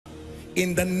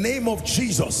in the name of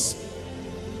Jesus,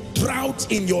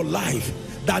 drought in your life,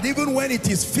 that even when it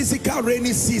is physical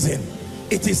rainy season,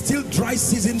 it is still dry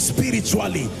season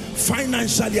spiritually,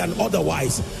 financially and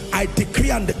otherwise. I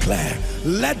decree and declare,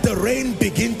 let the rain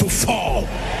begin to fall.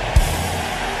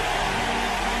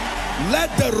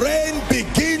 Let the rain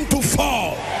begin to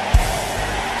fall.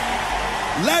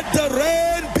 Let the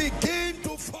rain begin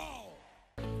to fall.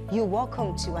 You're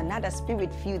welcome to another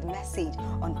spirit-filled message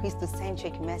on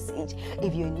Christocentric Message.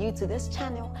 If you're new to this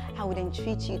channel, I would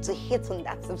entreat you to hit on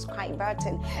that subscribe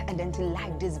button and then to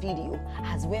like this video.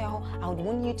 As well, I would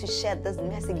want you to share this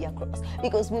message across,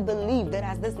 because we believe that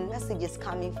as this message is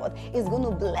coming forth, it's going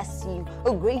to bless you.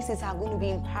 Graces are going to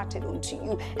be imparted unto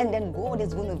you, and then God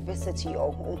is going to visit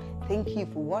your home. Thank you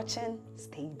for watching.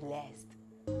 Stay blessed.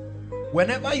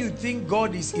 Whenever you think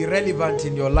God is irrelevant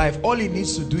in your life, all he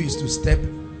needs to do is to step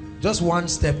just one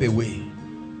step away.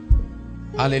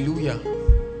 Hallelujah.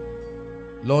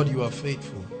 Lord, you are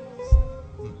faithful.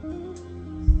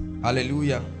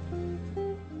 Hallelujah.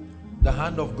 The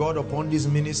hand of God upon this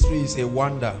ministry is a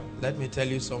wonder. Let me tell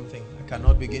you something. I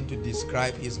cannot begin to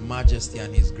describe his majesty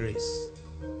and his grace.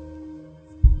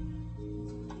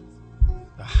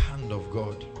 The hand of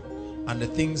God and the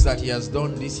things that he has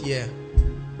done this year,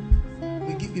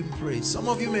 we give him praise. Some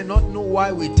of you may not know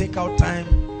why we take out time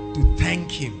to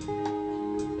thank him.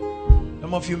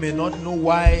 Some of you may not know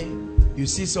why you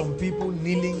see some people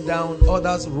kneeling down,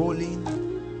 others rolling.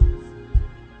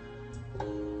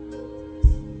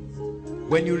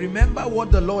 When you remember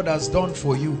what the Lord has done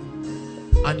for you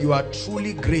and you are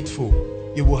truly grateful,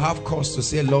 you will have cause to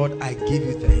say, Lord, I give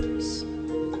you thanks.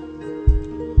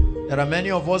 There are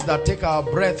many of us that take our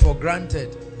breath for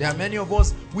granted. There are many of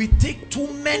us, we take too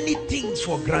many things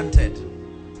for granted.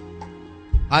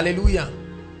 Hallelujah.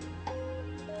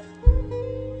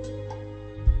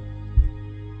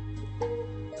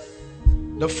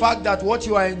 The fact that what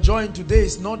you are enjoying today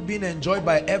is not being enjoyed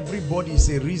by everybody is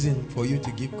a reason for you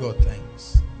to give God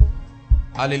thanks.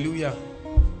 Hallelujah.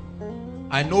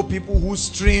 I know people who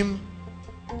stream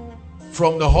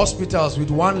from the hospitals with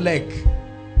one leg,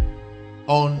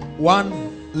 on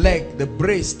one leg, the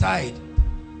brace tied,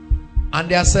 and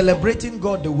they are celebrating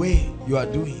God the way you are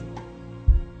doing.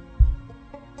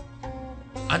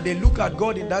 And they look at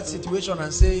God in that situation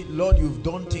and say, Lord, you've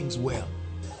done things well.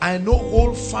 I know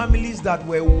whole families that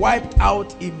were wiped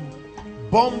out in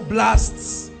bomb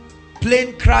blasts,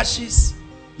 plane crashes,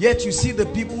 yet you see the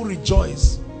people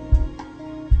rejoice.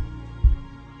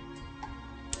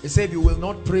 He said, if you will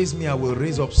not praise me, I will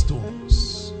raise up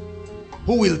stones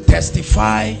who will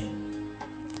testify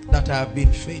that I have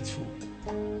been faithful.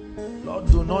 Lord,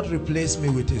 do not replace me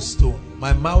with a stone.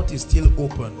 My mouth is still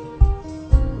open,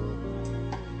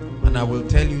 and I will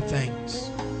tell you thanks.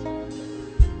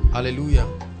 Hallelujah.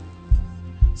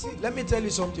 See, let me tell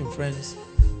you something, friends.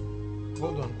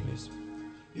 Hold on, please.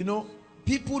 You know,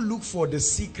 people look for the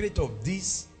secret of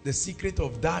this, the secret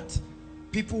of that.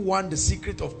 People want the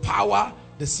secret of power,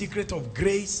 the secret of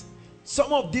grace.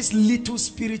 Some of these little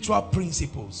spiritual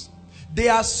principles, they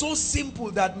are so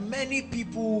simple that many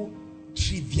people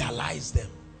trivialize them.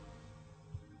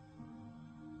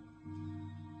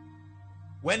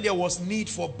 When there was need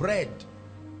for bread,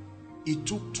 he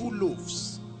took 2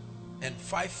 loaves and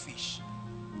 5 fish.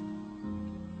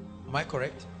 Am I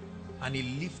correct? And he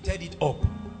lifted it up.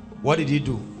 What did he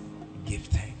do? Give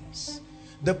thanks.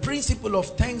 The principle of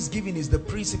thanksgiving is the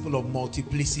principle of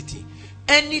multiplicity.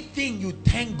 Anything you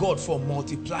thank God for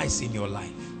multiplies in your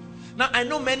life. Now, I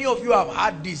know many of you have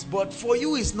heard this, but for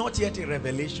you it's not yet a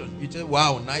revelation. You say,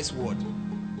 wow, nice word.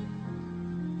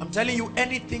 I'm telling you,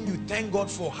 anything you thank God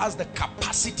for has the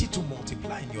capacity to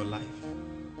multiply in your life.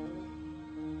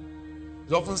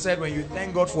 It's often said, when you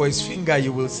thank God for his finger,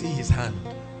 you will see his hand.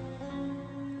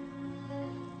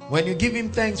 When you give him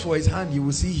thanks for his hand, you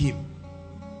will see him.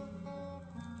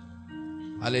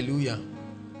 Hallelujah.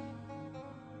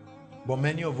 But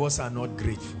many of us are not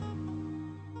grateful.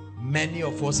 Many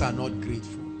of us are not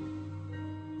grateful.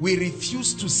 We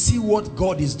refuse to see what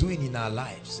God is doing in our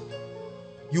lives.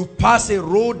 You pass a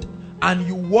road and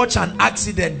you watch an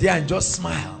accident there and just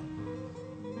smile.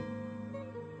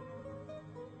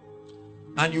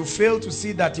 And you fail to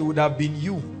see that it would have been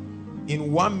you.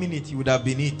 In 1 minute, it would have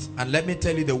been it. And let me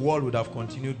tell you, the world would have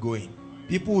continued going.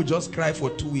 People would just cry for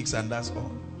 2 weeks and that's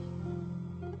all.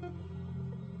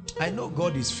 I know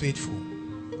God is faithful.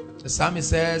 The psalmist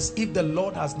says, if the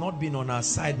Lord has not been on our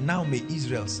side, now may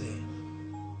Israel say.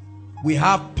 We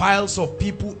have piles of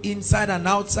people inside and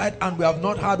outside, and we have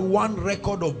not had one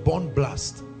record of bomb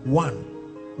blast. One.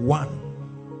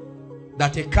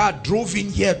 That a car drove in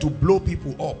here to blow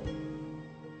people up.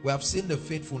 We have seen the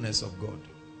faithfulness of God.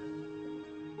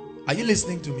 Are you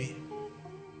listening to me?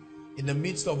 In the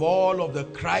midst of all of the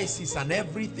crisis and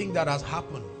everything that has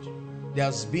happened, there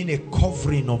has been a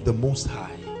covering of the Most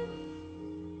High.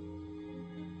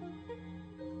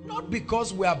 Not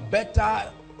because we are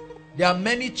better. There are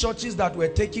many churches that were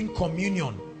taking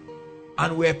communion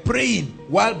and were praying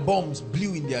while bombs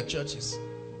blew in their churches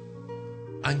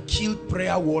and killed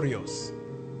prayer warriors.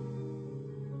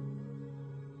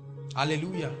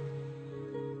 Hallelujah.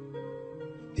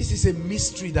 This is a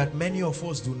mystery that many of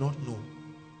us do not know.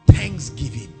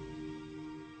 Thanksgiving.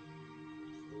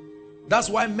 That's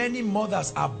why many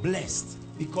mothers are blessed,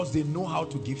 because they know how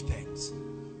to give thanks.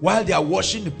 While they are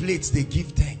washing the plates, they give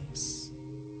thanks.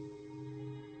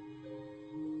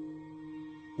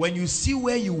 When you see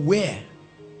where you were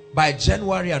by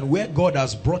January and where God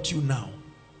has brought you now,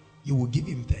 you will give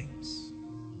him thanks.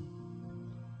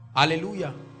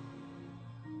 Hallelujah.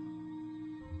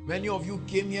 Many of you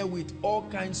came here with all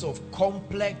kinds of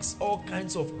complex, all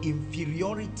kinds of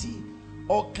inferiority,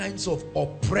 all kinds of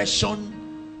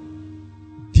oppression,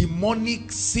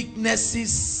 demonic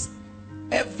sicknesses,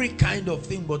 every kind of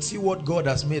thing. But see what God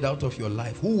has made out of your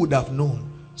life. Who would have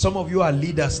known? Some of you are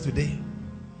leaders today.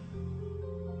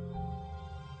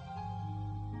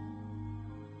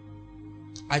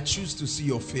 I choose to see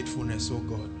your faithfulness, oh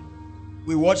God.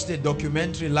 We watched a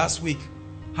documentary last week,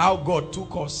 how God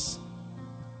took us.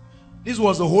 This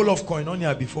was the whole of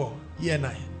Koinonia before, he and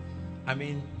I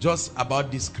mean, just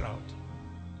about this crowd.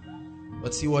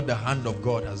 But see what the hand of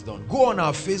God has done. Go on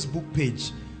our Facebook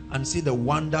page and see the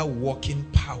wonder-working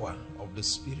power of the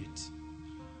Spirit.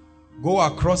 Go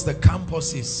across the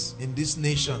campuses in this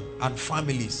nation and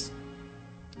families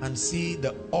and see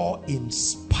the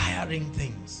awe-inspiring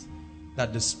things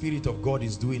that the Spirit of God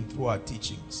is doing through our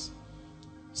teachings.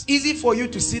 It's easy for you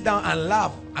to sit down and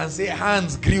laugh and say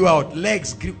hands grew out,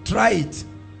 legs grew. Try it.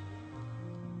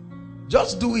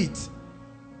 Just do it.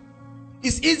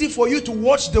 It's easy for you to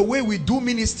watch the way we do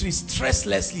ministry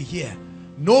stresslessly here.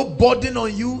 No burden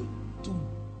on you to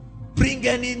bring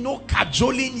any, no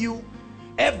cajoling you.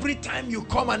 Every time you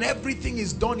come and everything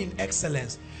is done in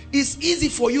excellence. It's easy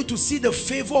for you to see the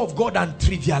favor of God and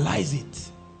trivialize it.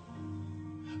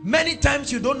 Many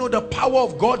times you don't know the power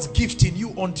of God's gift in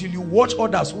you until you watch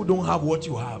others who don't have what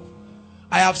you have.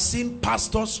 I have seen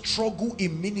pastors struggle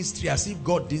in ministry as if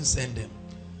God didn't send them.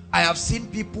 I have seen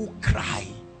people cry.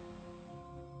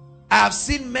 I have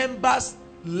seen members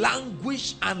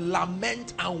languish and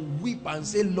lament and weep and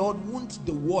say, Lord, won't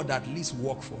the word at least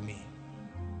work for me?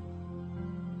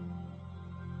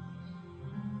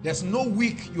 There's no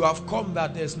week you have come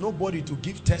that there's nobody to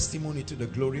give testimony to the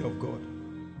glory of God.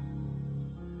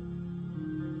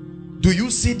 Do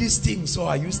you see these things, or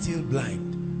are you still blind?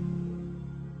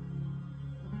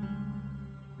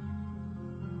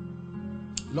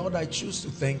 Lord, I choose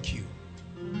to thank you.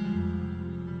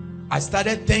 I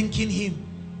started thanking him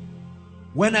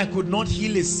when I could not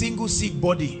heal a single sick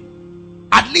body.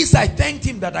 At least I thanked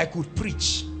him that I could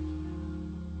preach.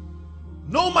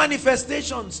 No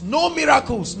manifestations, no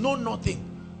miracles, no nothing.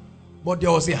 But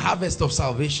there was a harvest of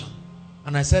salvation.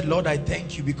 And I said, Lord, I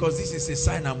thank you, because this is a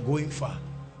sign I'm going far.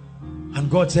 And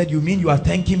God said, you mean you are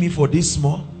thanking me for this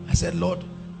small? I said, Lord.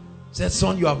 Said,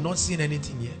 son, you have not seen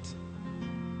anything yet.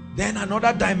 Then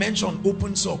another dimension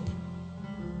opens up.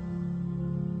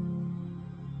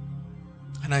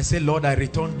 And I said, Lord, I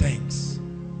return thanks.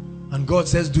 And God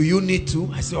says, do you need to?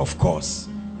 I say, of course.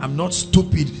 I'm not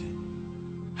stupid.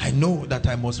 I know that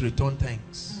I must return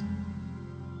thanks.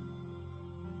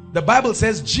 The Bible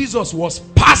says Jesus was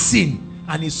passing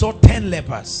and he saw 10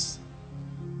 lepers.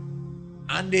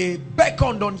 And they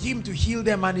beckoned on him to heal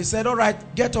them, and he said, all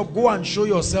right, get up, go and show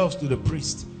yourselves to the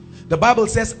priest. The Bible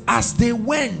says as they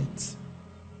went,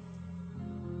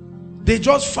 they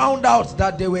just found out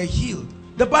that they were healed.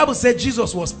 The Bible said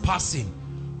Jesus was passing,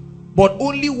 but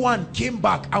only one came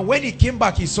back, and when he came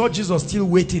back he saw Jesus still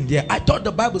waiting there. I thought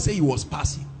the Bible said he was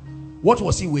passing. What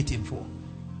was he waiting for?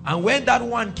 And when that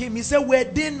one came, he said, were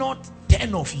they not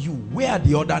 10 of you? Where are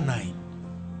the other 9?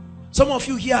 Some of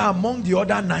you here are among the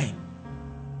other 9.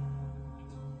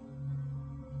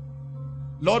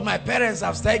 Lord, my parents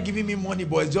have started giving me money,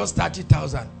 but it's just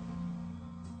 30,000.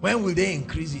 When will they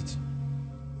increase it?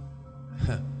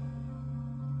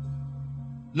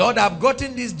 Lord, I've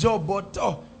gotten this job, but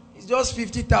it's just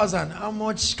 50,000. How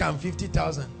much can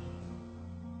 50,000?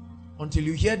 Until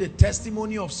you hear the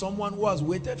testimony of someone who has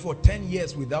waited for 10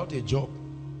 years without a job,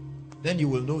 then you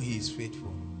will know he is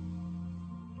faithful.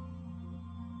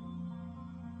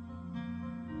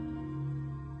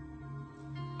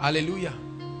 Hallelujah.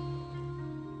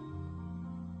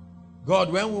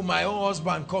 God, when will my own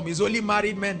husband come? It's only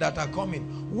married men that are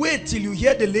coming. Wait till you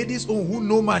hear the ladies who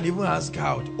no man even ask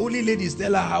out. Only ladies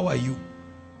tell her, how are you?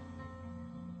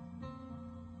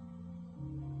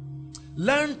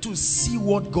 Learn to see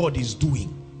what God is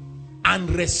doing and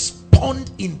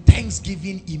respond in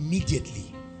thanksgiving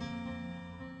immediately.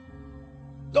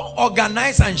 Don't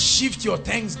organize and shift your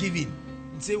thanksgiving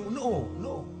and say, no,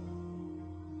 no.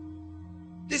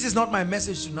 This is not my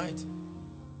message tonight.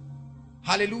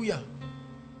 Hallelujah.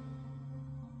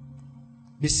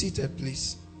 Be seated,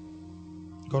 please.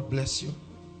 God bless you.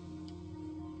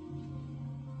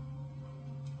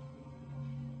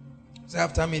 Say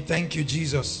after me, thank you,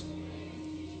 Jesus.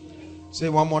 Say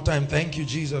one more time, thank you,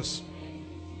 Jesus.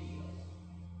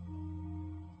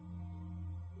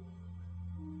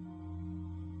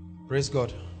 Praise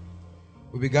God.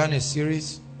 We began a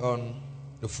series on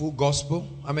the full gospel.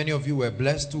 How many of you were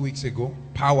blessed 2 weeks ago?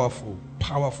 Powerful,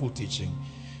 powerful teaching.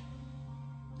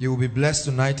 You will be blessed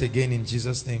tonight again in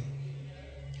Jesus' name.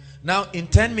 Now, in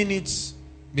 10 minutes,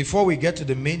 before we get to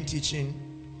the main teaching,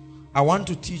 I want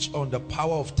to teach on the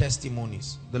power of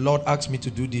testimonies. The Lord asked me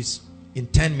to do this in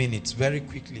 10 minutes, very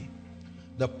quickly.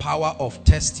 The power of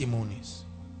testimonies.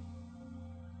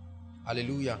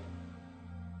 Hallelujah.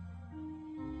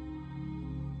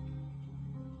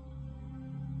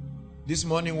 This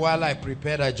morning while I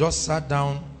prepared, I just sat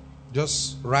down,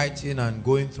 just writing and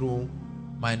going through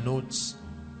my notes,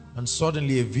 and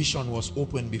suddenly a vision was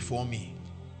opened before me.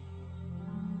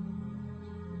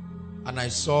 And I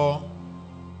saw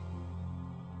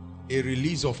a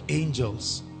release of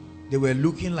angels. They were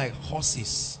looking like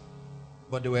horses,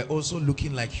 but they were also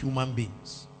looking like human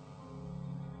beings.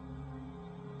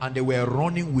 And they were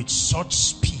running with such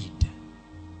speed.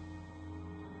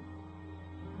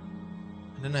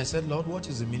 And then I said, Lord, what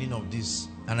is the meaning of this?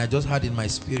 And I just had in my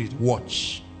spirit,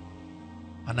 watch.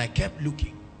 And I kept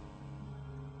looking.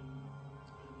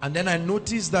 And then I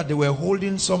noticed that they were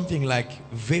holding something like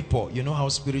vapor. You know how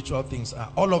spiritual things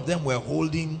are. All of them were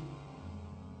holding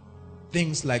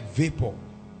things like vapor.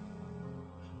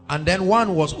 And then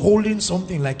one was holding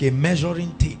something like a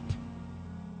measuring tape.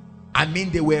 I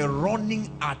mean, they were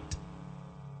running at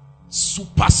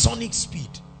supersonic speed.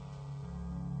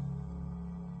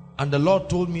 And the Lord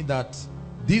told me that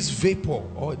this vapor,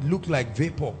 or it looked like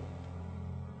vapor,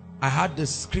 I had the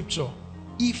scripture,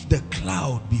 if the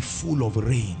cloud be full of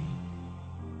rain.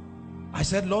 I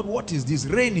said, Lord, what is this?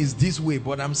 Rain is this way,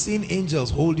 but I'm seeing angels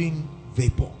holding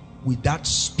vapor with that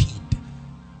speed.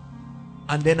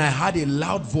 And then I had a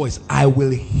loud voice, I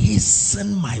will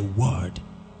hasten my word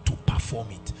to perform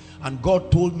it. And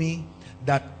God told me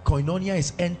that koinonia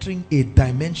is entering a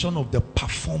dimension of the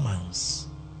performance,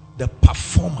 the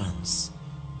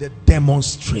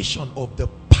demonstration of the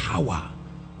power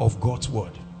of God's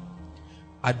word.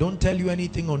 I don't tell you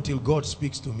anything until God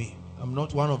speaks to me. I'm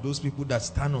not one of those people that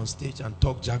stand on stage and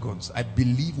talk jargons. I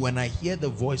believe when I hear the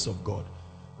voice of God,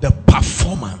 the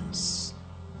performance.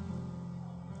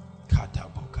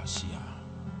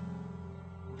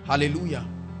 Hallelujah.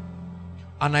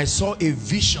 And I saw a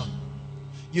vision.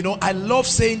 You know, I love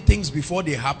saying things before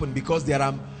they happen, because there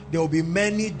will be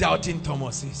many doubting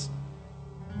Thomases.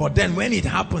 But then when it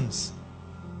happens,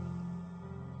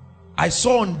 I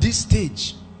saw on this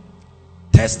stage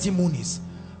testimonies.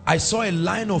 I saw a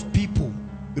line of people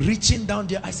reaching down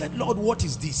there. I said, Lord, what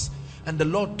is this? And the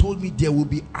Lord told me there will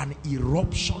be an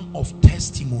eruption of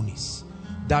testimonies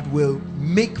that will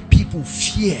make people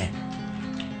fear,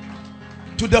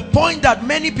 to the point that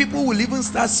many people will even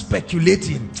start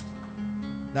speculating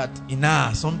that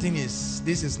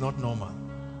this is not normal.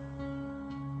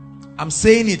 I'm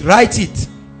saying it, write it,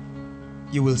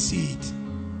 you will see it.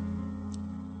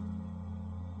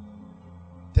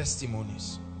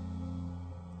 Testimonies.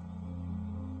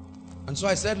 And so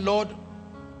I said, Lord,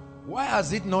 why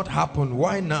has it not happened?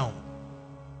 Why now?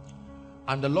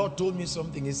 And the Lord told me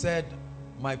something. He said,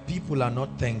 my people are not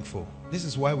thankful. This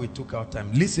is why we took our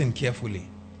time. Listen carefully.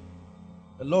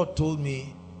 The Lord told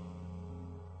me,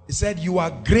 he said, you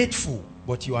are grateful,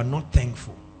 but you are not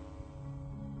thankful.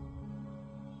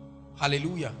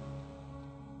 Hallelujah.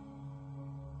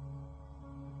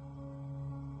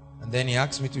 And then he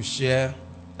asked me to share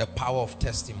the power of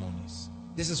testimonies.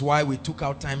 This is why we took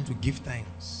our time to give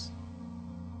thanks.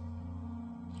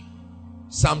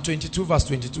 Psalm 22 verse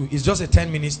 22. It's just a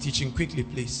 10 minutes teaching. Quickly,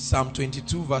 please. Psalm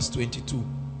 22 verse 22.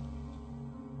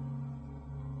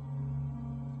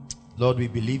 Lord, we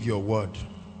believe your word.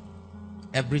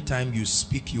 Every time you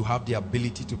speak, you have the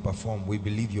ability to perform. We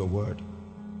believe your word.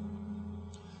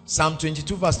 Psalm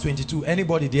 22 verse 22.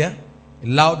 Anybody there? A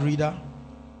loud reader?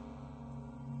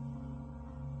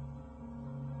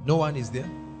 No one is there?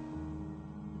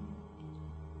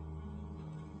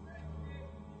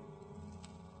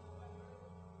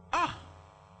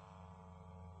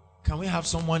 Can we have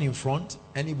someone in front?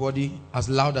 Anybody, as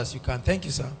loud as you can. Thank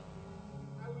you, sir.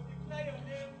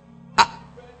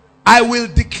 I will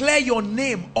declare your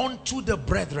name unto the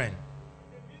brethren.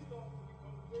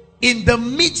 In the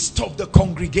midst of the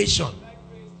congregation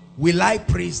will I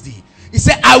praise thee. He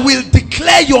said, I will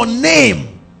declare your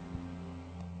name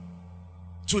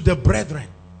to the brethren.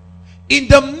 In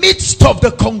the midst of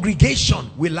the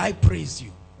congregation will I praise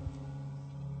you.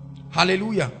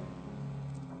 Hallelujah.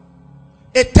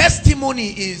 A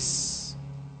testimony is,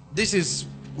 this is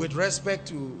with respect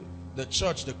to the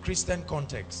church, the Christian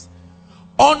context,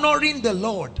 honoring the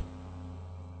Lord.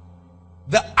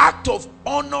 The act of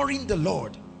honoring the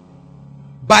Lord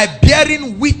by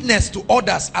bearing witness to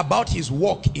others about his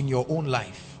work in your own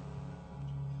life.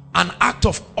 An act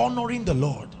of honoring the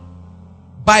Lord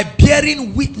by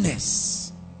bearing witness.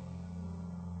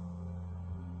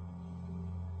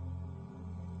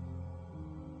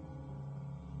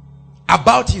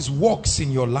 About his works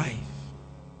in your life.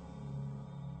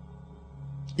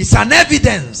 It's an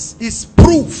evidence, it's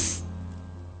proof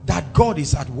that God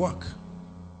is at work.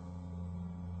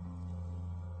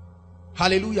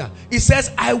 Hallelujah. It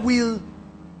says, I will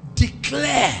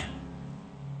declare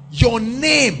your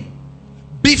name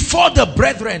before the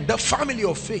brethren, the family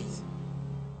of faith.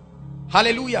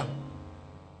 Hallelujah.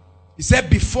 He said,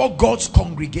 before God's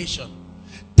congregation.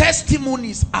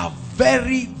 Testimonies are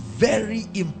very, very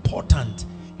important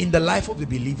in the life of the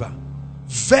believer.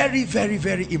 Very, very,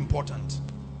 very important.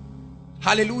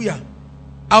 Hallelujah.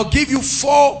 I'll give you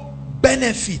 4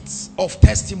 benefits of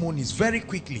testimonies very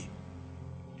quickly.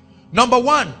 Number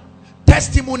 1,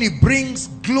 testimony brings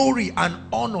glory and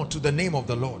honor to the name of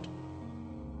the Lord.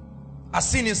 As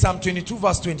seen in Psalm 22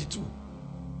 verse 22.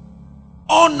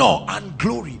 Honor and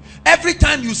glory. Every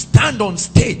time you stand on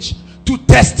stage to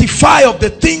testify of the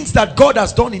things that God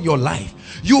has done in your life,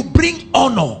 you bring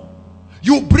honor,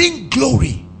 you bring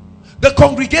glory. The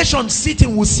congregation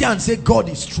sitting will see and say, God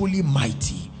is truly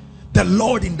mighty. The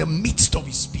Lord in the midst of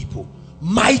his people,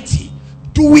 mighty,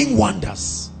 doing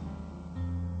wonders.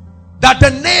 That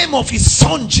the name of his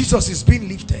son Jesus is being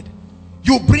lifted.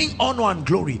 You bring honor and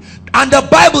glory. And the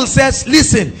Bible says,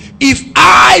 listen, if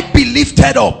I be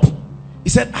lifted up, he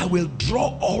said, I will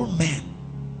draw all men.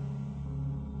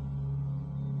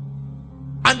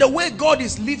 And the way God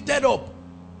is lifted up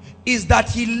is that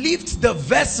he lifts the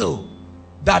vessel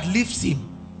that lifts him.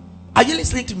 Are you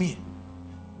listening to me?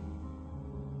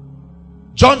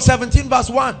 John 17 verse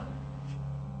 1.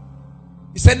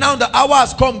 He said, now the hour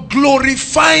has come,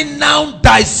 glorify now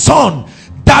thy son,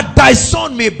 that thy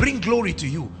son may bring glory to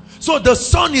you. So the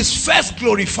son is first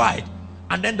glorified,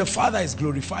 and then the father is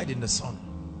glorified in the son.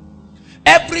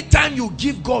 Every time you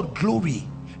give God glory,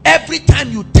 every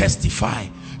time you testify,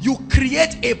 you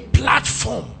create a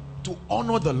platform to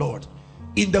honor the Lord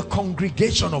in the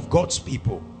congregation of God's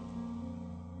people.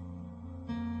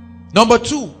 Number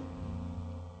 2,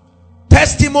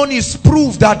 testimonies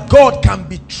prove that God can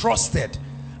be trusted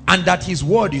and that his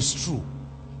word is true.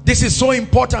 This is so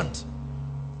important.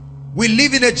 We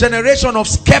live in a generation of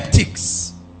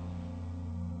skeptics.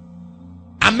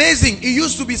 Amazing. It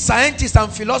used to be scientists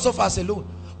and philosophers alone,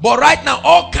 but right now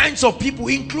all kinds of people,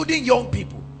 including young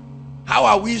people. How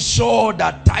are we sure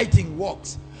that tithing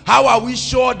works? How are we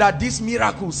sure that these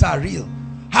miracles are real?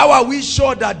 How are we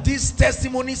sure that these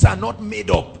testimonies are not made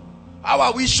up? How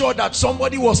are we sure that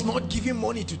somebody was not giving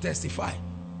money to testify?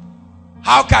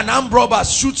 How can armed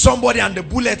robbers shoot somebody and the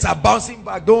bullets are bouncing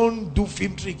back? Don't do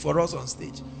film trick for us on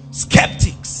stage.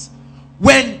 Skeptics.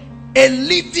 When a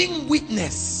living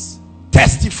witness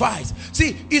testifies.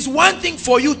 See, it's one thing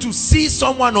for you to see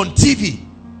someone on TV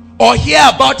or hear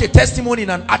about a testimony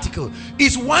in an article.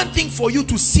 It's one thing for you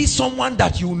to see someone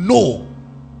that you know.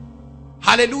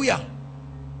 Hallelujah.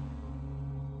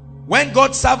 When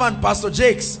God's servant Pastor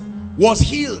Jakes was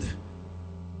healed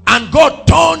and God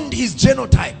turned his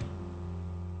genotype,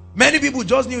 many people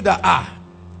just knew that,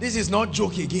 this is not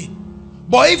joke again.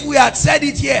 But if we had said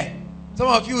it here, some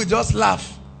of you would just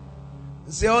laugh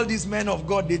and say, all these men of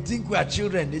God, they think we are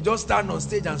children. They just stand on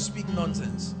stage and speak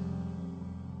nonsense.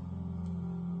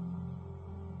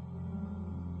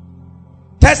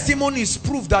 Testimonies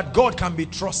prove that God can be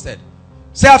trusted.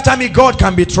 Say after me, God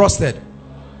can be trusted.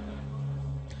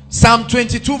 Psalm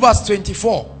 22 verse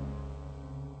 24.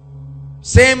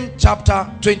 Same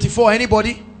chapter 24.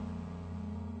 Anybody?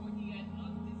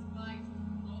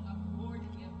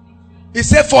 He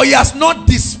said, for he has not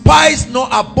despised nor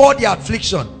abhorred the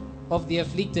affliction of the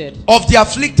afflicted. Of the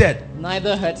afflicted.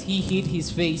 Neither had he hid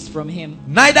his face from him.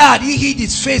 Neither had he hid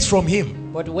his face from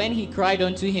him. But when he cried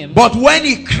unto him. But when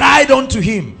he cried unto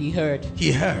him. He heard.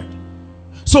 He heard.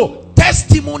 So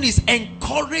testimonies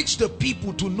encourage the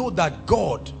people to know that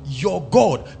God, your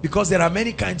God, because there are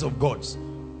many kinds of gods.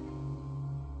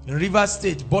 In Rivers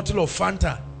State, bottle of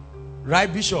Fanta,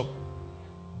 right, Bishop?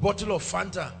 Bottle of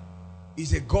Fanta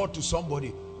is a God to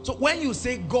somebody. So when you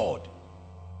say God,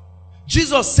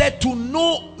 Jesus said to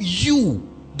know you,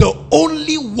 the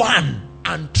only one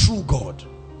and true God.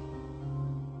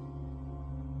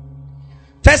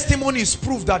 Testimony is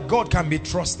proof that God can be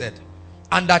trusted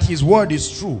and that his word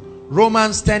is true.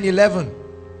 Romans 10:11.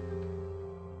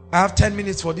 I have 10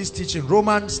 minutes for this teaching.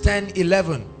 Romans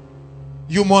 10:11.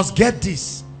 You must get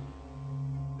this.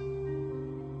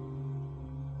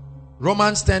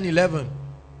 Romans 10:11.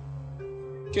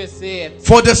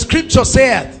 For the scripture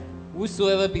saith,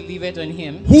 whosoever believeth on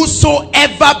him,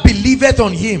 whosoever believeth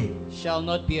on him shall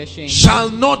not be ashamed. Shall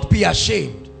not be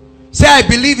ashamed. Say, I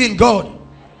believe in God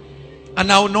and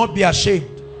I will not be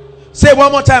ashamed. Say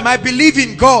one more time, I believe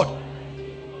in God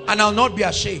and I will not be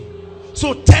ashamed.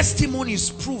 So testimonies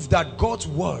prove that God's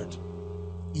word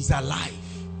is alive.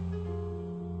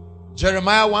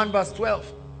 Jeremiah 1 verse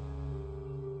 12.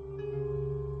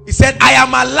 He said, I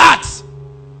am alert.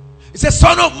 He said,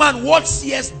 son of man, what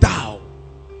seest thou?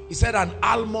 He said, an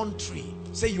almond tree.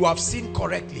 Say, you have seen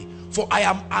correctly. For I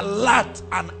am alert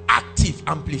and active,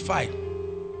 amplified,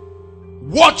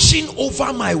 watching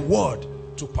over my word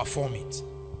to perform it.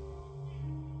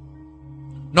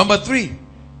 Number 3,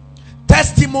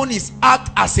 testimonies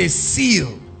act as a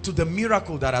seal to the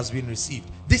miracle that has been received.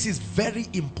 This is very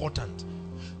important.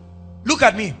 Look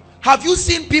at me. Have you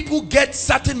seen people get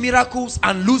certain miracles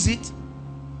and lose it?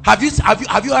 Have you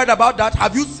heard about that?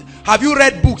 Have you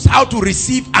read books how to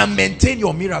receive and maintain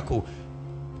your miracle?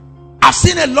 I've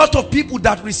seen a lot of people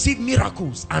that receive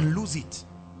miracles and lose it.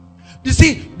 You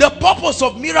see, the purpose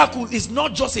of miracles is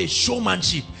not just a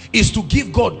showmanship, it's to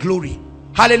give God glory.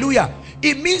 Hallelujah.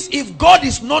 It means if God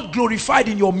is not glorified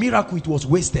in your miracle, it was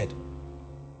wasted.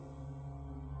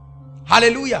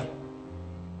 Hallelujah.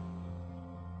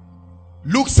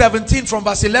 Luke 17 from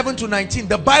verse 11 to 19.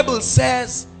 The Bible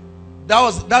says,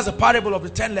 that's a parable of the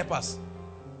 10 lepers.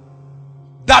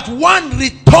 That one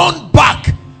returned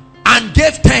back and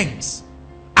gave thanks.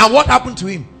 And what happened to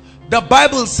him? The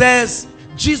Bible says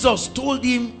Jesus told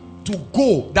him to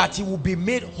go, that he will be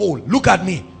made whole. Look at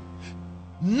me.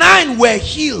 9 were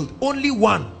healed, only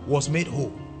 1 was made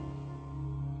whole.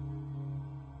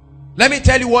 Let me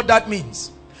tell you what that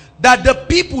means. That the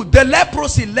people, the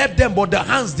leprosy left them, but the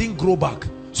hands didn't grow back.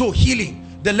 So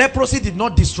healing, the leprosy did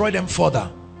not destroy them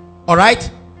further. All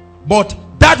right, but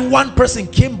that one person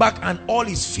came back and all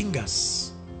his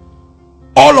fingers,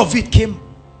 all of it came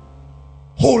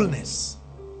wholeness.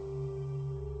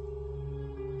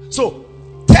 So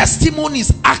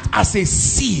testimonies act as a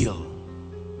seal.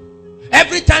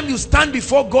 Every time you stand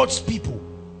before God's people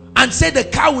and say the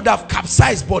car would have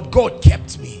capsized but God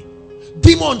kept me,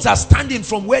 demons are standing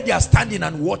from where they are standing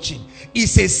and watching.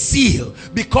 It's a seal,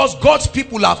 because God's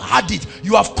people have had it.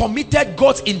 You have committed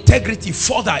God's integrity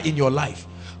further in your life.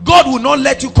 God will not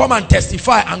let you come and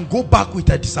testify and go back with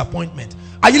a disappointment.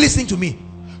 Are you listening to me?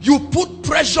 You put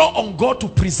pressure on God to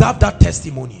preserve that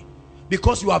testimony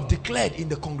because you have declared in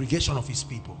the congregation of his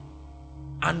people.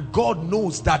 And God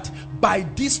knows that by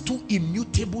these 2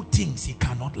 immutable things he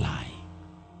cannot lie.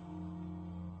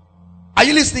 Are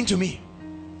you listening to me?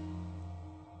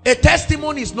 A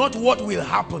testimony is not what will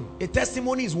happen. A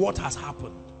testimony is what has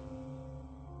happened.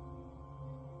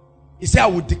 He said, I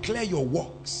will declare your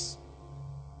works.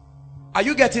 Are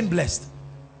you getting blessed?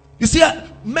 You see,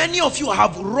 many of you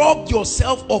have robbed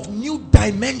yourself of new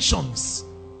dimensions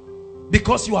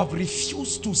because you have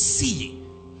refused to see.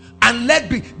 And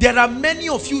there are many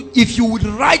of you, if you would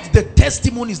write the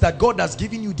testimonies that God has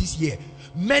given you this year,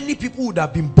 many people would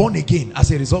have been born again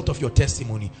as a result of your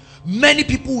testimony. Many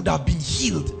people would have been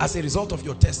healed as a result of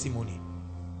your testimony.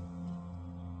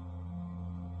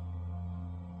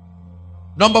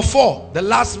 Number 4, the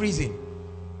last reason,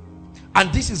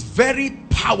 and this is very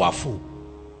powerful,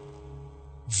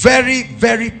 very,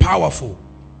 very powerful.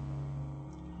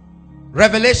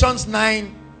 Revelations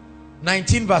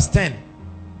 19 verse 10.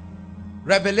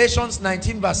 Revelations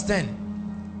 19 verse 10.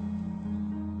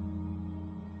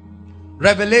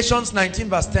 Revelations 19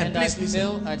 verse 10. And Please I listen.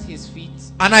 fell at his feet.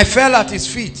 And I fell at his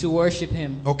feet to worship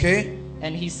him. Okay.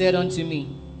 And he said unto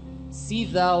me, see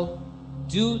thou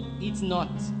do it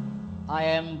not. I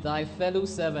am thy fellow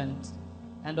servant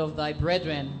and of thy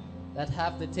brethren that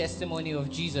have the testimony of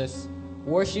Jesus.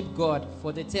 Worship God,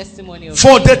 for the testimony of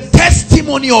the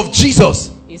testimony of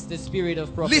Jesus is the spirit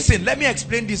of prophecy. Listen, let me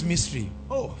explain this mystery.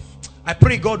 Oh, I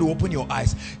pray God will open your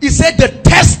eyes. He said the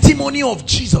testimony of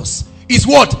Jesus is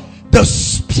what? The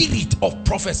spirit of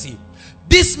prophecy.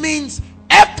 This means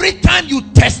every time you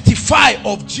testify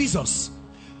of Jesus,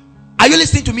 are you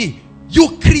listening to me?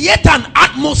 You create an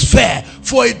atmosphere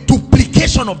for a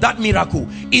duplication of that miracle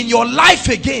in your life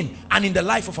again and in the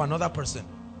life of another person.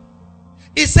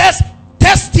 It says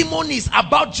testimonies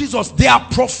about Jesus, they are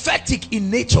prophetic in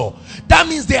nature. That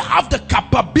means they have the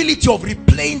capability of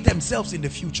replaying themselves in the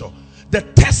future. The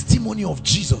testimony of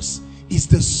Jesus is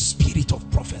the spirit of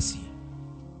prophecy.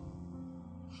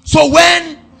 So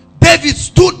when David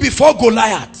stood before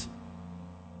Goliath,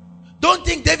 don't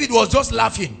think David was just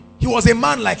laughing. He was a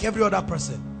man like every other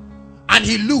person. And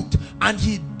he looked and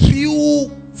he drew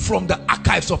from the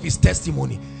archives of his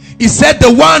testimony. He said,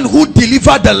 the one who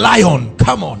delivered the lion,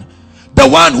 come on, the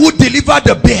one who delivered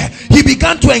the bear. He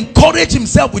began to encourage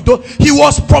himself with those. He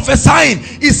was prophesying.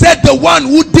 He said, the one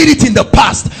who did it in the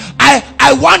past,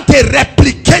 I want a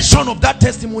replication of that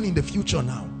testimony in the future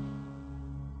now.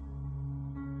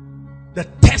 The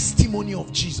testimony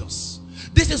of Jesus.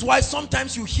 This is why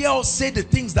sometimes you hear us say the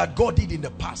things that God did in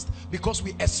the past, because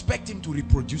we expect him to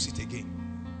reproduce it again.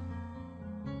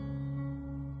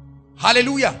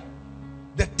 Hallelujah.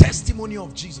 The testimony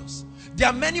of Jesus. There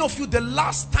are many of you, the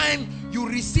last time you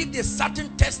received a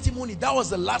certain testimony, that was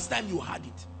the last time you had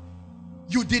it.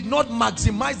 You did not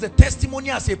maximize the testimony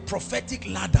as a prophetic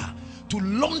ladder to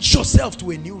launch yourself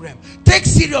to a new realm. Take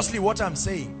seriously what I'm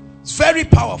saying. It's very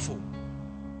powerful.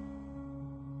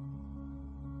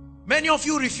 Many of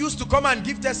you refuse to come and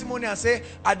give testimony and say,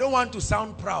 I don't want to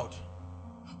sound proud.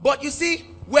 But you see,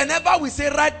 whenever we say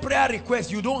write prayer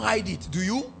requests, you don't hide it, do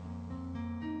you?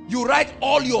 You write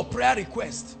all your prayer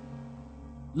requests.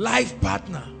 Life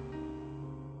partner,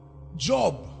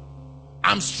 job,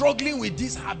 I'm struggling with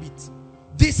this habit,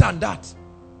 this and that.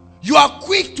 You are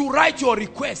quick to write your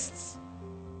requests,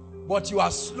 but you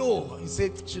are slow. You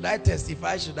say, should I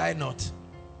testify, should I not?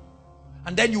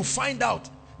 And then you find out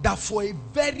that for a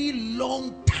very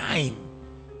long time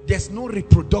there's no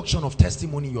reproduction of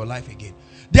testimony in your life again.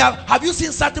 Have you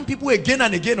seen certain people again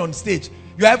and again on stage?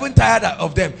 You are even tired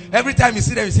of them. Every time you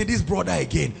see them, you say, this brother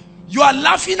again. You are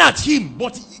laughing at him,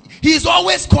 but he is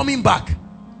always coming back.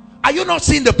 Are you not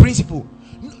seeing the principle?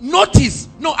 Notice,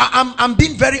 no, I'm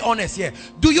being very honest here.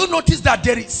 Do you notice that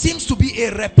there seems to be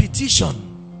a repetition?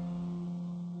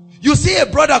 You see a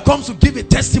brother comes to give a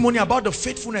testimony about the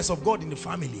faithfulness of God in the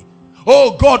family.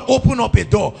 Oh, God opened up a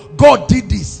door. God did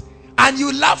this. And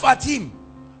you laugh at him.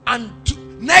 And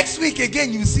next week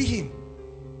again you see him.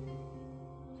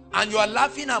 And you are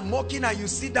laughing and mocking, and you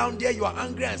sit down there, you are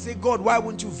angry and say, God, why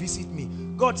won't you visit me?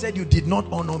 God said, you did not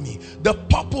honor me. The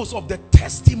purpose of the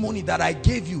testimony that I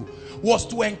gave you was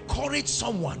to encourage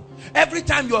someone. Every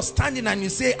time you are standing and you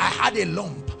say, I had a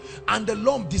lump, and the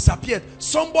lump disappeared.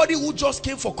 Somebody who just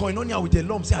came for koinonia with a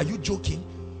lump say, are you joking?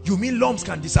 You mean lumps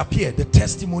can disappear? The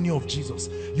testimony of Jesus.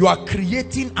 You are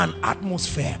creating an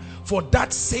atmosphere for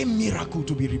that same miracle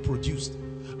to be reproduced.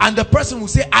 And the person will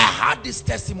say, I had this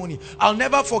testimony. I'll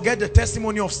never forget the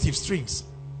testimony of Steve Strings.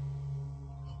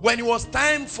 When it was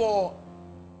time for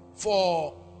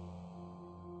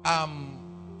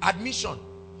admission,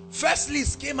 first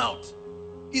list came out.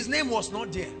 His name was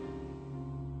not there.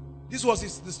 This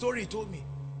was the story he told me.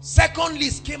 Second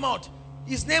list came out.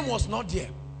 His name was not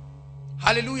there.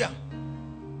 Hallelujah.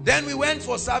 Then we went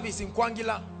for service in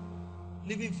Kwangila,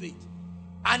 Living Faith.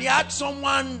 And he had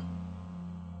someone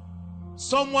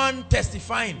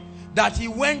testifying that he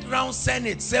went round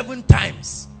Senate 7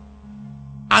 times.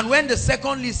 And when the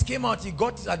second list came out, he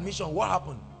got his admission. What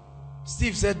happened?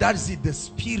 Steve said, that is it, the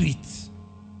spirit,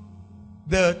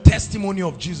 the testimony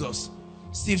of Jesus.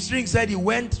 Steve String said he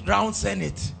went round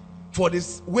Senate for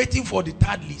this, waiting for the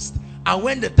third list. And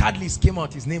when the third list came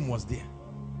out, his name was there.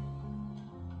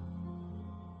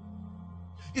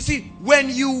 You see, when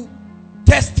you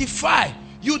testify,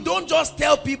 you don't just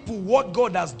tell people what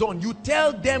God has done. You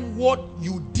tell them what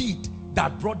you did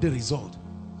that brought the result.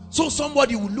 So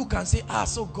somebody will look and say, ah,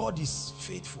 so God is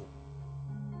faithful.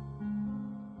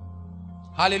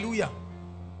 Hallelujah.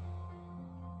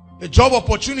 A job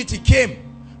opportunity came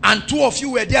and 2 of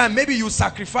you were there, and maybe you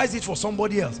sacrificed it for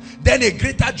somebody else. Then a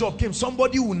greater job came.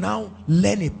 Somebody will now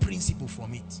learn a principle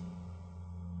from it.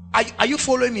 Are you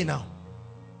following me now?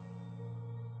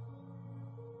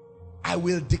 I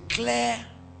will declare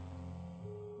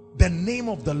the name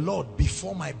of the Lord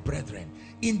before my brethren.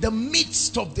 In the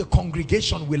midst of the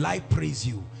congregation will I praise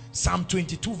you. Psalm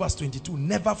 22 verse 22.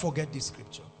 Never forget this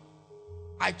scripture.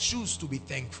 I choose to be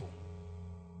thankful.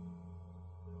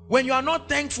 When you are not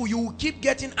thankful, you will keep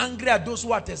getting angry at those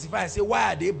who are testifying and say,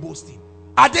 why are they boasting?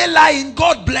 Are they lying?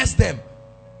 God bless them.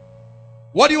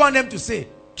 What do you want them to say?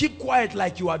 Keep quiet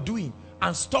like you are doing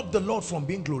and stop the Lord from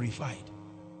being glorified.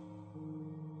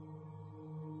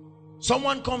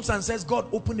 Someone comes and says, God,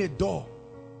 open a door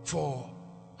for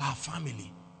our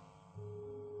family.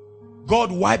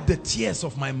 God, wipe the tears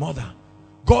of my mother.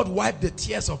 God, wipe the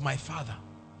tears of my father.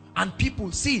 And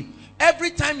people, see,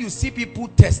 every time you see people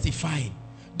testifying,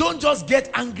 don't just get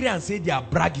angry and say they are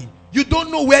bragging. You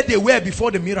don't know where they were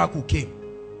before the miracle came.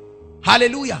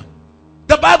 Hallelujah.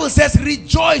 The Bible says,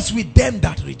 rejoice with them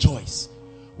that rejoice.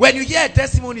 When you hear a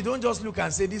testimony, don't just look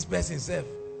and say, this person self.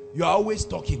 You are always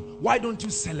talking. Why don't you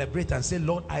celebrate and say,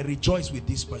 Lord, I rejoice with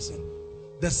this person?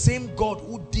 The same God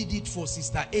who did it for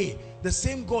Sister A, the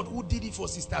same God who did it for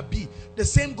Sister B, the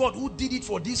same God who did it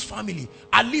for this family.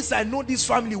 At least I know this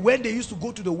family, when they used to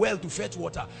go to the well to fetch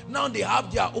water, now they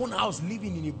have their own house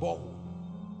living in a borehole.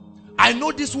 I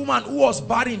know this woman who was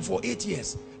barren for 8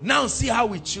 years. Now see her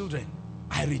with children.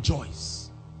 I rejoice.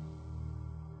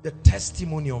 The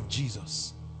testimony of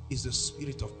Jesus is the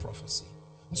spirit of prophecy.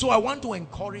 So I want to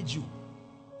encourage you,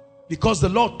 because the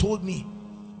Lord told me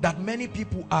that many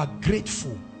people are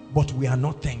grateful, but we are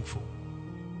not thankful.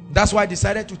 That's why I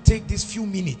decided to take these few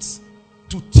minutes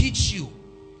to teach you.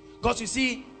 Because you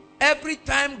see, every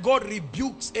time God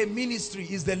rebukes a ministry,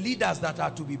 it's the leaders that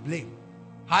are to be blamed.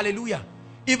 Hallelujah.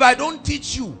 If I don't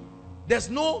teach you,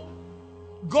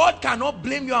 God cannot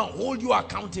blame you and hold you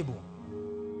accountable.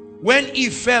 When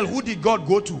Eve fell, who did God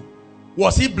go to?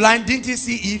 Was he blind? Didn't he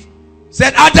see Eve?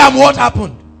 Said, Adam, what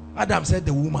happened? Adam said,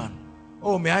 the woman.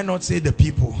 Oh, may I not say the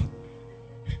people?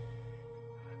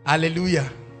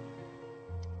 Hallelujah.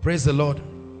 Praise the Lord.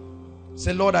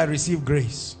 Say, Lord, I receive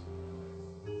grace.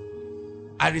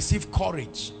 I receive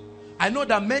courage. I know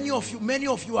that many of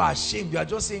you are ashamed. You are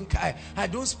just saying, I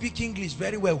don't speak English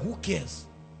very well. Who cares?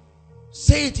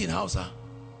 Say it in Hausa.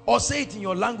 Or say it in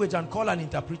your language and call an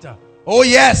interpreter. Oh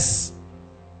yes.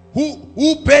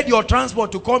 Who paid your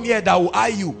transport to come here that will eye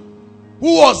you?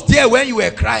 Who was there when you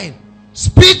were crying?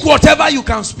 Speak whatever you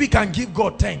can speak and give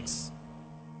God thanks.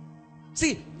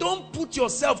 See, don't put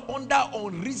yourself under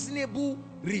unreasonable,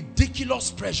 ridiculous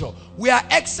pressure. We are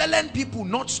excellent people,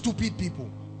 not stupid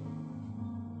people.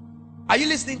 Are you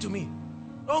listening to me?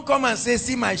 Don't come and say,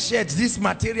 see my shirt, this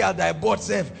material that I bought,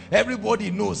 everybody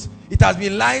knows. It has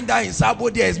been lying down in Sabo.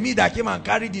 There is me that came and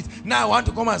carried it. Now I want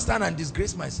to come and stand and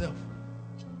disgrace myself.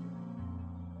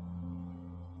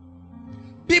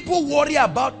 People worry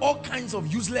about all kinds of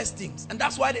useless things, and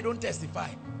that's why they don't testify.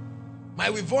 My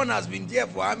Wivon has been there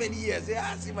for how many years?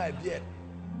 See my beard.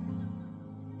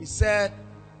 He said,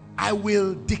 I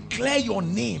will declare your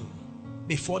name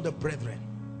before the brethren.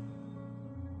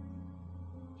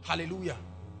 Hallelujah.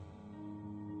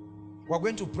 We're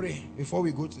going to pray before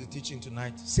we go to the teaching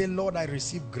tonight. Say, Lord, I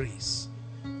receive grace.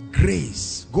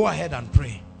 Grace. Go ahead and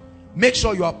pray. Make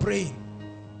sure you are praying.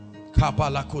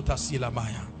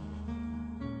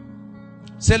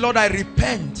 Say, Lord, I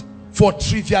repent for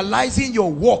trivializing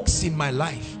your works in my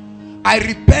life. I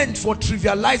repent for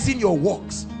trivializing your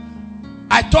works.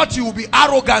 I thought you would be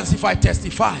arrogant if I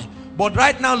testify. But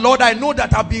right now, Lord, I know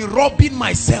that I've been robbing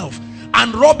myself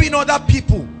and robbing other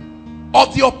people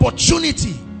of the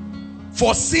opportunity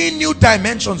for seeing new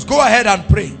dimensions. Go ahead and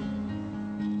pray.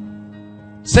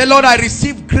 Say, Lord, I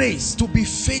receive grace to be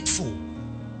faithful.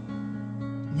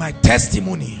 My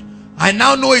testimony, I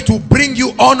now know it will bring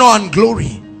you honor and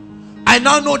glory. I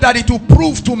now know that it will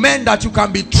prove to men that you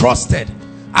can be trusted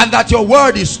and that your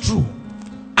word is true.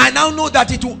 I now know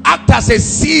that it will act as a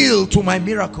seal to my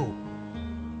miracle.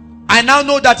 I now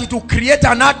know that it will create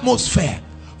an atmosphere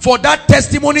for that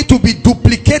testimony to be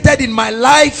duplicated in my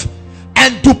life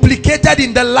and duplicated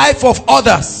in the life of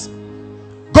others.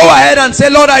 Go ahead and say,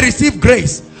 Lord, I receive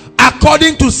grace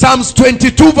according to Psalms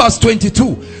 22 verse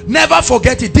 22. Never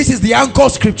forget it. This is the anchor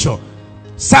scripture.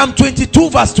 Psalm 22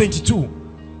 verse 22.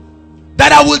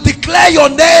 That I will declare your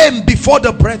name before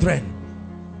the brethren.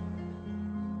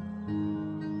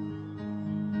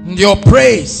 Your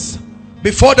praise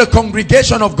before the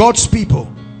congregation of God's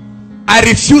people. I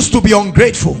refuse to be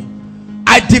ungrateful.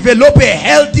 I develop a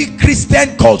healthy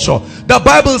Christian culture. The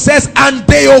Bible says, and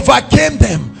they overcame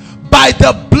them by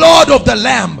the blood of the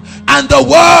Lamb and the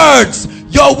words.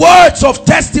 Your words of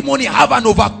testimony have an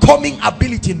overcoming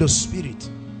ability in the spirit.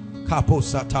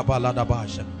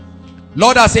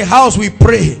 Lord, as a house we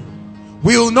pray,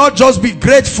 we will not just be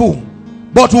grateful,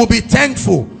 but we'll be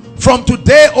thankful. From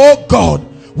today, oh God,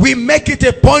 we make it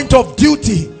a point of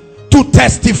duty to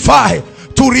testify,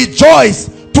 to rejoice,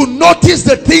 to notice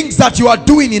the things that you are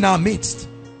doing in our midst.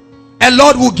 And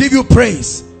Lord, will give you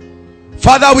praise.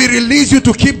 Father, we release you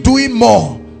to keep doing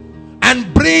more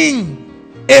and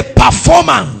bring a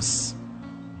performance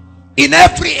in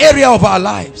every area of our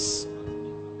lives.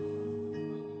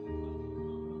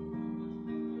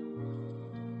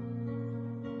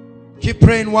 Keep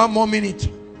praying 1 more minute.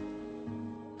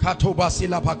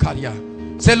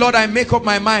 Say, Lord, I make up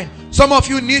my mind. Some of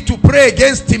you need to pray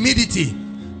against timidity.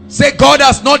 Say, God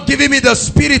has not given me the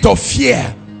spirit of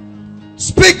fear.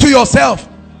 Speak to yourself.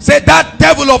 Say, that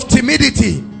devil of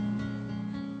timidity,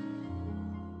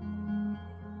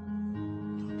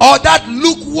 or that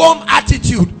lukewarm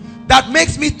attitude that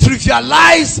makes me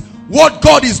trivialize what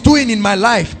God is doing in my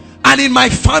life and in my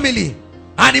family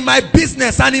and in my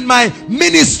business and in my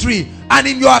ministry and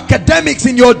in your academics,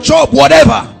 in your job,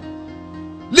 whatever.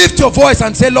 Lift your voice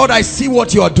and say, Lord, I see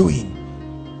what you are doing,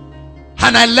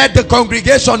 and I let the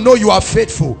congregation know you are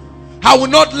faithful. I will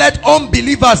not let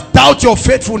unbelievers doubt your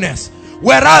faithfulness,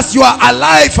 whereas you are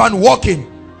alive and walking.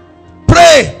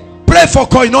 Pray for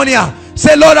koinonia.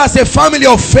 Say, Lord, as a family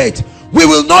of faith, we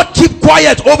will not keep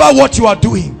quiet over what you are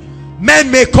doing.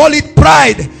 Men may call it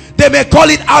pride, they may call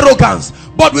it arrogance,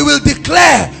 but we will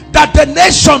declare that the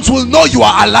nations will know you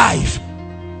are alive.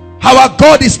 Our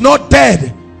God is not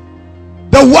dead.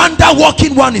 The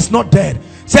wonder-working one is not dead.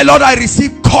 Say, Lord, I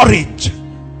receive courage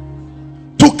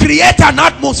to create an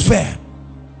atmosphere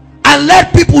and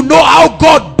let people know how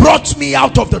God brought me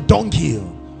out of the dunghill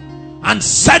and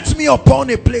set me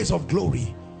upon a place of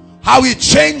glory. How he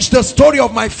changed the story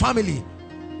of my family.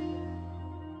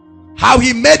 How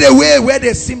he made a way where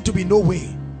there seemed to be no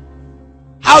way.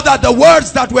 How that the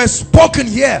words that were spoken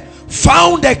here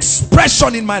found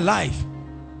expression in my life.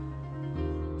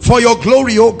 For your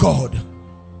glory, oh God.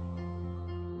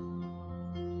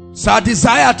 It's our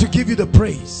desire to give you the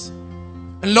praise.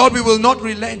 And Lord, we will not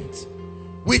relent.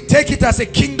 We take it as a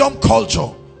kingdom culture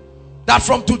that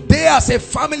from today, as a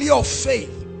family of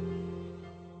faith,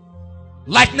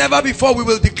 like never before, we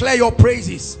will declare your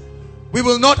praises. We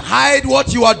will not hide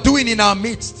what you are doing in our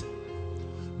midst.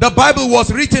 The Bible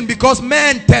was written because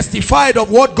men testified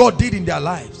of what God did in their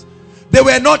lives. They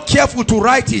were not careful to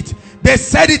write it. They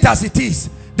said it as it is.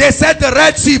 They said the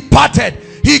Red Sea parted.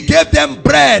 He gave them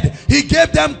bread. He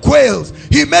gave them quails.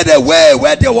 He made a way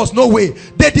where there was no way.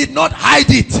 They did not hide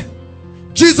it.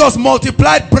 Jesus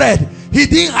multiplied bread. He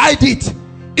didn't hide it.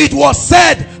 It was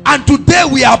said, and today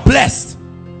we are blessed.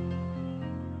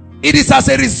 It is as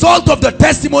a result of the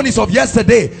testimonies of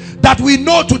yesterday that we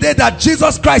know today that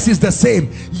Jesus Christ is the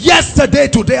same yesterday,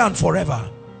 today, and forever.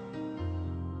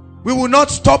 We will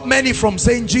not stop many from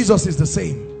saying Jesus is the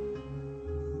same.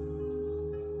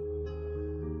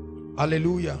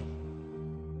 Hallelujah.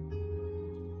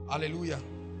 Hallelujah.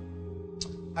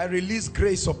 I release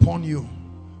grace upon you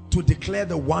to declare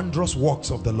the wondrous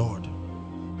works of the Lord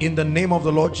in the name of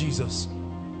the Lord Jesus.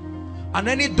 And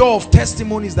any door of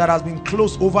testimonies that has been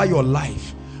closed over your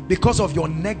life because of your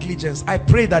negligence, I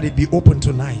pray that it be open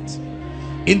tonight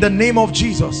in the name of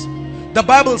Jesus. The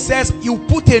Bible says, you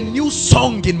put a new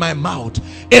song in my mouth,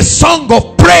 a song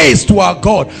of praise to our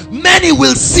God. Many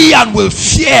will see and will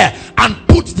fear and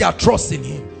put their trust in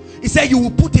him. He said, you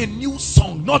will put a new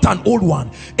song, not an old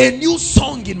one, a new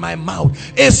song in my mouth,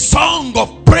 a song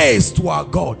of praise to our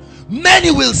God.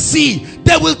 Many will see,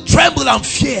 they will tremble and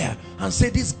fear and say,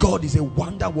 this God is a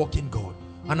wonder-working God.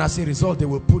 And as a result, they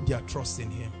will put their trust in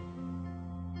him.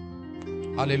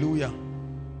 Hallelujah.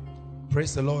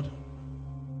 Praise the Lord.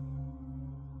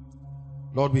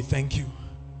 Lord, we thank you.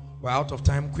 We're out of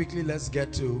time. Quickly, let's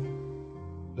get to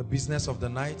the business of the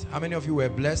night. How many of you were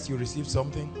blessed? You received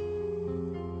something?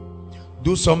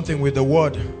 Do something with the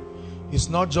word. It's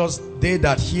not just they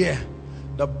that hear.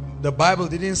 The Bible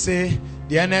didn't say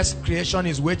the earnest creation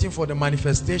is waiting for the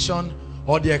manifestation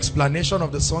or the explanation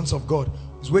of the sons of God.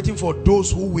 It's waiting for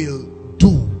those who will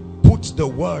do, put the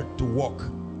word to work.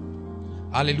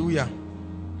 Hallelujah.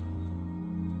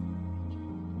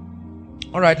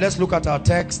 All right, let's look at our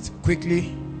text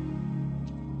quickly.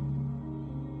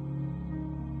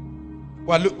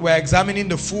 Well, we're examining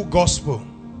the full gospel,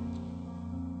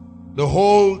 the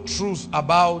whole truth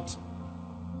about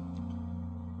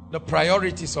the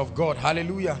priorities of God.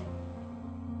 Hallelujah.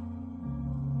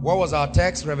 What was our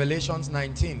text? Revelations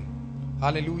 19.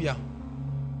 Hallelujah.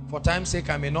 For time's sake,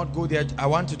 I may not go there. I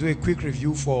want to do a quick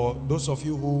review for those of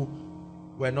you who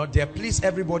were not there. Please,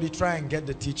 everybody, try and get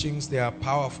the teachings. They are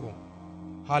powerful.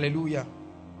 Hallelujah.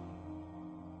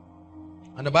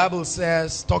 And the Bible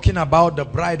says, talking about the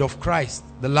bride of Christ,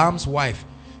 the Lamb's wife,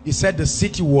 he said the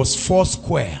city was 4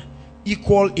 square,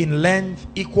 equal in length,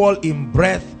 equal in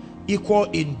breadth, equal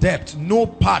in depth, no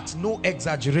part, no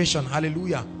exaggeration.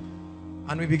 Hallelujah.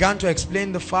 And we began to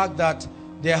explain the fact that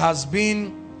there are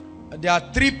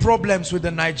 3 problems with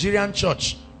the Nigerian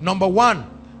church. Number 1,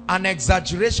 an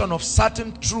exaggeration of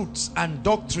certain truths and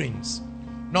doctrines.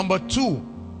 Number 2,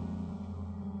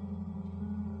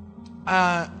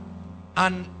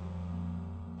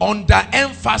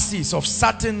 underemphasis of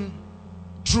certain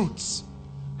truths.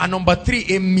 And number 3,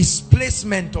 a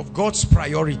misplacement of God's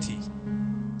priorities.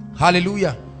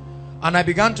 Hallelujah. And I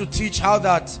began to teach how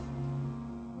that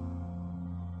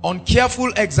on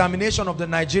careful examination of the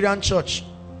Nigerian church,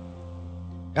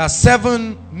 there are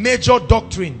 7 major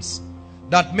doctrines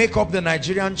that make up the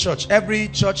Nigerian church. Every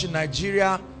church in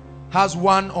Nigeria has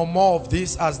one or more of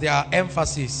these as their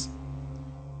emphasis.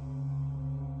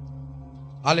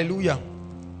 Hallelujah.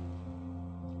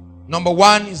 Number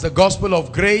 1 is the gospel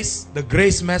of grace, the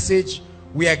grace message.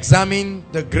 We examine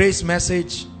the grace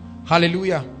message.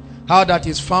 Hallelujah. How that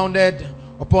is founded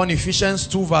upon Ephesians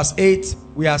 2 verse 8.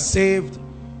 We are saved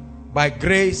by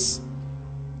grace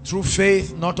through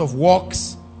faith, not of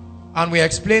works. And we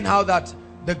explain how that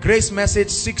the grace message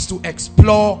seeks to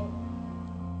explore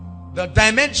the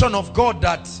dimension of God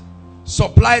that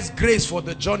supplies grace for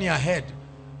the journey ahead.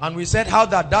 And we said how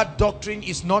that doctrine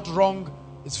is not wrong.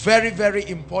 It's very, very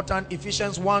important.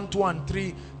 Ephesians 1, 2 and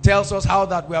 3 tells us how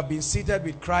that we have been seated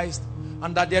with Christ,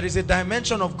 and that there is a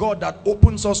dimension of God that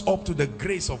opens us up to the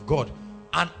grace of God.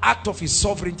 An act of his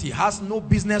sovereignty has no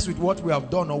business with what we have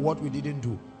done or what we didn't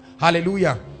do.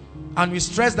 Hallelujah. And we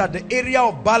stress that the area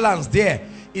of balance there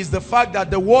is the fact that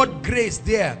the word grace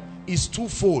there is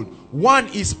twofold. One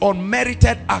is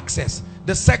unmerited access.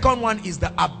 The second one is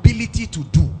the ability to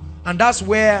do. And that's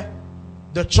where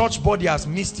the church body has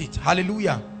missed it.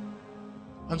 Hallelujah.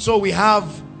 And so we have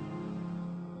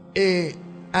an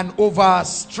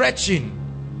overstretching,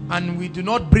 and we do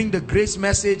not bring the grace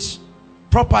message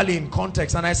properly in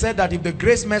context. And I said that if the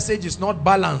grace message is not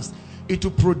balanced, it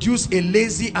will produce a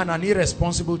lazy and an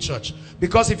irresponsible church.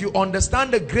 Because if you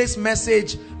understand the grace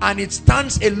message and it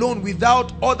stands alone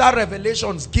without other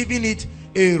revelations giving it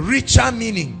a richer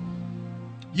meaning,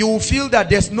 you will feel that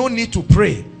there's no need to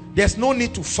pray, there's no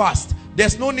need to fast,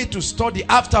 there's no need to study.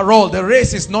 After all, the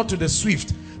race is not to the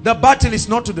swift, the battle is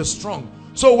not to the strong.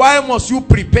 So why must you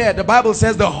prepare? The Bible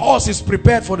says the horse is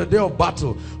prepared for the day of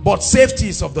battle, but safety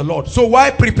is of the Lord. So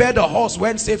why prepare the horse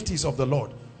when safety is of the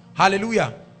Lord?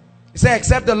 Hallelujah. He said,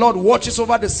 except the Lord watches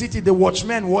over the city, the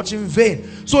watchmen watch in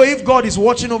vain. So if God is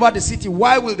watching over the city,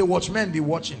 why will the watchmen be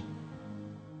watching?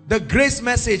 The grace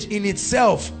message in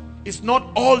itself is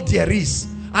not all there is.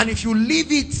 And if you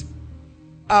leave it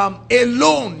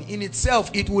alone in itself,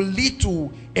 it will lead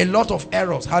to a lot of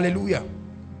errors. Hallelujah.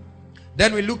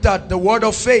 Then we looked at the word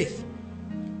of faith.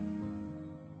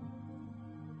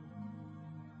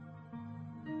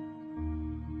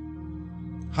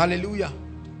 Hallelujah.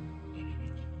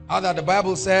 How that the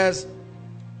Bible says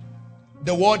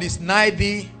the word is nigh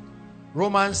thee.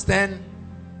 Romans 10.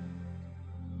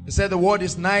 It said the word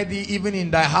is nigh thee, even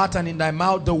in thy heart and in thy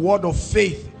mouth, the word of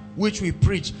faith which we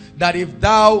preach, that if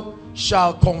thou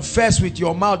shalt confess with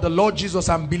your mouth the Lord Jesus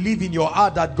and believe in your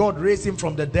heart that God raised him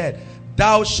from the dead,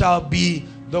 thou shalt be.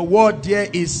 The word there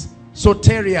is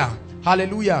soteria.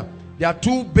 Hallelujah. There are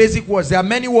 2 basic words. There are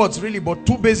many words really, but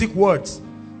 2 basic words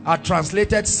are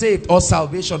translated saved or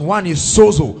salvation. One is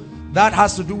sozo. That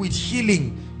has to do with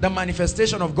healing, the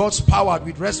manifestation of God's power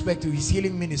with respect to his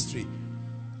healing ministry.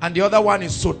 And the other one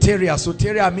is soteria.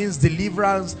 Soteria means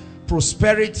deliverance,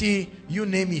 prosperity, you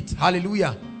name it.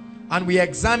 Hallelujah. And we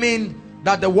examine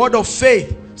that the word of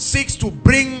faith seeks to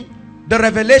bring the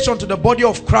revelation to the body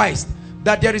of Christ,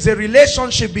 that there is a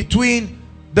relationship between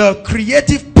the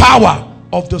creative power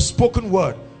of the spoken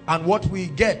word and what we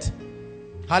get.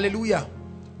 Hallelujah.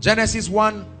 Genesis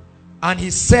 1, and he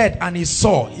said and he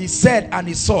saw. He said and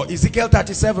he saw. Ezekiel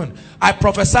 37, I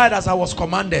prophesied as I was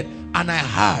commanded and I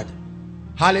heard.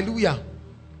 Hallelujah.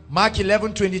 Mark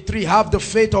 11:23, have the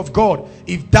faith of God.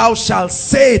 If thou shalt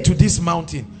say to this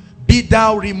mountain, be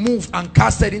thou removed and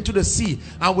casted into the sea,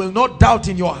 and will not doubt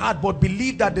in your heart, but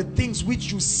believe that the things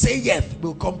which you sayeth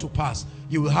will come to pass,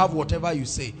 you will have whatever you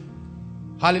say.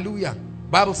 Hallelujah.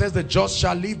 Bible says the just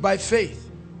shall live by faith.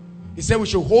 He said we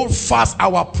should hold fast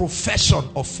our profession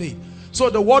of faith. So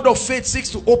the word of faith seeks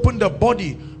to open the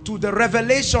body to the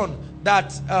revelation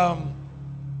that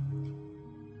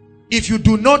if you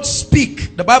do not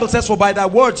speak, the Bible says, for by thy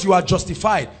words you are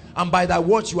justified, and by thy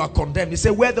words you are condemned. He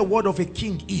said, where the word of a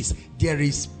king is, there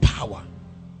is power.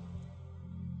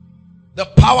 The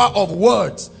power of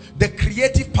words, the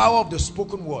creative power of the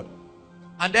spoken word.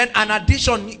 And then an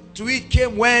addition to it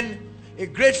came when a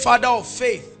great father of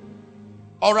faith,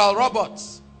 Oral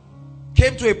Roberts,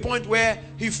 came to a point where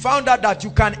he found out that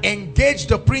you can engage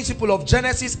the principle of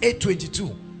Genesis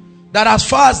 8:22, that as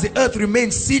far as the earth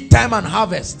remains, seed time and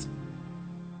harvest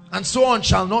and so on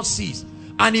shall not cease.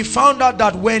 And he found out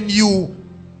that when you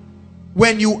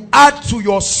add to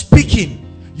your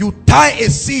speaking, you tie a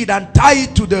seed and tie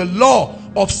it to the law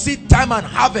of seed time and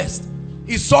harvest,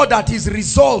 he saw that his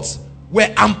results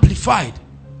were amplified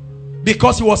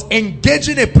because he was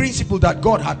engaging a principle that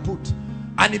God had put,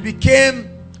 and it became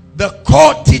the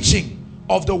core teaching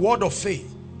of the word of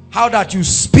faith. How that you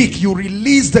speak, you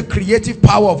release the creative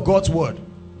power of God's word.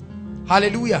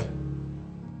 Hallelujah.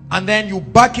 And then you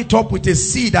back it up with a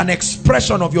seed, an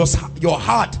expression of your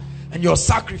heart and your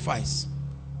sacrifice.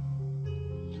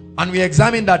 And we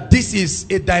examine that this is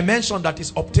a dimension that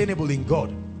is obtainable in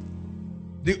God.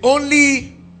 The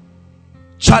only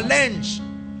challenge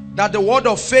that the word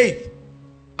of faith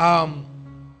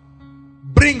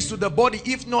brings to the body,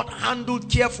 if not handled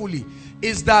carefully,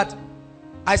 is that,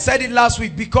 I said it last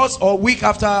week, or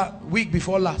week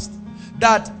before last,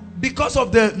 that because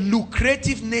of the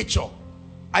lucrative nature,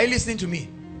 are you listening to me?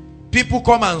 People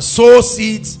come and sow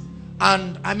seeds,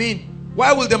 and I mean,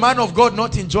 why will the man of God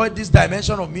not enjoy this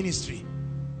dimension of ministry?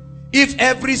 If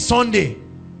every Sunday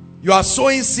you are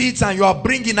sowing seeds and you are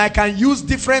bringing, I can use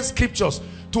different scriptures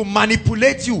to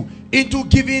manipulate you into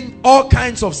giving all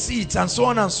kinds of seeds and so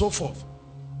on and so forth.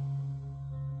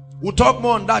 We'll talk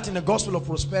more on that in the gospel of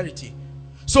prosperity.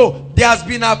 So there has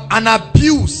been an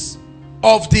abuse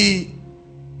of the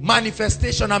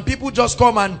manifestation, and people just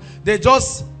come and they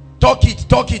just talk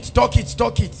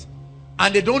it,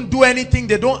 and they don't do anything.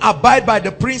 They don't abide by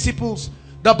the principles.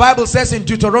 The Bible says in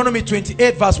Deuteronomy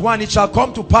 28 verse 1, it shall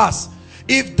come to pass,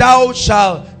 if thou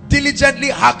shalt diligently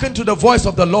hearken to the voice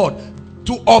of the Lord,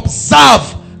 to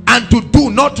observe and to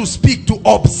do, not to speak, to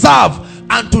observe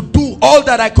and to do all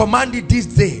that I commanded this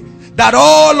day, that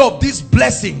all of these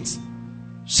blessings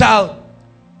shall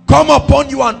come upon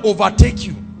you and overtake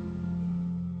you.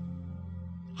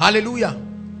 Hallelujah.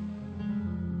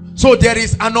 So there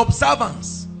is an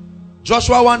observance.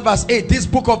 Joshua 1 verse 8, this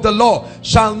book of the law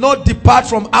shall not depart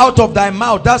from out of thy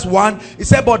mouth. That's one. He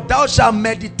said, but thou shalt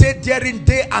meditate therein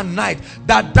day and night,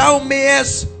 that thou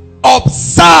mayest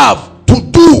observe to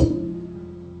do.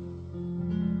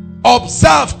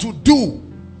 Observe to do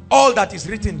all that is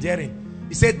written therein.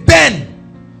 He said, then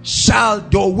shall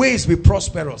your ways be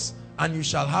prosperous, and you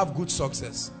shall have good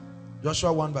success.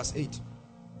 Joshua 1 verse 8.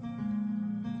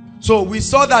 So we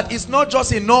saw that it's not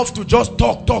just enough to just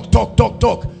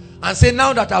talk and say,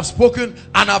 now that I've spoken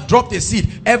and I've dropped a seed,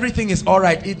 everything is all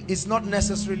right. It's not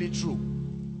necessarily true.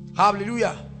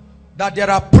 Hallelujah. That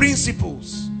there are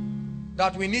principles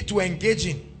that we need to engage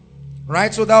in.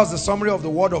 Right? So that was the summary of the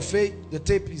word of faith. The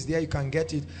tape is there, you can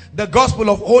get it. The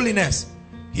gospel of holiness.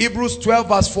 Hebrews 12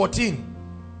 verse 14.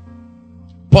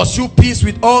 Pursue peace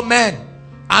with all men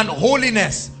and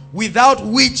holiness, without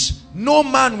which no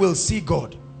man will see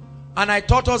God. And I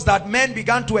taught us that men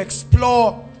began to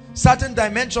explore certain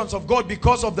dimensions of God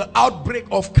because of the outbreak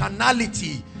of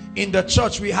carnality in the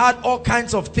church. We had all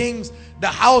kinds of things. The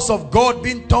house of God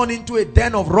being turned into a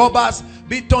den of robbers,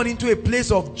 being turned into a place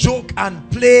of joke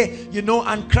and play, you know,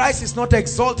 and Christ is not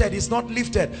exalted, is not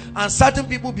lifted. And certain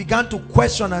people began to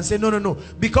question and say, no,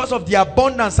 because of the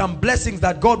abundance and blessings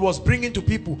that God was bringing to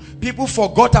people, people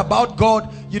forgot about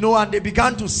God, you know, and they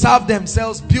began to serve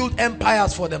themselves, build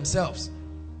empires for themselves.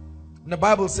 And the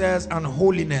Bible says, and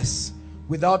holiness,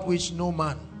 without which no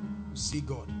man will see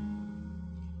God.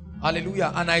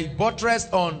 Hallelujah. And I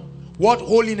buttressed on what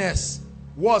holiness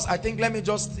was. I think, let me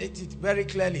just state it very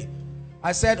clearly.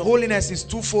 I said holiness is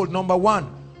twofold. Number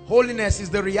one, holiness is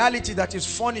the reality that is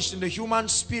furnished in the human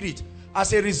spirit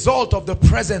as a result of the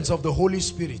presence of the Holy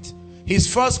Spirit.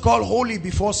 He's first called holy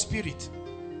before spirit.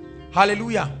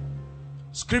 Hallelujah.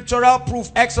 Scriptural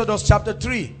proof, Exodus chapter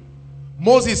 3.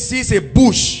 Moses sees a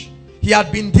bush. He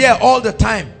had been there all the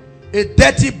time. A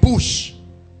dirty bush,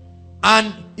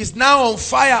 and is now on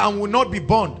fire and will not be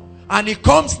burned. And he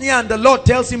comes near, and the Lord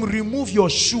tells him, remove your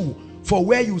shoe, for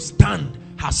where you stand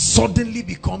has suddenly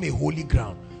become a holy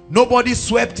ground. Nobody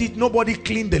swept it, nobody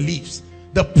cleaned the leaves.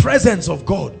 The presence of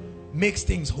God makes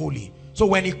things holy. So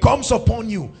when it comes upon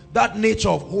you, that nature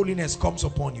of holiness comes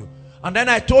upon you. And then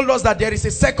I told us that there is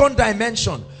a second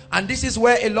dimension, and this is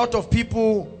where a lot of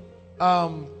people are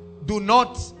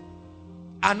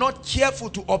not careful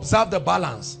to observe the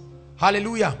balance.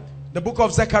 Hallelujah. The book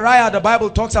of Zechariah, the Bible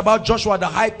talks about Joshua the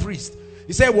high priest.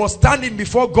 He said he was standing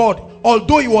before God.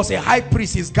 Although he was a high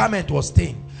priest, his garment was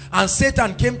stained. And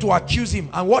Satan came to accuse him.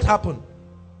 And what happened?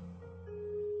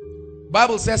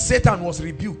 Bible says Satan was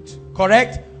rebuked.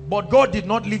 Correct? But God did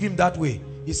not leave him that way.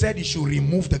 He said he should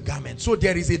remove the garment. So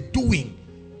there is a doing.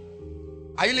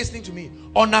 Are you listening to me?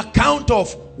 On account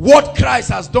of what Christ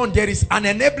has done, there is an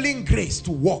enabling grace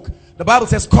to walk. The Bible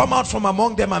says, come out from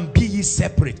among them and be ye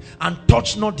separate, and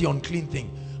touch not the unclean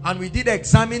thing. And we did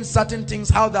examine certain things,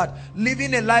 how that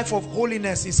living a life of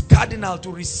holiness is cardinal to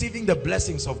receiving the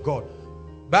blessings of God.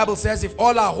 Bible says if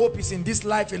all our hope is in this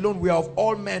life alone, we are of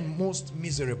all men most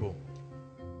miserable.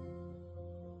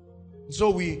 So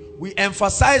we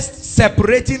emphasized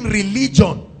separating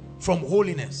religion from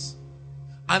holiness.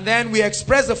 And then we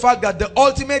express the fact that the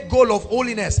ultimate goal of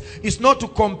holiness is not to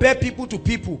compare people to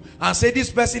people and say this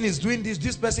person is doing this,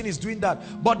 this person is doing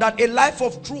that. But that a life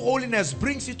of true holiness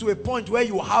brings you to a point where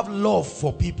you have love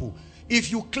for people.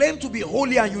 If you claim to be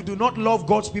holy and you do not love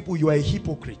God's people, you are a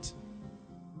hypocrite.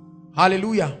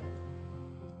 Hallelujah.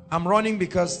 I'm running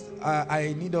because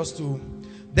I need us to.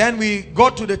 Then we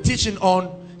got to the teaching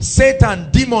on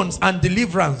Satan, demons, and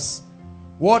deliverance.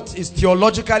 What is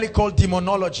theologically called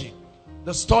demonology.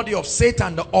 The study of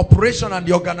Satan, the operation and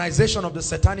the organization of the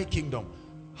satanic kingdom.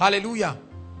 Hallelujah.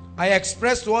 I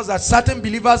expressed to us that certain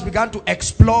believers began to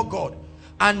explore God.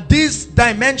 And this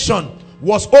dimension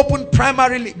was opened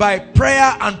primarily by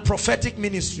prayer and prophetic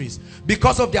ministries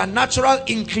because of their natural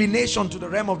inclination to the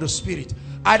realm of the spirit.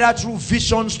 Either through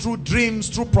visions, through dreams,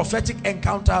 through prophetic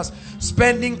encounters,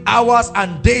 spending hours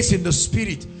and days in the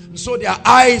spirit. And so their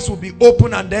eyes will be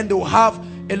open and then they will have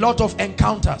a lot of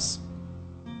encounters.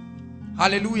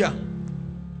 Hallelujah.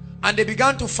 And they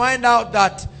began to find out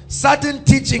that certain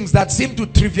teachings that seem to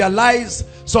trivialize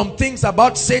some things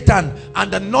about Satan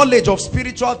and the knowledge of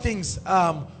spiritual things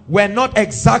were not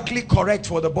exactly correct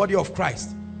for the body of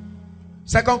Christ.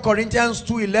 2 Corinthians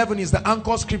 2:11 is the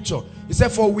anchor scripture. It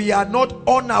said, for we are not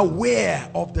unaware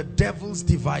of the devil's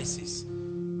devices.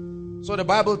 So the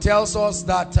Bible tells us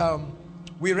that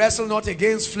we wrestle not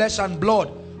against flesh and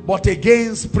blood, but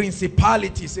against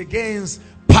principalities, against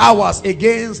powers,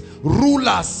 against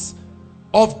rulers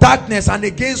of darkness, and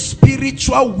against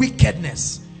spiritual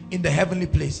wickedness in the heavenly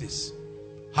places.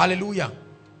 Hallelujah.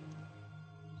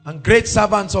 And great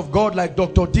servants of God like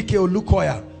Dr. D.K.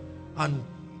 Olukoya and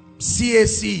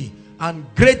CAC and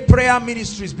great prayer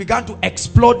ministries began to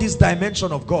explore this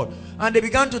dimension of God. And they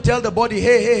began to tell the body,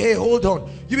 hey, hold on.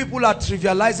 You people are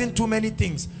trivializing too many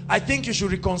things. I think you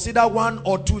should reconsider one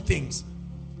or two things.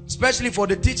 Especially for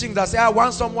the teachings that say,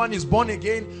 once someone is born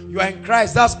again, you are in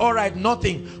Christ, that's all right,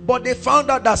 nothing. But they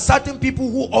found out that certain people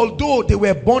who, although they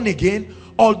were born again,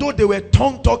 although they were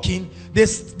tongue talking, they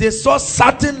saw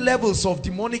certain levels of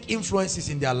demonic influences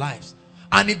in their lives.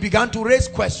 And it began to raise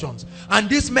questions. And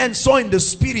these men saw in the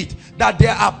spirit that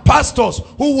there are pastors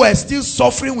who were still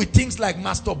suffering with things like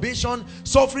masturbation,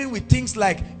 suffering with things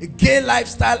like a gay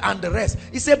lifestyle and the rest.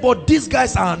 He said, but these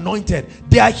guys are anointed.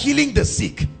 They are healing the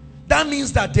sick. That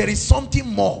means that there is something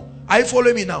more. Are you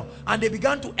following me now? And they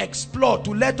began to explore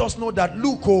to let us know that,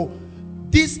 look,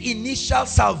 this initial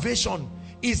salvation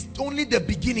is only the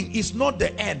beginning, is not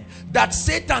the end. That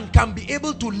Satan can be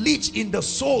able to leech in the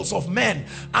souls of men,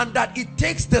 and that it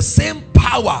takes the same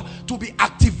power to be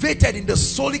activated in the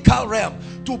soulical realm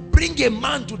to bring a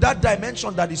man to that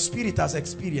dimension that his spirit has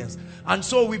experienced. And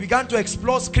so we began to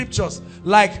explore scriptures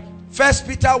like 1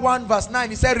 Peter 1 verse 9.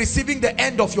 He said, receiving the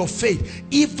end of your faith,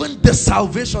 even the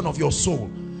salvation of your soul.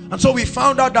 And so we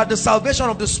found out that the salvation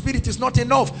of the spirit is not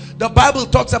enough. The Bible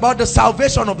talks about the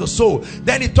salvation of the soul.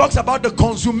 Then it talks about the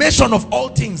consummation of all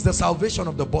things, the salvation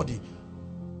of the body.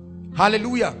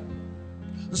 Hallelujah.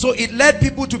 So it led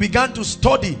people to begin to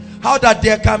study how that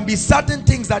there can be certain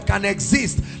things that can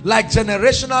exist, like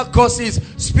generational curses,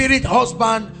 spirit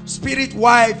husband, spirit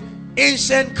wife,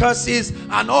 ancient curses,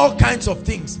 and all kinds of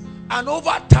things. And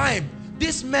over time,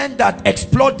 these men that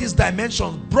explored this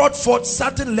dimension brought forth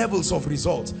certain levels of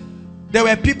results. There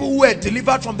were people who were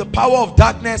delivered from the power of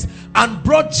darkness and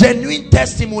brought genuine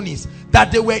testimonies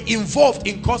that they were involved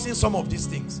in causing some of these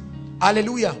things.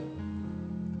 Hallelujah.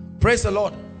 Praise the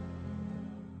Lord.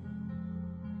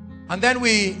 And then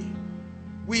we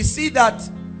see that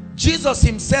Jesus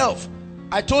himself,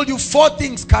 I told you 4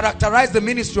 things characterize the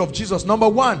ministry of Jesus. Number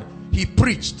 1, he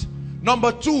preached.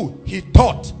 Number 2, he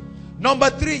taught.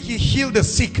 Number 3, he healed the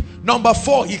sick. Number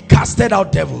 4, he casted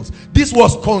out devils. This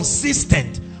was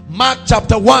consistent. Mark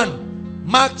chapter 1,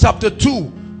 Mark chapter 2,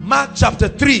 Mark chapter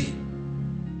 3.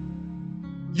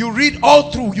 You read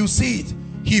all through, you see it.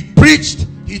 He preached,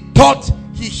 he taught,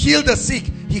 he healed the sick,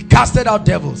 he casted out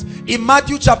devils. In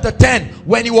Matthew chapter 10,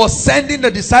 when he was sending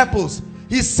the disciples,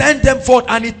 he sent them forth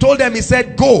and he told them, he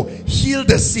said, go heal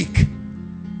the sick,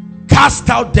 cast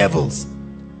out devils,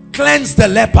 cleanse the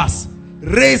lepers,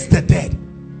 raise the dead,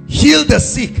 heal the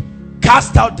sick,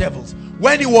 cast out devils.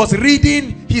 When he was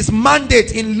reading his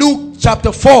mandate in Luke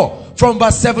chapter 4 from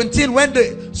verse 17, when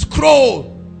the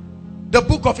scroll, the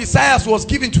book of Isaiah was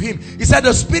given to him, he said,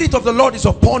 the Spirit of the Lord is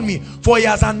upon me, for he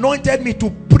has anointed me to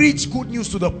preach good news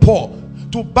to the poor,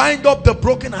 to bind up the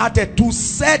brokenhearted, to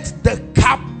set the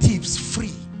captives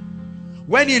free.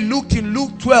 When he looked in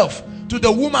Luke 12 to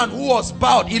the woman who was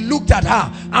bowed. He looked at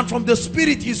her, and from the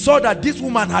spirit he saw that this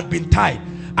woman had been tied.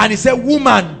 And he said,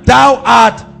 woman, thou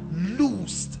art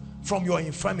loosed from your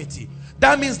infirmity.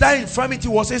 That means that infirmity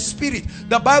was a spirit.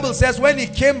 The Bible says when he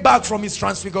came back from his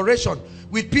transfiguration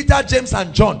with Peter, James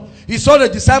and John, he saw the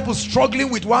disciples struggling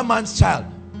with one man's child,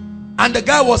 and the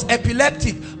guy was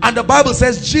epileptic. And the Bible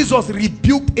says Jesus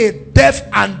rebuked a deaf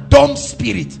and dumb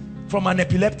spirit from an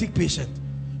epileptic patient.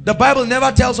 The Bible never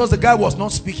tells us the guy was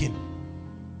not speaking,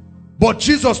 but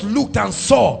Jesus looked and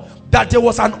saw that there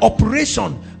was an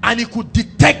operation, and he could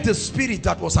detect the spirit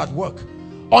that was at work.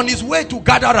 On his way to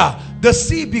Gadara, the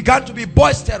sea began to be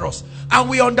boisterous, and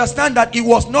we understand that it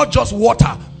was not just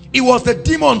water, it was the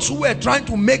demons who were trying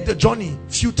to make the journey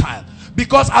futile.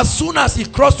 Because as soon as he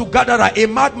crossed to Gadara, a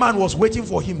madman was waiting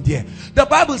for him there. The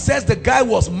Bible says the guy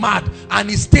was mad and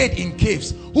he stayed in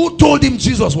caves. Who told him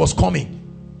Jesus was coming?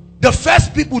 The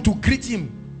first people to greet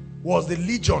him was the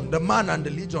legion, the man and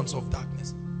the legions of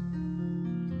darkness.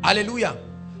 Hallelujah.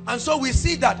 And so we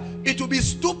see that it will be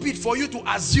stupid for you to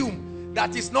assume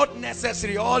that it's not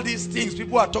necessary. All these things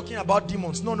people are talking about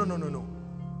demons. No, no, no, no, no.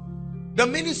 The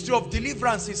ministry of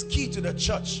deliverance is key to the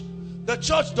church. The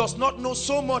church does not know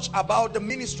so much about the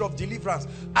ministry of deliverance,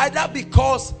 either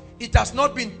because it has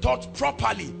not been taught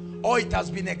properly or it has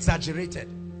been exaggerated.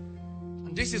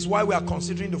 And this is why we are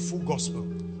considering the full gospel.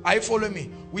 Are you following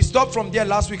me? We stopped from there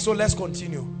last week, so let's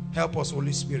continue. Help us,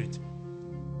 Holy Spirit.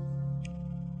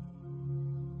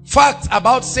 Facts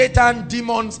about Satan,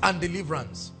 demons, and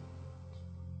deliverance.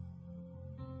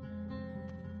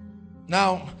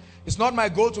 Now, it's not my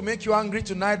goal to make you angry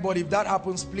tonight, but if that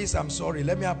happens, please, I'm sorry.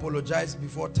 Let me apologize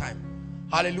before time.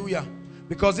 Hallelujah.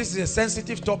 Because this is a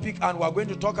sensitive topic and we're going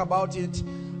to talk about it.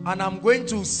 And I'm going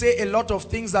to say a lot of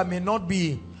things that may not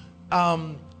be...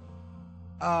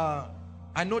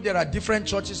 I know there are different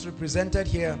churches represented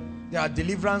here. There are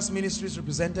deliverance ministries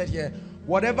represented here.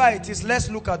 Whatever it is, let's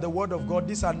look at the word of God.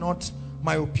 These are not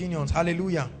my opinions.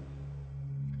 Hallelujah.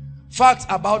 Facts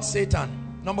about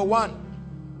Satan. Number one.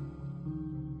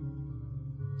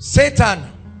 Satan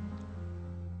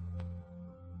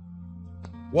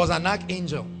was an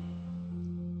archangel.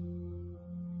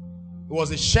 He was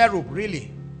a cherub,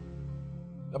 really.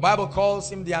 The Bible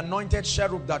calls him the anointed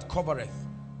cherub that covereth.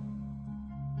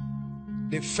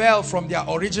 They fell from their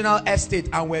original estate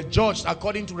and were judged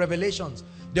according to Revelations.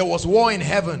 There was war in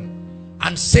heaven,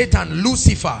 and Satan,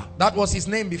 Lucifer, that was his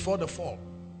name before the fall.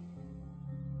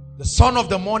 The son of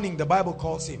the morning, the Bible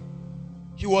calls him.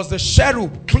 He was the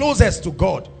cherub closest to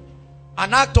God.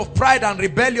 An act of pride and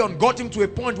rebellion got him to a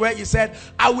point where he said,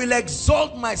 I will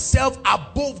exalt myself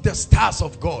above the stars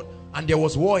of God. And there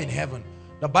was war in heaven.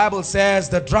 The Bible says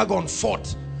the dragon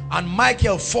fought, and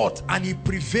Michael fought, and he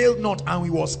prevailed not, and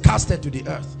he was casted to the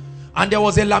earth. And there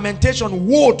was a lamentation,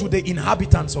 woe to the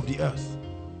inhabitants of the earth,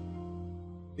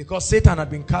 because Satan had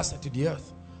been casted to the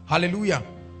earth. Hallelujah.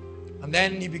 And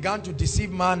then he began to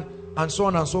deceive man, and so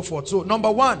on and so forth. So number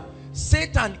one,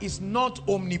 Satan is not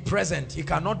omnipresent. He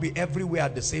cannot be everywhere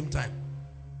at the same time.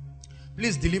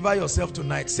 Please deliver yourself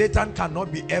tonight. Satan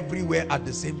cannot be everywhere at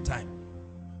the same time.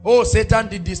 Oh, Satan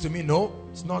did this to me. No,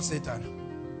 it's not Satan.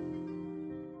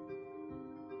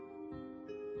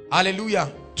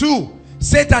 Hallelujah. Two,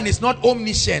 Satan is not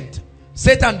omniscient.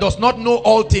 Satan does not know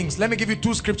all things. Let me give you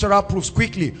two scriptural proofs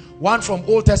quickly. One from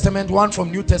Old Testament, one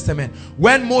from New Testament.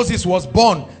 When Moses was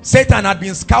born, Satan had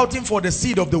been scouting for the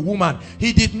seed of the woman.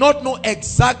 He did not know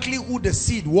exactly who the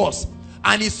seed was,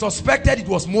 and he suspected it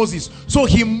was Moses. So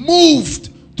he moved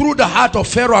through the heart of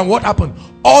Pharaoh, and what happened?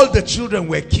 All the children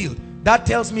were killed. That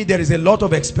tells me there is a lot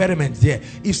of experiments there.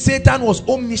 If Satan was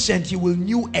omniscient, he will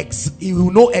know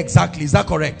exactly. Is that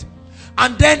correct?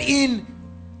 And then in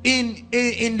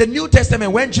the New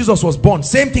Testament, when Jesus was born,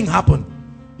 same thing happened.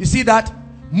 You see that?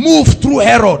 Moved through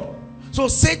Herod. So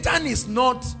Satan is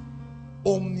not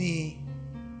omniscient.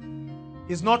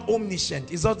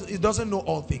 He doesn't know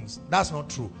all things. That's not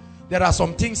true. There are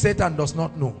some things Satan does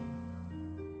not know.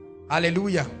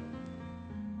 Hallelujah.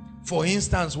 For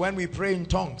instance, when we pray in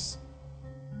tongues,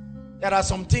 there are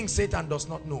some things Satan does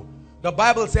not know. The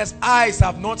Bible says eyes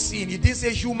have not seen. It didn't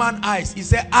say human eyes. It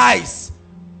said eyes.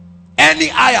 Any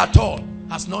eye at all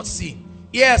has not seen.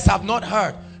 Ears have not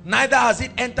heard. Neither has it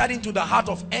entered into the heart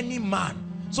of any man.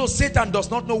 So Satan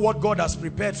does not know what God has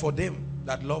prepared for them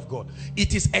that love God.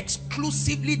 It is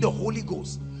exclusively the Holy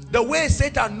Ghost. The way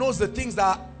Satan knows the things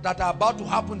that are about to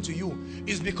happen to you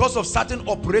is because of certain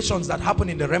operations that happen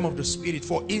in the realm of the spirit.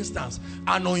 For instance,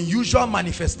 an unusual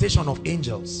manifestation of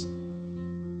angels.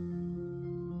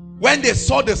 When they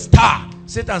saw the star,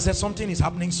 Satan said something is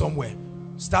happening somewhere.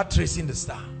 Start tracing the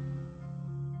star.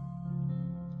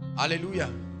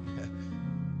 Hallelujah.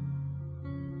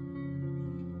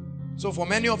 So for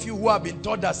many of you who have been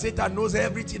taught that Satan knows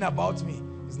everything about me,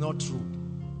 it's not true.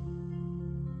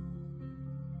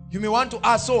 You may want to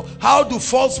ask, so how do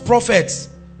false prophets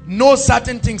know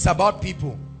certain things about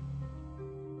people?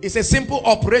 It's a simple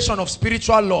operation of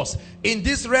spiritual laws. In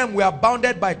this realm, we are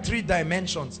bounded by 3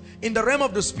 dimensions. In the realm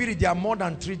of the spirit, there are more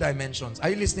than 3 dimensions.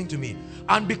 Are you listening to me?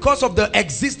 And because of the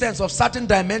existence of certain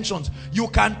dimensions, you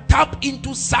can tap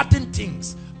into certain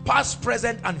things, past,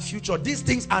 present, and future. These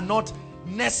things are not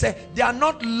necessary. They are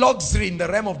not luxury in the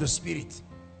realm of the spirit.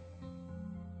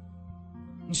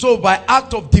 So by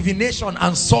act of divination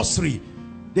and sorcery,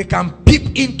 they can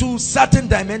peep into certain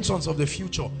dimensions of the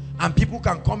future, and people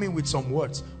can come in with some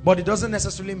words, but it doesn't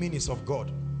necessarily mean it's of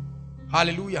God.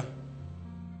 Hallelujah.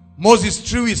 Moses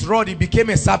threw his rod, it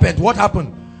became a serpent. What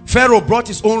happened? Pharaoh brought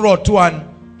his own rod too,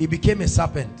 and it became a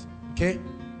serpent. Okay?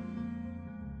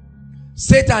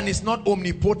 Satan is not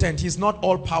omnipotent. He's not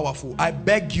all powerful. I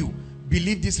beg you,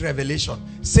 believe this revelation.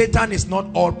 Satan is not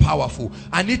all powerful.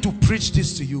 I need to preach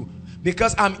this to you,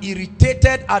 because I'm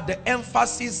irritated at the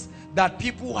emphasis that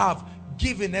people have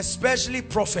given, especially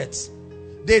prophets.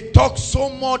 They talk so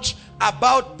much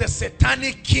about the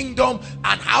satanic kingdom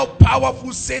and how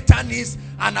powerful Satan is.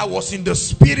 And I was in the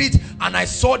spirit and I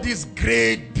saw this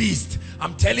great beast.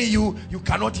 I'm telling you, you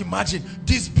cannot imagine.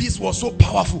 This beast was so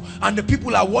powerful, and the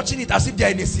people are watching it as if they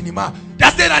are in a cinema.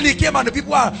 That's it, and he came, and the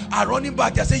people are running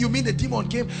back. They're saying, you mean the demon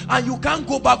came? And you can't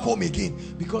go back home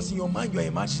again, because in your mind you are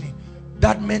imagining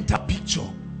that mental picture.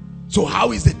 So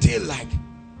how is the tail like?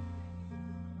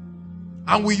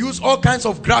 And we use all kinds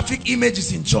of graphic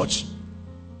images in church.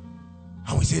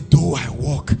 And we say, though I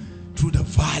walk through the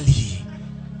valley.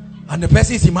 And the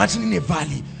person is imagining a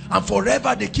valley. And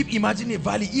forever they keep imagining a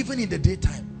valley, even in the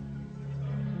daytime.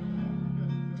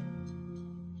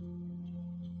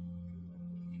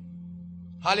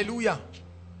 Hallelujah.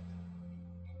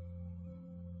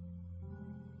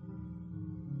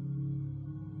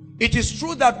 It is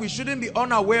true that we shouldn't be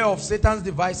unaware of Satan's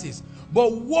devices.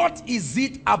 But what is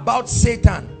it about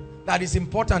Satan that is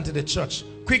important to the church?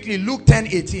 Quickly, Luke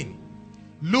 10:18.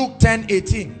 Luke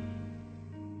 10:18.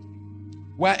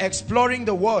 We're exploring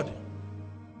the word.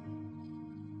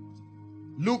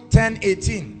 Luke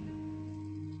 10:18.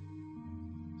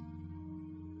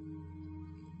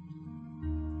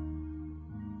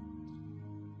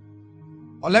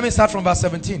 Or let me start from verse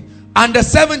 17. And the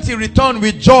 70 returned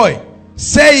with joy,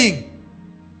 saying,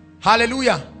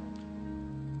 hallelujah.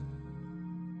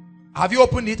 Have you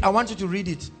opened it? I want you to read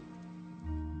it.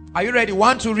 Are you ready?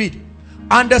 1 to read.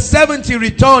 And the 70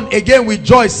 returned again with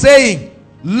joy, saying,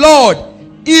 Lord,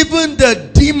 even the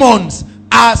demons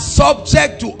are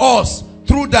subject to us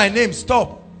through thy name.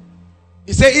 Stop.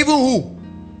 He said, even who?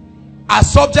 Are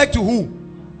subject to who?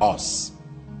 Us.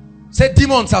 Say,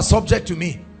 demons are subject to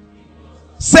me.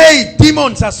 Say,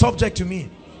 demons are subject to me.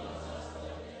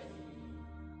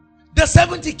 The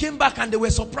 70 came back and they were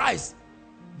surprised.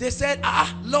 They said,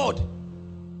 Lord,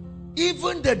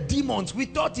 even the demons, we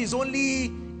thought is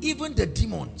only, even the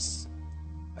demons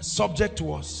are subject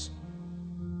to us.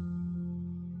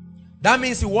 That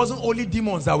means it wasn't only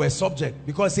demons that were subject,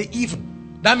 because they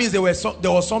even, that means there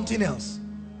was something else.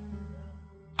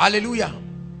 Hallelujah.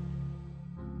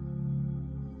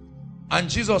 And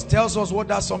Jesus tells us what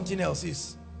that something else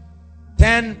is.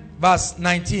 10 verse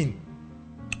 19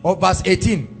 or verse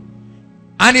 18.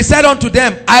 And he said unto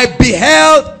them, I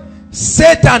beheld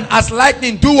Satan as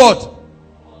lightning do what?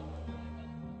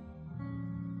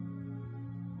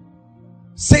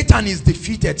 Satan is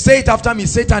defeated. Say it after me.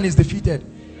 Satan is defeated.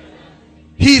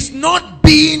 He is not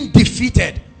being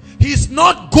defeated. He is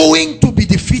not going to be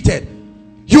defeated.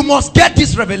 You must get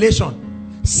this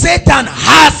revelation. Satan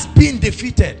has been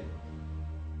defeated.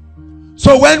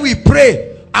 So when we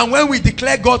pray and when we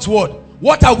declare God's word,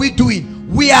 what are we doing?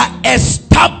 We are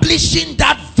establishing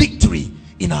that victory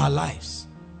in our lives.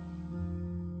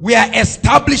 We are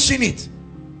establishing it,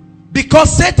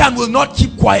 because Satan will not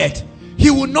keep quiet.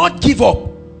 He will not give up.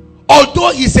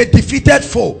 Although he's a defeated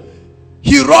foe,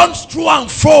 he runs through and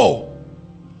fro.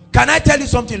 Can I tell you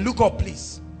something? Look up,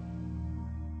 please.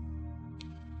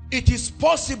 It is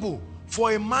possible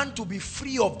for a man to be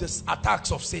free of the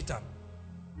attacks of Satan.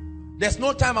 There's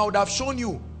no time. I would have shown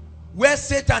you where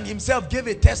Satan himself gave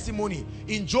a testimony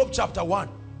in Job chapter 1.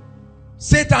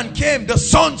 Satan came, the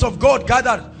sons of God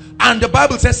gathered, and the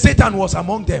Bible says Satan was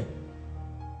among them.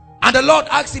 And the Lord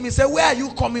asked him, he said, where are you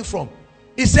coming from?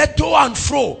 He said, to and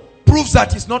fro, proves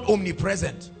that he's not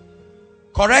omnipresent.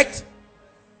 Correct?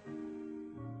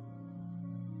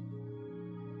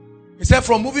 He said,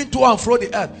 from moving to and fro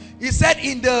the earth. He said,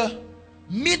 in the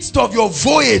midst of your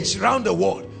voyage around the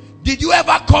world, did you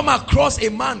ever come across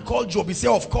a man called Job? He said,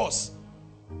 of course.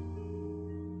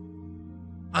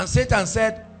 And Satan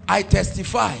said, I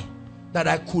testify that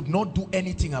I could not do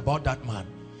anything about that man.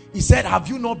 He said, have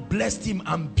you not blessed him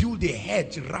and built a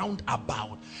hedge round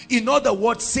about? In other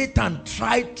words, Satan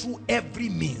tried through every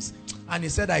means. And he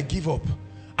said, I give up.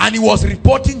 And he was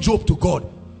reporting Job to God.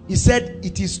 He said,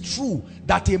 it is true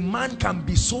that a man can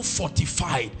be so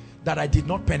fortified that I did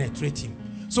not penetrate him.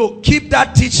 So keep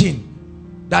that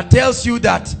teaching that tells you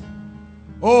that,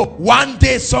 oh, one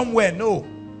day somewhere. No.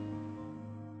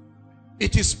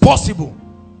 It is possible.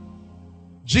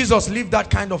 Jesus lived that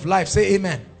kind of life. Say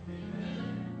amen.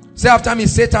 Say after me,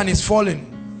 Satan is falling.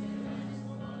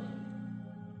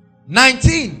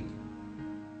 19.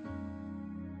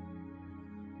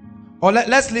 Or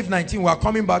let's leave 19. We are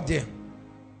coming back there.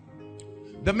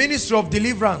 The ministry of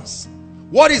deliverance.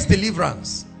 What is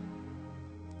deliverance?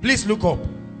 Please look up.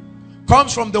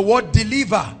 Comes from the word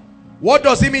deliver. What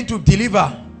does it mean to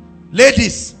deliver?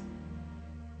 Ladies,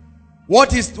 what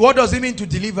does it mean to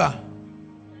deliver?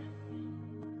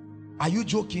 Are you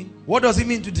joking? What does it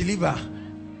mean to deliver?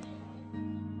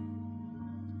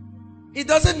 It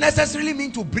doesn't necessarily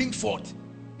mean to bring forth.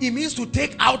 It means to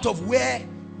take out of where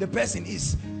the person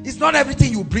is. It's not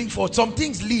everything you bring forth. Some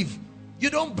things leave. You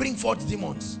don't bring forth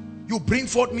demons. You bring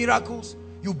forth miracles.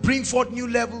 You bring forth new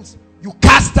levels. You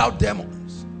cast out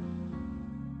demons.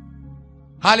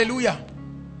 Hallelujah.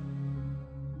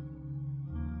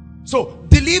 So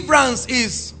deliverance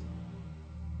is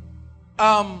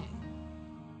the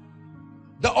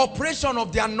operation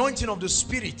of the anointing of the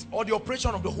Spirit, or the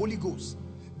operation of the Holy Ghost,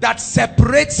 that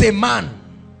separates a man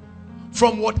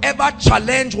from whatever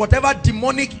challenge, whatever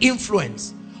demonic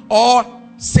influence or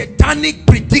satanic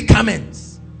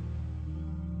predicaments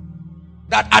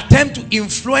that attempt to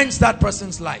influence that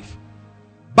person's life,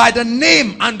 by the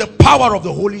name and the power of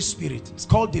the Holy Spirit. It's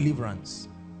called deliverance.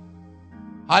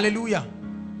 Hallelujah.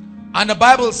 And the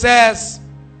Bible says,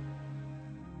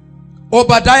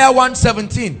 Obadiah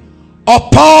 1:17,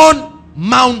 upon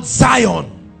Mount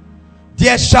Zion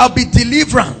there shall be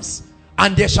deliverance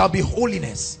and there shall be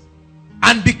holiness.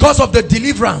 And because of the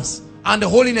deliverance and the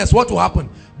holiness, what will happen?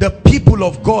 The people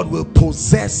of God will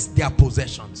possess their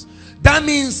possessions. That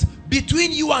means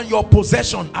between you and your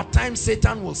possession, at times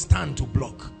Satan will stand to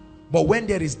block. But when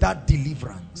there is that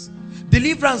deliverance,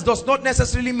 deliverance does not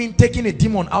necessarily mean taking a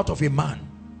demon out of a man.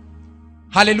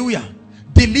 Hallelujah.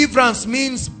 Deliverance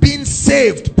means being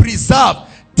saved, preserved,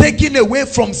 taken away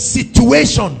from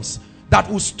situations that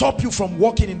will stop you from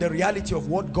walking in the reality of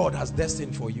what God has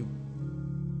destined for you.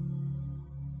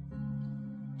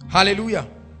 Hallelujah.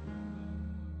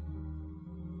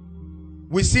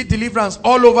 We see deliverance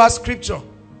all over scripture.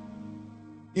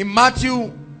 In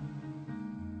Matthew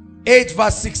 8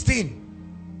 verse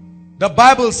 16, the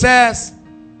Bible says,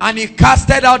 and he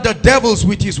casted out the devils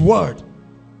with his word.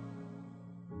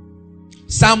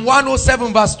 Psalm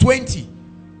 107 verse 20,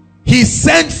 he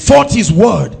sent forth his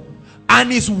word, and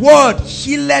his word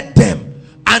healed them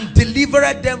and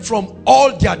delivered them from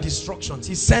all their destructions.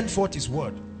 He sent forth his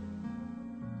word.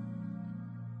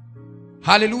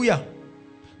 Hallelujah.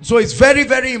 So it's very,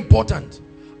 very important.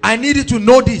 I need you to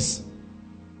know this.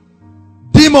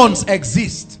 Demons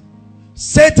exist.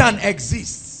 Satan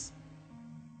exists.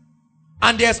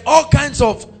 And there's all kinds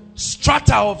of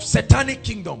strata of satanic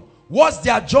kingdom. What's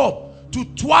their job? To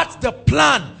thwart the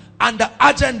plan and the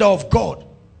agenda of God,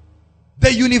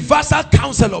 the universal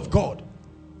counsel of God,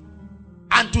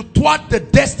 and to thwart the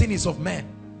destinies of men.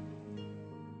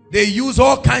 They use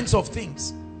all kinds of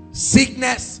things: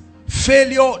 sickness,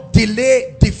 failure,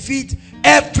 delay, defeat,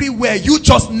 everywhere. You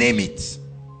just name it.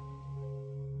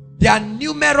 There are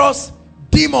numerous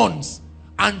demons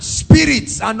and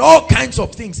spirits and all kinds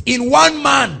of things. In one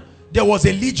man, there was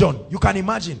a legion. You can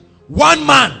imagine. One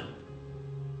man.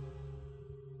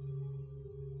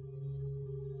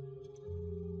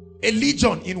 A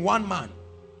legion in one man.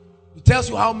 It tells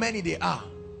you how many they are.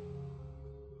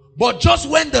 But just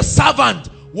when the servant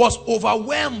was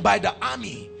overwhelmed by the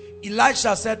army,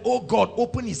 Elisha said, oh God,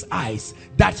 open his eyes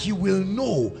that he will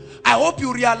know. I hope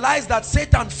you realize that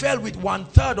Satan fell with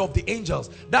 1/3 of the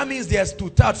angels. That means there's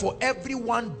 2/3. For every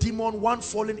one demon, one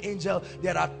fallen angel,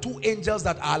 there are 2 angels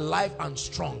that are alive and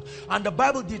strong. And the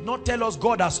Bible did not tell us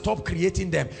God has stopped creating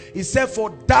them. It said,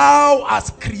 for thou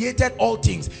hast created all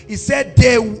things. It said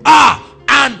they are,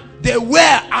 and they were,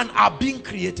 and are being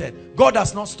created. God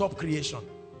has not stopped creation.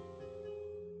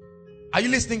 Are you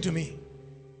listening to me?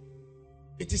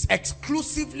 It is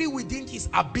exclusively within his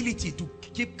ability to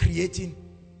keep creating,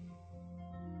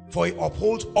 for he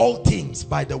upholds all things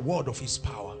by the word of his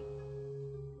power.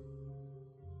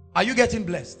 Are you getting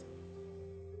blessed?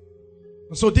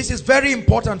 So this is very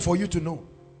important for you to know.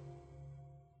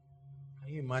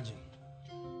 Can you imagine?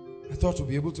 I thought we'll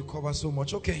be able to cover so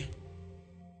much. Okay.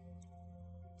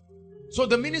 So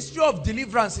the ministry of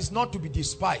deliverance is not to be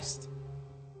despised.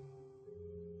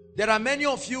 There are many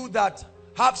of you that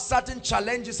have certain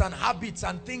challenges and habits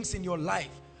and things in your life,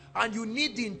 and you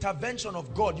need the intervention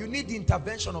of God. You need the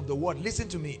intervention of the word. Listen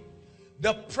to me.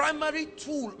 The primary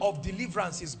tool of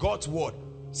deliverance is God's word.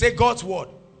 Say God's word.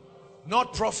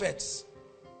 Not prophets,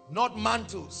 not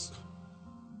mantles,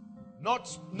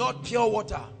 not pure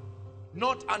water,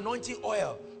 not anointing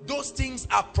oil. Those things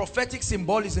are prophetic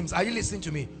symbolisms. Are you listening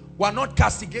to me? We are not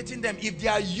castigating them. If they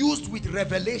are used with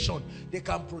revelation, they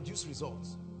can produce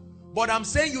results. But I'm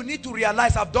saying you need to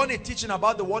realize, I've done a teaching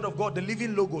about the word of God, the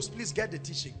living logos. Please get the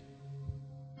teaching.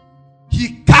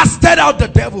 He casted out the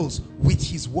devils with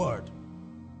his word.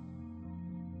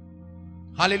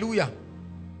 Hallelujah.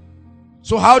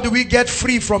 So how do we get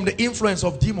free from the influence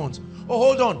of demons? Oh,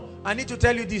 hold on. I need to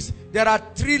tell you this. There are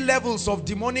 3 levels of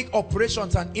demonic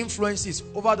operations and influences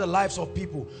over the lives of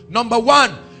people. Number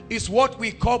 1 is what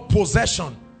we call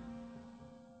possession.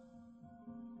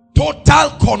 Total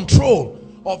control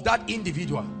of that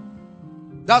individual.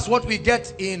 That's what we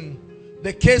get in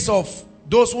the case of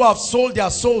those who have sold their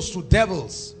souls to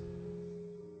devils.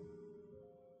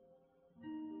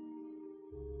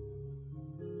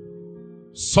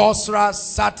 Sorcerers,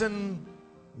 certain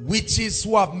witches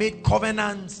who have made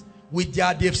covenants with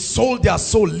they've sold their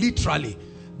soul literally.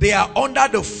 They are under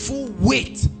the full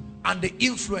weight and the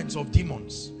influence of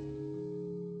demons.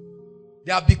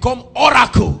 They have become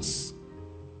oracles.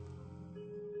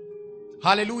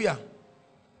 Hallelujah.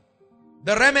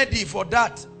 The remedy for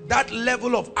that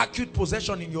level of acute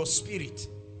possession in your spirit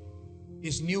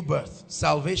is new birth,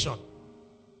 salvation.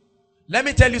 Let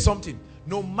me tell you something.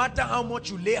 No matter how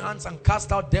much you lay hands and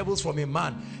cast out devils from a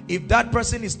man, if that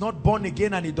person is not born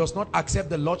again and he does not accept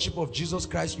the Lordship of Jesus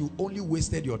Christ, you only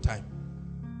wasted your time.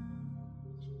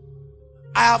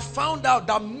 I have found out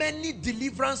that many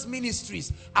deliverance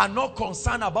ministries are not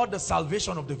concerned about the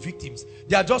salvation of the victims.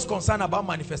 They are just concerned about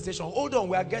manifestation. Hold on,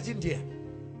 we are getting there.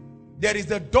 There is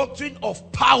the doctrine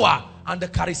of power and the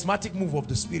charismatic move of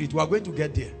the Spirit. We are going to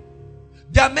get there.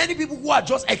 There are many people who are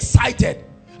just excited.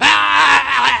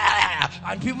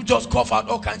 And people just cough out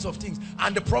all kinds of things.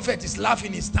 And the prophet is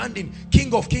laughing, he's standing,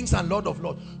 King of Kings and Lord of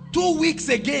Lords. 2 weeks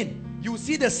again, you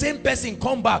see the same person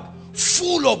come back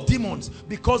full of demons,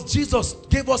 because Jesus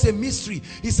gave us a mystery.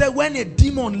 He said when a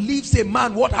demon leaves a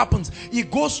man, what happens? He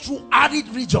goes through arid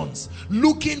regions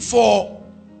looking for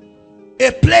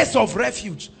a place of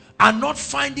refuge, and not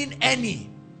finding any.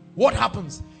 What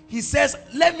happens? He says,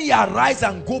 let me arise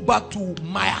and go back to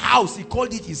my house. He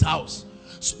called it his house.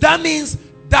 So that means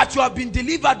that you have been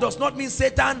delivered does not mean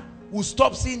Satan will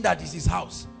stop seeing that it's his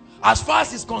house. As far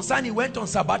as he's concerned, he went on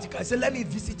sabbatical. He said, let me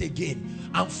visit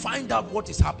again and find out what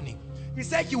is happening. He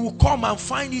said he will come and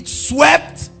find it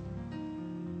swept,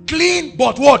 clean,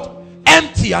 but what?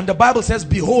 Empty. And the Bible says,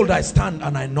 behold, I stand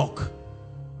and I knock.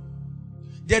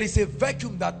 There is a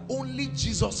vacuum that only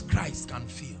Jesus Christ can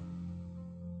fill.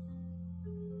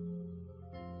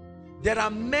 There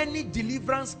are many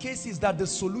deliverance cases that the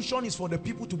solution is for the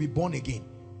people to be born again.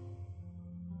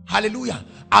 Hallelujah.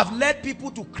 I've led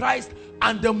people to Christ,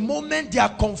 and the moment they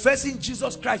are confessing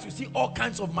Jesus Christ, you see all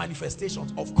kinds of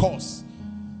manifestations, of course,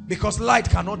 because light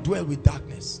cannot dwell with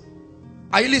darkness.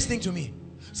 Are you listening to me?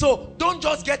 So don't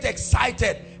just get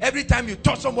excited every time you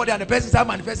touch somebody and the person starts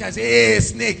manifesting and say, hey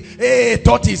snake, hey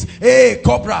tortoise, hey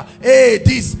cobra, hey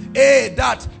this, hey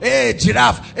that, hey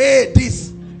giraffe, hey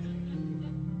this.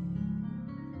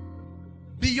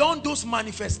 Beyond those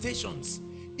manifestations,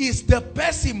 is the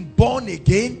person born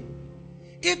again?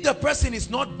 If the person is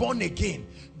not born again,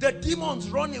 the demons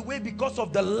run away because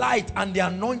of the light and the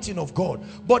anointing of God.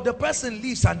 But the person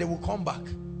leaves and they will come back.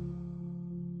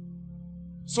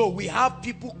 So we have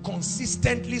people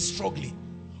consistently struggling.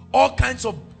 All kinds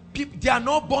of people, they are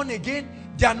not born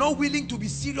again. They are not willing to be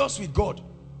serious with God.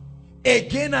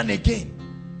 Again and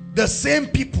again, the same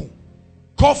people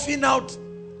coughing out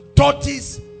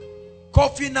tortoise,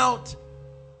 coughing out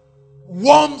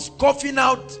worms, coughing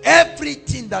out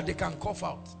everything that they can cough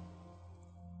out.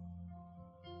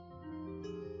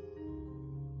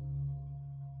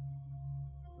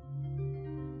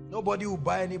 Nobody will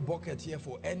buy any bucket here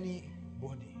for anybody.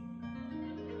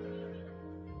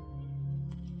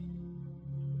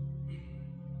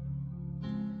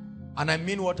 And I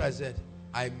mean what I said.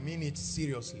 I mean it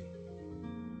seriously.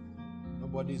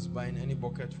 Nobody is buying any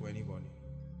bucket for anybody.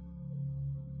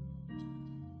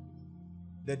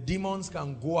 The demons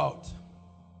can go out.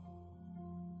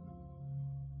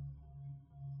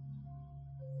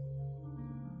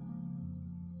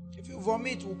 If you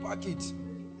vomit, we'll pack it.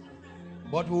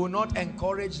 But we will not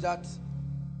encourage that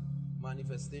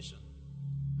Manifestation.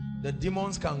 The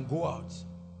demons can go out.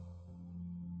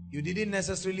 You didn't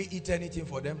necessarily eat anything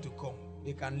for them to come.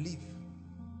 They can leave.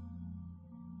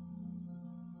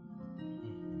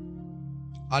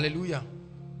 Hallelujah.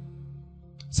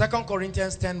 2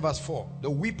 Corinthians 10 verse 4. The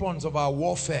weapons of our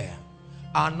warfare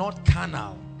are not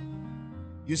carnal.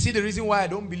 You see the reason why I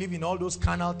don't believe in all those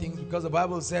carnal things, because the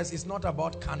Bible says it's not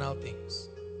about carnal things.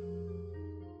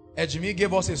 Ejimi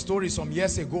gave us a story some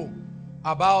years ago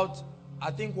about, I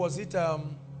think was it,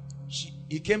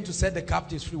 he came to set the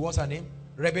captives free. What's her name?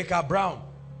 Rebecca Brown.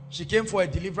 She came for a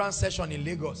deliverance session in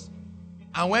Lagos.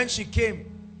 And when she came,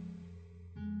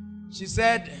 she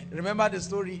said, remember the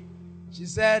story? She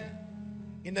said,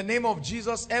 in the name of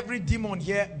Jesus, every demon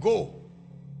here, go.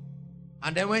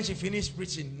 And then when she finished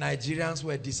preaching, Nigerians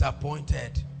were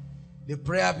disappointed. The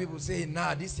prayer people say,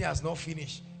 nah, this thing has not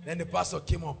finished. Then the pastor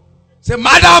came up. Say,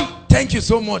 madam, thank you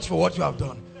so much for what you have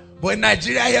done. But in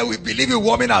Nigeria here, we believe in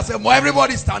warming ourselves. More,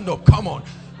 everybody stand up, come on.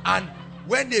 And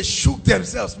when they shook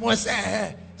themselves, more say,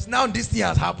 hey, now this thing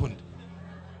has happened.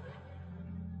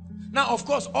 Now, of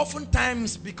course,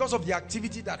 oftentimes, because of the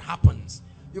activity that happens,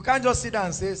 you can't just sit down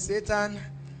and say, Satan,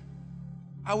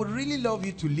 I would really love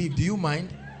you to leave. Do you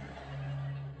mind?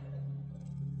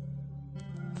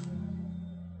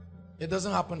 It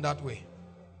doesn't happen that way.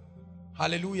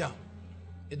 Hallelujah.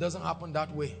 It doesn't happen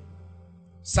that way.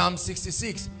 Psalm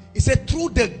 66. It said, through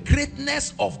the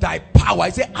greatness of thy power.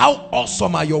 It said, how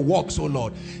awesome are your works, O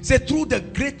Lord. It said, through the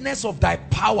greatness of thy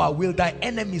power will thy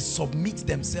enemies submit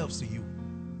themselves to you.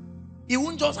 It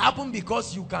won't just happen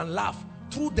because you can laugh.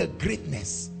 Through the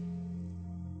greatness.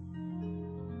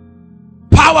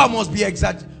 Power must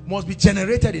be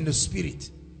generated in the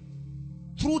spirit.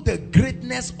 Through the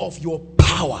greatness of your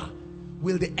power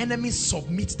will the enemies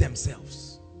submit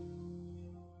themselves.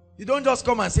 You don't just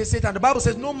come and say, Satan. The Bible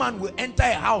says no man will enter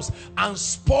a house and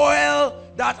spoil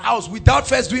that house without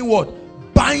first doing what?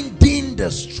 Binding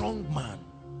the strong man.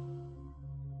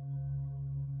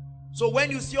 So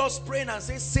when you see us praying and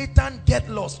say, Satan get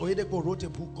lost. Oyedepo wrote a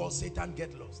book called Satan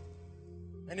Get Lost.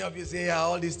 Many of you say, yeah,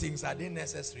 all these things are they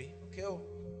necessary? Okay. Oh.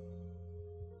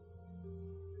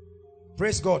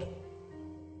 Praise God.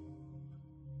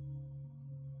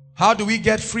 How do we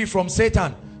get free from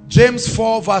Satan? James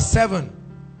 4 verse 7.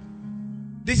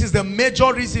 This is the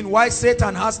major reason why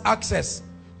Satan has access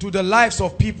to the lives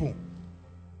of people.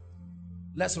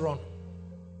 Let's run.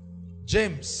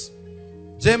 James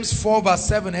 4 verse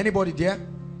 7. Anybody there?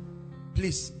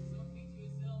 Please.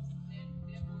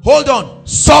 Hold on.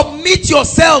 Submit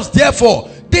yourselves therefore.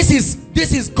 This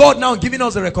is God now giving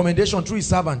us a recommendation through his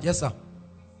servant. Yes, sir.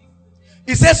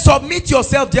 He says, submit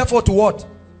yourself therefore to what?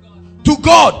 To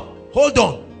God. Hold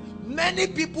on. Many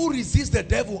people resist the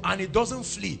devil and it doesn't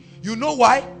flee. You know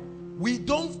why? We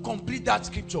don't complete that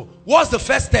scripture. What's the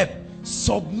first step?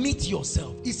 Submit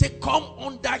yourself. He said, come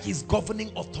under his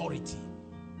governing authority.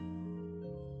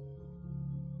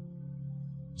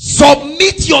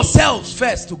 Submit yourselves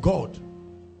first to God.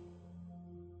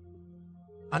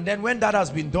 And then when that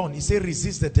has been done, he said,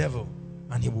 resist the devil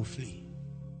and he will flee.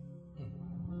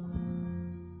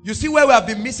 You see where we have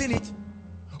been missing it?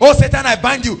 Oh, Satan, I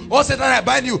bind you. Oh, Satan, I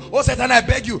bind you. Oh, Satan, I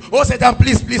beg you. Oh, Satan,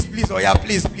 please, please, please. Oh, yeah,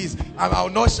 please, please. I will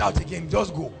not shout again.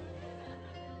 Just go.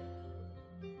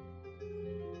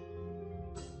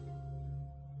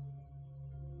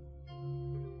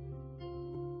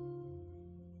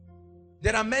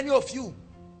 There are many of you,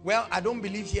 well, I don't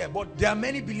believe here, but there are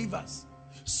many believers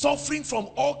suffering from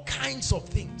all kinds of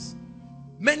things.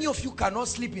 Many of you cannot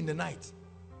sleep in the night.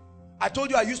 I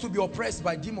told you I used to be oppressed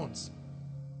by demons.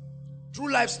 True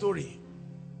life story.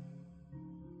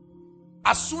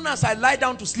 As soon as I lie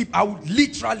down to sleep, I would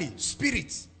literally,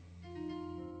 spirits,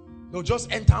 they'll just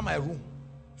enter my room.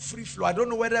 Free flow. I don't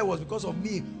know whether it was because of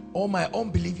me or my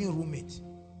unbelieving roommate.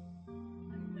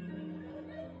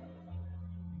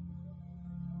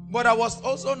 But I was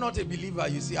also not a believer,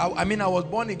 you see. I mean, I was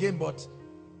born again, but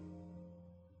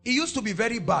it used to be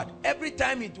very bad. Every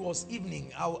time it was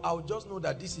evening, I would just know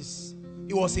that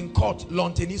it was in court,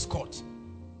 lawn tennis court.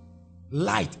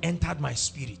 Light entered my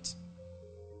spirit.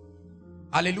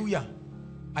 Hallelujah.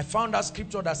 I found that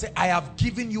scripture that said, I have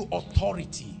given you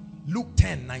authority. Luke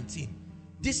 10:19.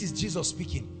 This is Jesus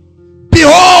speaking.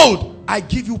 Behold, I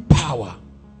give you power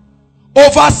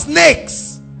over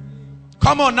snakes.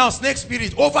 Come on now, snake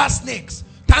spirit, over snakes.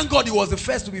 Thank God he was the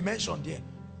first to be mentioned here.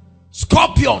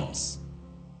 Scorpions.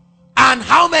 And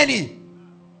how many?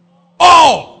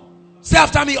 All. Say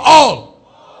after me,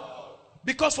 all.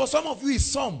 Because for some of you it's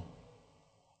some.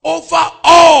 Over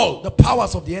all the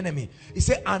powers of the enemy. He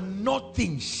said, and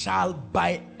nothing shall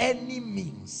by any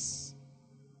means.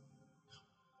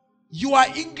 You are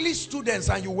English students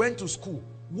and you went to school.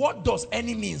 What does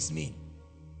any means mean?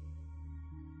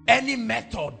 Any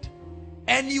method,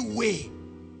 any way,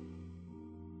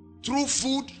 through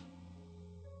food,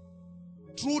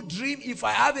 through dream. If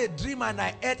I have a dream and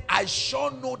I ate, I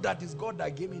sure know that it's God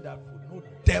that gave me that food. No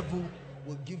devil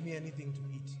will give me anything to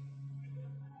eat.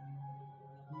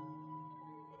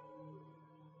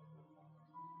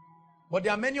 But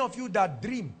there are many of you that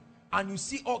dream and you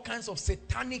see all kinds of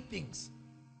satanic things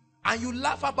and you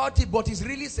laugh about it, but it's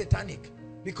really satanic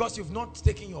because you've not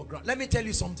taken your ground. Let me tell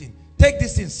you something. Take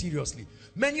this thing seriously.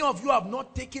 Many of you have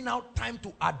not taken out time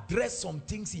to address some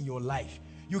things in your life.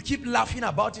 You keep laughing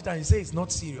about it and you say it's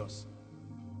not serious.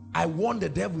 I warned the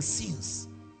devil since.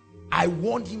 I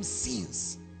warned him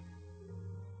since.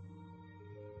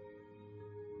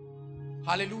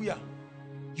 Hallelujah.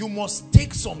 You must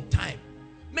take some time.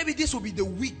 Maybe this will be the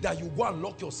week that you go and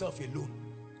lock yourself alone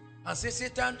and say,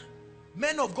 Satan,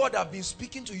 men of God have been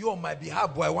speaking to you on my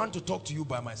behalf, but I want to talk to you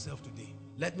by myself today.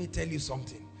 Let me tell you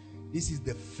something. This is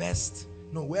the first,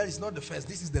 no, well, it's not the first.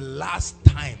 This is the last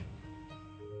time.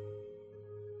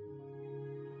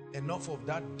 Enough of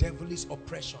that devilish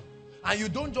oppression. And you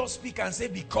don't just speak and say,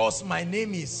 because my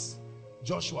name is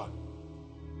Joshua.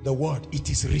 The word, it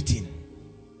is written.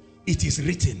 It is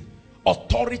written.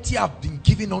 Authority have been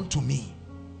given unto me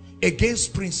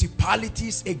against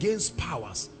principalities, against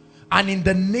powers. And in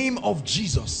the name of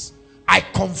Jesus, I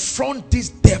confront this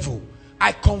devil.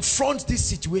 I confront this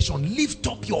situation. Lift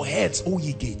up your heads, O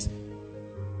ye gates.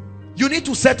 You need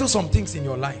to settle some things in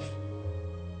your life.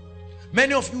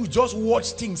 Many of you just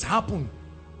watch things happen.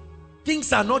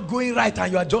 Things are not going right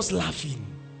and you are just laughing.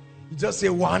 You just say,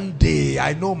 one day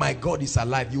I know my God is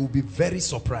alive. You will be very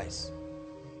surprised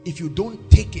if you don't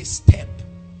take a step.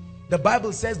 The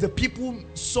Bible says the people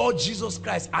saw Jesus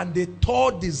Christ and they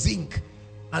tore the zinc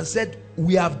and said,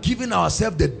 we have given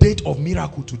ourselves the date of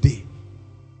miracle today.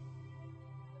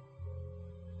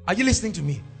 Are you listening to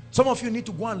me? Some of you need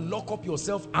to go and lock up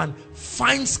yourself and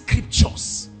find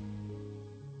scriptures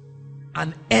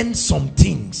and end some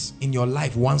things in your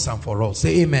life once and for all.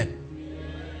 Say amen.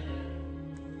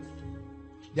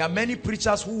 There are many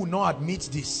preachers who will not admit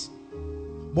this,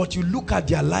 but you look at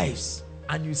their lives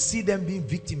and you see them being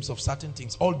victims of certain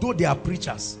things. Although they are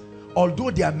preachers,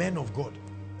 although they are men of God,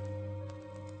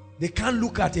 they can't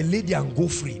look at a lady and go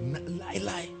free.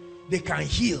 Lie. They can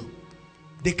heal.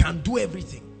 They can do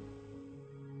everything.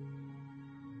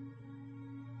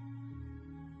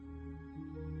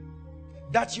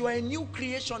 That you are a new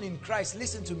creation in Christ.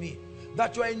 Listen to me.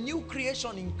 That you are a new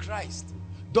creation in Christ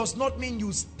does not mean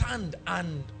you stand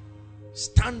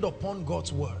upon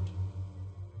God's word.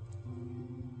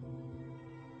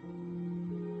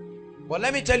 But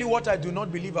let me tell you what I do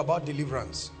not believe about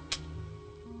deliverance.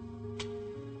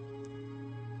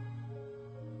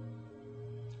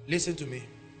 Listen to me.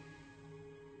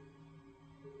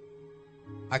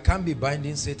 I can't be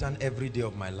binding Satan every day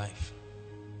of my life.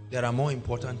 There are more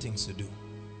important things to do.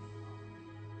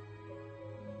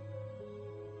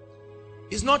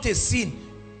 It's not a sin,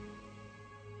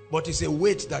 but it's a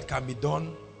weight that can be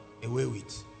done away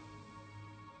with.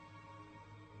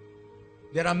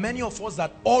 There are many of us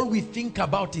that all we think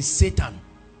about is Satan,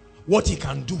 what he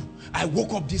can do. I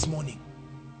woke up this morning.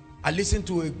 I listened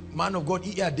to a man of God,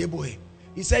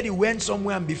 he said he went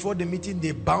somewhere and before the meeting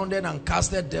they bounded and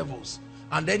casted devils.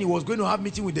 And then he was going to have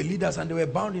meeting with the leaders and they were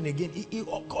bounding again. He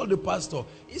called the pastor.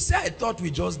 He said, I thought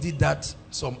we just did that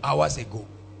some hours ago.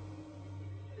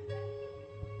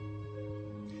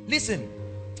 Listen,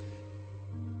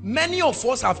 many of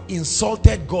us have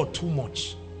insulted God too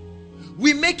much.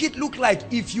 We make it look like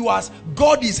if you ask,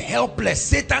 God is helpless.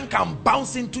 Satan can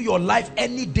bounce into your life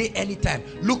any day, anytime.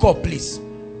 Look up, please.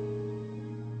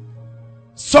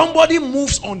 Somebody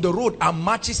moves on the road and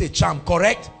matches a charm,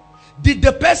 correct? Did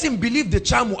the person believe the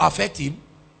charm will affect him?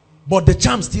 But the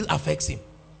charm still affects him.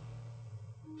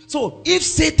 So if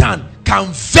Satan can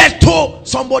veto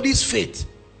somebody's faith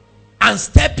and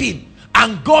step in,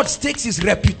 and God takes his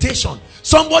reputation,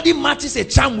 somebody matches a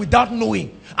charm without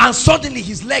knowing, and suddenly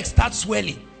his legs start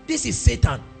swelling. This is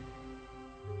Satan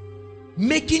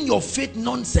making your faith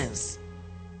nonsense.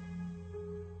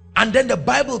 And then the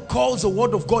Bible calls the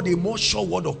word of God a more sure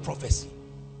word of prophecy.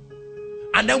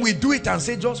 And then we do it and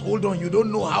say, just hold on, you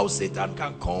don't know how Satan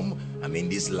can come,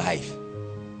 this life.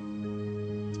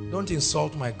 Don't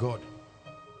insult my God.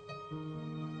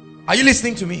 Are you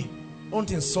listening to me? Don't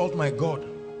insult my God.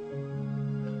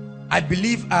 I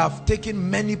believe I have taken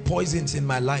many poisons in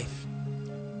my life.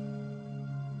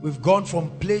 We've gone from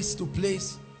place to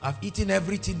place. I've eaten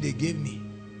everything they gave me.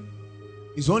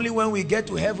 It's only when we get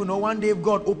to heaven or one day if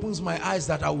God opens my eyes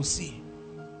that I will see.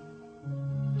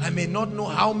 I may not know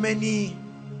how many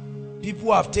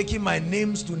people have taken my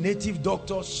names to native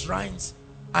doctors' shrines.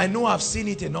 I know I've seen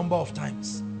it a number of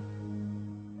times.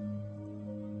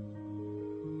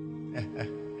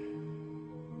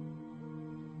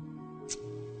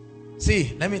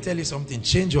 See, let me tell you something.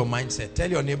 Change your mindset. Tell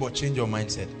your neighbor, change your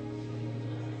mindset.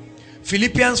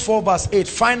 Philippians 4 verse 8.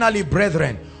 Finally,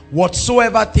 brethren,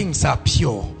 whatsoever things are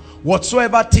pure,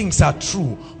 whatsoever things are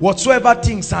true, whatsoever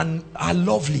things are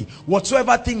lovely,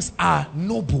 whatsoever things are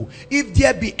noble, if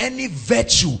there be any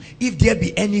virtue, if there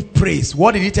be any praise,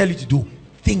 what did he tell you to do?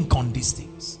 Think on these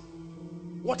things.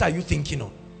 What are you thinking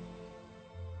on?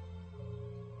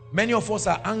 Many of us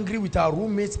are angry with our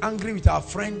roommates, angry with our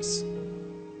friends.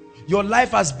 Your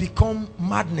life has become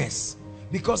madness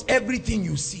because everything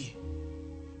you see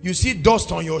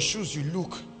dust on your shoes, you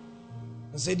look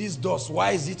and say, this dust,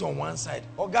 why is it on one side?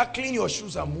 Oh God, clean your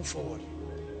shoes and move forward.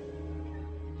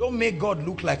 Don't make God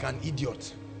look like an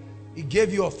idiot. He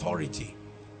gave you authority.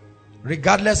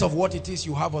 Regardless of what it is,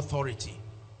 you have authority.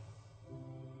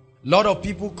 A lot of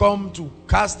people come to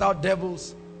cast out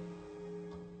devils.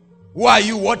 Who are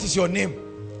you? What is your name?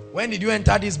 When did you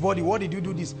enter this body? What did you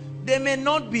do this? It may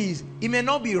not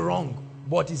be wrong,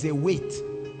 but it's a weight.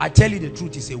 I tell you the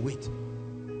truth, it's a weight.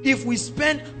 If we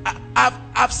spend,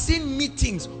 I've seen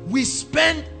meetings, we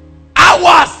spend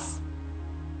hours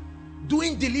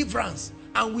doing deliverance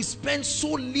and we spend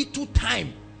so little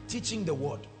time teaching the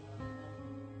word.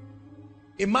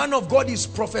 A man of God is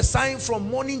prophesying from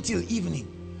morning till evening,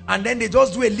 and then they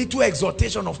just do a little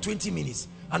exhortation of 20 minutes.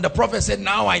 And the prophet said,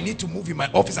 now I need to move in my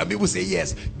office. And people say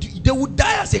yes. They would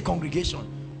die as a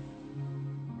congregation.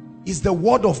 It's the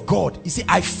word of God. He said,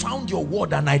 I found your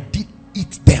word and I did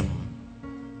eat them.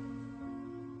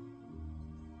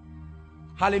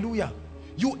 Hallelujah.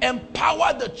 You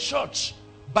empower the church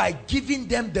by giving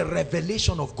them the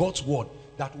revelation of God's word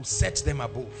that will set them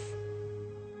above.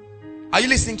 Are you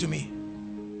listening to me?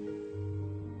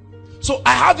 So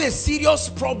I have a serious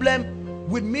problem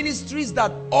with ministries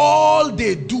that all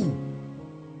they do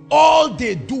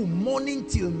morning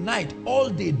till night, all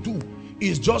they do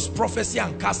is just prophecy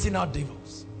and casting out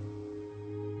devils.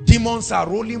 Demons are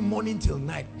rolling morning till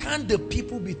night. Can't the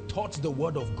people be taught the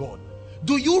word of God?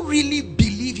 Do you really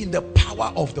believe in the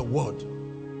power of the word?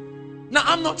 Now,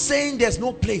 I'm not saying there's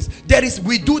no place.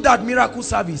 We do that miracle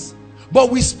service, but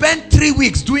we spend 3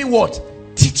 weeks doing what?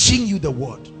 Teaching you the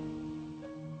word.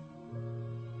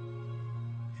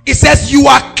 It says you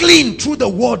are clean through the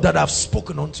word that I've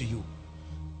spoken unto you.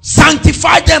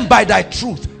 Sanctify them by thy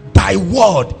truth. Thy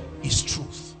word is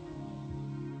truth.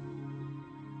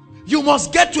 You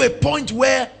must get to a point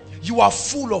where you are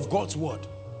full of God's word.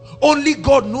 Only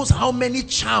God knows how many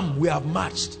charms we have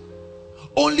matched.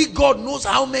 Only God knows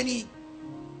how many.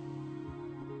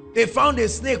 They found a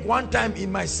snake one time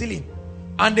in my ceiling,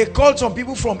 and they called some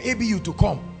people from ABU to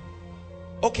come.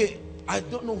 Okay, I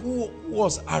don't know who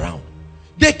was around.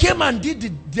 They came and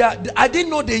did I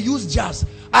didn't know they used jars.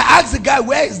 I asked the guy,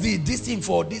 where is this thing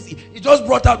for this? He just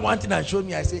brought out one thing and showed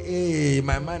me. I said, hey, in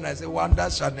my mind, I said,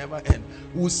 wonders shall never end.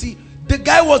 We'll see. The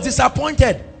guy was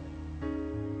disappointed.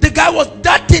 The guy was,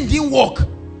 that thing didn't work.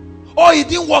 Oh, it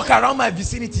didn't work around my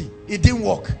vicinity. It didn't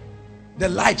work. The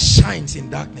light shines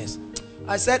in darkness.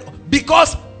 I said,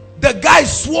 because the guy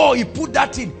swore he put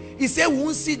that in. He said, we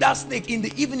won't see that snake. In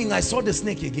the evening, I saw the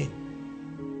snake again.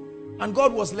 And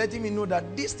God was letting me know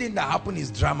that this thing that happened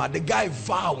is drama. The guy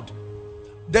vowed.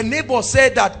 The neighbor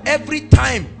said that every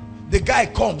time the guy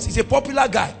comes, he's a popular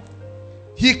guy,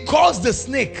 he calls the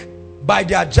snake by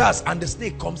their jars and the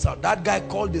snake comes out. That guy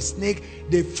called the snake,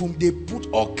 they put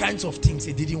all kinds of things.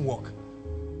 It didn't work.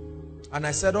 And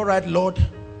I said, all right, Lord,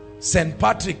 St.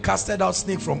 Patrick casted out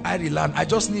snake from Ireland. I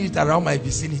just need it around my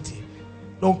vicinity.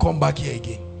 Don't come back here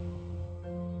again.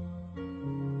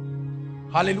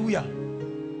 Hallelujah.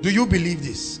 Do you believe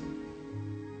this?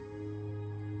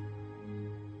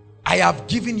 I have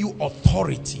given you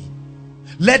authority.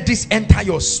 Let this enter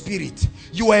your spirit.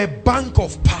 You are a bank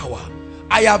of power.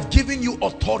 I have given you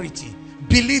authority.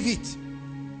 Believe it.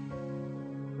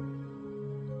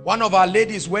 One of our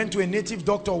ladies went to a native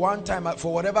doctor one time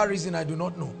for whatever reason, I do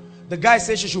not know. The guy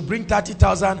said she should bring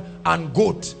 30,000 and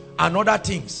goat and other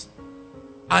things.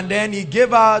 And then he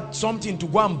gave her something to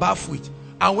go and bath with.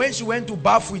 And when she went to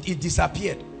bath with, it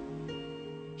disappeared.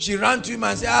 She ran to him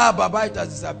and said, Baba, it has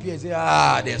disappeared. He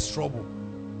said, there's trouble.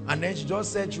 And then she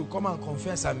just said she'll come and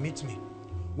confess and meet me.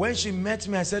 When she met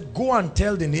me, I said, go and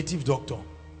tell the native doctor.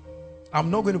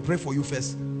 I'm not going to pray for you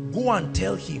first. Go and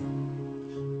tell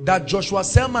him that Joshua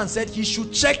Selman said he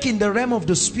should check in the realm of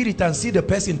the spirit and see the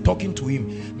person talking to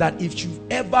him. That if you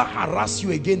ever harass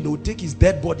you again, they will take his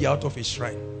dead body out of his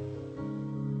shrine.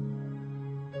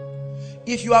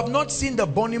 If you have not seen the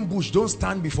burning bush, don't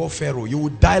stand before Pharaoh. You will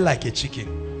die like a chicken.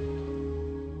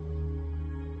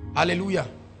 Hallelujah.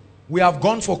 We have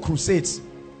gone for crusades,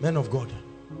 men of God,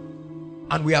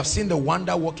 and we have seen the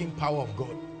wonder-working power of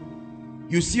God.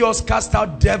 You see us cast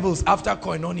out devils after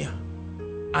koinonia,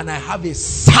 and I have a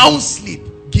sound sleep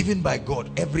given by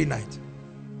God every night.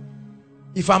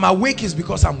 If I'm awake, it's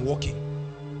because I'm walking.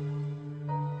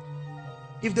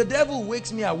 If the devil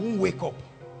wakes me, I won't wake up.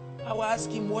 I will ask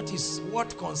him, what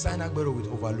concern Agbero with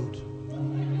overload?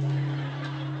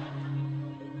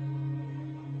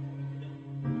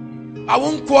 I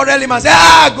won't quarrel him and say,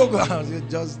 go.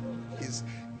 Just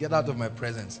get out of my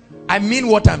presence. I mean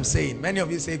what I'm saying. Many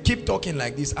of you say, keep talking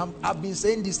like this. I've been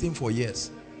saying this thing for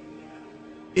years.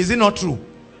 Is it not true?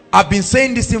 I've been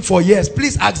saying this thing for years.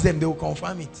 Please ask them, they will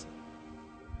confirm it.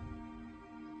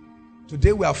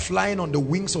 Today we are flying on the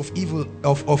wings of evil,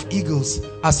 of eagles,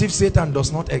 as if Satan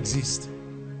does not exist.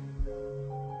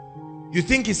 You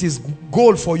think it's his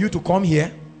goal for you to come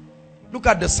here? Look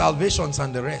at the salvations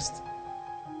and the rest.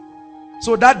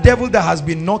 So that devil that has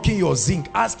been knocking your zinc,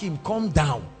 ask him, come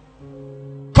down.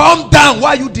 Come down. Why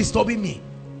are you disturbing me?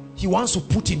 He wants to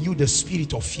put in you the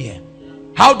spirit of fear.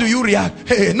 How do you react?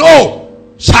 Hey, no.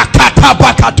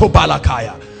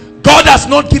 God has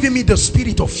not given me the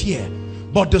spirit of fear,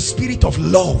 but the spirit of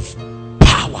love,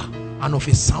 power, and of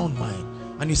a sound mind.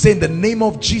 And you say, in the name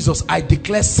of Jesus, I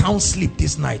declare sound sleep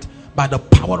this night by the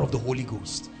power of the Holy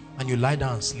Ghost. And you lie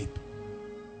down and sleep.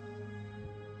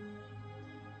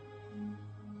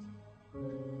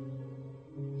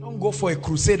 Don't go for a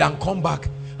crusade and come back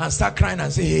and start crying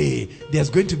and say, hey, there's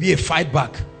going to be a fight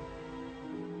back.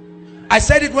 I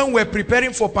said it when we were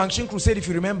preparing for Pangshin Crusade, if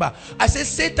you remember. I said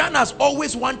Satan has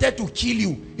always wanted to kill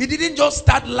you. He didn't just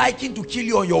start liking to kill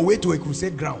you on your way to a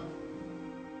crusade ground.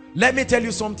 Let me tell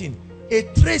you something. A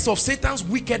trace of Satan's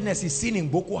wickedness is seen in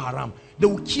Boko Haram. They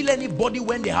will kill anybody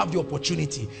when they have the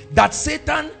opportunity. That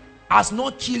Satan has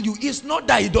not killed you, it's not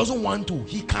that he doesn't want to.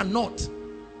 He cannot.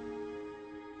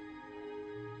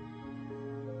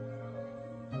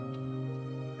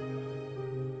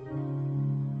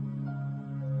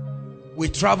 We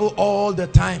travel all the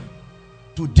time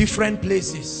to different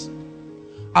places.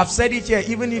 I've said it here,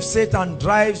 even if Satan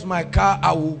drives my car,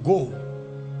 I will go.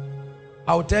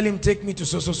 I will tell him, take me to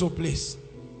so place.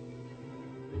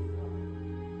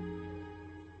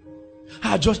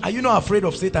 Are you not afraid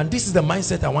of Satan? This is the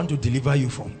mindset I want to deliver you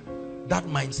from. That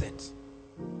mindset.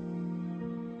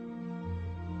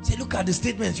 Say, look at the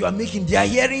statements you are making. They are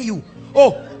hearing you.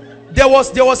 Oh, there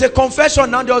was a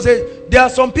confession now. There are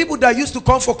some people that used to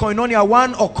come for koinonia.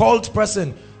 One occult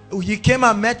person, he came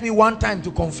and met me one time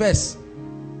to confess.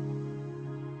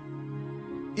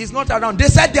 He's not around. They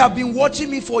said they have been watching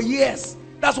me for years.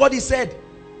 That's what he said.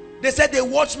 They said they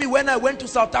watched me when I went to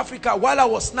South Africa. While I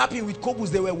was snapping with Kobus,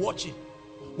 they were watching.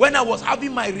 When I was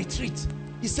having my retreat,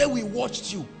 he said, we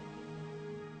watched you.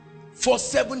 For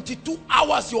 72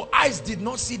 hours, your eyes did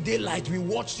not see daylight. We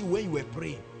watched you when you were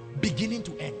praying, beginning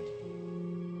to end.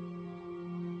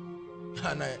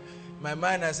 And my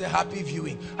mind, I said, happy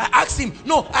viewing. I asked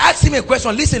him a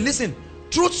question. Listen.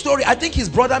 Truth story. I think his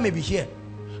brother may be here.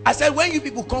 I said, when you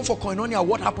people come for koinonia,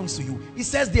 what happens to you? He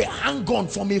says they hang on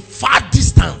from a far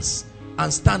distance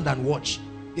and stand and watch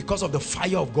because of the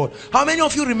fire of God. How many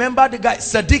of you remember the guy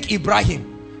Sadiq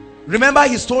Ibrahim? Remember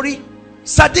his story?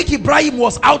 Sadiq Ibrahim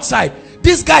was outside.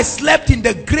 This guy slept in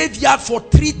the graveyard for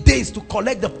 3 days to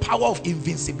collect the power of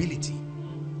invincibility.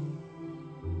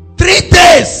 3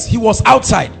 days he was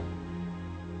outside.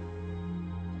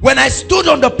 When I stood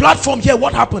on the platform here,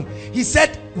 what happened? He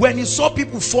said when he saw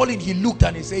people falling, he looked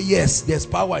and he said, yes, there's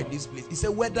power in this place. He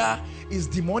said whether it's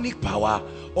demonic power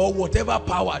or whatever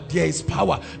power, there is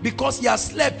power, because he has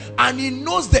slept and he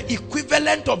knows the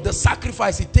equivalent of the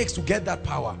sacrifice it takes to get that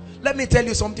power. Let me tell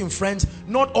you something, friends.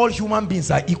 Not all human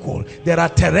beings are equal. There are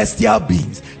terrestrial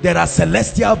beings, there are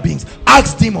celestial beings.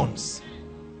 Ask demons.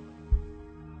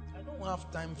 I don't have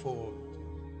time for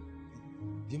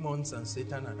demons and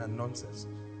Satan and nonsense.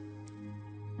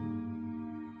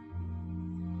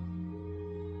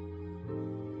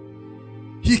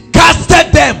 He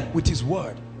casted them with his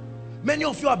word. Many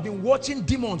of you have been watching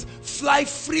demons fly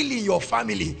freely in your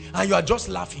family and you are just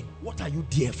laughing. What are you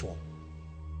there for?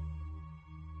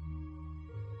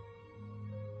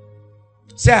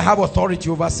 Say, I have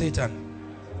authority over Satan.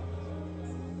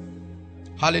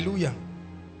 Hallelujah.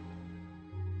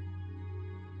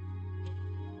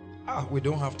 We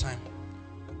don't have time.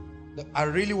 I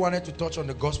really wanted to touch on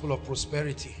the gospel of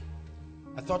prosperity.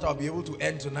 I thought I'll be able to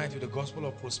end tonight with the gospel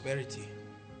of prosperity.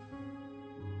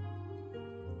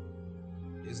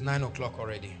 It's 9 o'clock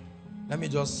already. Let me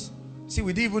just see,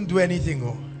 we didn't even do anything.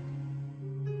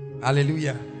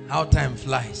 Hallelujah. How time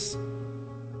flies.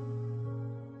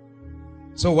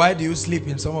 So why do you sleep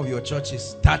in some of your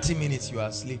churches? 30 minutes you are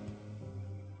asleep.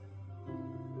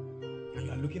 And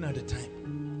you are looking at the time.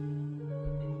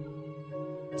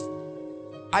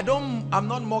 I'm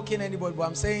not mocking anybody, but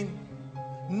I'm saying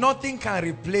nothing can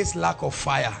replace lack of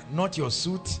fire. Not your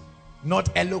suit, not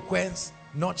eloquence,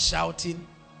 not shouting.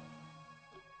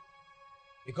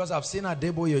 Because I've seen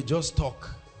Adeboye just talk,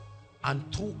 and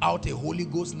throughout a Holy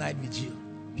Ghost night vigil,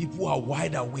 people are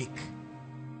wide awake.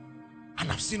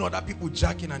 And I've seen other people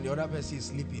jacking and the other person is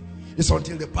sleeping. It's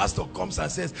until the pastor comes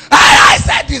and says, I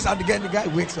said this, and again the guy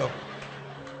wakes up.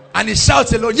 And he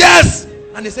shouts alone, yes!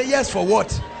 And they say, yes, for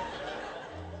what?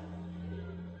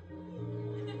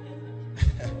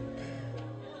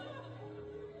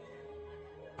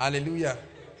 Hallelujah.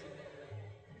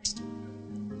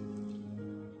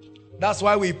 That's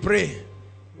why we pray.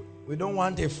 We don't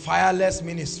want a fireless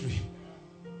ministry.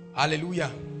 Hallelujah.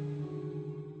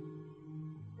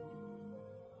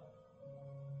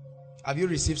 Have you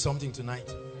received something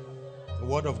tonight? The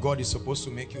word of God is supposed to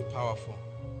make you powerful.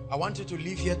 I want you to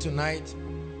leave here tonight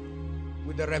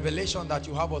with the revelation that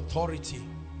you have authority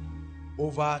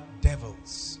over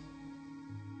devils.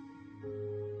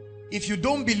 If you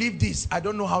don't believe this, I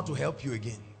don't know how to help you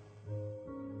again.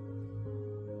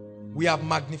 We have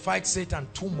magnified Satan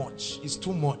too much. It's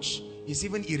too much. It's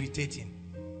even irritating.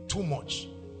 Too much.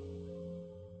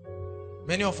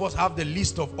 Many of us have the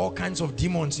list of all kinds of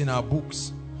demons in our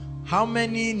books. How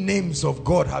many names of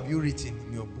God have you written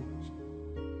in your book?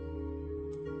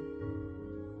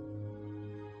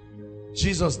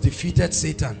 Jesus defeated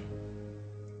Satan.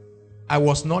 I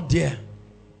was not there,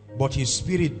 but his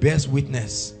spirit bears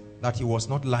witness that he was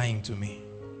not lying to me.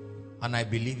 And I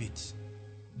believe it.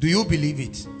 Do you believe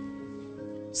it?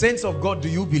 Saints of God, do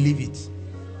you believe it?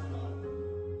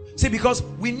 See, because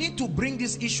we need to bring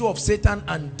this issue of Satan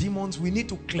and demons, we need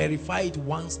to clarify it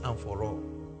once and for all.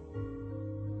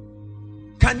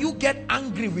 Can you get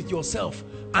angry with yourself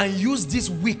and use this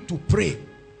week to pray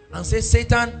and say,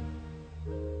 Satan,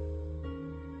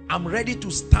 I'm ready to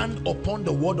stand upon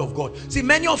the word of God. See,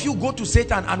 many of you go to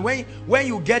Satan, and when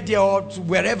you get there or to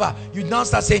wherever, you now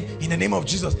start saying, in the name of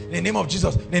Jesus, in the name of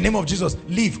Jesus, in the name of Jesus,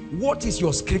 leave. What is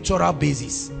your scriptural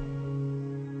basis?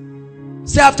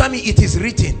 Say after me, it is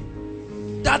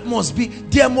written. That must be,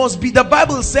 there must be. The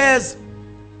Bible says,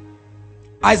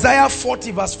 Isaiah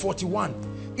 40 verse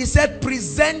 41, it said,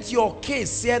 present your case,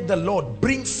 said the Lord,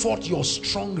 bring forth your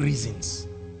strong reasons.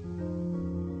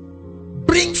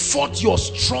 Bring forth your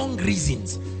strong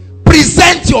reasons.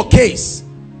 Present your case.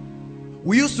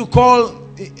 We used to call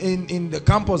in the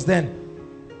campus then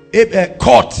a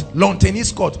court, lawn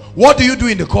tennis court. What do you do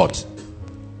in the court?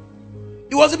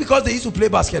 It wasn't because they used to play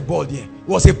basketball there. It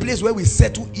was a place where we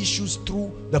settle issues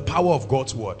through the power of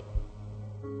God's word.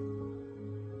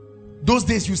 Those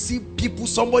days you see people,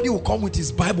 somebody will come with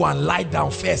his Bible and lie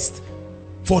down first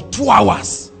for 2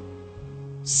 hours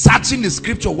searching the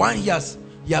scripture. One he has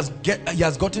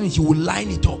gotten it, he will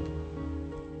line it up.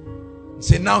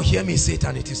 Say, now hear me,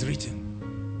 Satan, it is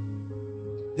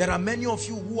written. There are many of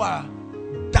you who are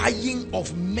dying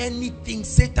of many things.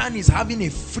 Satan is having a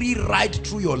free ride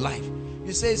through your life.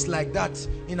 You say it's like that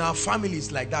in our family,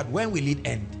 it's like that. When will it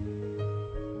end?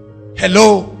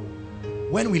 Hello?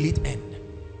 When will it end?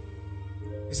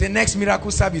 You say next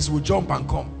miracle service will jump and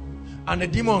come, and the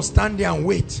demons stand there and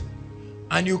wait,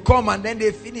 and you come and then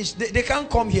they finish. They can't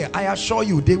come here. I assure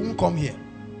you, they won't come here.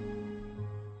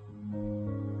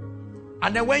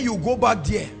 And then when you go back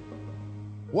there,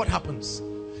 what happens?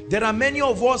 There are many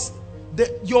of us,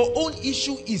 your own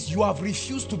issue is you have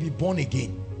refused to be born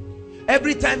again.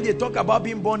 Every time they talk about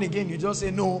being born again, you just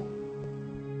say, no,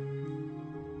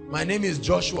 my name is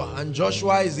Joshua, and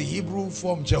Joshua is the Hebrew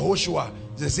form Jehoshua.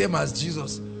 It's the same as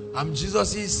Jesus. I'm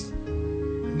Jesus's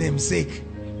namesake.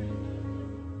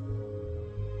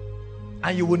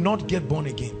 And you will not get born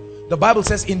again. The Bible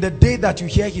says, in the day that you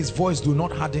hear his voice, do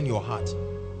not harden your heart.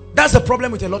 That's the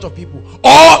problem with a lot of people.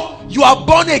 Or you are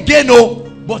born again,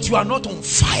 but you are not on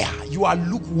fire. You are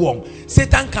lukewarm.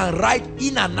 Satan can ride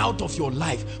in and out of your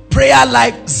life. Prayer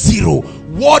life, 0.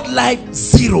 Word life,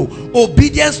 0.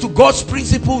 Obedience to God's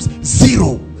principles,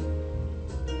 0.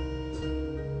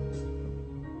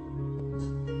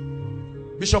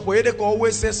 Bishop Oyedepo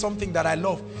always says something that I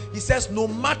love. He says, no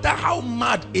matter how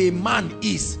mad a man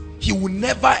is, he will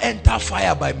never enter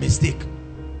fire by mistake.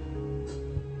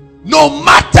 No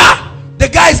matter the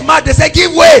guy is mad, they say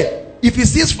give way. If he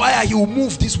sees fire, he will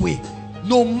move this way.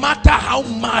 No matter how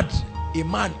mad a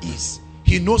man is,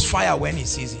 he knows fire when he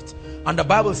sees it. And the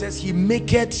Bible says he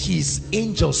maketh his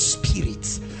angel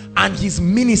spirits and his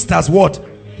ministers what?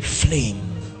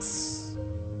 Flames.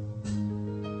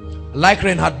 Like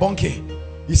Reinhard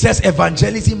Bonnke, he says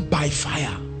evangelism by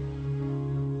fire.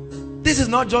 This is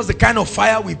not just the kind of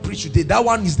fire we preach today. That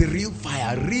one is the real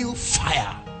fire. Real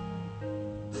fire.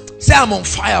 Say, I'm on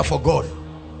fire for God.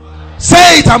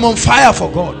 Say it, I'm on fire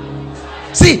for God.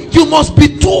 See, you must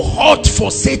be too hot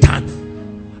for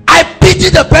Satan. I pity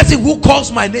the person who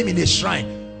calls my name in a shrine.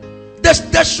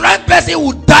 The shrine person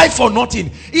would die for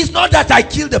nothing. It's not that I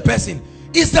kill the person.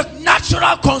 It's the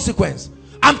natural consequence.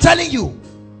 I'm telling you.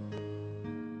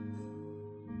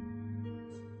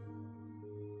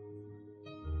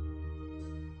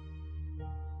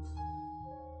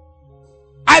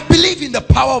 I believe in the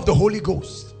power of the Holy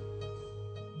Ghost.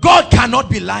 God cannot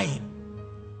be lying.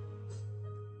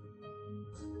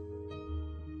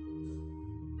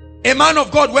 A man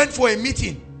of God went for a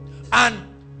meeting, and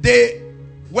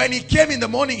when he came in the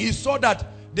morning, he saw that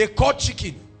they caught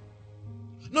chicken.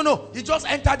 No, he just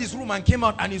entered his room and came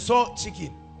out and he saw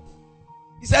chicken.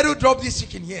 He said, who dropped this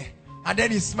chicken here? And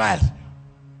then he smiled.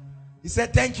 He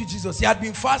said, thank you, Jesus. He had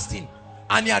been fasting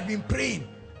and he had been praying.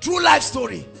 True life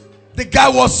story. The guy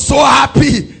was so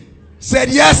happy. Said,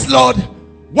 yes, Lord.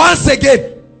 Once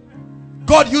again,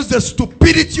 God used the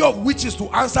stupidity of witches to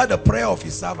answer the prayer of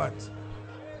his servants.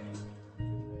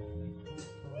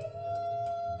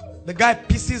 The guy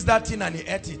pieces that thing and he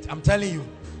ate it. I'm telling you.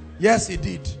 Yes, he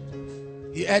did.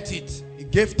 He ate it. He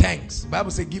gave thanks. The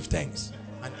Bible says give thanks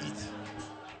and eat.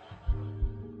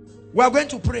 We are going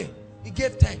to pray. He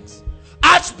gave thanks.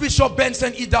 Archbishop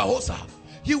Benson Idahosa,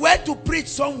 he went to preach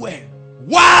somewhere.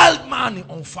 Wild man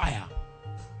on fire.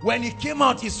 When he came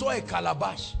out, he saw a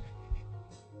calabash.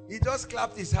 He just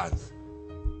clapped his hands.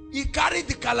 He carried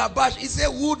the calabash. He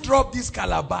said, who dropped this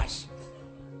calabash?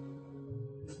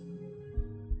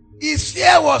 His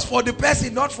fear was for the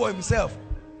person, not for himself.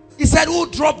 He said, who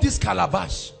dropped this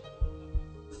calabash?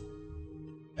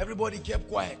 Everybody kept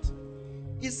quiet.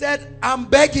 He said, I'm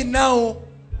begging now.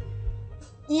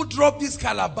 Who dropped this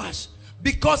calabash?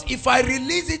 Because if I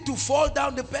release it to fall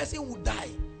down, the person would die.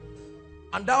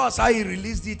 And that was how he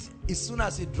released it. As soon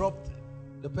as he dropped,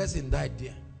 the person died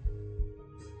there.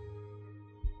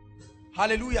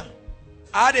 Hallelujah.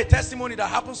 I had a testimony that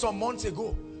happened some months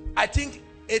ago. I think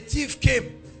a thief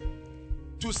came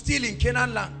to steal in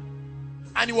Canaan land.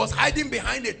 And he was hiding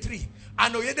behind a tree.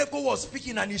 And Oyedeko was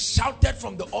speaking and he shouted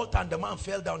from the altar and the man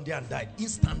fell down there and died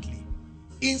instantly.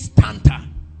 Instanta.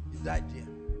 He died there.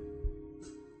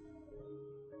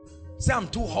 Say, I'm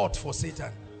too hot for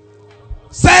Satan.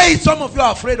 Say it. Some of you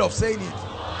are afraid of saying it.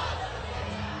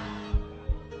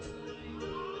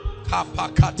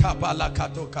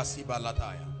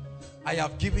 I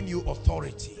have given you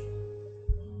authority.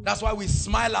 That's why we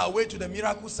smile our way to the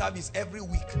miracle service every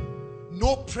week.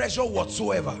 No pressure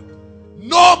whatsoever.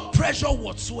 No pressure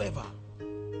whatsoever.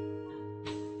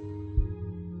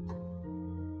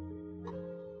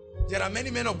 There are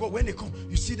many men of God, when they come,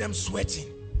 you see them sweating.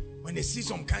 When they see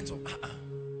some kinds of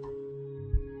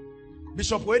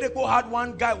Bishop Oedeko had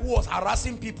one guy who was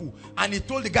harassing people, and he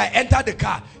told the guy, enter the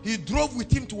car. He drove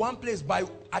with him to one place by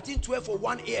I think 12 or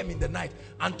 1 a.m. in the night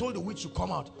and told the witch to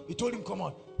come out. He told him come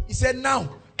out. He said, now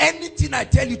anything I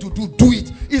tell you to do, do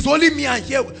it. It's only me and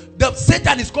here. The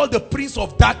Satan is called the prince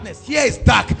of darkness. Here is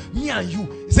dark, me and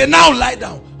you. He said, now lie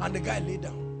down. And the guy lay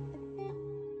down.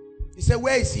 He said,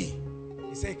 where is he?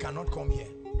 He said, he cannot come here.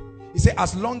 He said,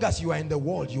 as long as you are in the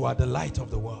world, you are the light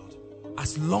of the world.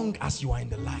 As long as you are in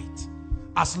the light.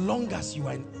 As long as you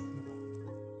are in...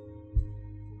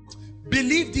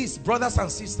 Believe this, brothers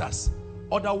and sisters.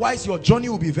 Otherwise, your journey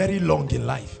will be very long in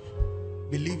life.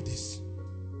 Believe this.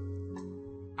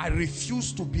 I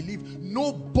refuse to believe.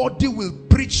 Nobody will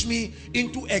preach me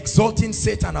into exalting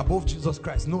Satan above Jesus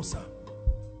Christ. No, sir.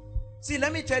 See,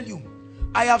 let me tell you.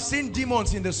 I have seen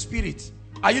demons in the spirit.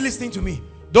 Are you listening to me?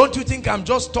 Don't you think I'm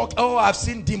just talking? Oh, I've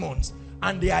seen demons.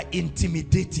 And they are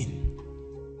intimidating.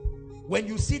 When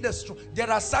you see the...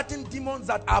 There are certain demons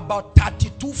that are about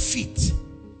 32 feet.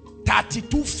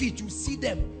 32 feet. You see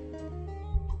them.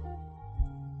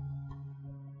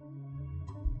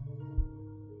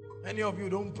 Many of you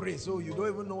don't pray, so you don't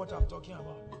even know what I'm talking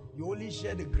about. You only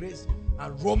share the grace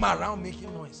and roam around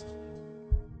making noise.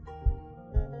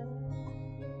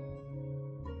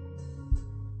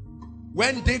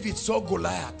 When David saw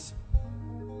Goliath,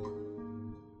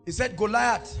 he said,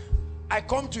 Goliath, I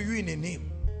come to you in a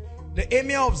name. The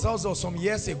emir of Zaza some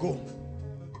years ago,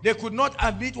 they could not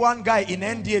admit one guy in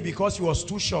NDA because he was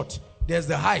too short. There's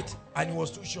the height and he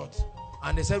was too short.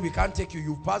 And they said, we can't take you,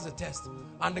 you've passed the test.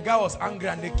 And the guy was angry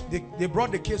and they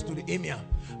brought the case to the emir.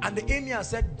 And the emir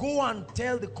said, go and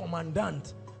tell the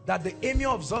commandant that the emir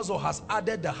of Zaza has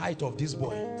added the height of this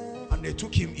boy. And they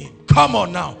took him in. Come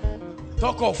on now.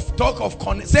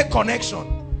 Say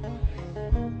connection.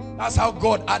 That's how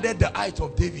God added the height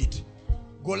of David.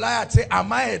 Goliath said,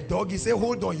 am I a dog? He said,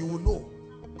 hold on, you will know.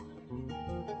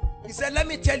 He said, let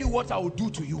me tell you what I will do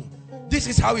to you. This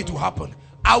is how it will happen.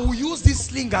 I will use this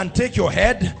sling and take your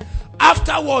head.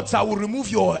 Afterwards, I will remove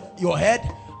your head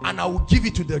and I will give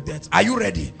it to the dead. Are you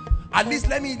ready? At least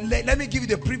let me give you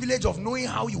the privilege of knowing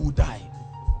how you will die.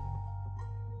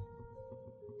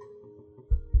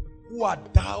 Who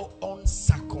art thou,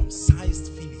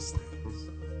 uncircumcised Philistine?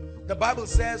 The Bible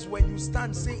says, when you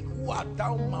stand, say, who art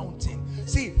thou, mountain?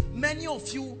 See, many of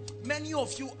you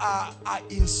are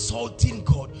insulting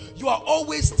God. You are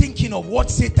always thinking of what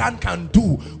Satan can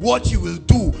do, what you will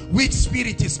do, which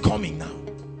spirit is coming now.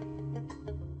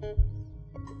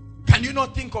 Can you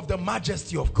not think of the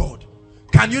majesty of God?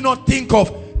 Can you not think of,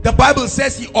 the Bible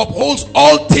says he upholds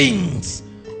all things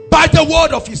by the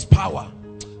word of his power.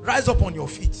 Rise up on your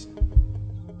feet.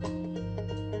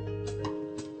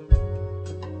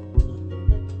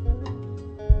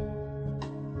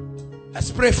 Let's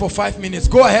pray for 5 minutes.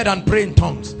 Go ahead and pray in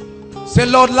tongues. Say,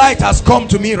 Lord, light has come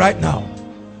to me right now.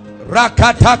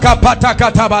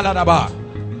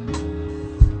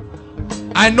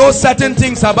 I know certain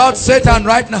things about Satan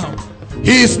right now.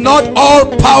 He is not all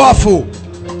powerful.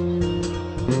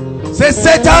 Say,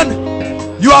 Satan,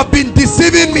 you have been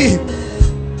deceiving me,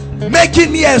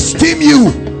 making me esteem you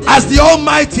as the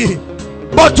Almighty.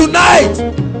 But tonight,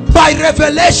 by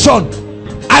revelation,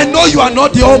 I know you are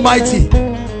not the Almighty.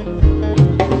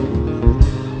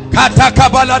 I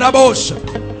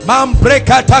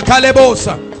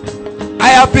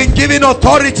have been given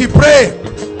authority. Pray.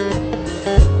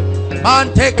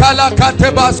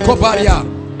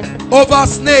 Over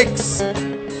snakes,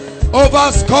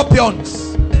 over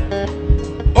scorpions,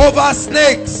 over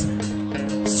snakes,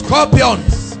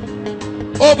 scorpions,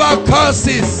 over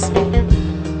curses,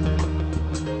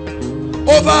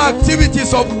 over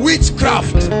activities of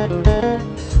witchcraft,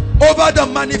 over the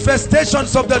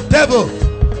manifestations of the devil.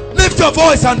 Lift your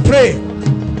voice and pray.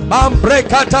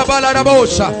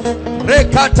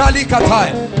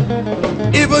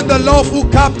 Even the lawful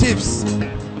captives,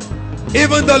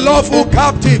 even the lawful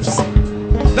captives,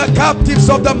 the captives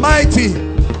of the mighty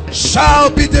shall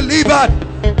be delivered.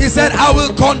 He said, I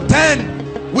will contend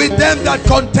with them that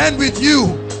contend with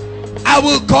you. I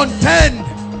will contend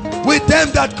with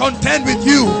them that contend with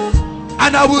you,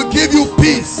 and I will give you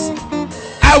peace.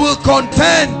 I will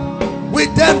contend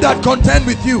with them that contend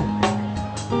with you.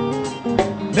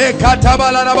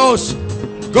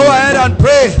 Go ahead and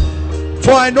pray.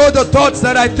 For I know the thoughts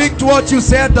that I think towards you,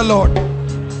 said the Lord.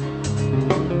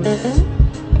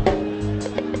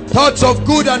 Thoughts of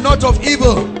good and not of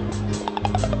evil,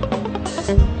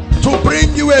 to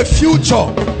bring you a future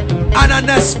and an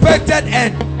expected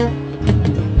end.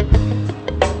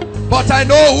 But I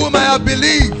know whom I have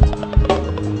believed.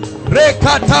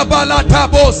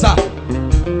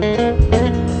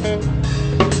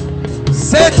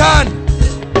 Satan,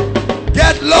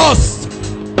 get lost.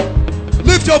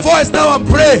 Lift your voice now and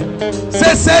pray.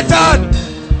 Say, Satan,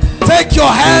 take your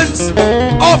hands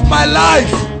off my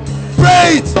life.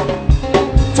 Pray it.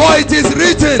 For it is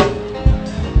written.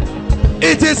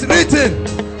 It is written.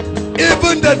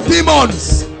 Even the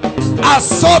demons are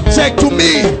subject to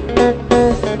me.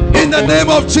 In the name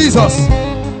of Jesus.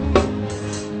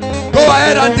 Go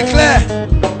ahead and declare.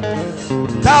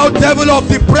 Thou devil of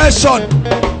depression.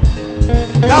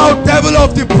 Thou devil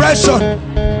of depression.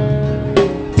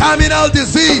 Terminal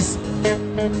disease,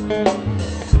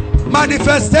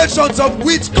 manifestations of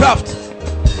witchcraft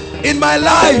in my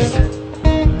life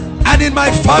and in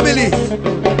my family,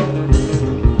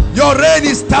 your reign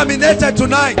is terminated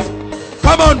tonight.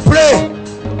 Come on, pray.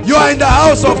 You are in the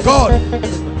house of God,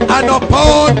 and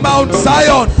upon Mount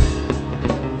Zion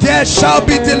there shall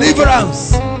be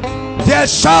deliverance, there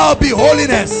shall be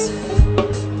holiness.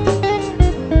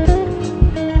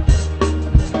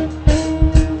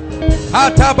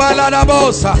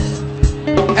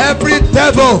 Every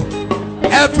devil,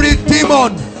 every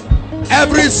demon,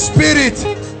 every spirit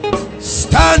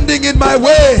standing in my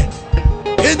way,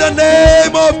 in the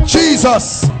name of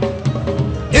Jesus,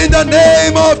 in the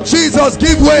name of Jesus,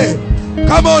 give way.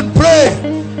 Come on, pray.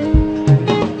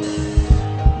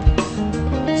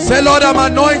 Say, Lord, I'm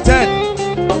anointed,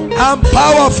 I'm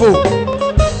powerful.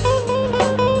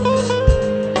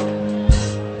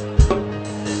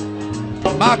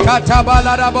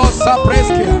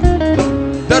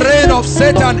 The reign of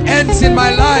Satan ends in my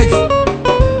life.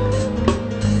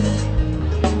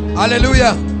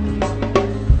 Hallelujah.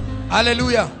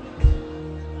 Hallelujah.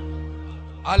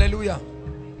 Hallelujah.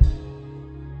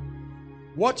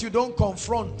 What you don't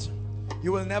confront,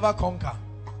 you will never conquer.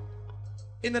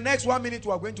 In the next 1 minute,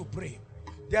 we are going to pray.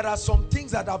 There are some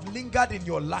things that have lingered in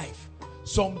your life.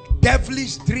 Some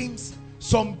devilish dreams,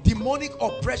 some demonic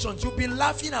oppressions. You've been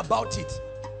laughing about it.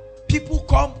 People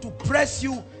come to press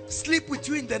you, sleep with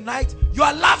you in the night. You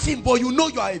are laughing, but you know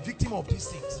you are a victim of these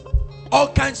things.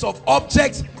 All kinds of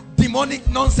objects, demonic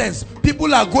nonsense.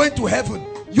 People are going to heaven.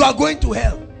 You are going to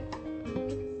hell.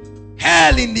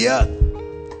 Hell in the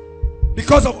earth.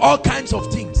 Because of all kinds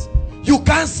of things. You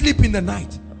can't sleep in the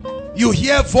night. You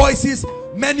hear voices.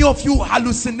 Many of you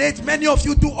hallucinate. Many of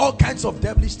you do all kinds of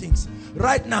devilish things.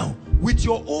 Right now, with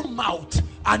your own mouth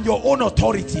and your own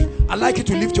authority, I'd like you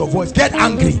to lift your voice. Get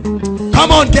angry.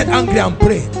 Come on, get angry and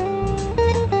pray.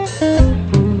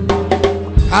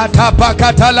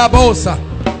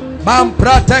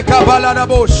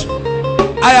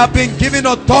 I have been given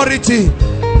authority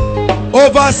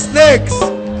over snakes,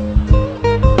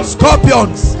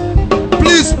 scorpions.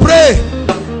 Please pray.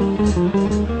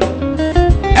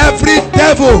 Every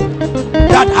devil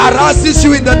that harasses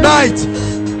you in the night,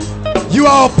 you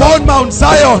are upon Mount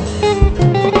Zion,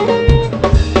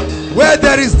 where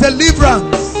there is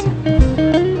deliverance.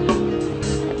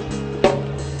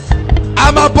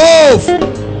 I'm above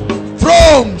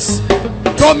thrones,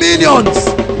 dominions,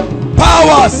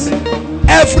 powers,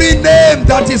 every name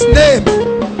that is named,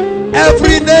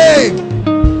 every name.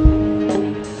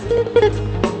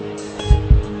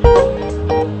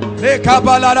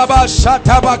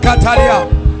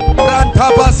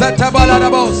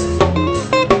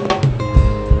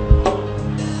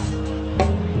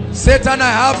 Satan,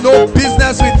 I have no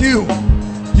business with you.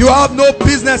 You have no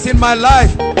business in my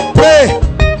life. Pray.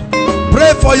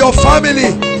 Pray for your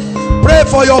family. Pray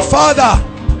for your father.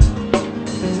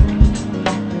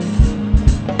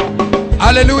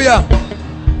 Hallelujah.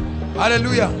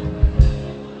 Hallelujah.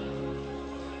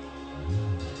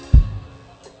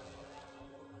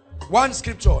 One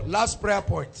scripture, last prayer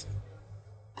point.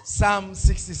 Psalm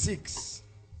 66.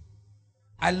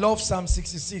 I love Psalm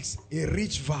 66, a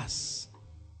rich verse.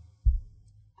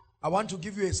 I want to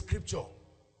give you a scripture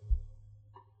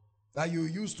that you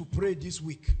use to pray this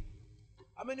week.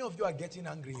 How many of you are getting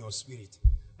angry in your spirit?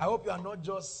 I hope you are not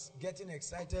just getting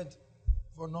excited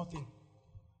for nothing.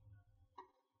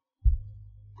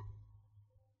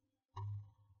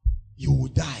 You will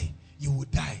die. You will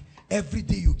die. Every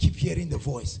day you keep hearing the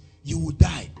voice. You will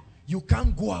die. You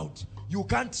can't go out. You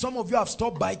can't. Some of you have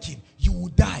stopped biking. You will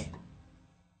die.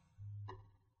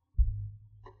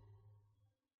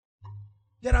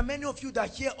 There are many of you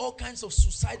that hear all kinds of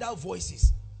suicidal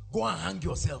voices. Go and hang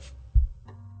yourself.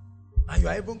 And you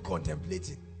are even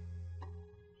contemplating.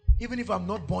 Even if I'm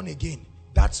not born again,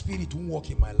 that spirit won't work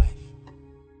in my life.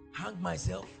 Hang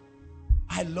myself.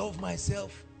 I love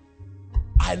myself.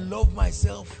 I love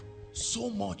myself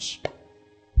so much.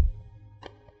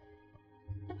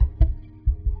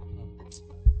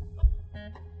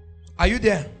 Are you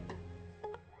there?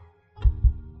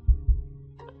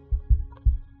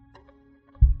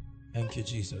 Thank you,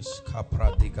 Jesus.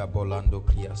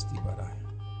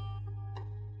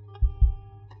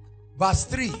 Verse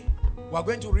 3. We are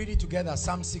going to read it together.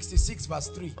 Psalm 66 verse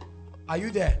 3. Are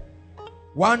you there?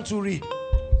 1 to read.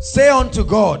 Say unto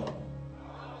God,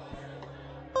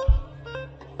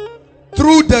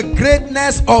 through the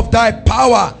greatness of thy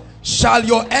power shall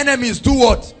your enemies do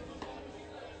what?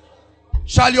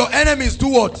 Shall your enemies do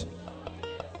what?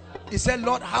 He said,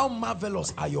 Lord, how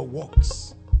marvelous are your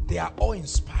works. They are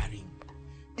awe-inspiring.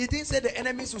 He didn't say the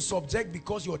enemies will subject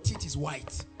because your teeth is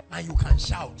white and you can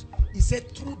shout. He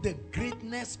said through the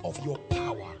greatness of your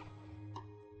power.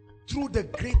 Through the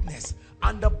greatness.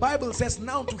 And the Bible says,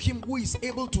 now to him who is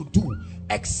able to do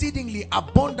exceedingly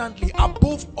abundantly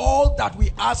above all that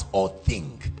we ask or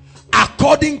think,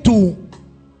 according to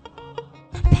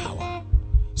the power.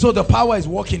 So the power is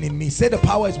working in me. Say the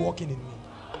power is working in me.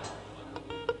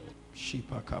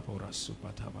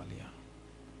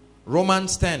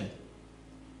 Romans 10.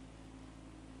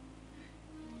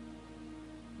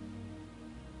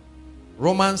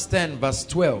 Romans 10 verse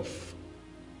 12.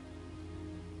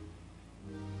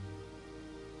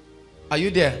 Are you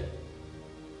there?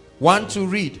 1 to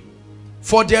read.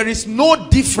 For there is no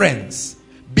difference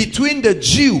between the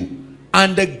Jew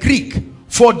and the Greek,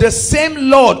 for the same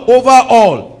Lord over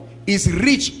all is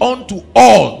rich unto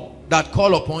all that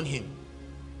call upon him.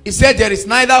 He said there is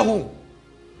neither who.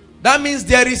 That means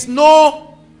there is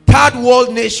no third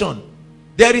world nation.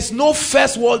 There is no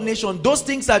first world nation. Those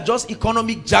things are just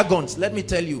economic jargons. Let me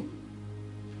tell you.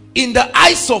 In the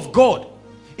eyes of God,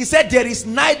 he said there is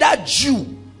neither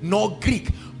Jew nor Greek,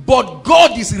 but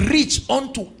God is rich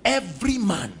unto every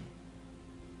man.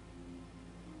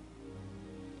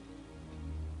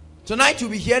 Tonight you'll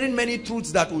be hearing many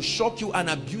truths that will shock you and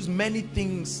abuse many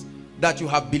things that you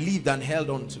have believed and held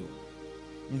on to.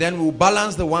 And then we'll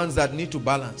balance the ones that need to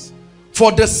balance.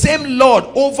 For the same Lord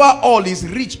over all is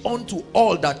rich unto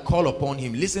all that call upon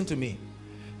him. Listen to me.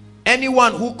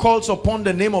 Anyone who calls upon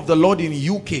the name of the Lord in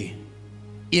UK,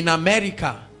 in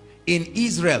America, in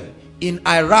Israel, in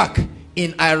Iraq,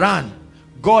 in Iran,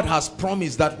 God has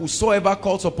promised that whosoever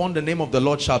calls upon the name of the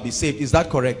Lord shall be saved. Is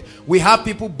that correct? We have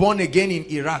people born again in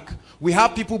Iraq. We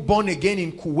have people born again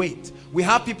in Kuwait. We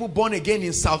have people born again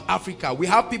in South Africa. We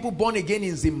have people born again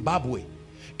in Zimbabwe.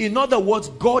 In other words,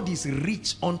 God is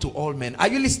rich unto all men. Are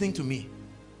you listening to me?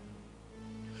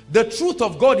 The truth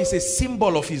of God is a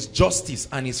symbol of his justice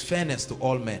and his fairness to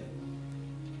all men.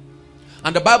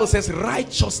 And the Bible says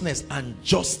righteousness and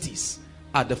justice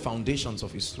are the foundations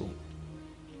of his throne.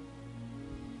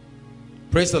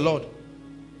 Praise the Lord.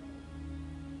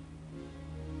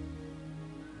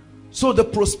 So the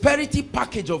prosperity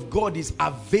package of God is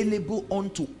available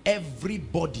unto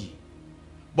everybody.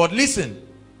 But listen,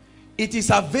 it is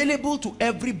available to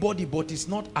everybody, but it's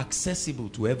not accessible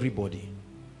to everybody.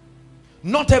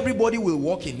 Not everybody will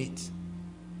walk in it.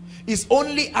 It's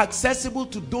only accessible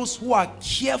to those who are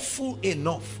careful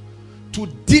enough to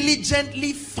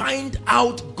diligently find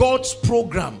out God's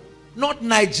program, not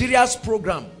Nigeria's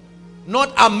program,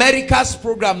 not America's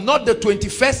program, not the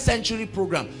 21st century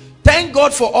program. Thank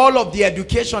God for all of the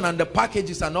education and the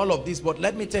packages and all of this, but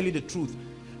let me tell you the truth.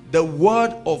 The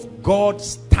word of God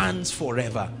stands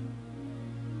forever.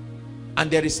 And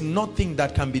there is nothing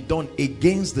that can be done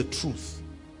against the truth,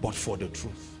 but for the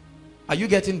truth. Are you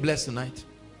getting blessed tonight?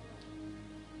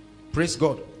 Praise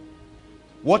God.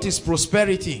 What is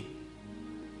prosperity?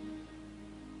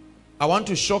 I want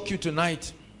to shock you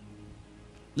tonight.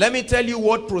 Let me tell you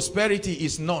what prosperity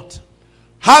is not.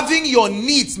 Having your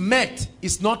needs met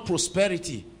is not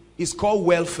prosperity. It's called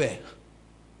welfare.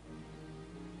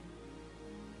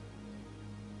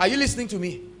 Are you listening to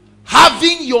me?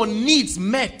 Having your needs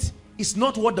met is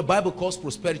not what the Bible calls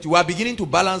prosperity. We are beginning to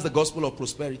balance the gospel of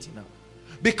prosperity now.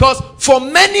 Because for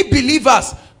many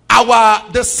believers,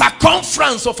 the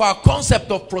circumference of our concept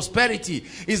of prosperity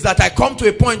is that I come to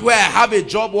a point where I have a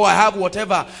job or I have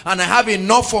whatever, and I have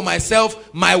enough for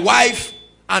myself, my wife,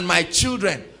 and my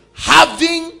children.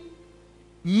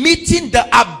 Meeting the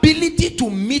ability to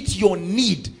meet your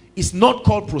need is not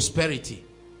called prosperity.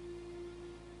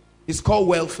 It's called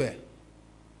welfare.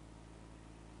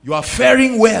 You are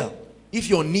faring well if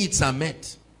your needs are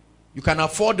met. You can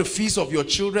afford the fees of your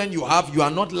children. You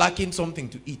are not lacking something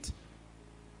to eat.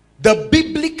 The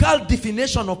biblical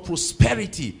definition of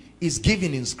prosperity is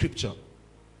given in scripture.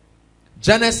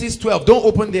 Genesis 12. Don't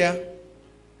open there.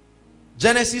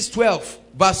 Genesis 12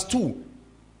 verse 2.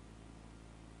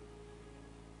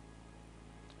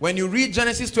 When you read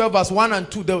Genesis 12 verse 1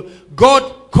 and 2,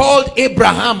 God called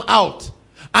Abraham out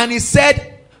and he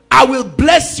said, I will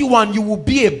bless you and you will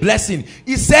be a blessing.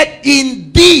 He said,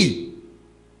 in thee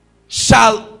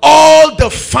shall all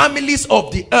the families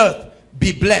of the earth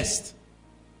be blessed.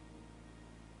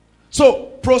 So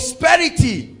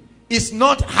prosperity is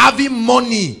not having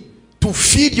money to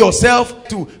feed yourself,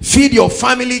 to feed your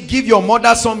family, give your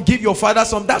mother some, give your father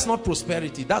some. That's not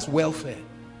prosperity. That's welfare.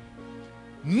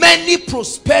 Many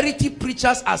prosperity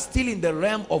preachers are still in the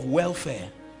realm of welfare.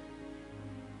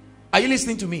 Are you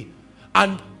listening to me?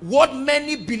 And what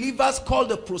many believers call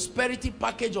the prosperity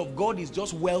package of God is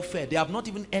just welfare. They have not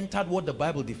even entered what the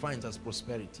Bible defines as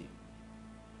prosperity.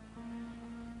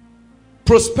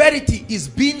 Prosperity is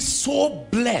being so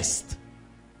blessed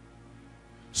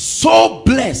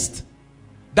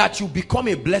that you become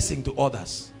a blessing to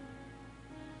others.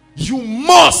 You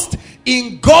must,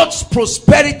 in God's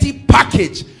prosperity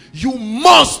package, you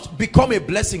must become a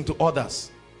blessing to others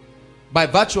by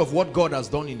virtue of what God has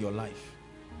done in your life.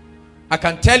 I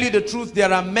can tell you the truth,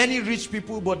 there are many rich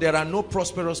people, but there are no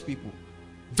prosperous people.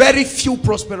 Very few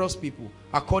prosperous people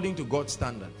according to God's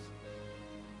standards.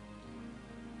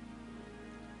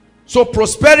 So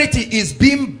prosperity is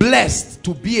being blessed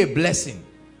to be a blessing.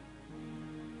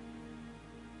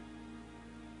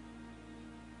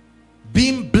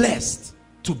 Being blessed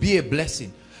to be a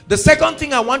blessing. The second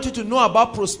thing I want you to know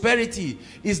about prosperity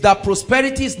is that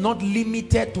prosperity is not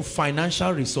limited to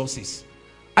financial resources.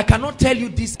 I cannot tell you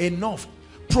this enough.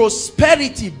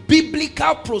 Prosperity,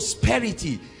 biblical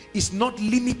prosperity, is not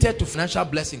limited to financial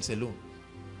blessings alone.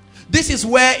 This is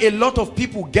where a lot of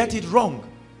people get it wrong.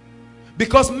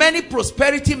 Because many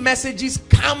prosperity messages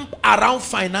camp around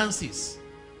finances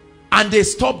and they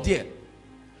stop there.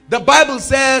 The Bible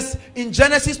says in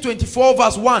Genesis 24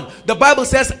 verse 1, the Bible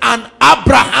says, and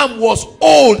Abraham was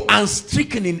old and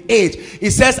stricken in age.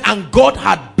 It says, and God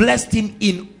had blessed him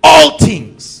in all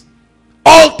things.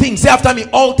 All things. Say after me,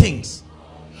 all things.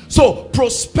 So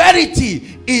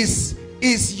prosperity is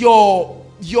your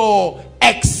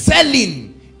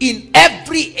excelling in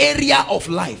every area of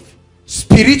life.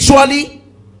 Spiritually,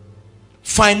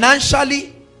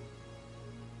 financially,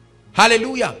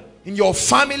 hallelujah, in your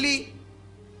family.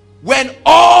 When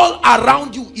all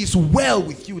around you is well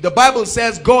with you. The Bible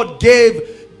says God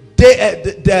gave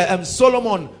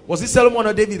Solomon, was it Solomon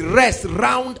or David, rest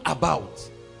round about.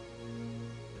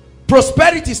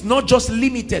 Prosperity is not just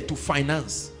limited to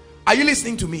finance. Are you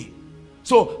listening to me?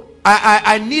 So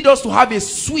I need us to have a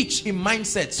switch in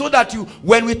mindset, so that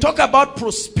when we talk about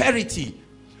prosperity,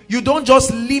 you don't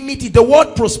just limit it. The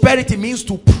word prosperity means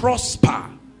to prosper.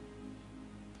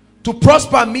 To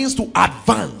prosper means to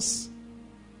advance,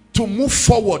 to move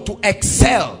forward, to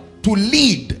excel, to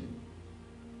lead.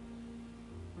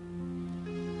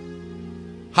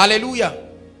 Hallelujah.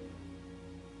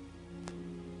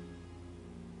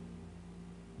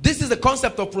 This is the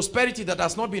concept of prosperity that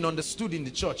has not been understood in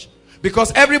the church,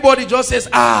 because everybody just says,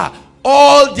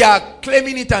 all they are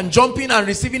claiming it and jumping and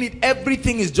receiving it,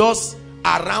 everything is just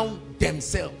around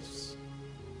themselves.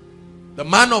 The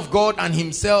man of God and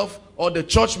himself, or the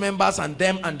church members and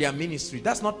them and their ministry.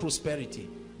 That's not prosperity.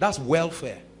 That's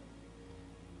welfare.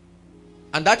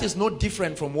 And that is no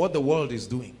different from what the world is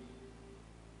doing.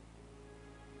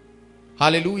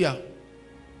 Hallelujah.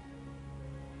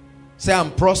 Say,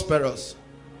 I'm prosperous.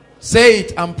 Say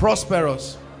it, I'm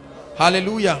prosperous.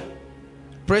 Hallelujah.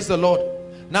 Praise the Lord.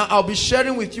 Now I'll be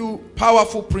sharing with you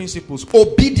powerful principles.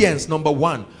 Obedience, number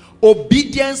one.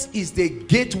 Obedience is the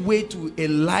gateway to a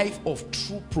life of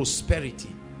true prosperity.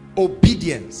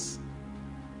 Obedience.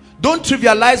 Don't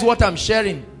trivialize what I'm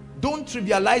sharing. Don't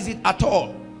trivialize it at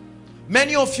all.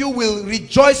 Many of you will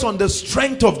rejoice on the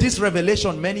strength of this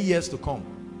revelation many years to come.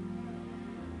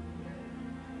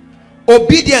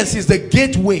 Obedience is the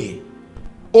gateway.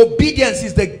 Obedience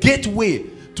is the gateway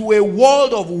to a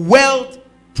world of wealth,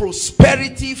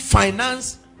 prosperity,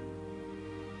 finance.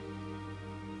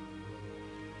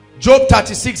 Job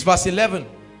 36 verse 11.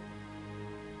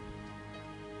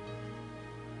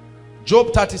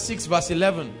 Job 36 verse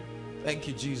 11. Thank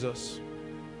you, Jesus.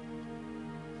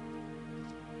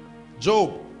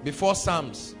 Job before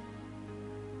Psalms.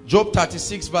 Job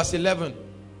 36 verse 11.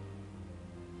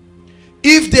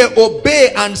 If they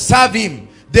obey and serve him,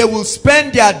 they will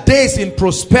spend their days in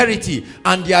prosperity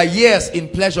and their years in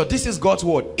pleasure. This is God's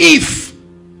word. If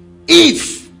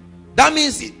that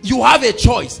means you have a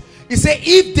choice. He said,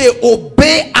 if they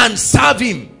obey and serve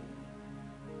him,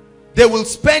 they will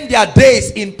spend their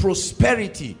days in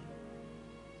prosperity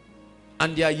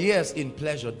and their years in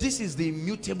pleasure. This is the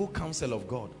immutable counsel of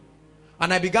God.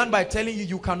 And I began by telling you,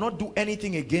 you cannot do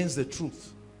anything against the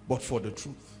truth, but for the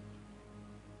truth.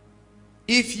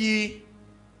 If ye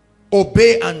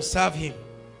obey and serve him.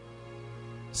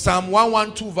 Psalm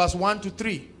 112 verse 1 to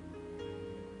 3.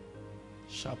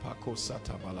 Psalm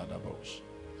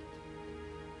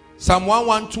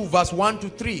 112 verse 1 to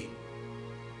 3.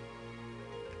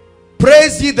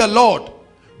 Praise ye the Lord.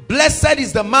 Blessed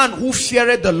is the man who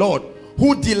feareth the Lord,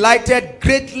 who delighted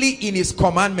greatly in his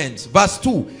commandments. Verse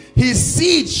 2. His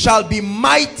seed shall be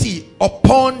mighty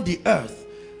upon the earth.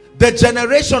 The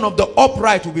generation of the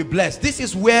upright will be blessed. This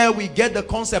is where we get the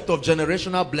concept of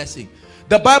generational blessing.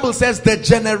 The Bible says the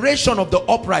generation of the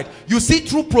upright. You see,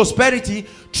 true prosperity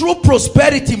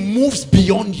moves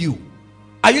beyond you.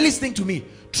 Are you listening to me?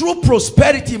 True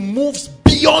prosperity moves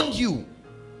beyond you.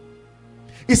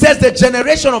 It says the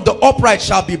generation of the upright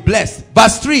shall be blessed.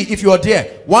 Verse 3, if you are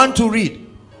there. 1 to read.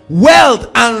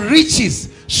 Wealth and riches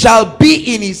shall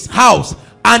be in his house,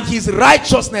 and his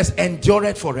righteousness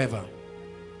endureth forever.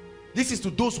 This is to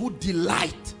those who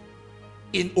delight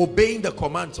in obeying the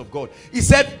commands of God. He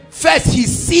said, first,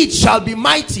 his seed shall be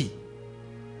mighty.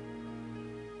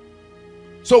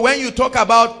 So when you talk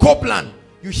about Copeland,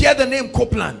 you hear the name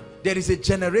Copeland, there is a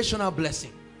generational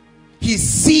blessing. His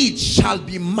seed shall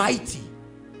be mighty.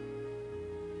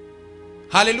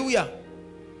 Hallelujah.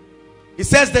 It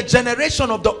says the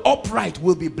generation of the upright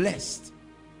will be blessed.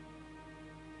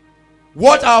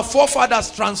 What our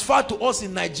forefathers transferred to us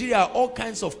in Nigeria are all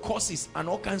kinds of curses and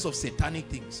all kinds of satanic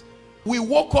things. We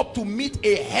woke up to meet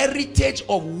a heritage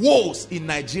of woes in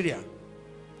Nigeria.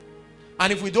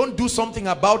 And if we don't do something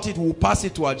about it, we'll pass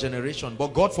it to our generation.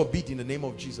 But God forbid, in the name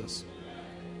of Jesus.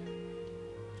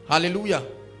 Hallelujah.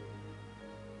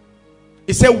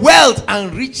 It said, wealth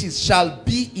and riches shall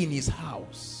be in his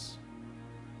house.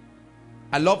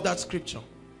 I love that scripture.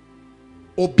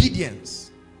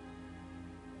 Obedience.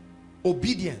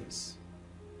 Obedience.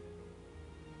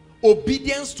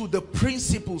 Obedience to the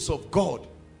principles of God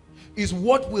is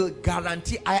what will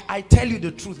guarantee. I tell you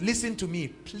the truth. Listen to me.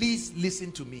 Please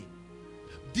listen to me.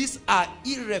 These are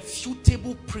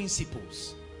irrefutable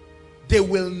principles. They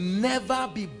will never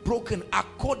be broken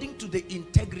according to the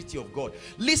integrity of God.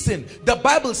 Listen, the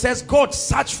Bible says God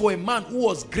searched for a man who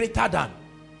was greater than,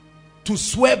 to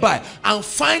swear by, and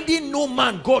finding no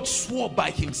man, God swore by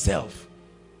himself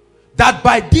that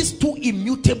by these two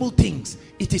immutable things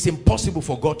it is impossible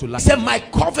for God to lie. He said, my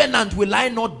covenant will I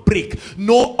not break,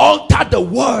 nor alter the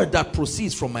word that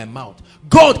proceeds from my mouth.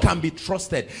 God can be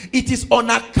trusted. It is on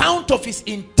account of his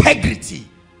integrity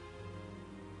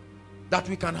that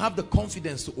we can have the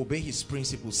confidence to obey his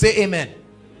principles. Say amen.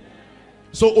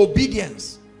 So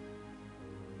obedience.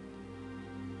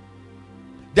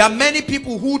 There are many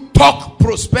people who talk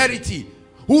prosperity,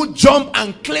 who jump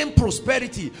and claim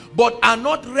prosperity, but are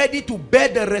not ready to bear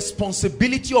the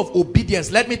responsibility of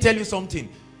obedience. Let me tell you something.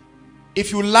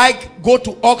 If you like, go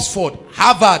to Oxford,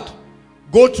 Harvard,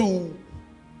 go to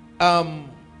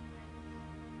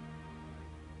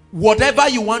whatever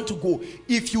you want to go.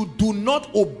 If you do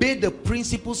not obey the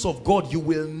principles of God, you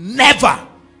will never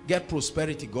get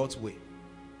prosperity God's way.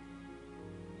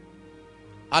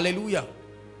 Hallelujah.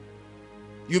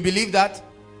 You believe that?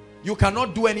 You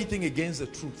cannot do anything against the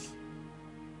truth.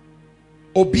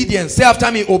 Obedience. Say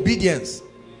after me, obedience.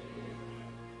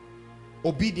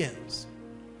 Obedience.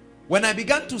 When I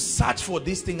began to search for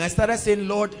this thing, I started saying,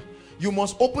 Lord, you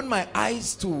must open my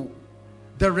eyes to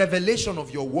the revelation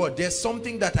of your word. There's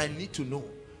something that I need to know.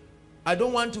 I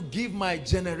don't want to give my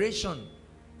generation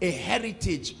a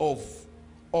heritage of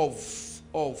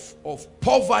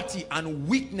poverty and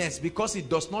weakness because it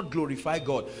does not glorify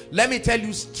God. Let me tell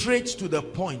you straight to the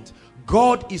point.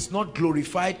 God is not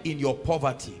glorified in your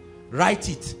poverty. Write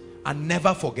it and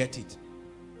never forget it.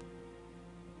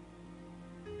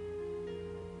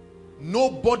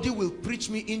 Nobody will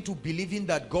preach me into believing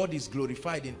that God is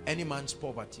glorified in any man's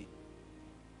poverty.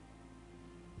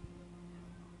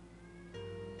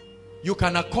 You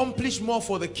can accomplish more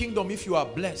for the kingdom if you are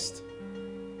blessed.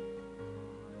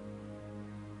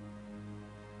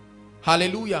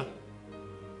 Hallelujah.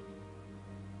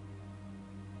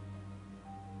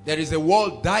 There is a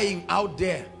world dying out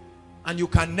there, and you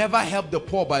can never help the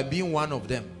poor by being one of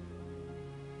them.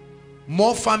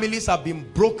 More families have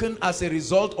been broken as a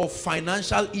result of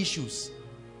financial issues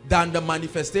than the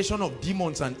manifestation of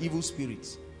demons and evil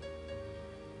spirits.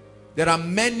 There are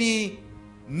many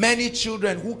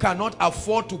children who cannot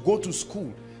afford to go to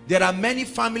school. There are many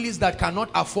families that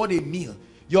cannot afford a meal.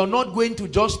 You're not going to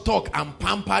just talk and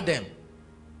pamper them.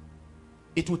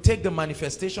 It will take the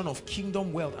manifestation of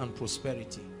kingdom wealth and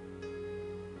prosperity.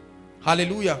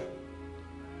 Hallelujah.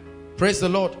 Praise the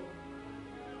Lord.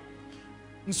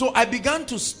 And so I began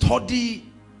to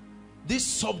study this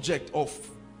subject of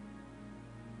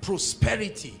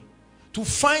prosperity to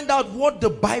find out what the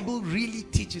Bible really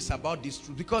teaches about this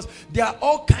truth, because there are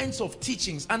all kinds of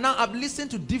teachings, and now I've listened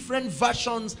to different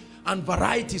versions and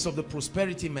varieties of the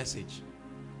prosperity message.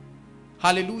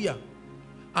 Hallelujah.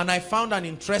 And I found an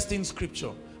interesting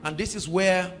scripture, and this is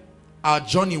where our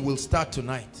journey will start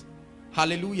tonight.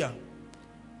 Hallelujah.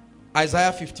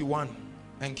 Isaiah 51.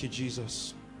 Thank you,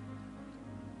 Jesus.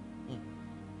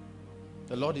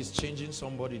 The Lord is changing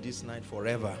somebody this night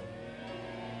forever.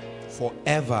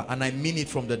 Forever. And I mean it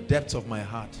from the depths of my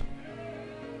heart.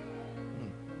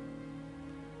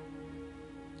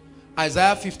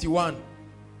 Isaiah 51.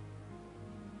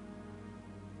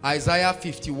 Isaiah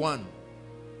 51.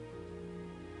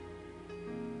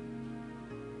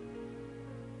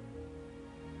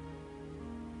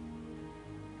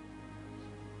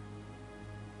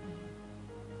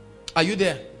 Are you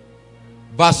there?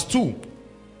 Verse 2.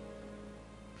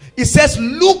 It says,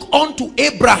 look unto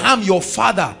Abraham your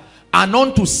father, and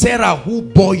unto Sarah who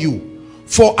bore you.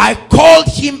 For I called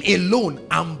him alone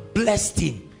and blessed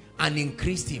him and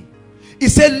increased him. He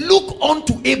said, look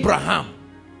unto Abraham.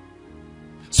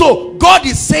 So God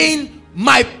is saying,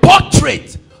 my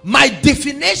portrait, my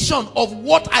definition of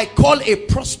what I call a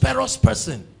prosperous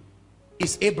person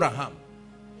is Abraham.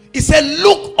 He said,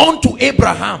 look unto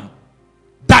Abraham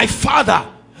thy father,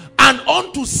 and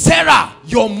unto Sarah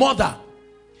your mother.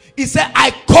 He said,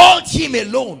 I called him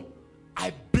alone,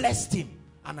 I blessed him,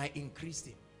 and I increased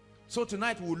him. So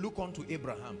tonight we will look unto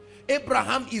Abraham.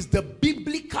 Abraham is the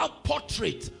biblical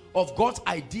portrait of God's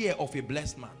idea of a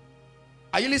blessed man.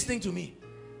 Are you listening to me?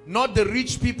 Not the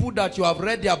rich people that you have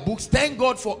read their books. Thank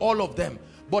God for all of them.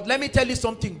 But let me tell you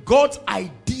something. God's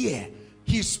idea,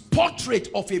 his portrait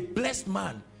of a blessed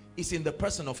man, is in the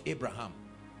person of Abraham.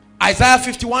 Isaiah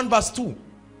 51 verse 2.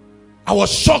 I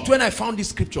was shocked when I found this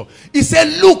scripture. He said,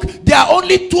 look, there are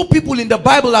only two people in the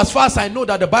Bible as far as I know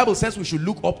that the Bible says we should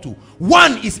look up to.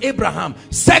 One is Abraham.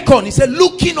 Second, he said,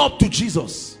 looking up to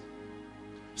Jesus.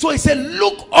 So he said,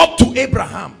 look up to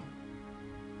Abraham.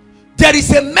 There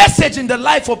is a message in the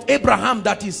life of Abraham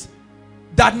that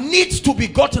needs to be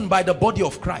gotten by the body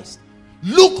of Christ.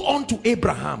 Look unto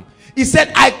Abraham. He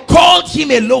said, I called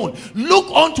him alone. Look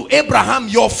unto Abraham,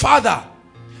 your father.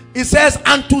 He says,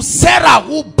 and to Sarah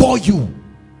who bore you.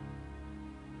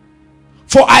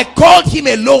 For I called him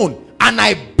alone, and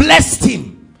I blessed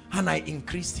him, and I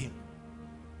increased him.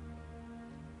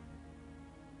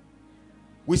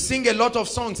 We sing a lot of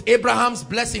songs. Abraham's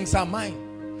blessings are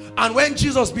mine. And when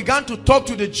Jesus began to talk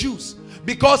to the Jews,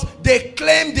 because they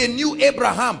claimed they knew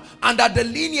Abraham and that the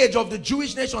lineage of the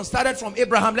Jewish nation started from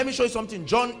Abraham. Let me show you something.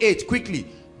 John 8, quickly.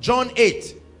 John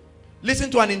 8.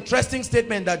 Listen to an interesting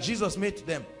statement that Jesus made to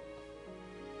them.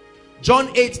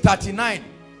 John 8:39.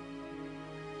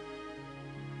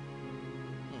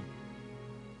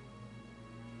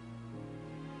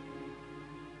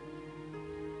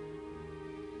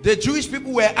 The Jewish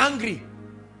people were angry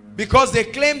because they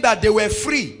claimed that they were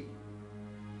free.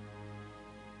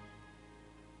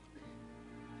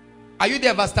 Are you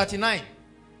there? Verse 39.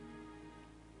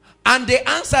 And they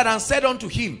answered and said unto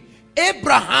him,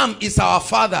 Abraham is our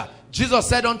father. Jesus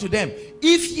said unto them,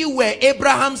 if you were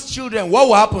Abraham's children, what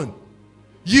will happen?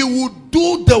 You would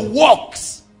do the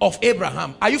works of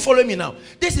Abraham. Are you following me now?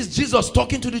 This is Jesus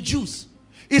talking to the Jews.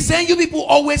 He's saying, you people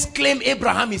always claim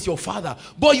Abraham is your father,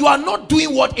 but you are not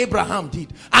doing what Abraham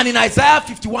did. And in Isaiah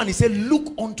 51, he said,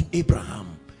 look unto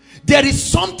Abraham. There is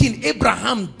something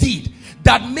Abraham did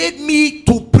that made me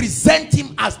to present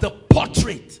him as the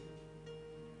portrait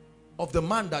of the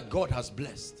man that God has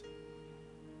blessed.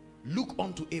 Look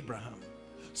unto Abraham.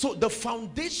 So the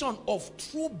foundation of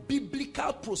true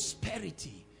biblical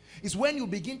prosperity is when you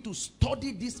begin to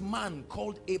study this man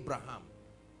called Abraham.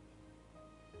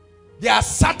 There are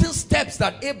certain steps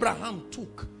that Abraham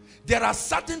took. There are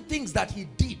certain things that he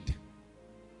did.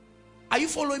 Are you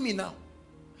following me now?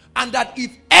 And that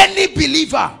if any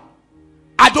believer,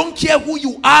 I don't care who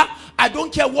you are, I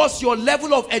don't care what's your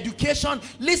level of education,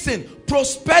 listen,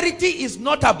 prosperity is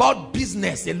not about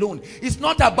business alone. It's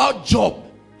not about job.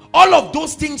 All of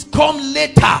those things come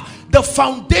later. The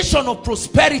foundation of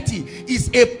prosperity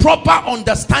is a proper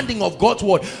understanding of God's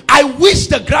word. I wish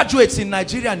the graduates in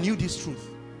Nigeria knew this truth.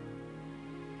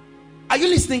 Are you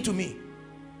listening to me?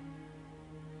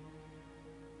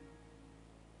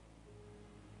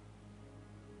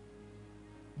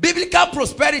 Biblical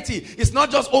prosperity is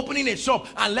not just opening a shop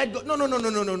and let go.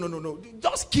 No.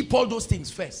 Just keep all those things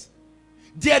first.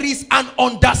 There is an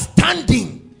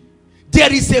understanding.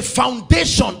 There is a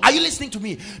foundation. Are you listening to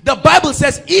me? The Bible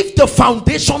says, if the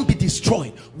foundation be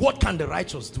destroyed, what can the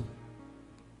righteous do?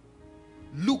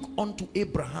 Look unto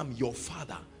Abraham your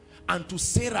father, and to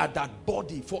Sarah that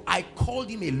body, for I called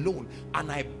him alone,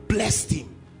 and I blessed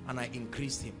him, and I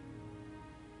increased him.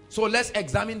 So let's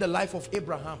examine the life of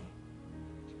Abraham.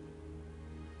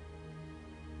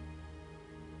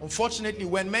 Unfortunately,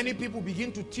 when many people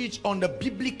begin to teach on the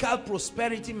biblical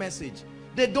prosperity message,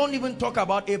 they don't even talk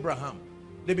about Abraham.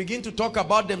 They begin to talk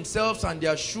about themselves and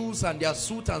their shoes and their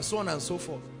suit and so on and so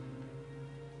forth.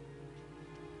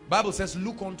 Bible says,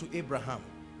 look unto Abraham.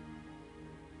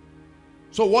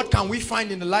 So what can we find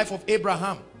in the life of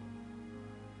Abraham?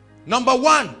 Number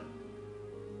one,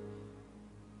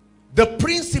 the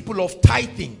principle of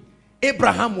tithing.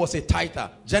 Abraham was a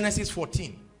tither. Genesis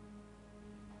 14.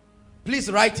 Please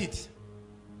write it.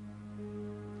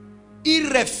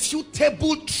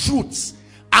 Irrefutable truths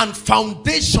and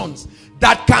foundations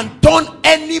that can turn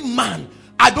any man.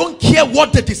 I don't care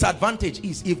what the disadvantage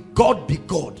is. If God be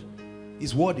God,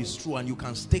 his word is true and you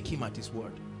can stake him at his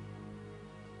word.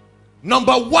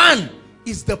 Number one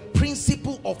is the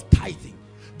principle of tithing.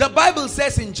 The Bible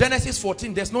says in Genesis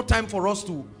 14, there's no time for us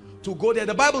to go there.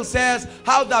 The Bible says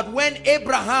how that when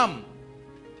Abraham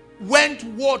went to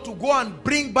war to go and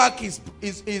bring back his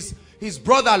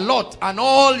brother Lot and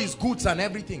all his goods and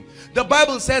everything, the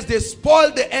Bible says they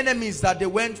spoiled the enemies that they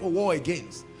went for war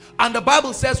against. And the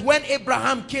Bible says when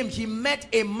Abraham came, he met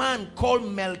a man called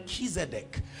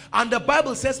Melchizedek. And the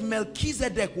Bible says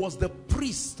Melchizedek was the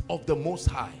priest of the Most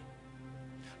High.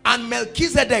 And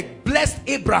Melchizedek blessed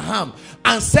Abraham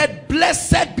and said,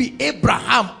 blessed be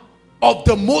Abraham of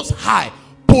the Most High,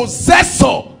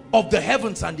 possessor of the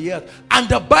heavens and the earth. And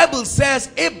the Bible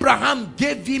says Abraham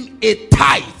gave him a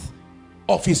tithe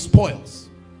of his spoils.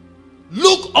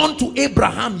 Look unto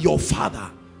Abraham your father.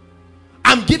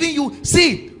 I'm giving you,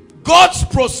 see, God's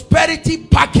prosperity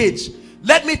package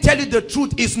Let me tell you the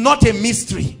truth, it's not a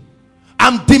mystery.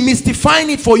 I'm demystifying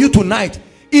it for you tonight.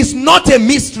 It's not a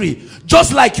mystery.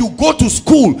 Just like you go to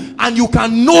school and you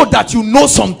can know that you know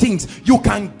some things, you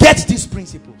can get these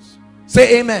principles.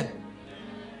 Say amen.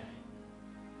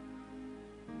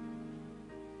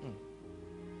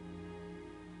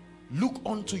 Look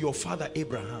unto your father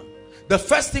Abraham. The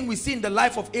first thing we see in the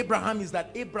life of Abraham is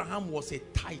that Abraham was a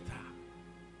tither.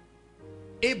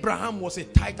 Abraham was a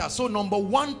tither. So number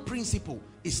one principle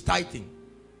is tithing.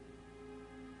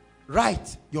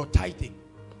 Write your tithing.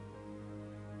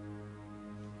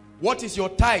 What is your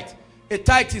tithe? A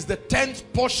tithe is the 10th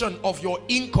portion of your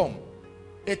income.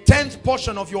 A 10th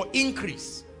portion of your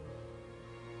increase.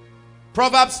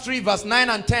 Proverbs 3 verse 9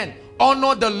 and 10.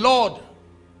 Honor the Lord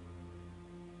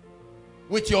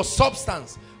with your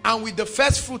substance and with the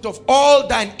first fruit of all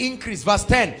thine increase. Verse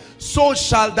 10. So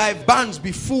shall thy barns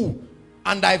be full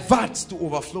and thy vats to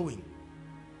overflowing.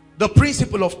 The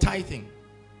principle of tithing.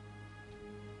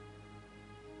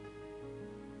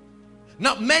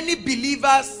 Now many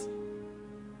believers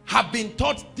have been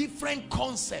taught different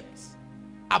concepts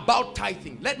about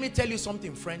tithing. Let me tell you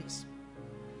something, friends.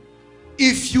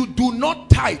 If you do not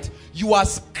tithe, you are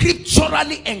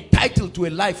scripturally entitled to a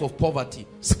life of poverty.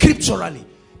 Scripturally.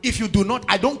 If you do not,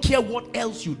 I don't care what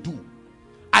else you do.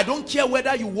 I don't care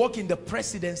whether you work in the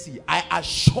presidency. I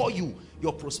assure you,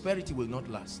 your prosperity will not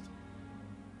last.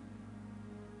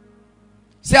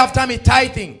 Say after me,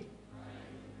 tithing.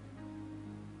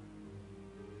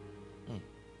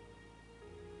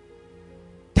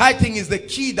 Tithing is the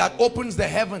key that opens the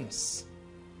heavens.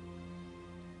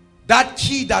 That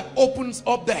key that opens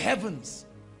up the heavens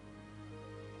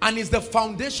and is the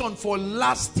foundation for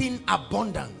lasting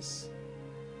abundance.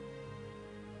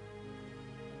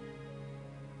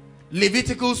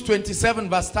 Leviticus 27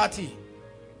 verse 30.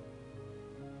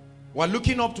 We're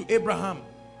looking up to Abraham.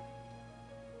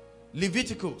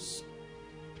 Leviticus.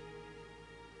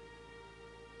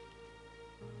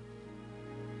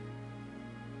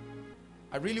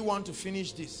 I really want to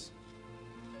finish this,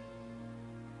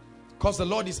 because the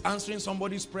Lord is answering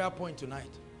somebody's prayer point tonight.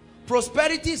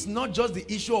 Prosperity is not just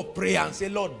the issue of prayer and say,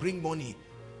 Lord, bring money.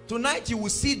 Tonight you will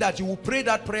see that you will pray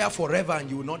that prayer forever and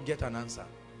you will not get an answer.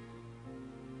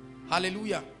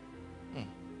 Hallelujah.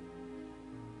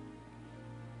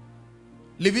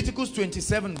 Leviticus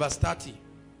 27 verse 30.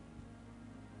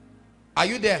 Are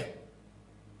you there?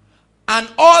 And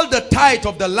all the tithe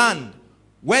of the land,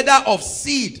 whether of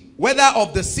seed, whether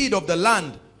of the seed of the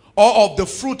land or of the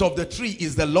fruit of the tree,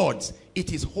 is the Lord's.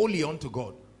 It is holy unto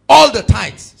God. All the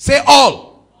tithes. Say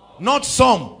all. Not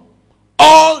some.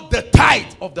 All the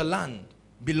tithe of the land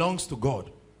belongs to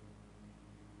God.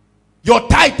 Your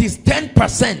tithe is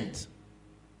 10%.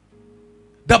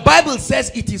 The Bible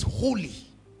says it is holy.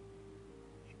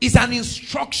 It's an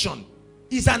instruction.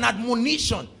 It's an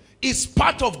admonition. It's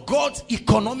part of God's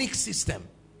economic system.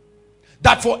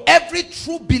 That for every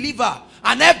true believer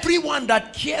and everyone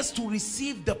that cares to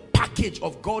receive the package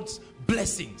of God's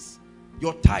blessings,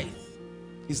 your tithe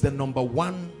is the number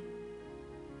one.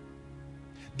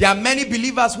 There are many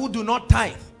believers who do not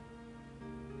tithe.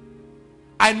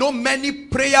 I know many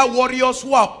prayer warriors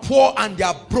who are poor and they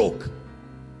are broke.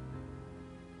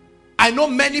 I know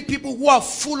many people who are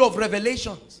full of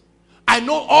revelations. I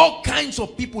know all kinds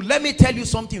of people. Let me tell you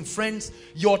something, friends.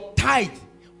 Your tithe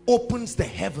opens the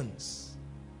heavens.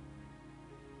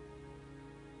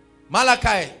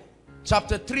 Malachi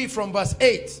chapter 3 from verse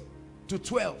 8 to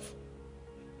 12.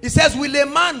 It says, will a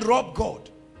man rob God?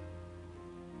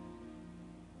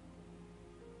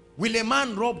 Will a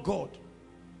man rob God?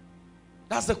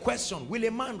 That's the question. Will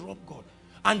a man rob God?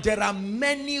 And there are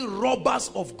many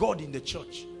robbers of God in the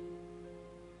church.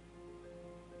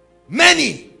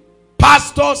 Many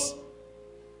pastors,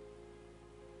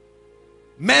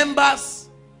 members,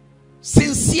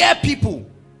 sincere people,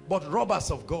 but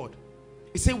robbers of God.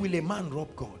 He said, will a man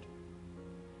rob God?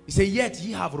 He said, yet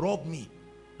ye have robbed me.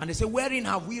 And they say, wherein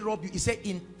have we robbed you? He said,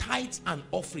 in tithes and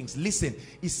offerings. Listen,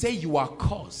 he said, you are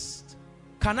cursed.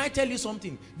 Can I tell you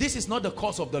something? This is not the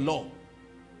curse of the law.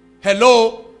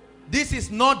 Hello? This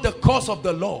is not the curse of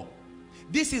the law.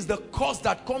 This is the curse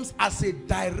that comes as a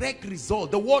direct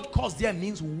result. The word curse there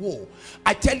means woe.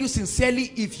 I tell you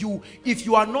sincerely, if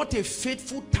you are not a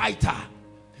faithful tither,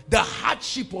 the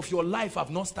hardship of your life have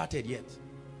not started yet.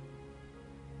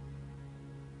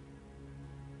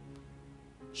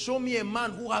 Show me a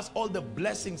man who has all the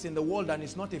blessings in the world and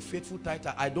is not a faithful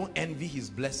tither. I don't envy his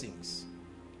blessings.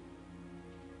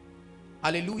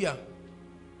 Hallelujah.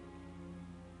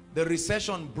 The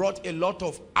recession brought a lot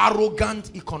of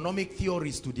arrogant economic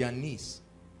theories to their knees.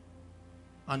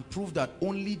 and prove that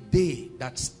only they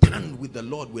that stand with the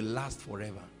Lord will last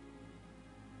forever.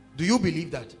 Do you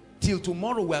believe that? Till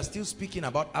tomorrow we are still speaking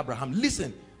about Abraham.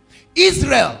 Listen,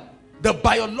 Israel, the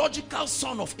biological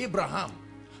son of Abraham,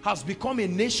 has become a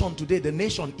nation today, the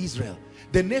nation Israel.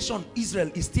 The nation Israel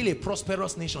is still a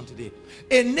prosperous nation today.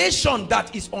 A nation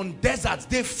that is on deserts.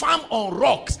 They farm on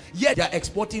rocks, yet they are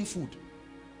exporting food.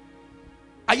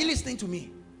 Are you listening to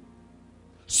me?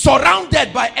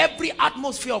 Surrounded by every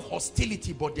atmosphere of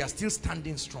hostility, but they are still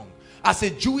standing strong. As a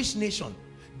Jewish nation,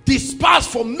 dispersed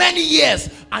for many years,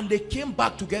 and they came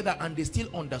back together and they still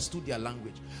understood their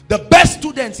language. The best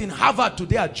students in Harvard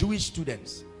today are Jewish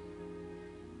students.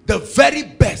 The very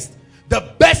best.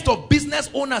 The best of business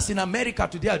owners in America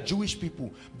today are Jewish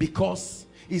people, because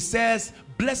it says,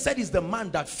 blessed is the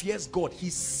man that fears God,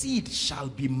 his seed shall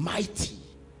be mighty.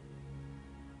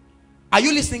 Are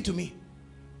you listening to me?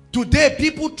 Today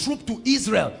people troop to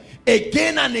Israel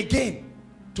again and again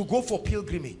to go for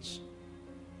pilgrimage.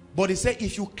 But he said,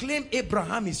 if you claim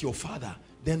Abraham is your father,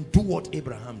 then do what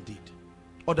Abraham did.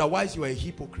 Otherwise you are a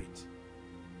hypocrite.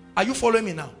 Are you following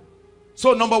me now?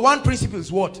 So number one principle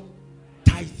is what?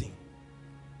 Tithing.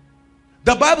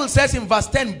 The Bible says in verse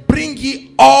 10, bring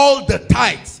ye all the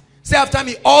tithes. Say after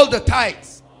me, all the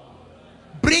tithes.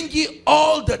 Bring ye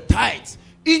all the tithes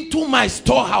into my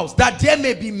storehouse, that there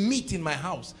may be meat in my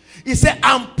house. He said,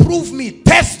 and prove me,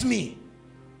 test me,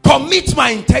 commit my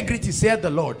integrity, saith the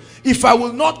Lord, if I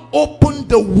will not open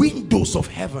the windows of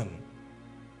heaven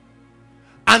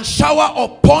and shower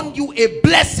upon you a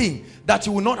blessing that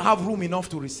you will not have room enough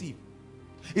to receive.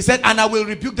 He said, and I will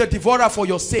rebuke the devourer for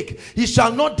your sake. He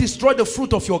shall not destroy the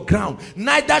fruit of your ground,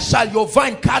 neither shall your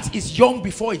vine cast its young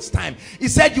before its time. He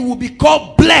said, you will be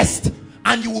called blessed,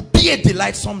 and you will be a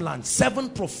delightsome land. 7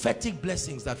 prophetic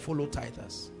blessings that follow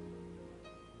tithers.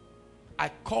 I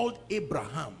called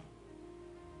Abraham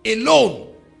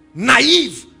alone,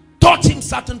 naive, taught him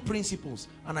certain principles,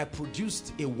 and I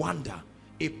produced a wonder,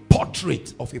 a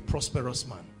portrait of a prosperous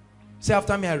man. Say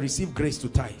after me, I receive grace to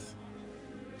tithe.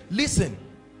 Listen,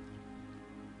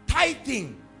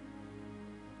 tithing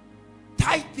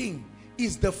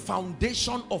is the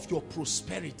foundation of your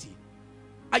prosperity.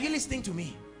 Are you listening to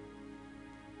me?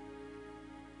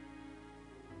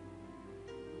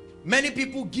 Many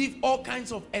people give all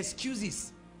kinds of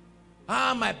excuses.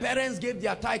 My parents gave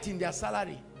their tithe in their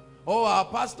salary. Oh, our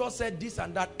pastor said this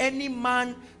and that. Any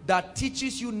man that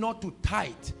teaches you not to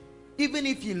tithe, even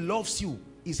if he loves you,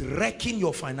 is wrecking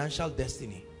your financial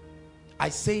destiny. I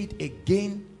say it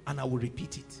again and I will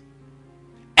repeat it.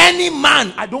 Any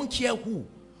man, I don't care who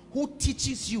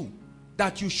teaches you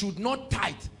that you should not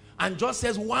tithe and just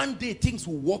says one day things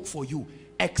will work for you,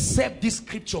 except this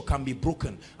scripture can be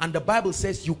broken. And the Bible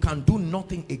says you can do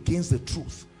nothing against the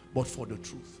truth but for the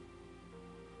truth.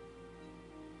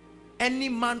 Any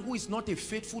man who is not a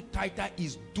faithful tither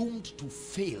is doomed to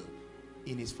fail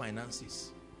in his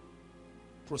finances.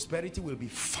 Prosperity will be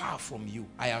far from you,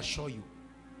 I assure you.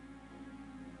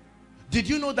 Did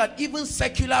you know that even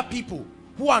secular people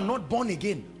who are not born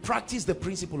again practice the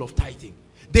principle of tithing?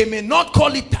 They may not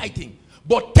call it tithing,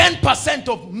 but 10%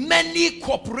 of many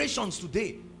corporations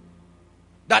today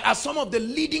that are some of the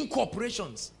leading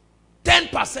corporations,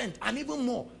 10% and even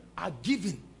more are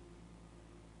given.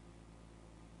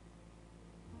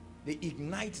 They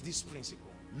ignite this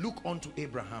principle. Look unto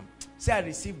Abraham. Say, I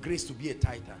receive grace to be a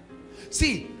tither.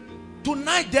 See,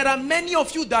 tonight there are many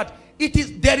of you that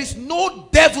there is no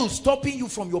devil stopping you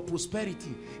from your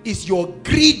prosperity. It's your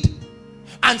greed.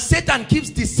 And Satan keeps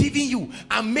deceiving you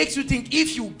and makes you think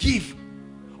if you give,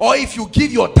 or if you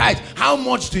give your tithe, how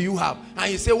much do you have?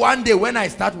 And you say, one day when I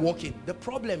start working. The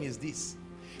problem is this.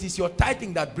 It is your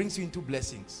tithing that brings you into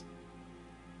blessings.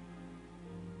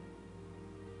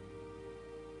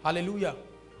 Hallelujah.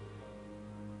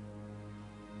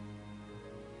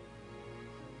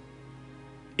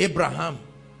 Abraham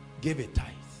gave a tithe.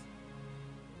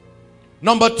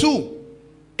 Number 2,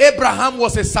 Abraham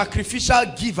was a sacrificial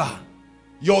giver.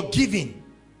 Your giving.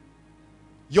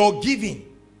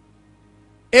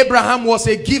 Abraham was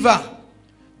a giver.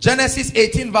 Genesis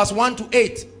 18 verse 1 to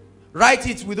 8. Write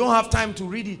it. We don't have time to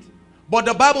read it. But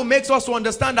the Bible makes us to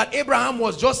understand that Abraham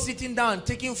was just sitting down and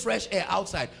taking fresh air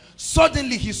outside.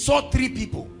 Suddenly he saw 3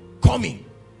 people coming.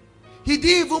 He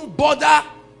didn't even bother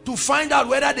to find out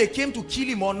whether they came to kill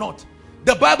him or not.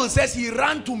 The Bible says he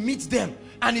ran to meet them.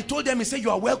 And he told them, he said, you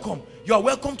are welcome. You are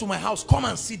welcome to my house. Come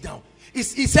and sit down. He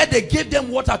said they gave them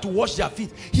water to wash their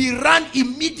feet. He ran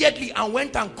immediately and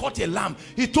went and caught a lamb.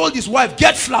 He told his wife,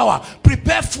 get flour,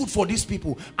 prepare food for these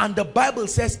people. And the Bible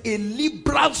says, a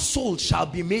liberal soul shall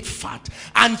be made fat,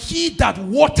 and he that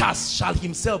waters shall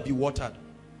himself be watered.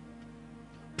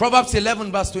 Proverbs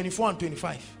 11 verse 24 and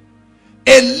 25.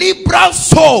 A liberal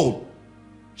soul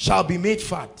shall be made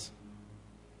fat.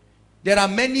 There are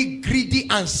many greedy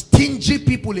and stingy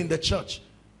people in the church,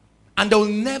 and they will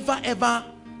never ever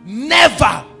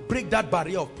break that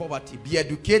barrier of poverty. Be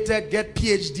educated, get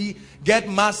PhD, get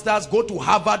masters, go to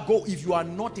Harvard, go. If you are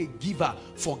not a giver,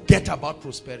 forget about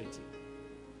prosperity.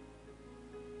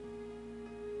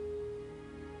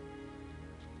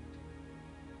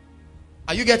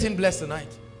 Are you getting blessed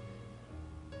tonight?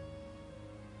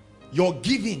 Your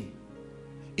giving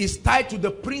is tied to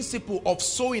the principle of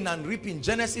sowing and reaping.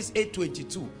 Genesis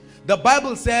 8:22. The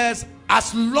Bible says,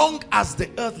 as long as the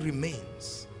earth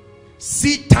remains,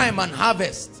 seed time and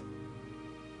harvest,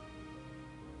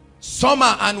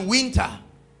 summer and winter,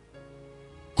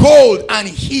 cold and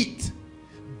heat,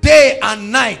 day and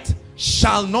night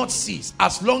shall not cease,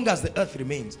 as long as the earth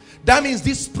remains. That means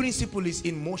this principle is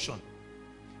in motion.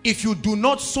 If you do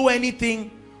not sow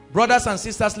anything, brothers and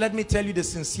sisters, let me tell you the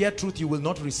sincere truth, you will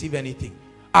not receive anything.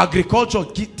 Agriculture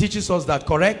teaches us that,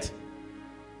 correct?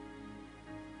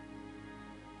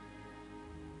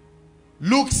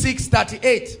 Luke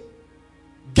 6:38.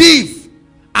 Give,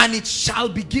 and it shall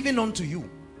be given unto you.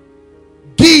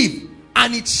 Give,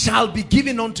 and it shall be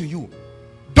given unto you.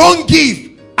 Don't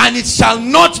give, and it shall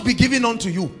not be given unto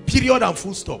you. Period and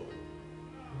full stop.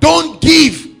 Don't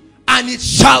give, and it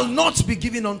shall not be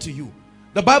given unto you.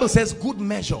 The Bible says, good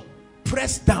measure,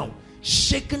 pressed down,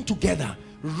 shaken together,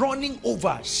 running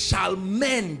over, shall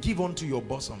men give unto your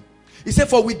bosom. He said,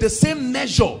 for with the same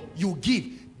measure you give,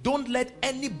 don't let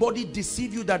anybody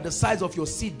deceive you that the size of your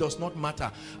seed does not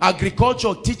matter.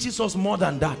 Agriculture teaches us more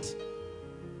than that.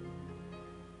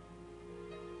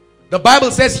 The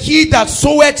Bible says, he that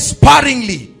soweth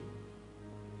sparingly,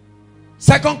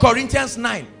 2 Corinthians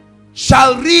 9,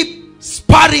 shall reap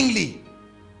sparingly.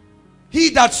 He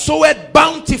that soweth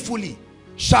bountifully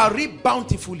shall reap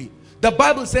bountifully. The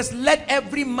Bible says, let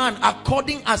every man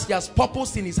according as he has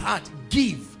purposed in his heart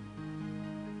give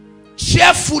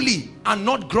cheerfully and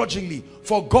not grudgingly,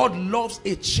 for God loves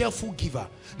a cheerful giver.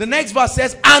 The next verse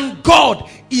says, and God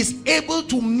is able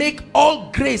to make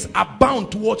all grace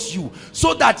abound towards you,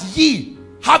 so that ye,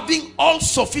 having all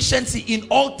sufficiency in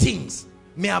all things,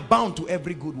 may abound to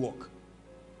every good work.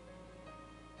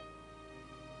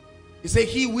 He said,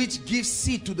 he which gives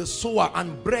seed to the sower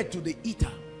and bread to the eater.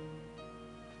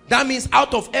 That means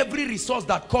out of every resource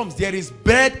that comes, there is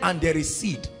bread and there is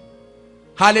seed.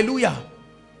 Hallelujah.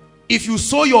 If you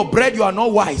sow your bread, you are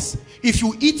not wise. If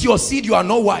you eat your seed, you are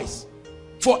not wise.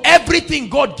 For everything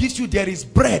God gives you, there is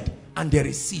bread and there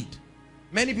is seed.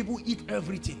 Many people eat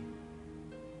everything.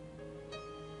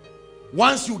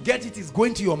 Once you get it, it's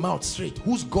going to your mouth straight.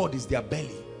 Whose God is their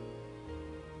belly?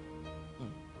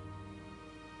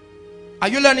 Are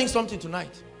you learning something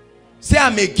tonight? Say,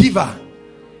 I'm a giver.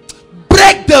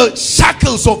 Break the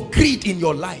shackles of greed in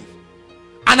your life.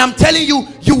 And I'm telling you,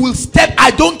 you will step.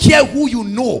 I don't care who you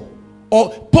know.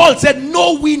 Or Paul said,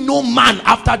 know we no man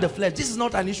after the flesh. This is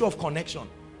not an issue of connection.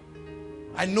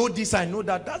 I know this, I know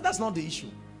that. That's not the issue.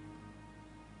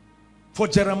 For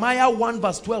Jeremiah 1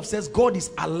 verse 12 says, God is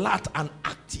alert and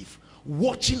active,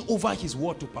 watching over his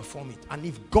word to perform it. And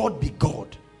if God be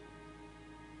God,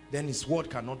 then his word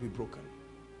cannot be broken.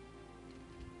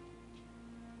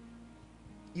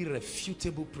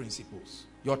 Irrefutable principles.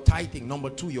 Your tithing. Number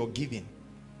 2, your giving.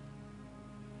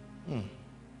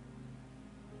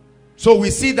 So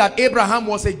we see that Abraham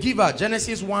was a giver.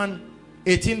 Genesis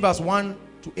 1:18 verse 1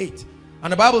 to 8.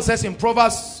 And the Bible says in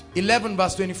Proverbs 11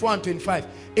 verse 24 and 25,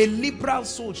 a liberal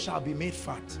soul shall be made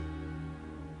fat.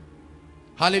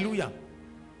 Hallelujah.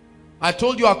 I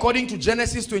told you according to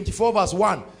Genesis 24 verse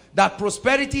 1 that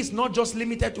prosperity is not just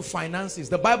limited to finances.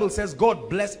 The Bible says God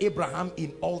blessed Abraham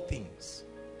in all things.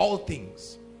 All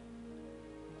things.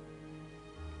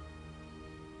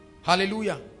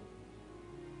 Hallelujah.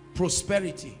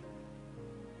 Prosperity.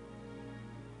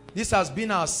 This has been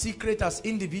our secret as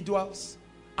individuals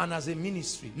and as a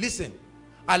ministry. Listen,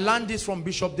 I learned this from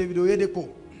Bishop David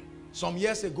Oyedepo some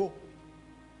years ago.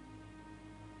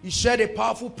 He shared a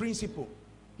powerful principle.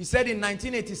 He said in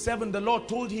 1987 the Lord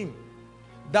told him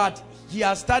that he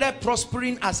has started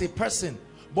prospering as a person,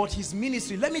 but his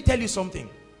ministry, let me tell you something,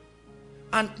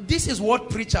 and this is what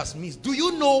preachers mean. Do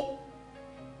you know,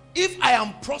 if I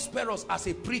am prosperous as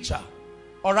a preacher,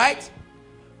 all right,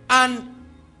 and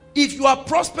if you are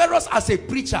prosperous as a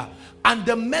preacher and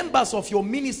the members of your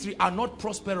ministry are not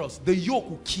prosperous, the yoke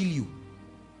will kill you.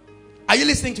 Are you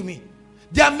listening to me?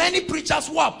 There are many preachers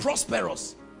who are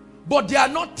prosperous, but they are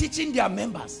not teaching their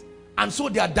members, and so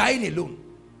they are dying alone.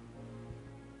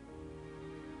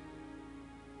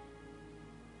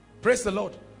 Praise the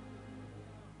Lord.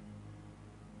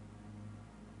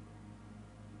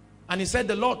 And he said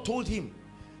the Lord told him,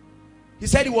 he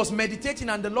said he was meditating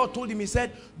and the Lord told him, he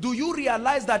said, do you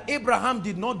realize that Abraham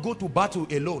did not go to battle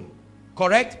alone?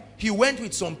 Correct? He went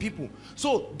with some people.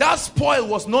 So that spoil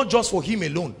was not just for him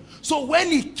alone. So when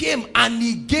he came and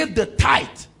he gave the tithe,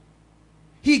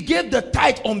 he gave the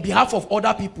tithe on behalf of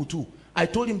other people too. I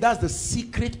told him that's the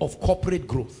secret of corporate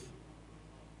growth.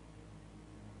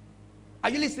 Are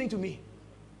you listening to me?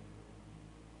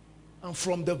 And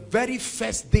from the very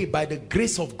first day, by the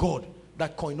grace of God,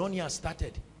 that Koinonia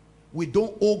started, we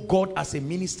don't owe God as a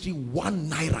ministry 1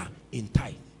 naira in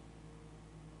tithe.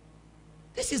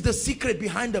 This is the secret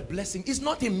behind the blessing. It's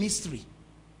not a mystery.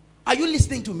 Are you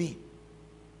listening to me?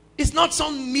 It's not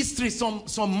some mystery,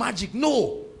 some magic.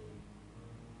 No.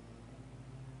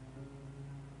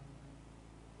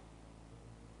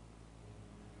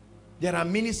 There are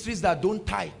ministries that don't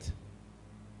tithe.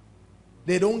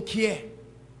 They don't care.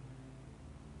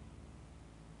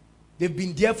 They've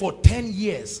been there for 10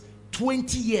 years,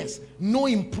 20 years, no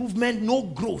improvement, no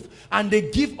growth, and they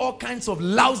give all kinds of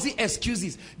lousy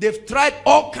excuses. They've tried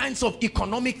all kinds of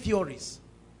economic theories.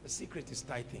 The secret is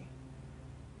tithing.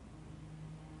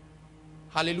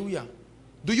 Hallelujah.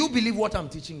 Do you believe what I'm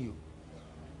teaching you?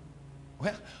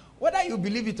 Well, whether you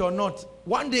believe it or not,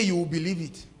 one day you will believe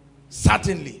it.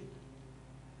 Certainly.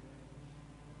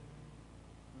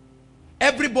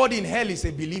 Everybody in hell is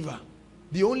a believer.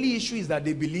 The only issue is that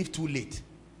they believe too late.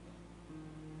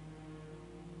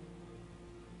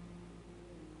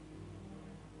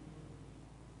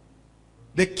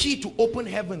 The key to open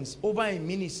heavens over a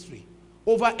ministry,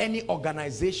 over any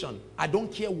organization, I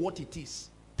don't care what it is,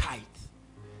 tithe.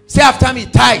 Say after me,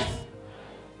 tithe.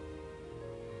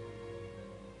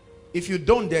 If you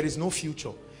don't, there is no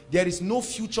future. There is no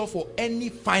future for any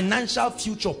financial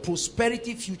future,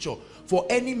 prosperity future, for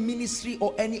any ministry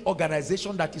or any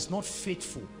organization that is not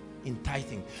faithful in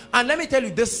tithing. And let me tell you,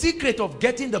 the secret of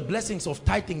getting the blessings of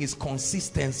tithing is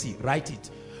consistency. Write it.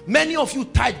 Many of you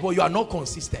tithe, but you are not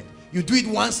consistent. You do it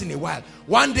once in a while.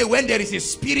 One day when there is a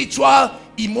spiritual,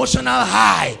 emotional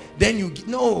high, then you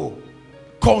no.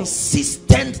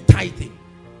 Consistent tithing.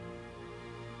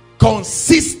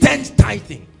 Consistent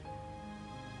tithing.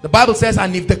 The Bible says,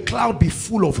 and if the cloud be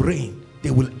full of rain,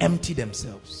 they will empty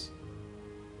themselves.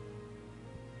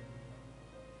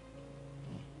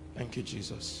 Thank you,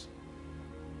 Jesus.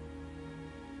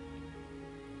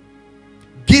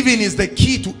 Giving is the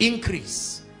key to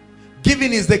increase.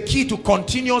 Giving is the key to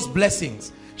continuous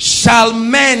blessings. Shall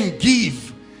men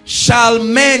give? Shall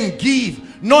men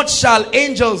give? Not shall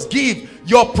angels give.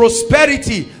 Your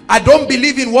prosperity. I don't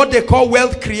believe in what they call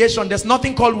wealth creation. There's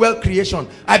nothing called wealth creation.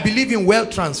 I believe in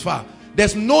wealth transfer.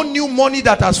 There's no new money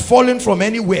that has fallen from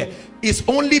anywhere. It's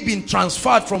only been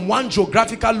transferred from one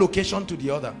geographical location to the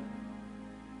other.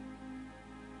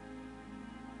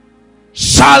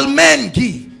 Shall men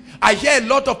give? I hear a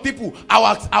lot of people,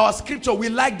 our scripture, we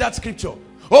like that scripture.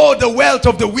 Oh, the wealth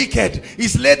of the wicked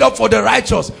is laid up for the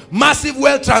righteous. Massive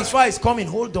wealth transfer is coming.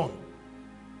 Hold on.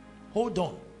 Hold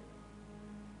on.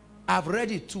 I've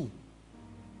read it too.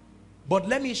 But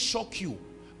let me shock you.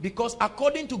 Because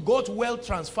according to God's wealth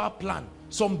transfer plan,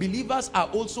 some believers are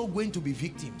also going to be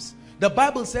victims. The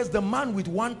Bible says the man with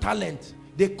 1 talent,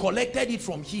 they collected it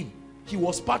from him. He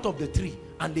was part of the 3,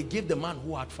 and they gave the man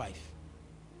who had 5.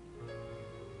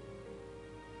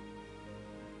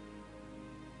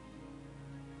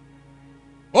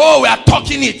 Oh, we are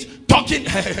talking it. Talking.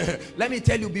 Let me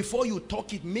tell you, before you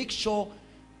talk it, make sure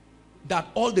that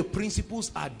all the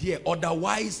principles are there.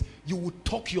 Otherwise, you will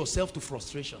talk yourself to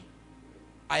frustration.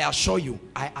 I assure you.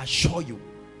 I assure you.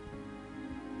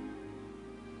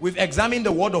 We've examined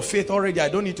the word of faith already. I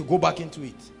don't need to go back into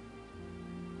it.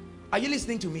 Are you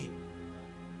listening to me?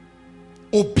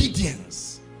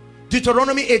 Obedience.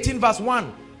 Deuteronomy 18 verse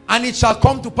 1. And it shall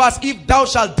come to pass, if thou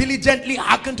shalt diligently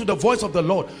hearken to the voice of the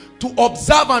Lord, to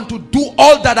observe and to do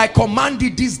all that I command thee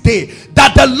this day,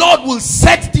 that the Lord will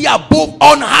set thee above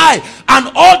on high,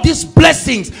 and all these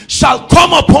blessings shall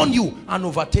come upon you and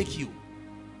overtake you.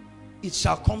 It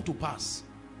shall come to pass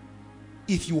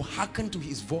if you hearken to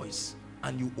his voice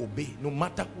and you obey, no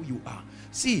matter who you are.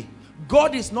 See,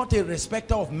 God is not a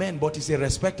respecter of men, but is a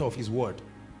respecter of his word.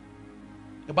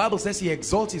 The Bible says he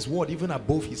exalts his word even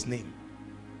above his name.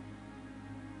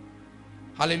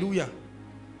 Hallelujah.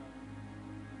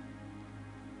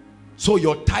 So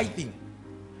your tithing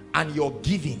and your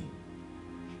giving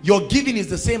is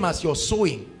the same as your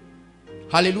sowing.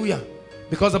 Hallelujah.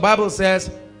 Because the Bible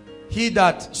says, he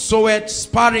that soweth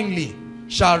sparingly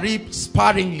shall reap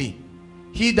sparingly.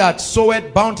 He that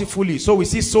soweth bountifully. So we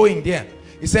see sowing there.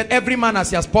 He said every man as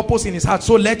he has purpose in his heart,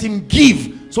 so let him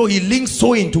give. So he links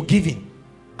sowing to giving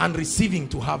and receiving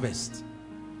to harvest.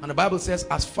 And the Bible says,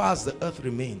 as far as the earth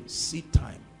remains, seed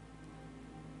time.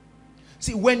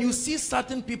 See, when you see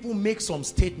certain people make some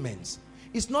statements,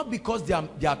 it's not because they are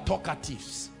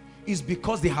talkatives. It's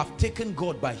because they have taken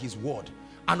God by his word.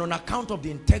 And on account of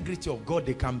the integrity of God,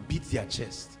 they can beat their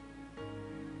chest.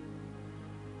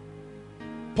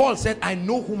 Paul said, I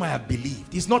know whom I have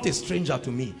believed. He's not a stranger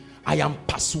to me. I am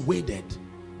persuaded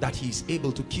that he is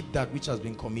able to keep that which has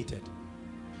been committed.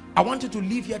 I want you to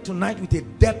leave here tonight with a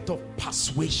depth of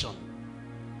persuasion.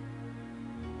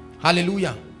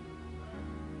 Hallelujah.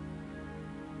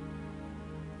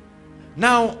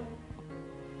 Now,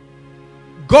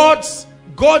 God's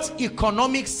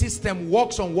economic system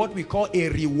works on what we call a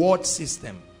reward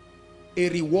system. A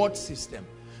reward system.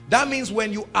 That means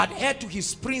when you adhere to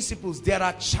his principles, there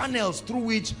are channels through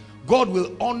which God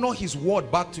will honor his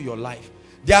word back to your life.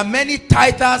 There are many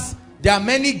tithers, there are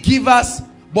many givers,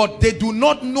 but they do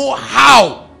not know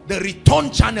how the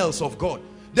return channels of God.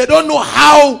 They don't know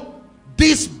how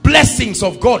these blessings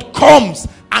of God comes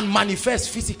and manifests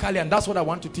physically, and that's what I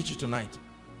want to teach you tonight.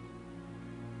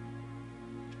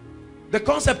 The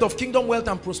concept of kingdom wealth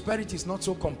and prosperity is not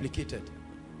so complicated.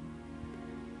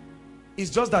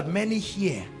 It's just that many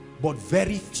hear, but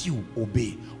very few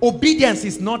obey. Obedience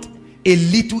is not a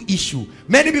little issue.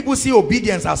 Many people see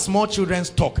obedience as small children's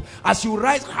talk. As you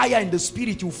rise higher in the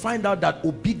spirit, you find out that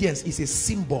obedience is a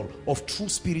symbol of true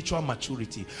spiritual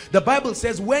maturity. The Bible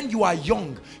says when you are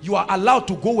young, you are allowed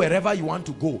to go wherever you want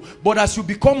to go. But as you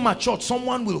become matured,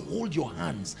 someone will hold your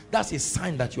hands. That's a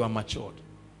sign that you are matured.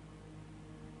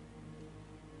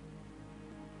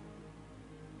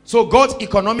 So God's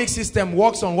economic system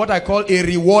works on what I call a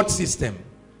reward system.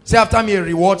 Say after me, a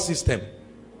reward system.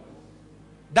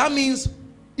 That means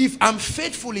if I'm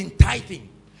faithful in tithing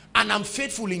and I'm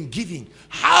faithful in giving,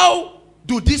 how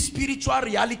do these spiritual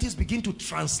realities begin to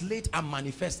translate and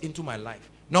manifest into my life?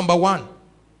 Number one,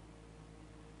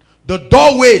 the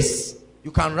doorways,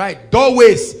 you can write,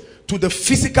 doorways to the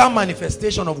physical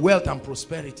manifestation of wealth and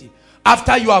prosperity.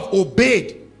 After you have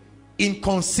obeyed in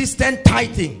consistent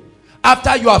tithing,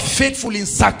 after you are faithful in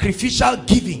sacrificial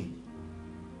giving,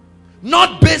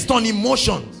 not based on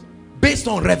emotions, based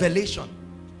on revelation.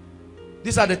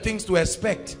 These are the things to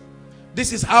expect.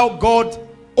 This is how God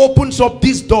opens up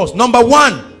these doors. Number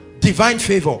one, divine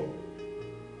favor.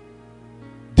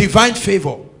 Divine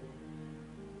favor.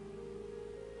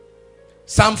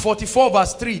 Psalm 44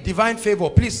 verse 3, divine favor.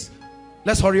 Please,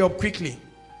 let's hurry up quickly.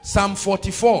 Psalm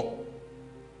 44.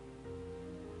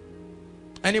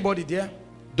 Anybody there?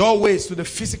 Doorways to the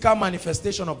physical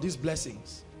manifestation of these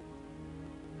blessings.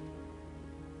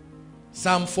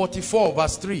 Psalm 44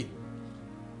 verse 3.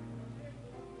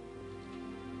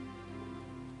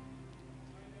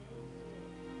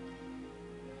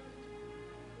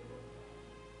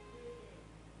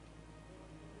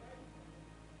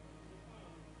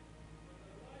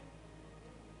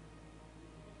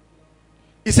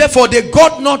 He said, for they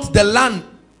got not the land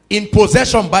in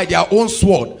possession by their own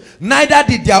sword, neither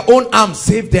did their own arm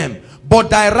save them, but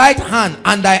thy right hand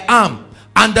and thy arm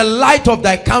and the light of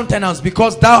thy countenance,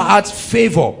 because thou hadst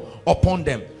favor upon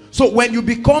them. So when you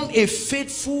become a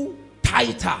faithful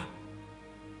tither,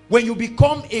 when you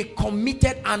become a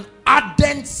committed and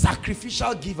ardent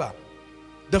sacrificial giver,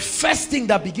 the first thing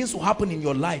that begins to happen in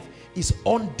your life is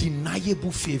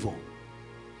undeniable favor.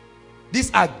 These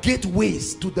are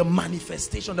gateways to the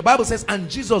manifestation. The Bible says, and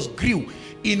Jesus grew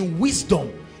in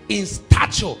wisdom, in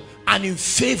stature, and in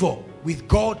favor with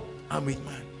God and with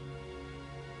man.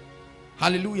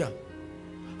 Hallelujah.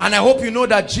 And I hope you know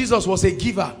that Jesus was a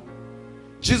giver.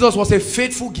 Jesus was a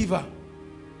faithful giver.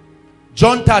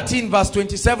 John 13 verse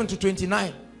 27 to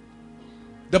 29.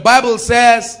 The Bible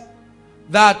says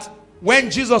that when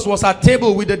Jesus was at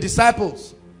table with the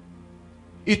disciples,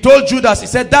 he told Judas, he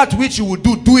said, that which you will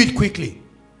do, do it quickly.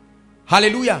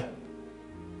 Hallelujah.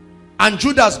 And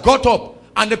Judas got up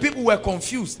and the people were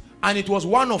confused. And it was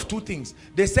one of two things.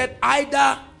 They said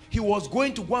either he was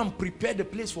going to go and prepare the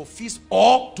place for feast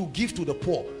or to give to the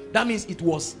poor. That means it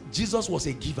was, Jesus was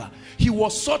a giver. He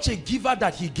was such a giver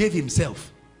that he gave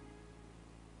himself.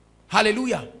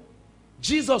 Hallelujah.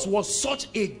 Jesus was such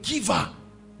a giver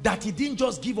that he didn't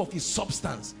just give of his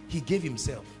substance. He gave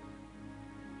himself.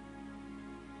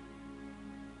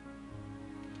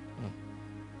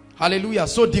 Hallelujah.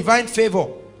 So divine favor.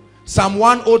 Psalm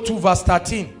 102 verse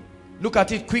 13. Look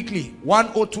at it quickly.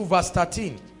 102 verse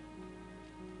 13.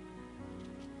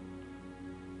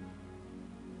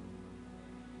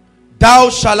 Thou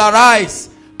shalt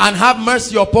arise and have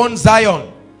mercy upon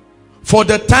Zion, for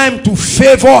the time to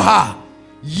favor her,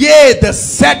 yea, the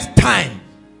set time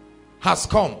has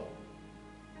come.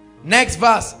 Next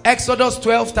verse, Exodus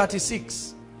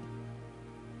 12:36.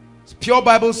 Pure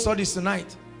Bible studies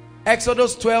tonight.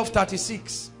 Exodus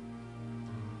 12:36.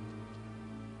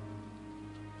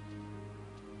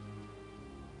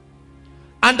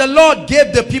 And the Lord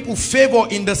gave the people favor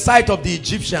in the sight of the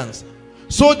Egyptians,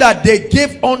 so that they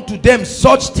gave unto them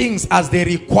such things as they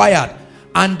required,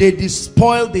 and they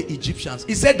despoiled the Egyptians.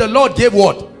 He said the Lord gave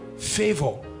what?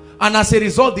 Favor. And as a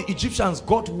result, the Egyptians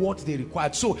got what they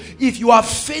required. So if you are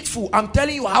faithful, I'm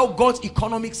telling you how God's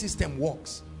economic system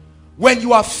works. When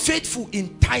you are faithful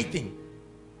in tithing,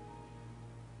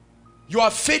 you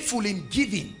are faithful in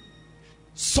giving,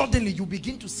 suddenly you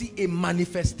begin to see a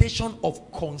manifestation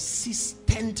of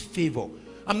consistent favor.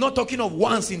 I'm not talking of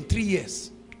once in 3 years.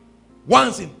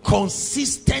 Once in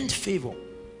consistent favor.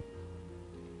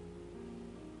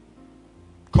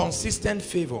 Consistent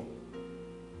favor.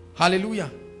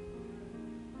 Hallelujah.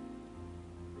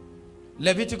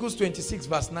 Leviticus 26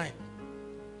 verse 9.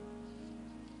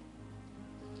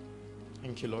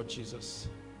 Thank you, Lord Jesus.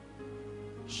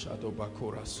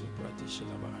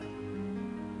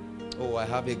 Oh, I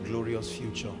have a glorious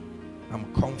future.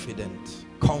 I'm confident.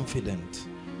 Confident.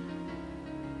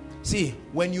 See,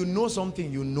 when you know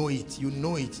something, you know it. You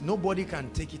know it. Nobody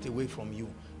can take it away from you.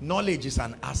 Knowledge is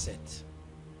an asset.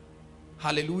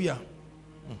 Hallelujah.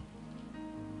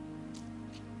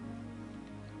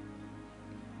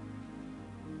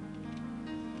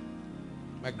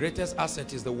 My greatest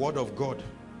asset is the word of God.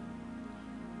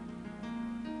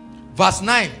 Verse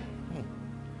 9.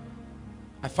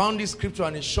 I found this scripture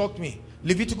and it shocked me.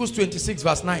 Leviticus 26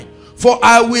 verse 9. For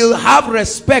I will have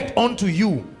respect unto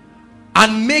you,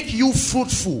 and make you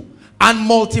fruitful, and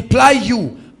multiply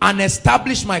you, and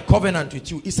establish my covenant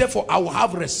with you. He said, for I will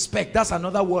have respect. That's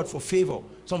another word for favor.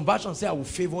 Some versions say I will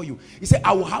favor you. He said,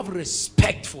 I will have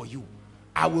respect for you.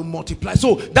 I will multiply.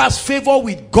 So that's favor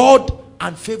with God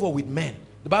and favor with men.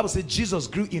 The Bible says Jesus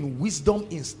grew in wisdom,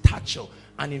 in stature,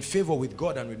 and in favor with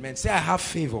God and with men. Say, I have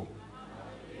favor.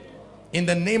 In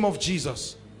the name of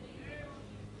Jesus.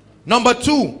 Number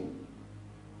 2,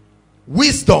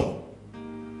 wisdom.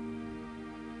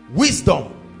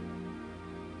 Wisdom.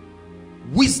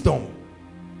 Wisdom.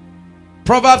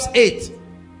 Proverbs 8.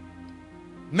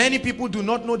 Many people do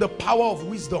not know the power of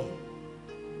wisdom.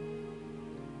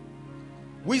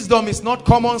 Wisdom is not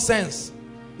common sense.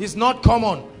 It's not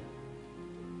common.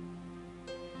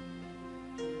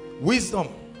 Wisdom.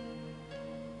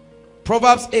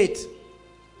 Proverbs 8.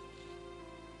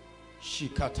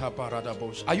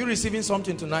 Are you receiving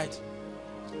something tonight?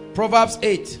 Proverbs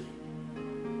 8.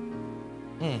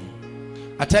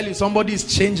 I tell you, somebody is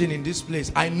changing in this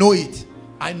place. I know it.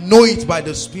 I know it by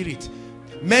the Spirit.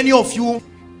 Many of you,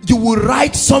 you will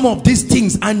write some of these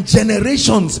things, and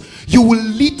generations, you will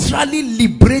literally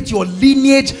liberate your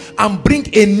lineage and bring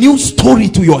a new story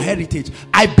to your heritage.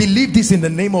 I believe this in the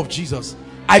name of Jesus.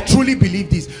 I truly believe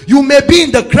this. You may be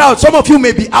in the crowd. Some of you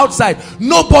may be outside.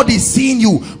 Nobody is seeing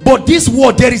you. But this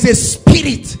word, there is a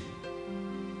spirit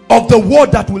of the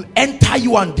word that will enter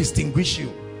you and distinguish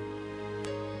you.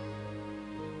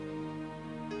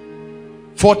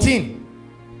 14.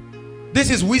 This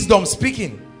is wisdom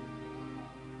speaking.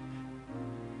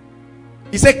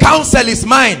 He said, counsel is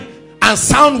mine, and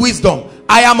sound wisdom.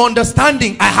 I am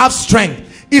understanding, I have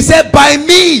strength. He said, by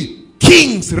me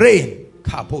kings reign.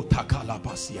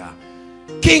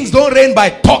 Kings don't reign by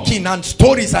talking and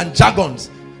stories and jargons.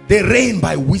 They reign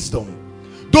by wisdom.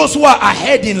 Those who are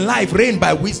ahead in life reign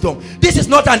by wisdom. This is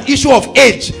not an issue of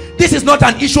age. This is not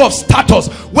an issue of status.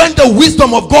 When the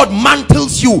wisdom of God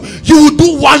mantles you, you will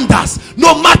do wonders.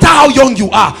 No matter how young you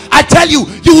are, I tell you,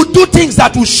 you will do things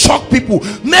that will shock people.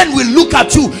 Men will look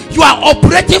at you. You are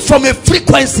operating from a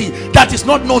frequency that is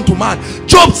not known to man.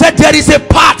 Job said, there is a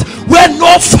path where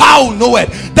no fowl knoweth.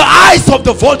 The eyes of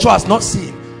the vulture has not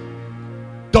seen.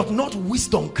 Doth not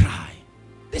wisdom cry?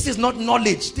 This is not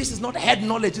knowledge. This is not head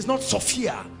knowledge. It's not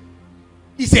Sophia.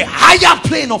 It's a higher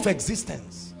plane of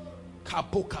existence.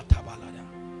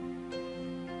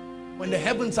 When the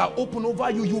heavens are open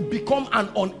over you, you become an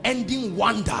unending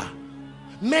wonder.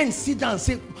 Men sit down and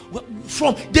say,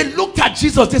 they looked at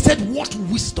Jesus, they said, what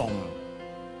wisdom?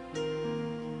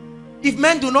 If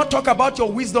men do not talk about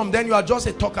your wisdom, then you are just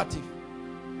a talkative.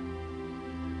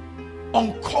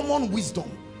 Uncommon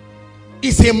wisdom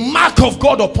is a mark of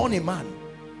God upon a man.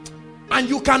 And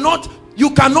you cannot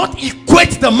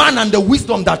equate the man and the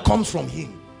wisdom that comes from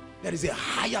him. There is a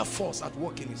higher force at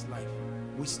work in his life.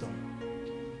 Wisdom.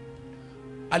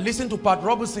 I listened to Pat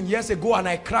Robertson years ago, and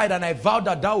I cried and I vowed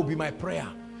that that would be my prayer.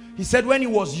 He said when he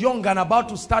was young and about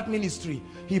to start ministry,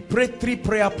 he prayed 3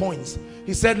 prayer points.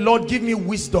 He said, Lord, give me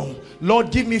wisdom.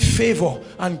 Lord, give me favor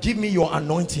and give me your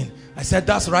anointing. I said,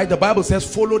 that's right. The Bible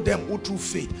says, follow them who through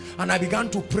faith. And I began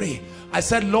to pray. I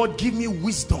said, Lord, give me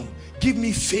wisdom. Give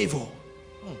me favor.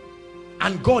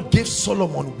 And God gave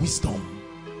Solomon wisdom.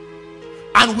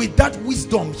 And with that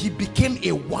wisdom, he became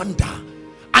a wonder.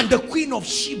 And the Queen of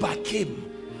Sheba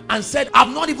came and said,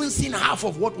 I've not even seen half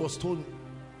of what was told me.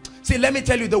 See, let me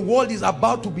tell you, the world is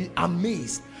about to be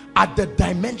amazed at the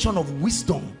dimension of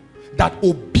wisdom that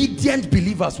obedient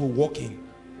believers will walk in.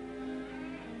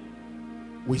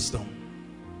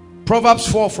 Wisdom. Proverbs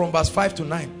 4 from verse 5 to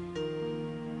 9.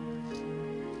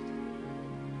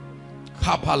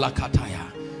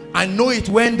 I know it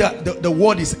when the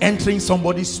word is entering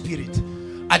somebody's spirit.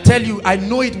 I tell you, I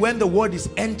know it when the word is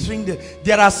entering.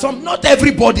 There are some, not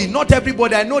everybody.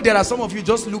 I know there are some of you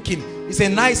just looking. It's a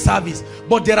nice service.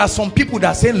 But there are some people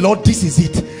that say, Lord, this is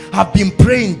it. I've been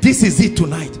praying. This is it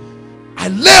tonight. I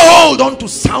lay hold on to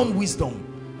sound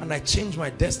wisdom. And I change my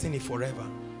destiny forever.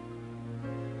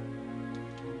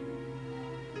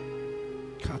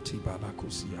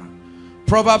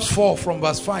 Proverbs 4 from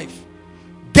verse 5.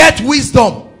 Get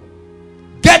wisdom.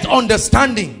 Get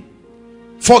understanding.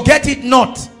 Forget it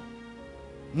not,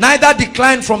 neither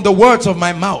decline from the words of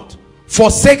my mouth.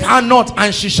 Forsake her not,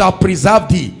 and she shall preserve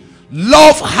thee.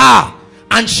 Love her,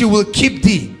 and she will keep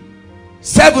thee.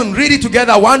 7, read it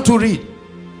together. 1, 2, read.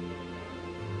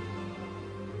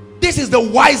 This is the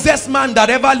wisest man that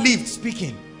ever lived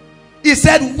speaking. He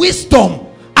said, wisdom,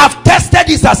 I've tested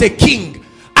this as a king.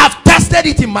 I've tested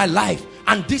it in my life,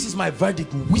 and this is my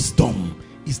verdict. Wisdom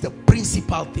is the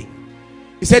principal thing.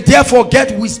 He said, therefore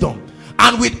get wisdom,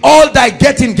 and with all thy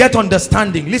getting get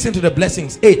understanding. Listen to the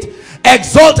blessings. 8,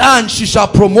 exalt her, and she shall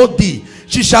promote thee.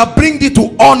 She shall bring thee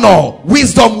to honor.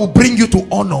 Wisdom will bring you to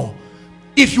honor.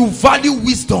 If you value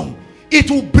wisdom, it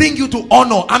will bring you to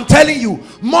honor. I'm telling you,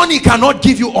 money cannot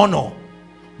give you honor.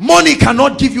 Money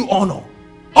cannot give you honor.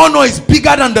 Honor is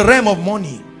bigger than the realm of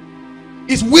money.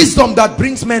 It's wisdom that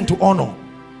brings men to honor.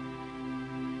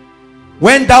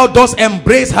 When thou dost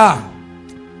embrace her,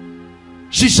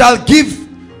 she shall give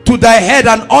to thy head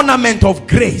an ornament of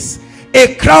grace.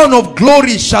 A crown of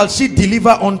glory shall she deliver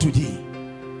unto thee.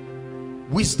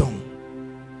 Wisdom.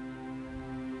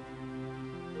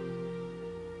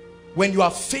 When you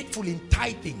are faithful in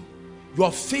tithing, you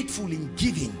are faithful in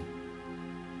giving,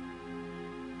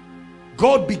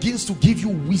 God begins to give you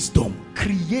wisdom.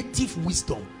 Creative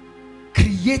wisdom.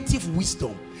 Creative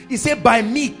wisdom. He said, by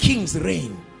me kings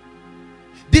reign.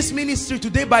 This ministry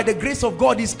today, by the grace of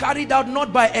God, is carried out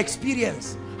not by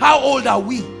experience. How old are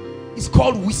we? It's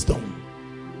called wisdom.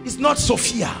 It's not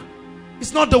Sophia.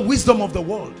 It's not the wisdom of the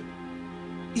world.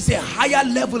 It's a higher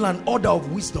level and order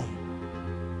of wisdom.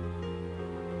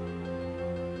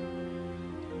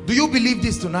 Do you believe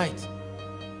this tonight?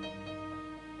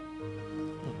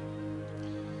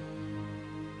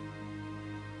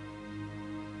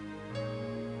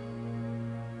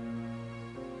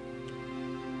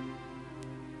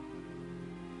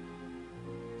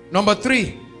 Number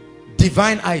 3,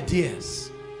 divine ideas.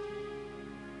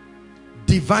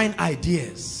 Divine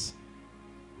ideas.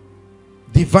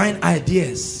 Divine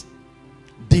ideas.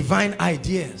 Divine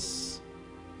ideas.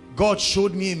 God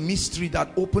showed me a mystery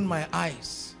that opened my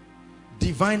eyes.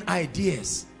 Divine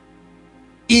ideas.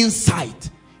 Insight.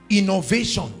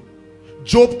 Innovation.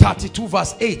 Job 32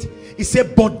 verse 8. He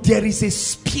said, but there is a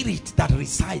spirit that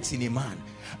resides in a man.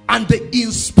 And the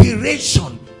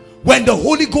inspiration, when the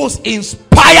Holy Ghost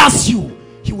inspires you,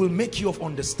 he will make you of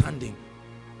understanding.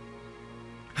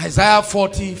 Isaiah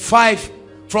 45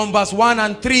 from verse 1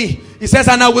 and 3, he says,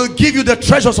 and I will give you the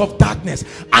treasures of darkness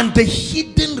and the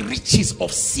hidden riches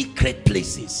of secret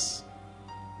places.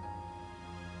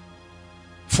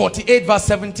 48 verse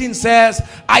 17 says,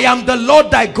 I am the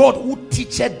Lord thy God who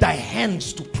teacheth thy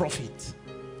hands to profit.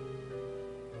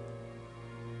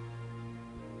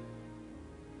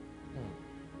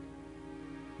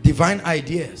 Divine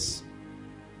ideas.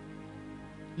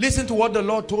 Listen to what the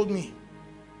Lord told me.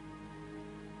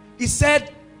 He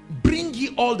said, bring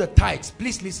ye all the tithes.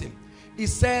 Please listen. He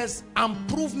says, and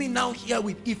prove me now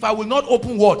herewith, if I will not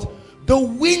open what? The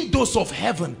windows of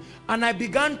heaven. And I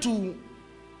began to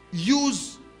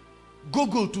use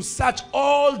Google to search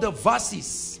all the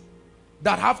verses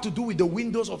that have to do with the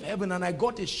windows of heaven, and I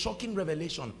got a shocking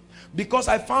revelation, because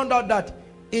I found out that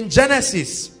in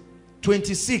Genesis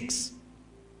 26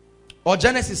 or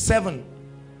Genesis 7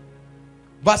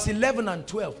 verse 11 and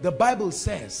 12, the Bible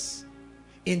says,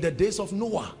 in the days of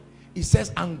Noah, it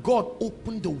says, and God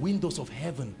opened the windows of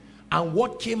heaven, and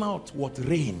what came out was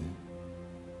rain.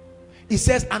 It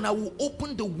says, and I will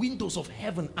open the windows of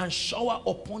heaven and shower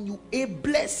upon you a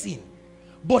blessing.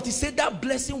 But he said that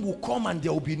blessing will come and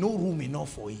there will be no room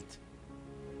enough for it.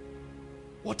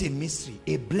 What a mystery.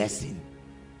 A blessing.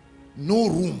 No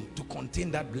room to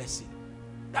contain that blessing.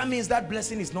 That means that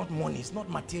blessing is not money. It's not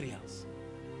materials.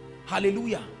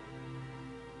 Hallelujah.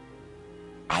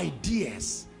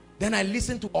 Ideas. Then I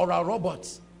listened to Oral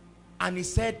Roberts. And he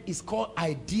said it's called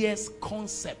ideas,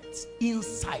 concepts,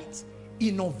 insights,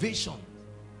 innovation.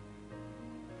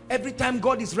 Every time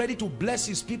God is ready to bless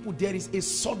his people, there is a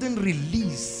sudden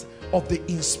release of the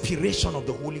inspiration of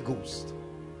the Holy Ghost.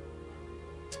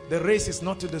 The race is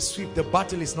not to the swift, the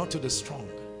battle is not to the strong.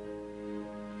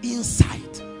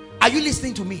 Insight. Are you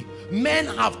listening to me? Men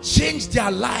have changed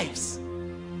their lives.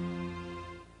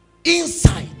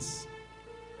 Insights.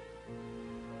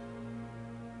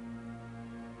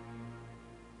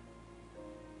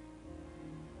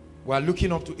 We are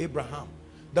looking up to Abraham.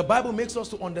 The Bible makes us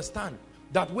to understand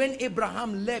that when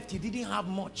Abraham left, he didn't have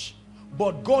much,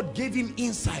 but God gave him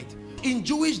insight. In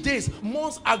Jewish days,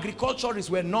 most agriculturists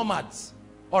were nomads.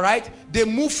 All right, they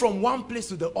moved from one place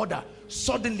to the other.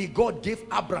 Suddenly God gave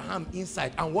Abraham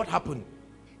insight, and what happened?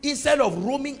 Instead of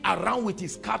roaming around with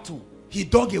his cattle, he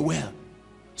dug a well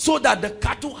so that the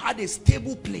cattle had a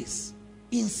stable place.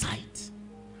 Insight,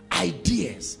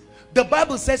 ideas. The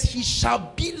Bible says he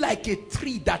shall be like a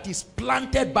tree that is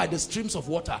planted by the streams of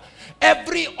water.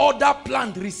 Every other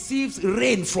plant receives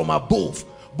rain from above,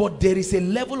 but there is a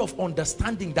level of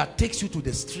understanding that takes you to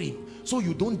the stream, so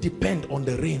you don't depend on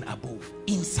the rain above.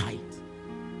 Insight.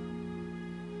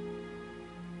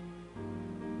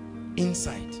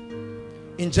 Insight.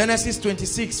 In Genesis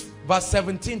 26 verse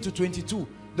 17 to 22,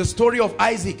 the story of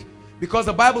Isaac, because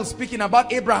the Bible speaking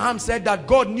about Abraham said that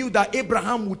God knew that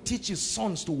Abraham would teach his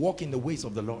sons to walk in the ways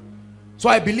of the Lord. So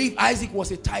I believe Isaac was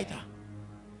a tither,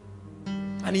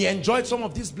 and he enjoyed some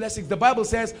of these blessings. The Bible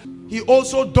says he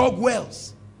also dug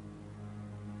wells,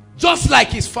 just like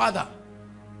his father.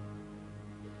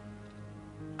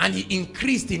 And he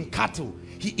increased in cattle.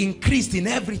 He increased in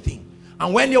everything.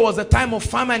 And when there was a time of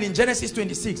famine in Genesis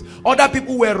 26, other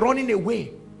people were running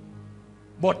away.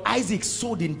 But Isaac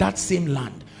sowed in that same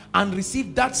land and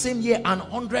received that same year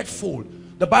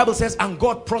 100-fold. The Bible says, and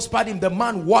God prospered him. The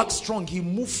man walked strong. He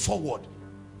moved forward.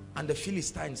 And the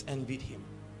Philistines envied him.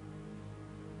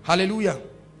 Hallelujah.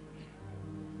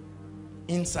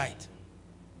 Insight.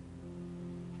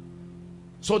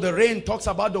 So the rain talks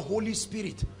about the Holy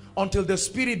Spirit. Until the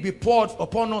Spirit be poured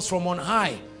upon us from on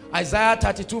high. Isaiah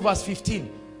 32 verse 15.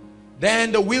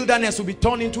 Then the wilderness will be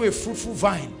turned into a fruitful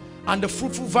vine, and the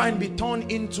fruitful vine be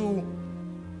turned into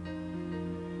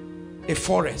a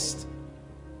forest.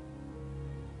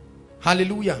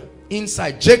 Hallelujah.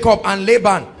 Inside Jacob and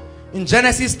Laban in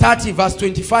Genesis 30 verse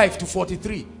 25 to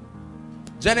 43.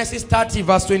 Genesis 30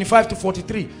 verse 25 to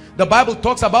 43. The Bible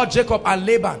talks about Jacob and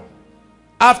Laban.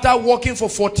 After working for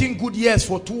 14 good years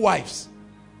for 2 wives,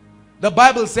 the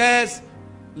Bible says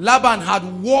Laban had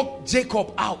walked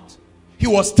Jacob out. He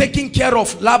was taking care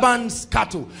of Laban's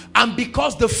cattle, and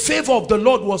because the favor of the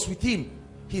Lord was with him,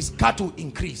 his cattle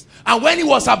increased. And when he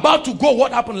was about to go,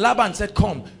 what happened? Laban said,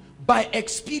 come, by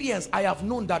experience I have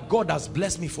known that God has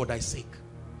blessed me for thy sake.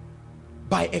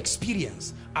 By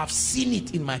experience, I've seen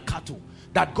it in my cattle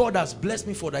that God has blessed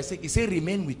me for thy sake. He said,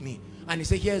 remain with me. And he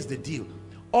said, here's the deal.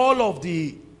 All of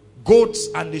the goats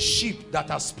and the sheep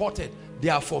that are spotted, they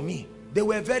are for me. They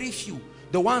were very few.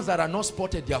 The ones that are not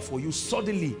spotted, they are for you.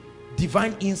 Suddenly,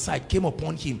 divine insight came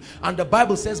upon him. And the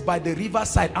Bible says by the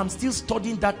riverside, I'm still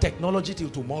studying that technology till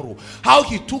tomorrow, how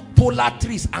he took polar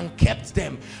trees and kept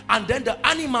them. And then the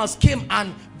animals came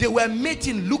and they were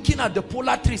mating, looking at the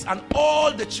polar trees, and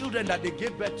all the children that they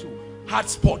gave birth to had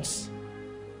spots.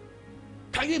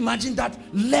 Can you imagine that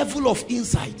level of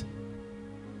insight?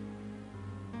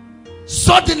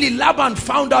 Suddenly Laban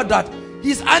found out that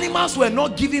his animals were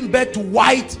not giving birth to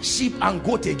white sheep and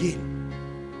goat again.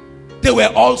 They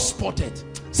were all spotted.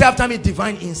 Say after me,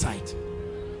 divine insight.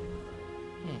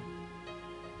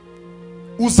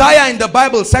 Uzziah in the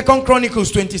Bible, 2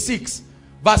 Chronicles 26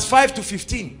 verse 5 to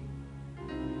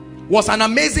 15, was an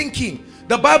amazing king.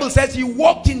 The Bible says he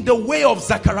walked in the way of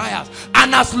Zacharias,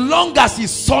 and as long as he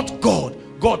sought God,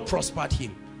 God prospered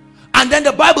him. And then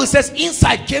the Bible says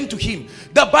insight came to him.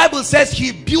 The Bible says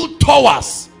he built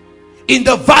towers in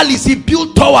the valleys. He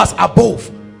built towers above.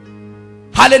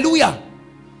 Hallelujah.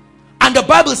 And the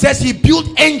Bible says he built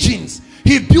engines,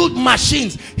 he built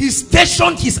machines, he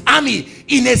stationed his army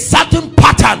in a certain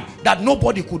pattern that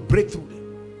nobody could break through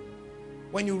them.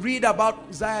 When you read about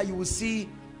Uzziah, you will see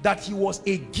that he was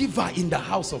a giver in the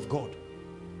house of God.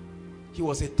 He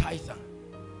was a tither.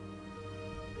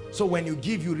 So when you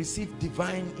give, you receive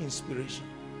divine inspiration.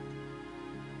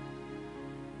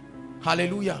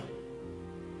 Hallelujah.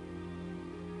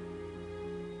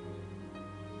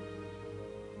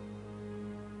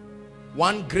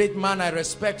 One great man I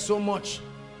respect so much,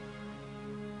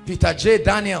 Peter J.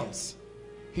 Daniels.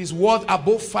 He's worth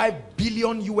above $5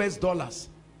 billion US.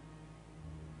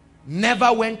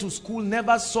 Never went to school,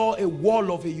 never saw a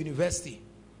wall of a university.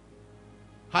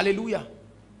 Hallelujah.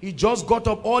 He just got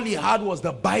up, all he had was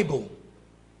the Bible.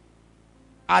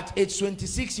 At age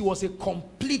 26, he was a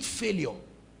complete failure.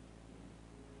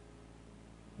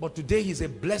 But today he's a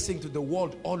blessing to the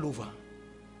world all over,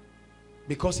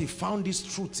 because he found these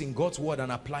truths in God's word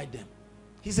and applied them.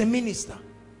 He's a minister.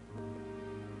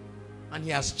 And he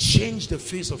has changed the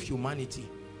face of humanity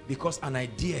because an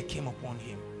idea came upon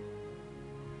him.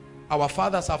 Our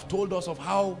fathers have told us of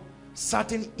how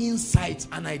certain insights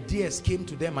and ideas came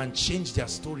to them and changed their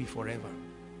story forever.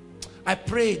 I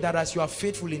pray that as you are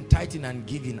faithful in tithing and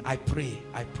giving, I pray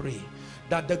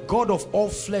that the God of all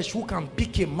flesh, who can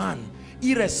pick a man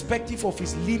irrespective of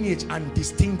his lineage and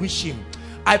distinguish him,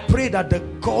 I pray that the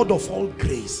God of all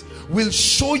grace will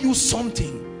show you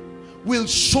something,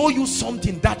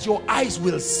 that your eyes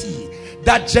will see,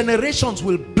 that generations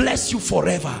will bless you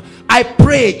forever. I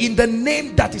pray in the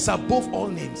name that is above all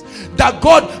names, that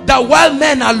God, that while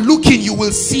men are looking, you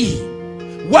will see.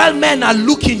 While men are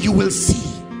looking, you will see.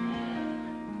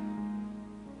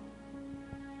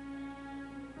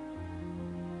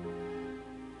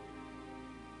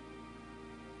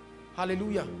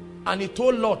 Hallelujah. And he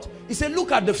told Lot, he said,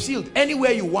 look at the field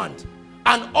anywhere you want.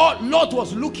 And Lot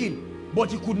was looking,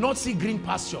 but he could not see green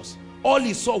pastures. All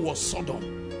he saw was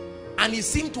Sodom. And he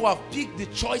seemed to have picked the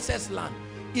choicest land.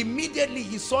 Immediately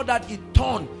he saw that, he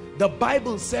turned. The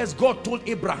Bible says God told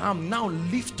Abraham, now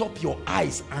lift up your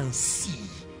eyes and see.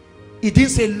 He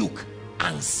didn't say look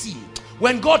and see.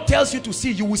 When God tells you to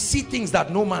see, you will see things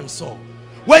that no man saw.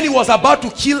 When he was about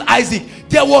to kill Isaac,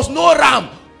 there was no ram.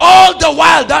 All the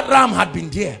while that ram had been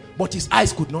there, but his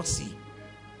eyes could not see.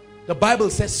 The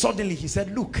Bible says suddenly he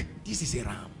said, look, this is a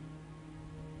ram.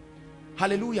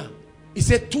 Hallelujah. He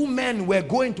said 2 men were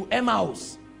going to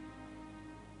Emmaus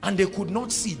and they could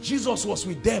not see. Jesus was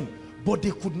with them, but they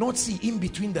could not see in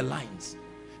between the lines.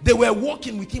 They were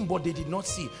walking with him, but they did not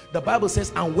see. The Bible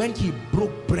says, and when he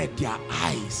broke bread, their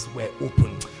eyes were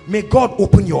opened. May God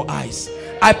open your eyes.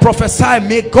 I prophesy,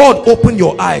 may God open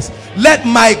your eyes. Let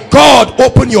my God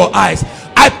open your eyes.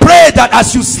 I pray that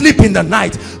as you sleep in the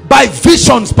night, by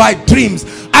visions, by dreams,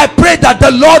 I pray that the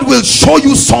Lord will show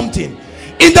you something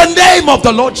in the name of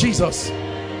the Lord Jesus.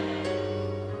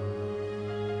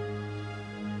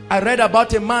 I read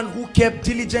about a man who kept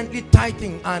diligently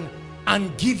tithing and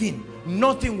giving.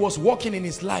 Nothing was working in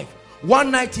his life.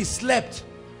 One night he slept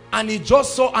and he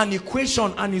just saw an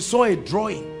equation and he saw a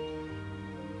drawing,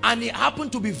 and he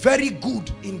happened to be very good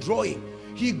in drawing.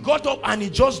 He got up and he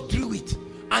just drew it,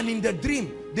 and in the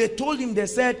dream they told him, they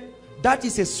said that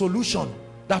is a solution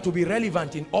that will be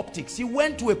relevant in optics. He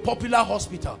went to a popular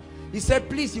hospital. He said,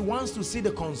 please, he wants to see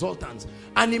the consultants,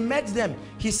 and he met them.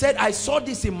 He said, I saw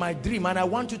this in my dream and I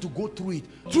want you to go through it.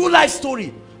 True life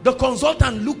story. The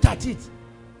consultant looked at it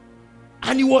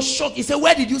and he was shocked. He said,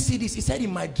 where did you see this? He said,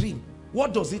 in my dream.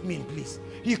 What does it mean, please?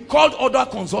 He called other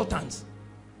consultants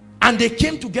and they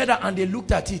came together and they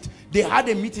looked at it. They had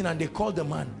a meeting and they called the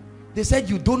man. They said,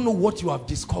 you don't know what you have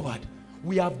discovered.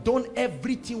 We have done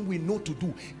everything we know to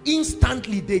do.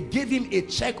 Instantly they gave him a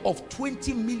check of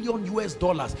 $20 million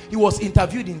US. He was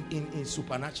interviewed in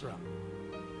Supernatural.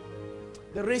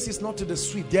 The race is not to the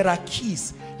swift. There are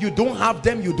keys. You don't have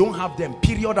them, you don't have them.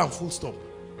 Period and full stop.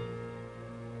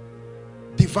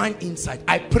 Divine insight.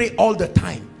 I pray all the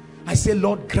time. I say,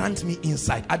 Lord, grant me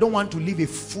insight. I don't want to live a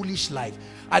foolish life.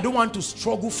 I don't want to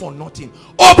struggle for nothing.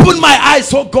 Open my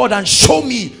eyes, oh God, and show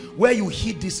me where you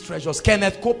hid these treasures.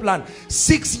 Kenneth Copeland,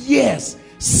 6 years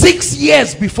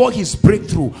before his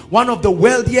breakthrough, one of the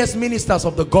wealthiest ministers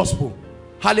of the gospel.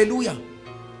 Hallelujah.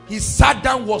 He sat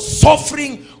down, was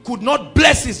suffering, could not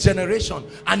bless his generation,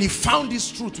 and he found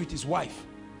this truth with his wife.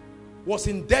 Was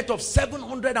in debt of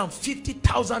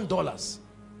 $750,000.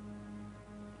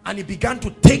 And he began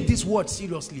to take this word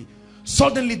seriously.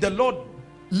 Suddenly the Lord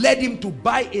led him to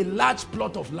buy a large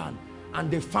plot of land,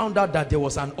 and they found out that there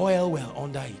was an oil well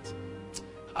under it.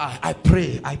 I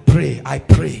pray.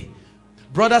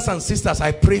 Brothers and sisters,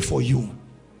 I pray for you.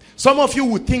 Some of you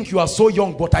would think you are so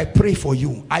young, but I pray for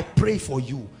you. I pray for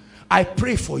you. I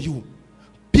pray for you.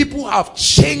 People have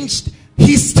changed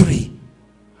history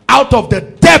out of the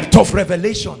depth of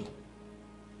revelation.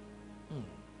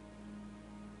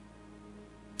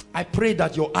 I pray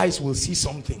that your eyes will see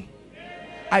something.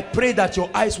 I pray that your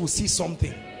eyes will see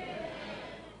something.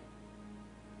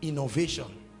 Innovation.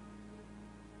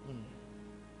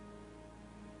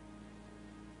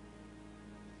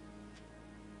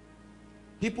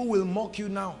 People will mock you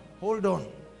now. Hold on.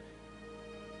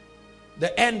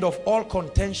 The end of all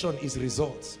contention is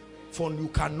results. For you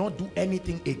cannot do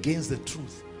anything against the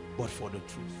truth, but for the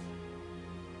truth.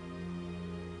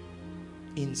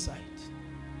 Insight.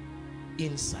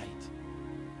 Insight.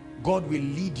 God will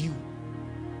lead you.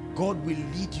 God will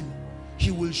lead you.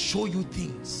 He will show you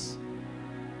things.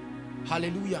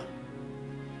 Hallelujah.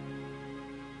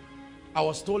 I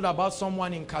was told about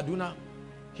someone in Kaduna.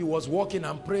 He was walking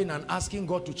and praying and asking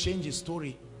God to change his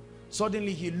story.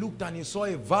 Suddenly he looked and he saw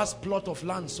a vast plot of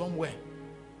land somewhere.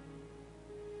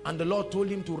 And the Lord told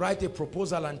him to write a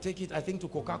proposal and take it, I think, to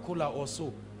Coca-Cola or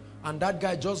so. And that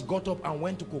guy just got up and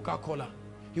went to Coca-Cola.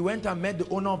 He went and met the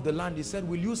owner of the land. He said,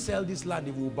 will you sell this land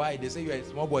if we buy it? They say, you're a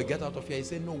small boy, get out of here. He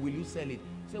said, no, will you sell it?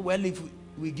 He said, well, if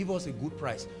we give us a good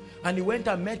price. And he went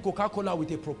and met Coca-Cola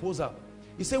with a proposal.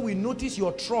 He said, we notice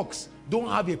your trucks don't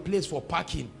have a place for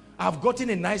parking. I've gotten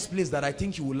a nice place that I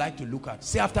think you would like to look at.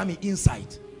 Say after me,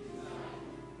 insight.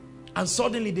 And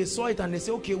suddenly they saw it and they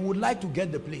said, okay, we would like to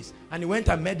get the place. And he went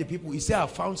and met the people. He said, I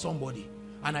found somebody.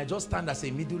 And I just stand as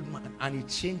a middleman. And it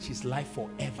changed his life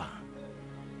forever.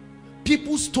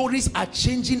 People's stories are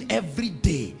changing every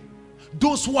day.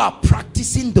 Those who are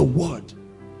practicing the word.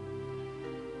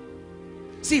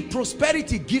 See,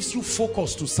 prosperity gives you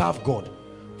focus to serve God.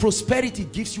 Prosperity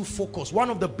gives you focus. One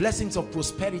of the blessings of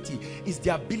prosperity is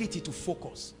the ability to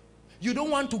focus. You don't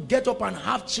want to get up and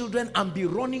have children and be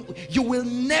running. You will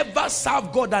never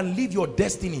serve God and live your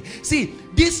destiny. See,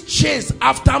 this chase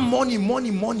after money,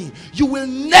 money, money, you will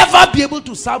never be able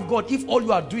to serve God if all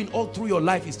you are doing all through your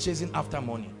life is chasing after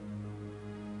money.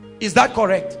 Is that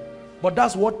correct? But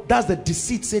that's the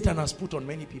deceit Satan has put on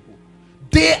many people.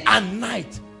 Day and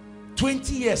night.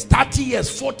 20 years, 30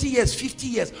 years, 40 years, 50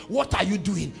 years. What are you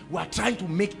doing? We are trying to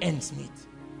make ends meet.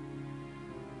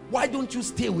 Why don't you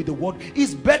stay with the word?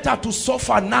 It's better to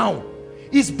suffer now.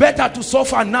 It's better to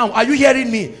suffer now. Are you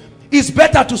hearing me? It's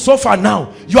better to suffer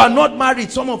now. You are not married.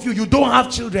 Some of you don't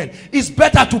have children. It's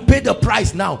better to pay the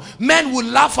price now. Men will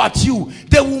laugh at you.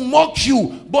 They will mock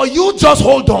you. But you just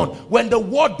hold on. When the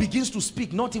word begins to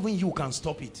speak, not even you can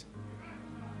stop it.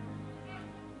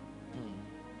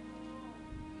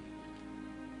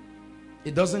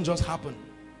 It doesn't just happen.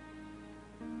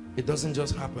 It doesn't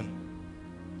just happen.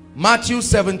 Matthew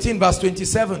 17 verse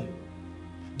 27.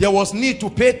 There was need to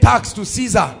pay tax to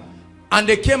Caesar. And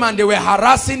they came and they were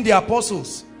harassing the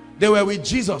apostles. They were with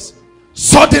Jesus.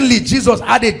 Suddenly Jesus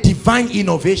had a divine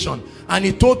innovation. And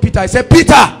he told Peter, he said,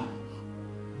 Peter,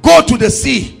 go to the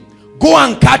sea. Go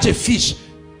and catch a fish.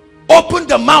 Open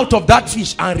the mouth of that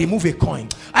fish and remove a coin.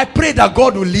 I pray that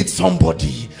God will lead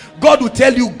somebody. God will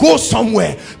tell you, go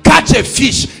somewhere, catch a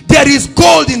fish. There is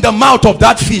gold in the mouth of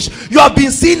that fish. You have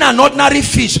been seeing an ordinary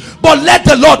fish, but let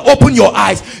the Lord open your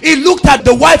eyes. He looked at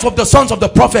the wife of the sons of the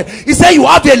prophet. He said, you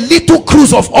have a little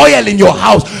cruse of oil in your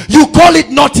house. You call it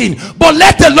nothing, but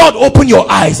let the Lord open your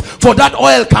eyes, for that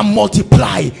oil can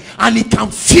multiply and it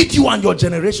can feed you and your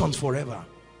generations forever.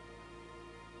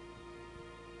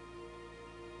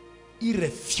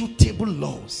 Irrefutable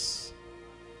laws.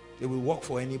 They will work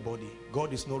for anybody.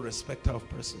 God is no respecter of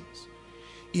persons.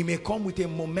 He may come with a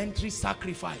momentary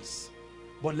sacrifice,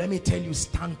 but let me tell you,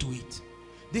 stand to it.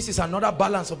 This is another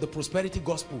balance of the prosperity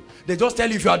gospel. They just tell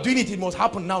you, if you are doing it, it must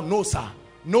happen now. No, sir.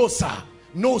 No, sir.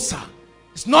 No, sir.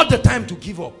 It's not the time to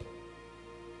give up.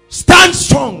 Stand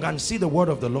strong and see the word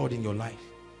of the Lord in your life.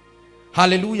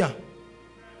 Hallelujah.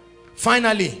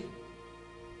 Finally,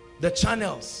 the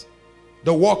channels,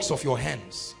 the works of your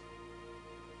hands.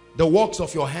 The works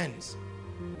of your hands.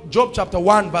 Job chapter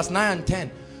 1 verse 9 and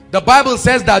 10. The Bible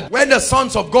says that when the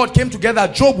sons of God came together,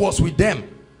 Job was with them.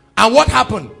 And what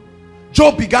happened?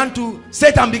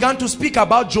 Satan began to speak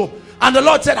about Job. And the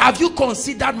Lord said, have you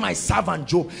considered my servant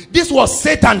Job? This was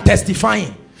Satan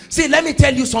testifying. See, let me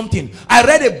tell you something. I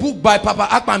read a book by Papa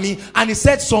Akpami, and he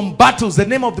said some battles. The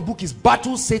name of the book is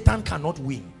Battles Satan Cannot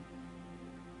Win.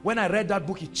 When I read that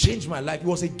book, it changed my life. It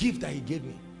was a gift that he gave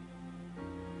me.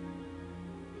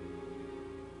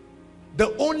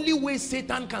 The only way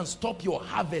Satan can stop your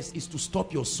harvest is to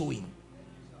stop your sowing.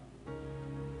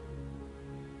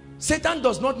 Satan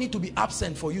does not need to be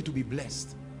absent for you to be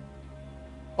blessed.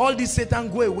 All this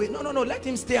Satan go away. No, no, no. Let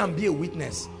him stay and be a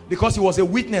witness. Because he was a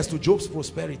witness to Job's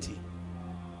prosperity.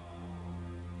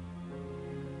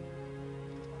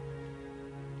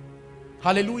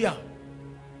 Hallelujah.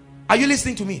 Are you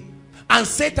listening to me? And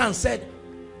Satan said,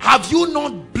 have you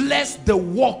not blessed the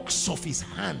works of his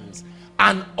hands?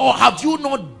 Or have you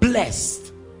not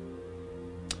blessed?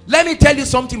 Let me tell you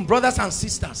something, brothers and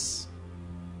sisters.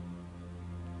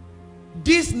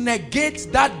 This negates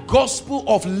that gospel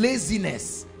of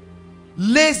laziness.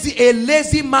 A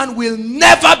lazy man will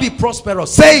never be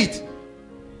prosperous. Say it.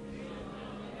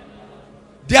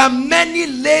 There are many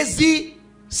lazy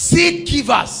seed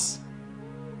givers,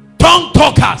 tongue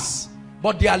talkers,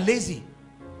 but they are lazy.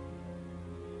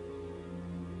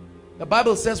 The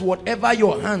Bible says whatever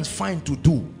your hands find to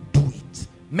do, do it.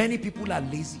 Many people are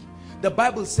lazy. The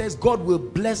Bible says God will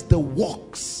bless the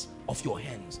works of your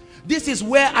hands. This is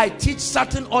where I teach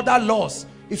certain other laws.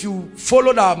 If you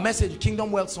followed our message,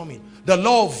 Kingdom Wealth Summit, the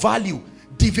law of value,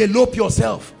 develop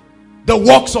yourself, the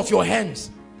works of your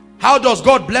hands. How does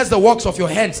God bless the works of your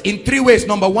hands? In 3 ways.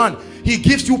 Number 1, he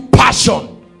gives you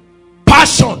passion.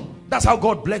 Passion. That's how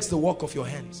God bless the work of your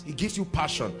hands. He gives you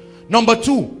passion. Number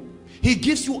 2, he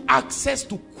gives you access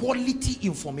to quality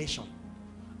information.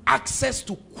 Access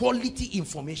to quality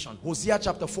information. Hosea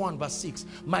chapter 4 and verse 6.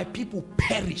 My people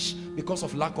perish because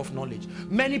of lack of knowledge.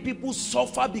 Many people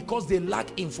suffer because they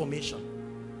lack information.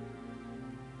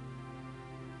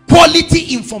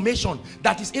 Quality information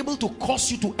that is able to cause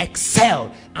you to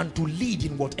excel and to lead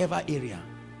in whatever area.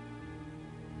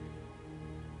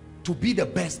 To be the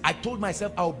best. I told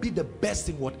myself I'll be the best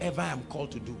in whatever I am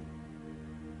called to do.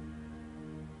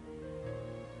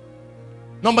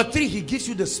 Number 3, he gives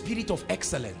you the spirit of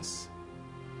excellence.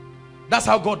 That's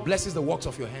how God blesses the works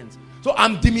of your hands. So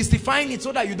I'm demystifying it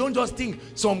so that you don't just think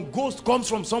some ghost comes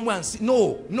from somewhere and see.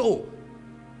 No, no.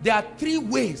 There are 3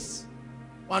 ways.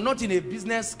 We're not in a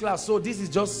business class, so this is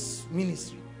just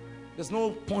ministry. There's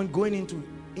no point going into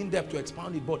in-depth to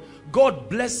expound it, but God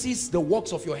blesses the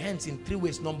works of your hands in 3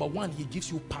 ways. Number 1, he gives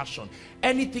you passion.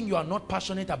 Anything you are not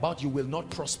passionate about, you will not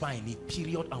prosper in it,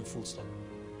 period and full stop.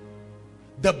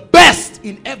 The best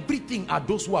in everything are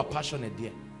those who are passionate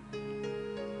there.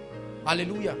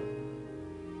 Hallelujah.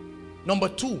 Number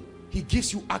 2, he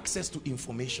gives you access to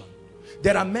information.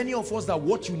 There are many of us that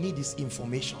what you need is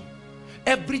information.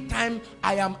 Every time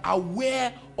I am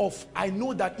aware of, I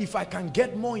know that if I can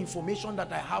get more information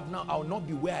that I have now, I will not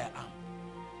be where I am.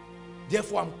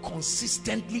 Therefore, I'm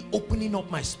consistently opening up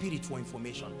my spirit for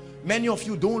information. Many of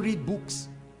you don't read books.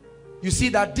 You see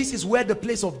that this is where the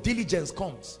place of diligence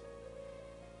comes.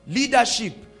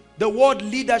 Leadership, the word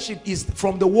leadership is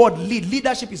from the word lead.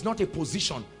 Leadership is not a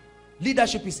position.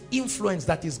 Leadership is influence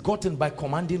that is gotten by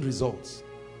commanding results.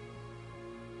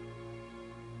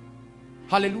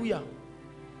 Hallelujah.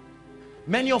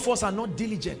 Many of us are not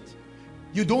diligent.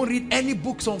 You don't read any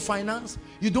books on finance.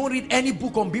 You don't read any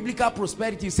book on biblical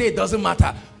prosperity. You say it doesn't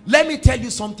matter. Let me tell you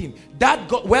something.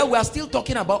 Well, we are still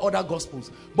talking about other gospels.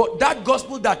 But that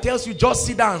gospel that tells you just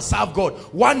sit down and serve God.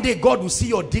 One day God will see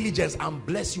your diligence and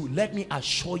bless you. Let me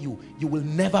assure you, you will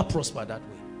never prosper that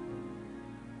way.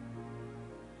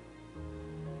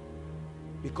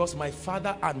 Because my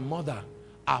father and mother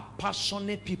are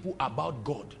passionate people about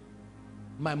God.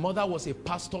 My mother was a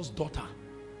pastor's daughter.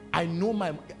 I know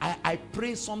I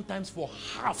pray sometimes for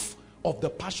half of the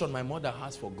passion my mother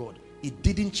has for God. It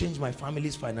didn't change my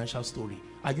family's financial story.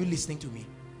 Are you listening to me?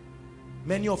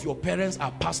 Many of your parents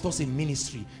are pastors in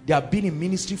ministry. They have been in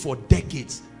ministry for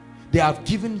decades. They have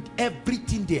given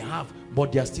everything they have,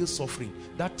 but they are still suffering.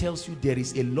 That tells you there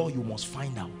is a law you must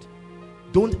find out.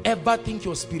 Don't ever think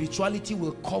your spirituality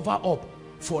will cover up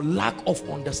for lack of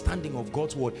understanding of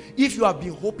God's word. If you have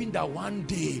been hoping that one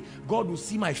day God will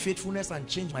see my faithfulness and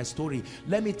change my story,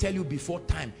 let me tell you before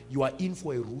time, you are in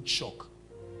for a rude shock.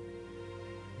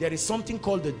 There is something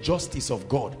called the justice of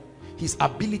God. His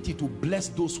ability to bless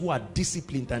those who are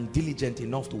disciplined and diligent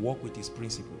enough to walk with his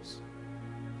principles.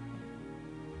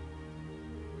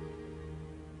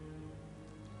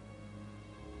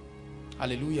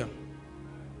 Hallelujah.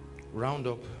 Round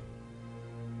up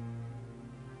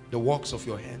the works of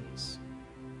your hands.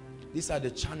 These are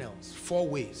the channels, 4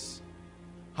 ways.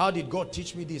 How did God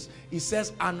teach me this? He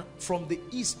says, and from the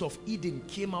east of Eden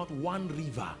came out one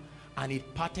river, and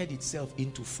it parted itself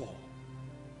into 4.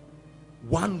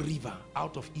 One river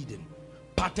out of Eden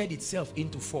parted itself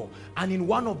into 4. And in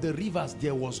one of the rivers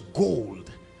there was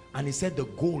gold. And he said the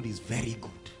gold is very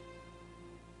good.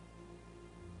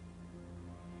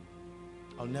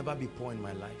 I'll never be poor in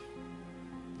my life.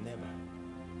 Never.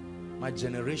 My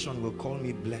generation will call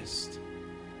me blessed.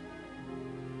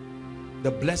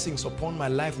 The blessings upon my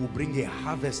life will bring a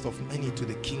harvest of many to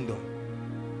the kingdom.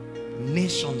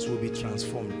 Nations will be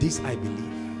transformed. This I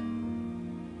believe.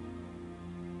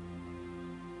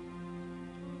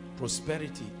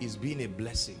 Prosperity is being a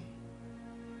blessing.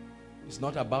 It's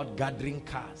not about gathering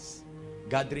cars,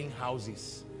 gathering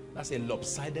houses. That's a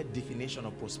lopsided definition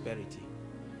of prosperity.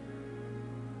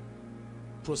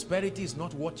 Prosperity is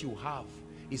not what you have.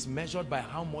 It's measured by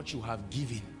how much you have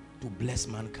given to bless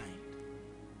mankind.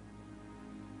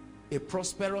 a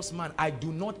prosperous man. I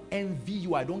do not envy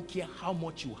you. I don't care how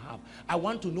much you have. I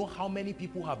want to know how many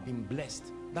people have been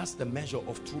blessed. That's the measure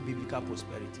of true biblical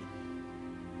prosperity.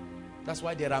 That's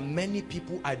why there are many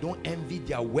people I don't envy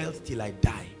their wealth till I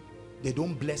die. They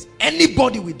don't bless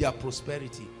anybody with their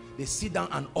prosperity. They sit down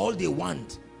and all they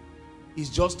want is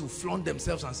just to flaunt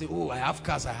themselves and say, oh, I have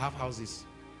cars, I have houses.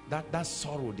 That's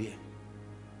sorrow there.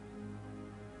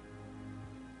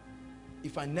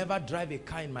 If I never drive a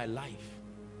car in my life,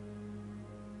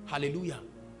 hallelujah,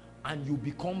 and you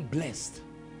become blessed,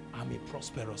 I'm a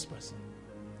prosperous person.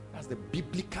 That's the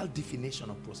biblical definition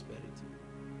of prosperity.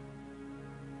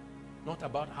 Not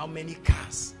about how many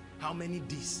cars, how many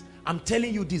this. I'm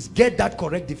telling you this, get that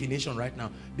correct definition right now,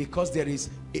 because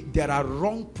there are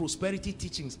wrong prosperity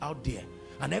teachings out there,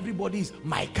 and everybody is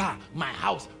my car, my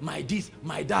house, my this,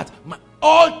 my that,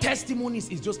 all testimonies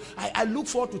is just, I look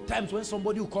forward to times when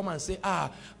somebody will come and say,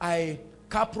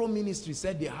 Capro Ministry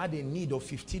said they had a need of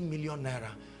 15 million naira,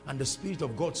 and the Spirit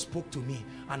of God spoke to me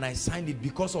and I signed it.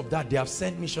 Because of that, they have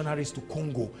sent missionaries to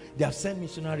Congo. They have sent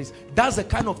missionaries. That's the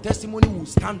kind of testimony we'll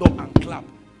stand up and clap.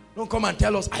 Don't come and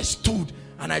tell us, I stood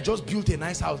and I just built a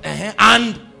nice house.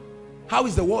 And how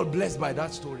is the world blessed by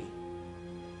that story?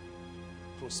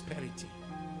 Prosperity.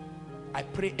 I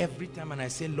pray every time and I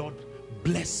say, Lord,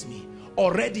 bless me.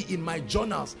 Already in my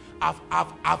journals,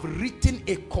 I've written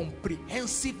a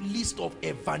comprehensive list of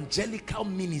evangelical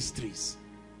ministries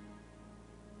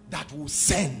that will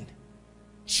send,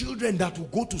 children that will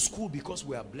go to school because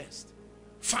we are blessed,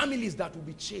 families that will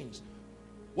be changed.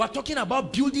 We're talking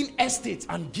about building estates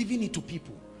and giving it to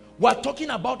people. We're talking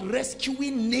about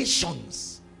rescuing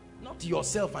nations, not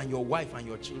yourself and your wife and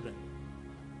your children.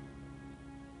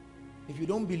 If you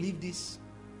don't believe this,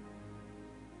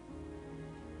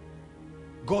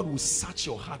 God will search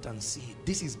your heart and see it.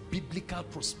 This is biblical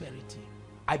prosperity.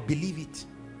 I believe it.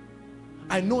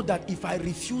 I know that if I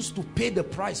refuse to pay the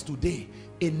price today,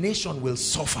 a nation will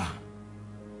suffer.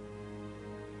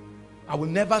 I will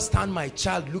never stand my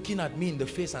child looking at me in the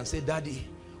face and say, Daddy,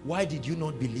 why did you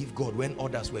not believe God when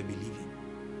others were believing?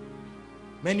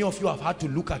 Many of you have had to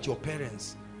look at your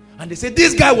parents and they say,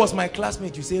 this guy was my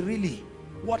classmate. You say, really?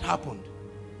 What happened?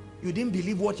 You didn't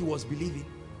believe what he was believing.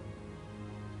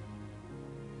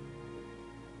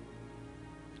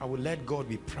 I will let God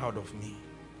be proud of me.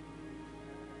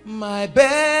 My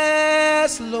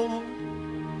best, Lord,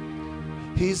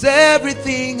 He's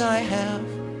everything I have.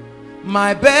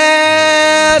 My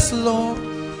best, Lord,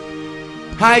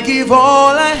 I give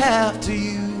all I have to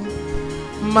you.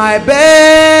 My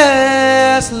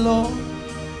best, Lord,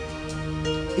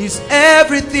 is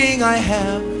everything I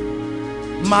have.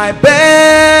 My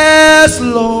best,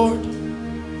 Lord,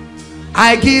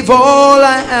 I give all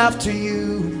I have to you.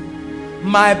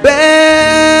 My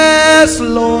best,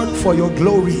 Lord, for your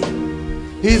glory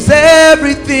is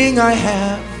everything I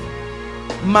have.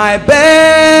 My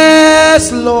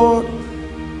best, Lord,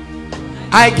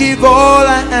 I give all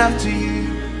I have to you.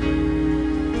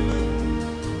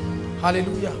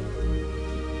 Hallelujah.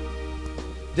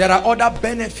 There are other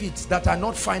benefits that are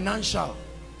not financial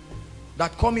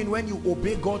that come in when you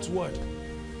obey God's word.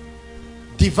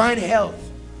 Divine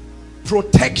health,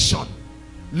 protection,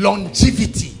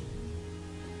 longevity.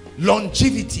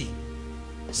 Longevity.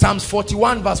 Psalms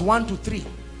 41 verse 1 to 3.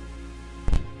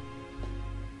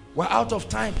 We're out of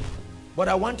time, but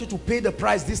I want you to pay the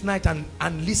price this night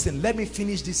and listen. Let me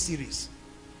finish this series.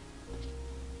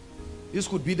 This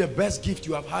could be the best gift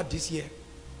you have had this year.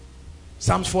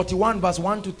 Psalms 41 verse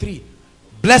 1 to 3.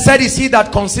 Blessed is he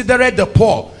that considereth the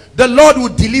poor. The Lord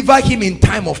will deliver him in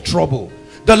time of trouble.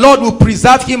 The Lord will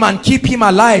preserve him and keep him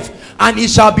alive, and he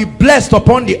shall be blessed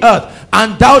upon the earth.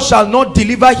 And thou shalt not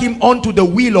deliver him unto the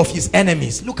will of his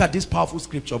enemies. Look at this powerful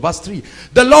scripture. Verse 3.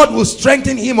 The Lord will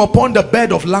strengthen him upon the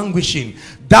bed of languishing.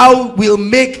 Thou will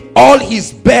make all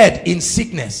his bed in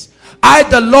sickness. I,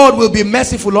 the Lord, will be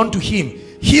merciful unto him.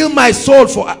 Heal my soul,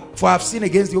 for I have sinned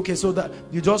against thee. Okay, so that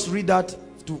you just read that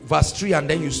to verse 3 and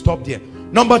then you stop there.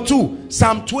 Number 2,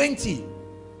 Psalm 20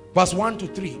 verse 1 to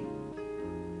 3.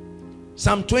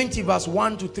 Psalm 20 verse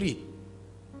 1 to 3.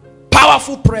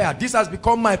 Powerful prayer. This has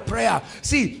become my prayer.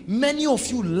 See, many of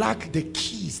you lack the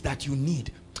keys that you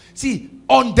need. See,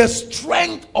 on the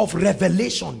strength of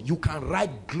revelation, you can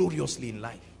ride gloriously in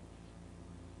life.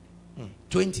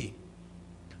 20.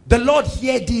 The Lord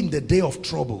hear thee in the day of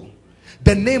trouble.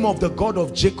 The name of the God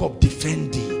of Jacob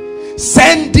defend thee.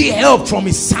 Send thee help from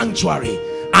his sanctuary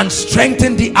and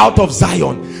strengthen thee out of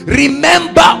Zion.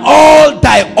 Remember all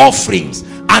thy offerings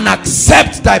and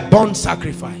accept thy burnt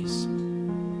sacrifice.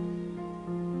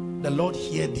 The Lord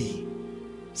hear thee.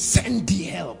 Send thee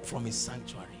help from his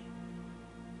sanctuary.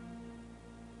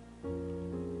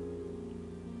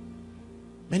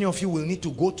 Many of you will need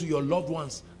to go to your loved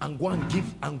ones and go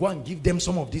and give them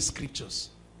some of these scriptures.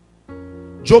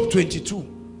 Job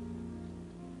 22.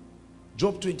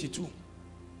 Job 22.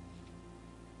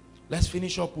 Let's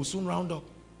finish up. We'll soon round up.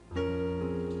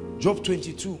 Job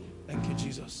 22. Thank you,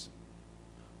 Jesus.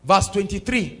 Verse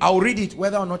 23. I'll read it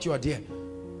whether or not you are there.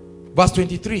 Verse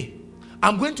 23.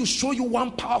 I'm going to show you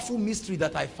one powerful mystery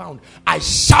that I found. I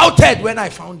shouted when I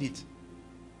found it.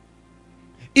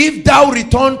 If thou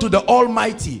return to the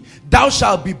Almighty, thou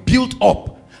shalt be built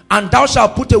up, and thou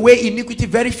shalt put away iniquity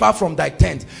very far from thy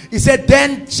tent. He said,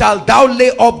 then shalt thou lay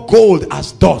up gold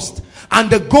as dust, and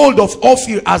the gold of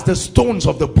Ophir as the stones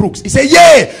of the brooks. He said,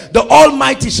 yea, the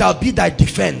Almighty shall be thy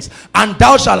defense, and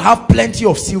thou shalt have plenty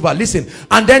of silver. Listen,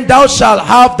 and then thou shalt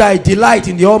have thy delight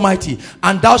in the Almighty,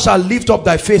 and thou shalt lift up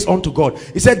thy face unto God.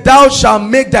 He said, thou shalt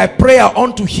make thy prayer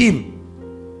unto him,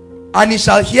 and he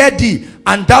shall hear thee,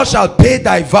 and thou shalt pay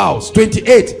thy vows.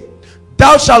 28.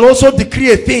 Thou shalt also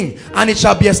decree a thing, and it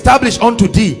shall be established unto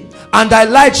thee, and thy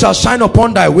light shall shine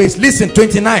upon thy ways. Listen,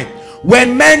 29.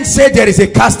 When men say there is a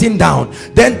casting down,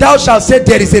 then thou shalt say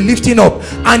there is a lifting up,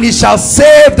 and it shall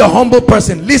save the humble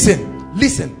person. Listen,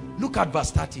 listen, look at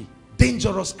verse 30.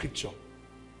 Dangerous scripture.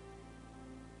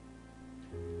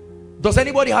 Does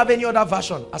anybody have any other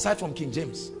version aside from King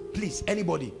James? Please,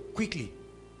 anybody, quickly.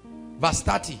 Verse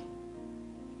 30.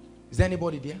 Is there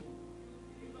anybody there?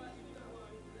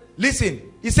 Listen,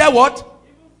 he said what?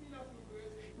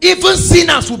 Even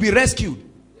sinners will be rescued.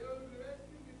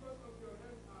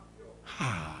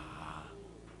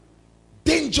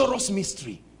 Dangerous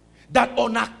mystery, that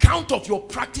on account of your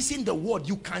practicing the word,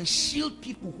 you can shield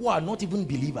people who are not even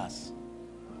believers.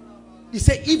 He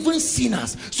said even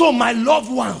sinners. So my loved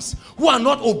ones who are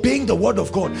not obeying the word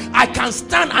of God, I can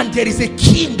stand, and there is a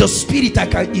key in the spirit I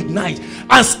can ignite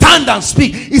and stand and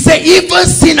speak. He said even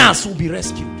sinners will be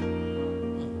rescued.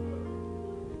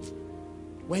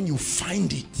 When you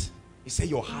find it, he said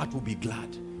your heart will be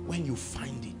glad. When you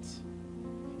find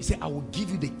it, he said I will give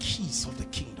you the keys of the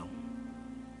kingdom.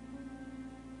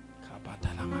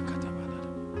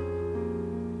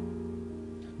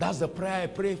 That's the prayer I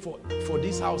pray for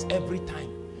this house every time.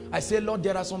 I say, Lord,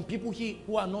 there are some people here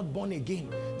who are not born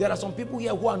again. There are some people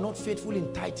here who are not faithful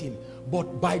in tithing.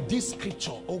 But by this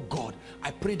scripture, oh God,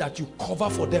 I pray that you cover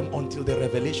for them until the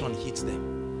revelation hits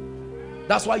them.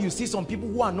 That's why you see some people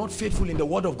who are not faithful in the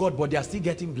word of God, but they are still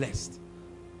getting blessed.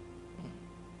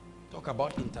 Talk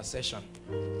about intercession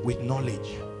with knowledge.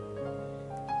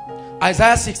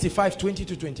 Isaiah 65, 20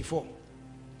 to 24.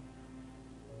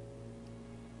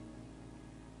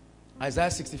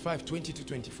 Isaiah 65, 20 to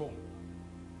 24.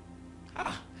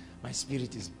 My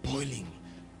spirit is boiling.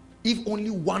 If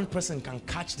only one person can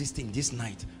catch this thing this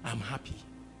night, I'm happy.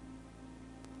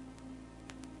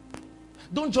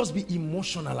 Don't just be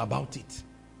emotional about it.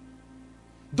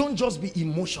 Don't just be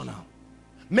emotional.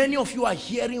 Many of you are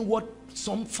hearing what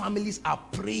some families are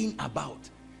praying about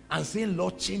and saying,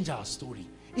 Lord, change our story.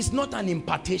 It's not an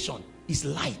impartation, it's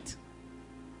light.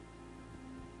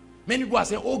 Many people are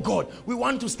saying, oh God, we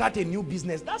want to start a new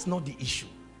business. That's not the issue.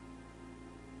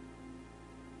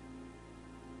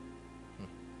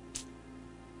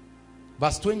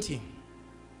 Verse 20.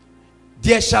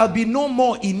 There shall be no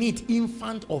more in it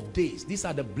infant of days. These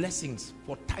are the blessings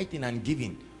for tithing and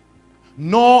giving.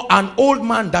 Nor an old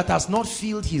man that has not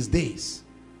filled his days.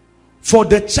 For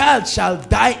the child shall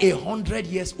die 100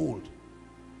 years old.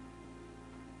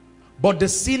 But the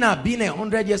sinner being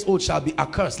 100 years old shall be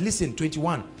accursed. Listen,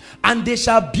 21. And they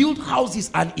shall build houses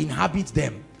and inhabit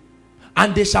them.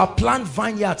 And they shall plant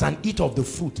vineyards and eat of the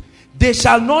fruit. They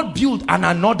shall not build and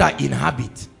another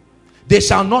inhabit. They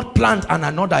shall not plant and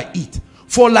another eat.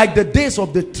 For like the days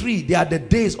of the tree, they are the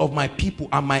days of my people,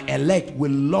 and my elect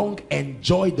will long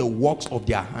enjoy the works of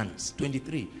their hands.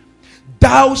 23.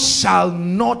 Thou shalt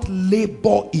not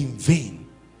labor in vain,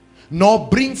 nor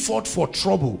bring forth for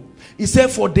trouble. He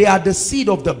said, for they are the seed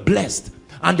of the blessed,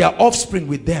 and their offspring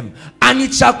with them. And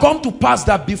it shall come to pass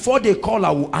that before they call,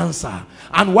 I will answer.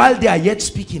 And while they are yet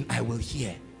speaking, I will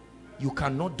hear. You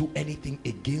cannot do anything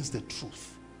against the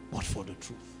truth, but for the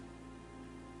truth.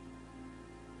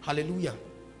 Hallelujah.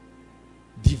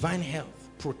 Divine health,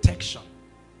 protection,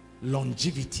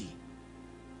 longevity.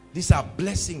 These are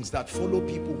blessings that follow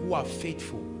people who are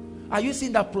faithful. Are you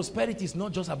seeing that prosperity is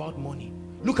not just about money?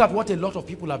 Look at what a lot of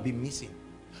people have been missing.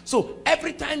 So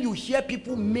every time you hear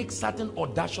people make certain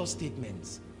audacious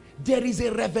statements, there is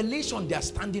a revelation they are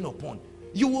standing upon.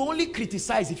 You will only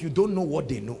criticize if you don't know what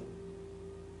they know.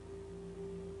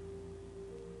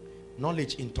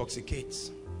 Knowledge intoxicates.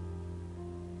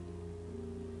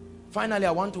 Finally,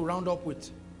 I want to round up with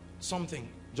something.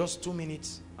 Just 2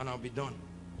 minutes and I'll be done.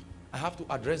 I have to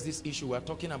address this issue. We're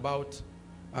talking about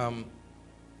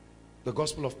the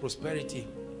gospel of prosperity.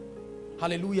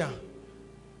 Hallelujah.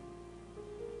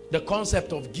 The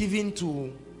concept of giving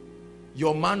to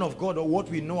your man of God, or what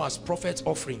we know as prophet's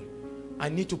offering. I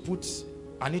need to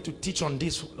teach on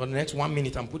this on the next 1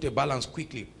 minute and put a balance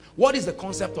quickly. What is the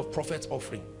concept of prophet's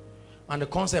offering? And the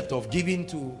concept of giving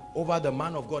to over the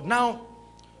man of God. Now,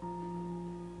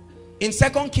 in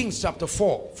 2 Kings chapter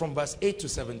 4, from verse 8 to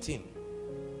 17.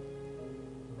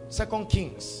 2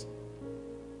 Kings.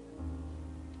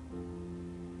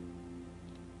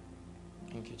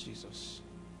 Thank you, Jesus.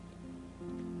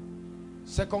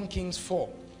 2 Kings 4.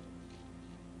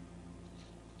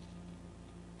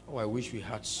 Oh, I wish we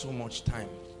had so much time.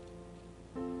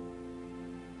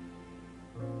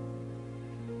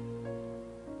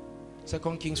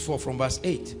 Second Kings 4 from verse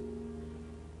 8.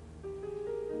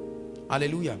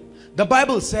 Hallelujah. The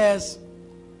Bible says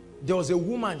there was a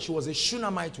woman, she was a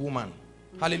Shunammite woman.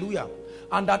 Hallelujah.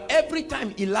 And that every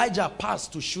time Elijah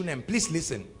passed to Shunem, please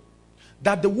listen,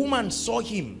 that the woman saw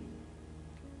him.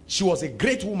 She was a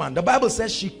great woman. The Bible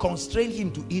says she constrained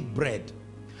him to eat bread.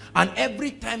 And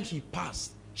every time he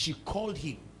passed, she called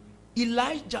him.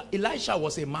 Elisha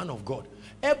was a man of God.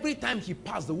 Every time he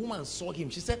passed, the woman saw him.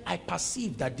 She said, I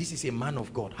perceive that this is a man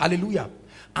of God. Hallelujah.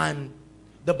 And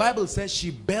the Bible says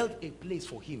she built a place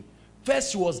for him.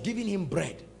 First, she was giving him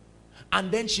bread.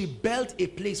 And then she built a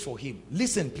place for him.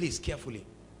 Listen, please, carefully.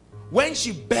 When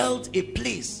she built a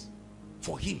place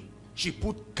for him, she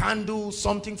put candles,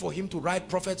 something for him to write.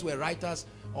 Prophets were writers,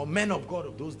 or men of God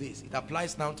of those days. It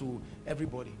applies now to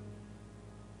everybody.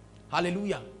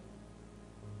 Hallelujah.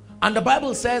 And the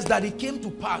Bible says that it came to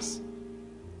pass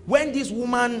when this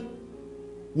woman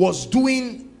was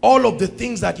doing all of the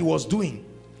things that he was doing.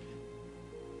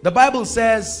 The Bible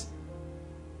says,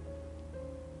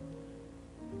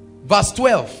 verse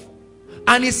 12,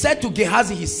 and he said to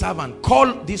Gehazi his servant,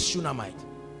 call this Shunammite.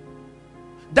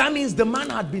 That means the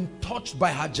man had been touched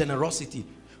by her generosity.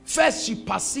 First, she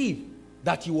perceived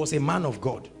that he was a man of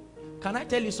God. Can I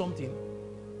tell you something?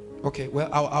 Okay, well,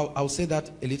 I'll say that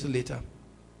a little later.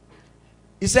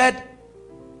 He said,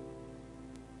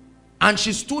 and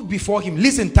she stood before him.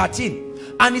 Listen,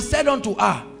 13. And he said unto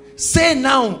her, say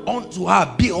now unto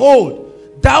her,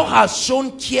 behold, thou hast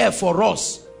shown care for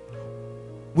us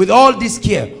with all this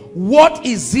care. What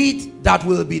is it that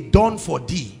will be done for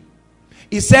thee?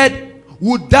 He said,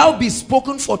 would thou be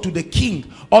spoken for to the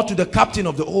king or to the captain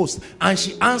of the host? And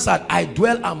she answered, I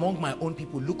dwell among my own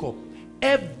people. Look up.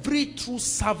 Every true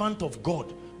servant of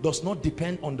God does not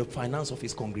depend on the finance of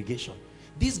his congregation.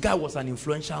 This guy was an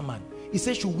influential man. He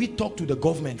said, should we talk to the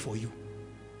government for you?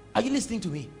 Are you listening to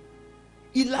me?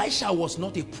 Elisha was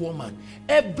not a poor man.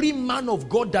 Every man of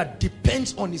God that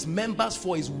depends on his members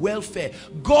for his welfare,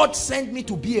 God sent me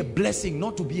to be a blessing,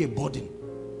 not to be a burden.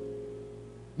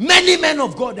 Many men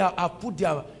of God have put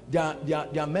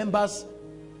their members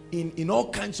in all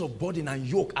kinds of burden and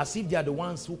yoke, as if they are the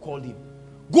ones who called him.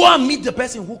 Go and meet the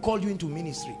person who called you into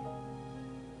ministry.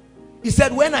 He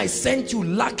said, when I sent you,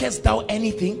 lackest thou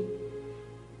anything?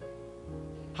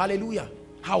 Hallelujah.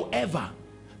 However,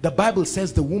 the Bible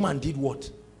says the woman did what?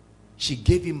 She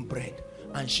gave him bread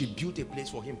and she built a place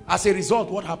for him. As a result,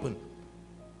 what happened?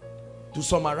 To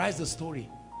summarize the story,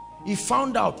 he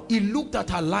found out, he looked at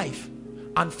her life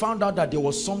and found out that there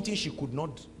was something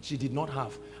she did not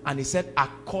have. And he said,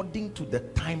 according to the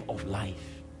time of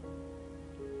life.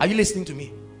 Are you listening to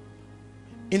me?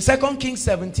 In 2 Kings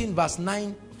 17 verse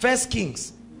 9, 1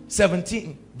 Kings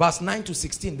 17 verse 9 to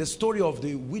 16, the story of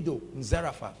the widow in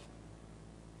Zarephath.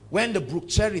 When the brook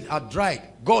Cherith had dried,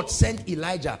 God sent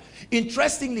Elijah.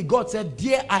 Interestingly, God said,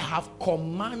 dear, I have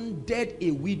commanded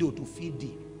a widow to feed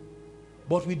thee.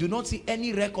 But we do not see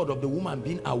any record of the woman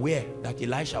being aware that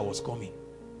Elisha was coming.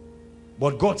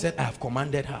 But God said, I have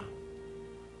commanded her.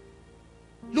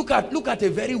 Look at a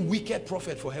very wicked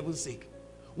prophet, for heaven's sake.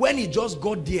 When he just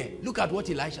got there, look at what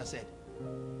Elisha said.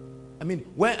 When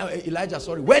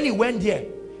he went there,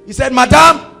 he said,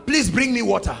 Madam, please bring me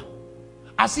water.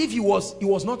 As if he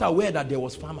was not aware that there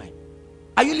was famine.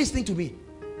 Are you listening to me?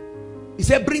 He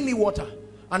said, bring me water.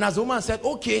 And as the woman said,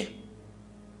 okay.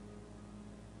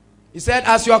 He said,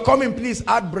 as you are coming, please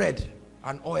add bread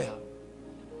and oil.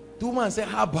 The woman said,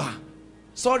 Haba,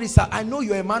 sorry sir, I know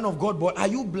you're a man of God, but are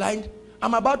you blind?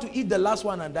 I'm about to eat the last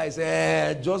one and die. He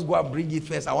said, just go and bring it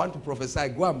first. I want to prophesy.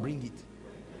 Go and bring it.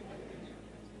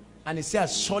 And he said,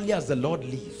 as surely as the Lord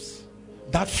lives,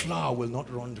 that flour will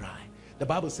not run dry. The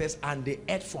Bible says, and they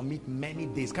ate from it many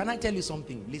days. Can I tell you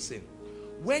something? Listen.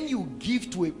 When you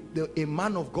give to a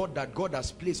man of God that God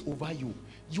has placed over you,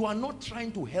 you are not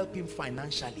trying to help him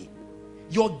financially.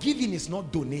 Your giving is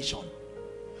not donation.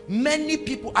 Many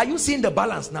people, are you seeing the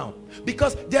balance now?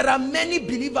 Because there are many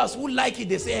believers who like it.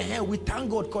 They say, hey, we thank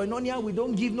God, koinonia, we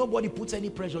don't give, nobody puts any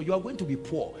pressure. You are going to be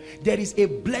poor. There is a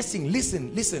blessing.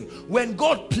 Listen, listen. When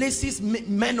God places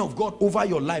men of God over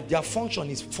your life, their function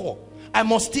is 4. I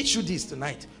must teach you this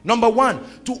tonight. Number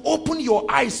 1, to open your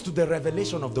eyes to the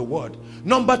revelation of the word.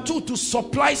 Number 2, to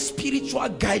supply spiritual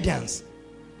guidance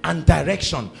and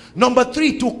direction. Number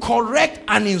 3, to correct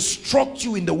and instruct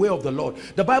you in the way of the Lord.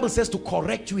 The Bible says to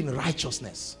correct you in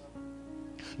righteousness.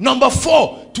 Number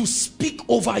 4, to speak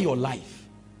over your life.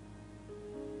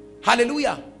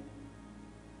 Hallelujah.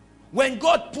 When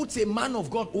God puts a man of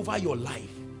God over your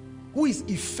life who is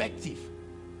effective,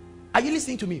 are you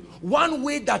listening to me? One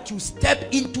way that you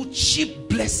step into cheap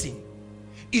blessing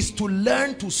is to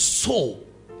learn to sow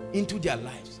into their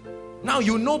lives. Now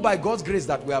you know by God's grace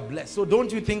that we are blessed. So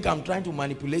don't you think I'm trying to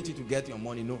manipulate you to get your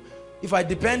money. No. If I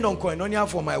depend on koinonia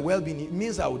for my well-being, it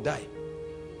means I will die.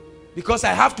 Because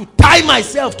I have to tie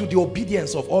myself to the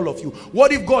obedience of all of you.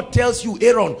 What if God tells you,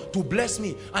 Aaron, to bless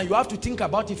me, and you have to think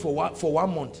about it for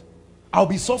 1 month? I'll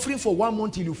be suffering for 1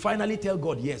 month till you finally tell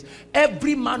God yes.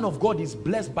 Every man of God is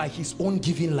blessed by his own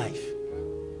giving life,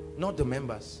 not the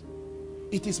members.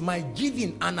 It is my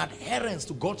giving and adherence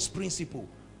to God's principle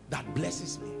that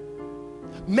blesses me.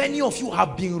 Many of you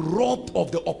have been robbed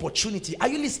of the opportunity. Are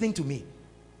you listening to me?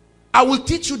 I will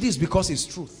teach you this because it's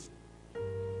truth.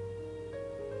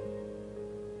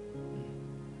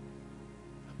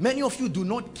 Many of you do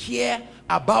not care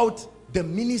about the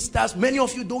ministers. Many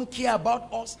of you don't care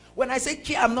about us. When I say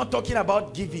care, I'm not talking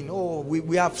about giving. Oh,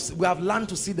 we have learned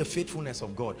to see the faithfulness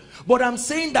of God. But I'm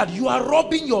saying that you are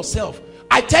robbing yourself.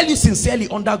 I tell you sincerely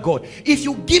under God, if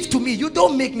you give to me, you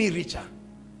don't make me richer.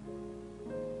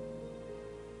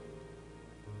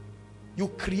 You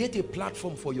create a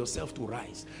platform for yourself to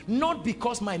rise. Not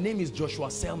because my name is Joshua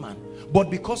Selman, but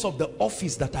because of the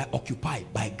office that I occupy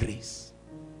by grace.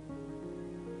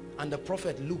 And the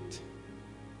prophet looked,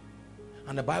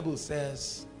 and the Bible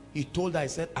says, he told her, I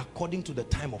said, according to the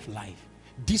time of life,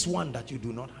 this one that you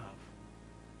do not have.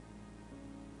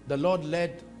 The Lord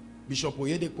led Bishop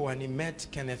Oyedepo, and he met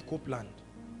Kenneth Copeland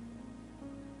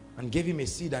and gave him a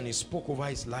seed, and he spoke over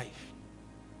his life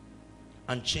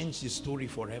and changed his story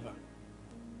forever.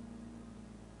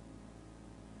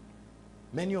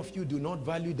 Many of you do not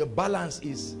value the balance.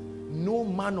 Is no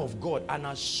man of God, and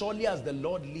as surely as the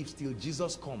Lord lives till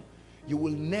Jesus come, you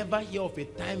will never hear of a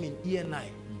time in ENI,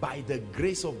 by the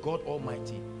grace of God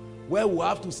Almighty, where we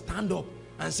have to stand up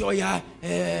and say, oh yeah,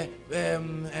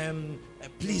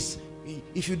 please,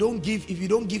 if you don't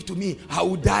give to me, I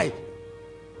will die.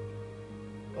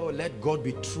 Oh, let God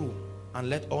be true and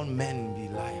let all men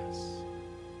be liars.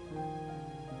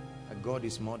 And God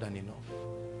is more than enough.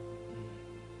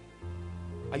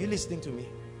 Are you listening to me?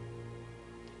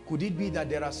 Could it be that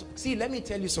there are... See, let me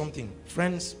tell you something.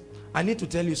 Friends, I need to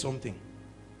tell you something.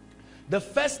 The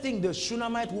first thing the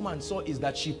Shunammite woman saw is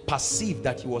that she perceived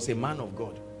that he was a man of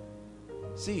God.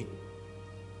 See,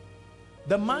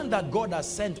 the man that God has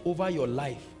sent over your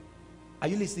life, are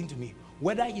you listening to me?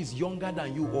 Whether he's younger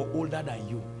than you or older than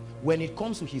you, when it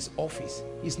comes to his office,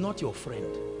 he's not your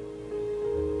friend.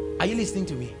 Are you listening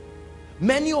to me?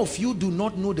 Many of you do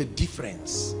not know the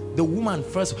difference. The woman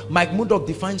first, Mike Murdoch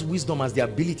defines wisdom as the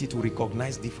ability to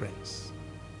recognize difference.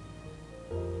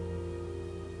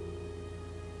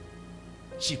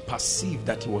 She perceived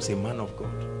that he was a man of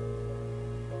God.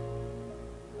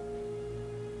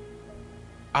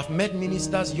 I've met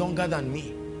ministers younger than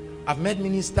me. I've met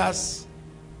ministers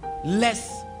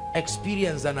less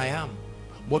experienced than I am.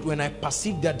 But when I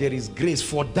perceive that there is grace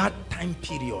for that time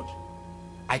period,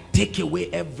 I take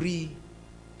away every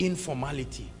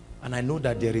informality, and I know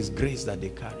that there is grace that they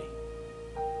carry.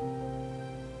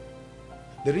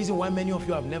 The reason why many of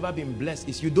you have never been blessed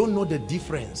is you don't know the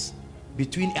difference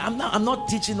between... I'm not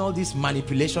teaching all this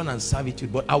manipulation and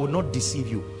servitude, but I will not deceive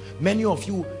you. Many of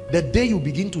you, the day you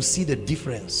begin to see the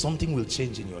difference, something will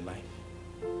change in your life.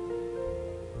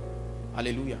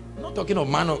 Hallelujah. I'm not talking of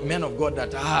men of God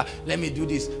that, let me do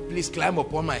this, please climb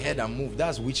upon my head and move.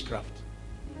 That's witchcraft.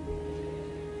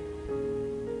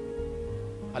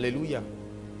 Hallelujah.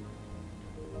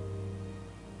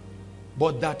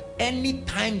 But that any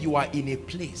time you are in a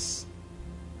place,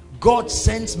 God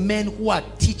sends men who are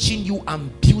teaching you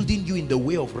and building you in the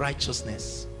way of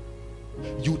righteousness.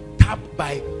 You tap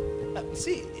by...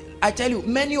 see, I tell you,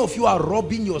 many of you are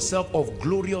robbing yourself of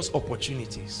glorious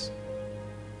opportunities.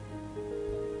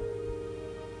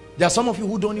 There are some of you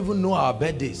who don't even know our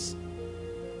birthdays.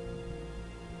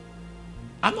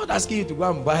 I'm not asking you to go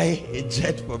and buy a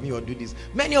jet for me or do this.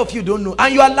 Many of you don't know,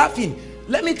 and you are laughing.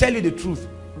 Let me tell you the truth.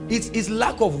 It's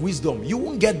lack of wisdom. You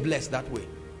won't get blessed that way.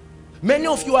 Many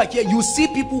of you are here, you see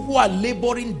people who are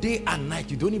laboring day and night.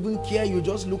 You don't even care, you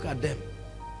just look at them.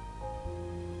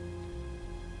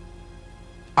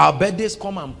 Our birthdays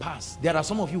come and pass. There are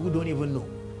some of you who don't even know.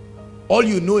 All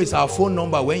you know is our phone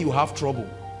number when you have trouble.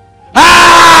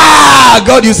 Ah,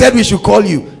 God, you said we should call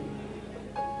you.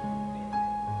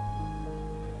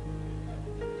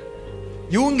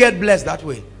 You won't get blessed that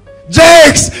way.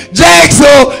 Jakes,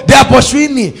 oh, they are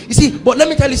pursuing me. You see, but let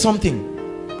me tell you something.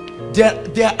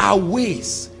 There are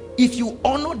ways. If you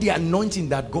honor the anointing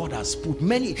that God has put,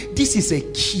 this is a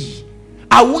key.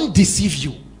 I won't deceive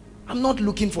you. I'm not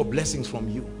looking for blessings from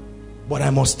you, but I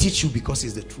must teach you because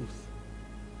it's the truth.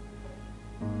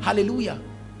 Hallelujah.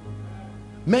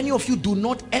 Many of you do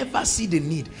not ever see the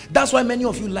need. That's why many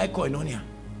of you like koinonia,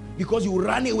 because you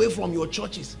ran away from your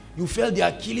churches. You felt they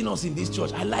are killing us in this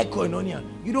church. I like koinonia.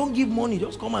 You don't give money,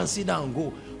 just come and sit down and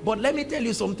go. But let me tell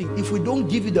you something. If we don't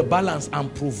give you the balance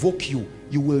and provoke you,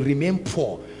 you will remain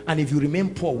poor. And if you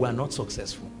remain poor, we are not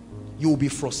successful. You will be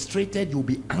frustrated, you will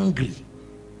be angry.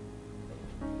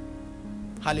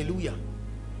 Hallelujah.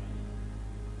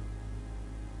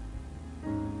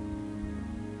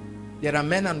 There are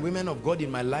men and women of God in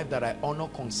my life that I honor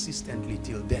consistently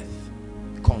till death.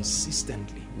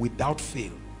 Consistently, without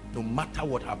fail, no matter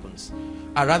what happens.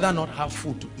 I'd rather not have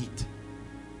food to eat,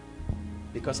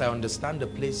 because I understand their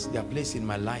place in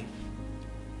my life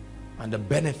and the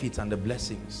benefits and the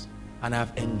blessings, and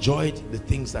I've enjoyed the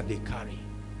things that they carry,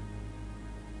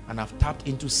 and I've tapped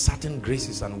into certain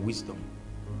graces and wisdom.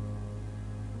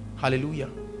 Hallelujah.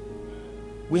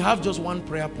 We have just one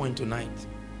prayer point tonight.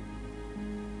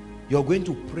 You're going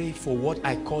to pray for what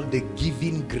I call the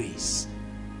giving grace.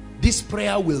 This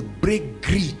prayer will break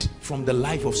greed from the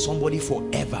life of somebody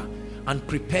forever and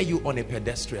prepare you on a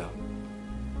pedestal.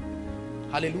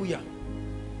 Hallelujah.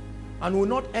 And we'll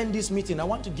not end this meeting. I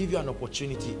want to give you an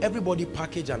opportunity. Everybody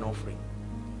package an offering.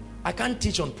 I can't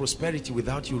teach on prosperity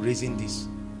without you raising this.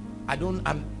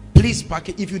 Please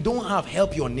package. If you don't have,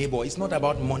 help your neighbor. It's not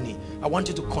about money. I want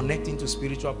you to connect into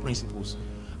spiritual principles.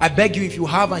 I beg you, if you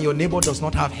have and your neighbor does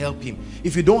not have, help him.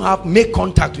 If you don't have, make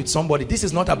contact with somebody. This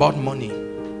is not about money.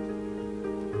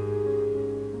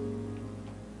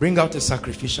 Bring out a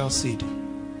sacrificial seed.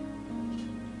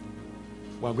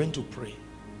 We're going to pray.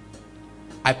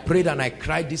 I prayed and I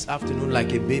cried this afternoon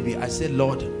like a baby. I said,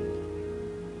 Lord,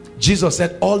 Jesus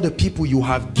said, all the people you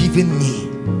have given me,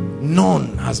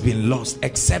 none has been lost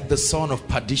except the son of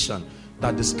perdition,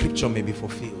 that the scripture may be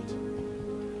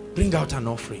fulfilled. Bring out an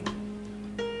offering.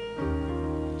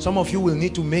 Some of you will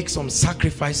need to make some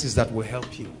sacrifices that will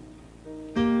help you.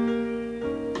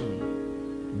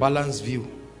 Balanced view.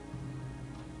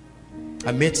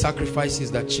 I made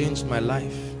sacrifices that changed my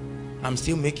life. I'm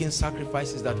still making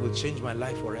sacrifices that will change my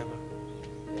life forever.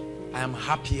 I am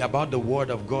happy about the word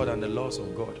of God and the laws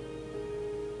of God.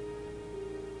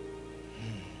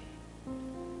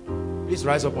 Please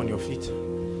rise up on your feet.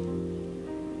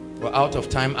 We're out of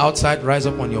time. Outside, rise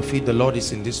up on your feet. The Lord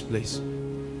is in this place.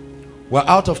 We're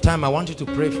out of time. I want you to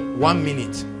pray for 1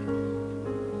 minute.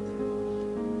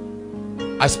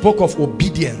 I spoke of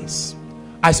obedience.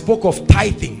 I spoke of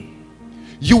tithing.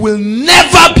 You will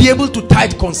never be able to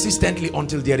tithe consistently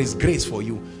until there is grace for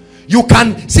you. You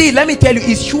can see, let me tell you,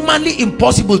 it's humanly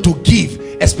impossible to give,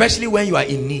 especially when you are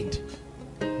in need.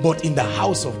 But in the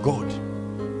house of God,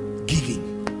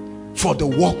 giving for the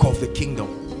work of the kingdom,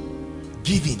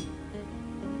 giving,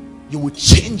 you will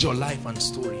change your life and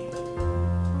story.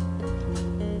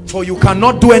 For you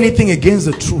cannot do anything against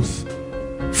the truth.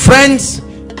 Friends,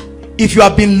 if you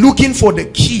have been looking for the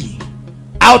key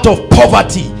out of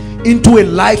poverty into a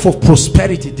life of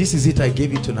prosperity, this is it I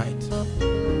gave you tonight.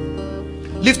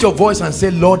 Lift your voice and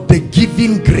say, Lord, the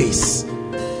giving grace.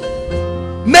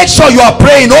 Make sure you are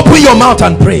praying. Open your mouth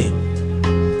and pray.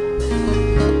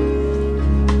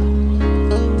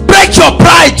 Break your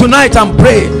pride tonight and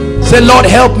pray. Say, Lord,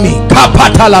 help me.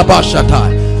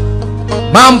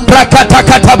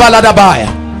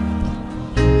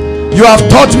 You have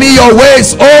taught me your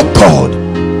ways, oh God.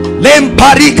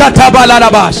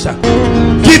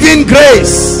 Giving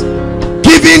grace,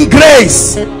 giving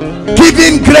grace,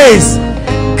 giving grace,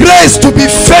 grace to be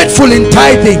faithful in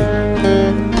tithing,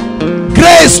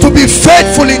 grace to be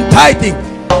faithful in tithing.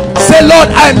 Say, Lord,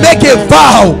 I make a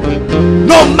vow,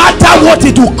 no matter what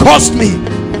it will cost me,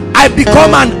 I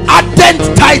become an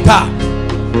ardent tither.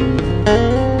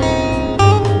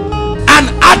 An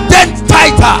ardent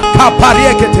tither.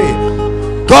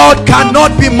 God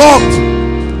cannot be mocked.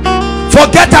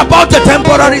 Forget about the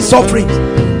temporary sufferings.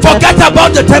 Forget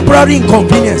about the temporary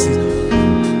inconveniences.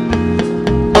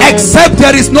 Except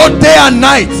there is no day and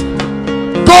night,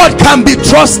 God can be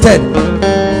trusted.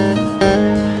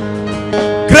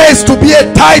 Grace to be a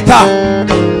tither.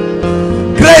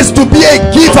 Grace to be a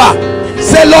giver.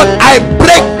 Say, Lord, I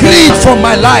break greed from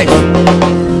my life.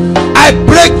 I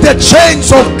break the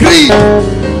chains of greed.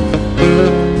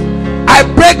 I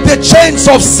break the chains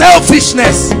of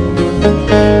selfishness.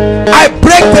 I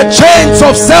break the chains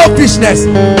of selfishness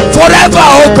forever,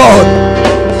 oh God.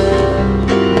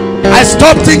 I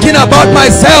stop thinking about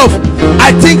myself.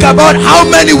 I think about how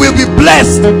many will be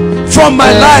blessed from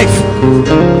my life.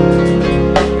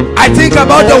 I think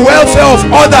about the welfare of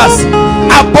others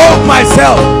above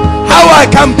myself. How I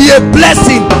can be a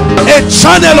blessing, a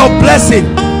channel of blessing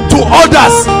to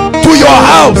others, to your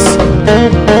house.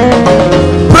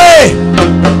 Pray.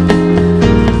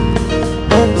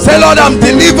 Say, Lord, I'm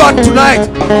delivered tonight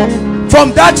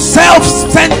from that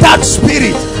self-centered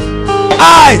spirit.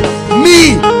 I,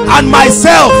 me, and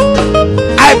myself.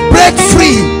 I break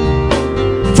free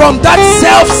from that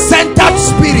self-centered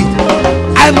spirit.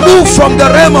 I move from the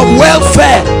realm of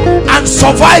welfare and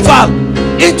survival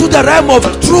into the realm of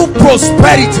true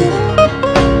prosperity.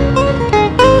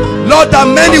 Lord, that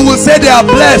many will say they are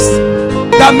blessed.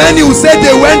 That many will say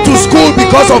they went to school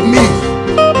because of me.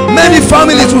 Many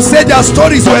families will say their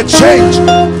stories were changed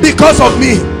because of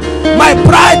me. My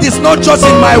pride is not just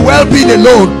in my well-being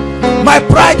alone. My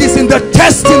pride is in the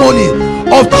testimony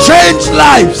of changed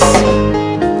lives.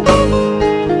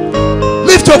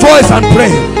 Lift your voice and pray.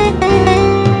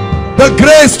 The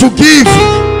grace to give,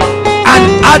 an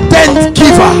ardent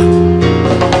giver.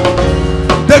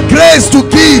 The grace to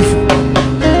give.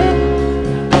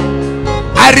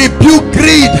 I rebuke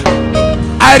greed.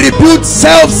 I rebuke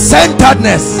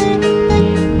self-centeredness.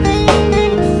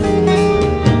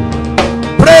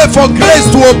 Pray for grace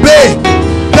to obey.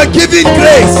 The giving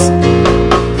grace.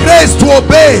 Grace to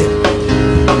obey.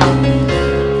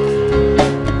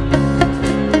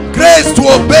 Grace to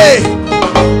obey.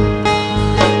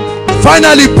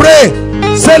 Finally pray.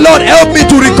 Say, Lord, help me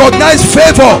to recognize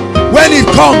favor when it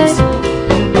comes.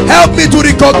 Help me to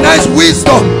recognize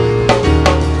wisdom.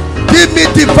 Give me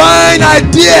divine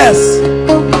ideas,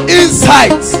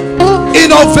 insights,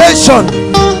 innovation.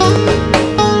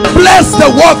 Bless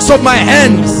the works of my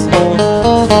hands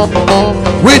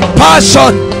with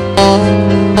passion.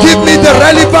 Give me the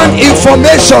relevant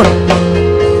information.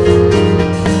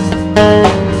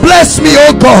 Bless me,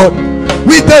 oh God,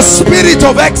 with the spirit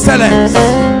of excellence.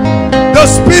 The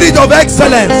spirit of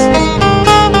excellence.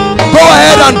 Go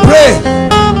ahead and pray.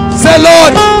 Say,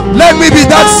 Lord, let me be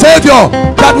that savior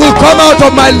that will come out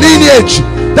of my lineage,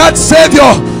 that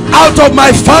savior out of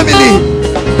my family,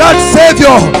 that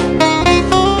savior.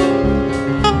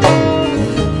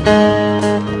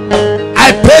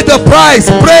 I pay the price.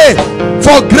 Pray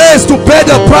for grace to pay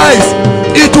the price.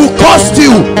 It will cost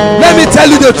you. Let me tell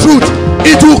you the truth.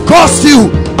 It will cost you.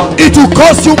 It will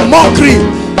cost you mockery.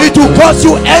 It will cost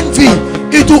you envy.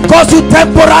 It will cost you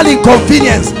temporal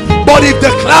inconvenience. But if the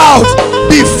clouds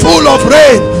be full of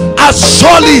rain, as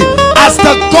surely as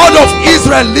the God of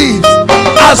Israel lives,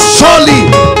 as surely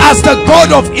as the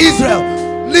God of Israel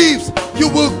lives, you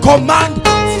will command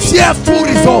fearful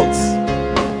results.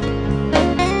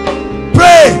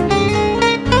 Pray.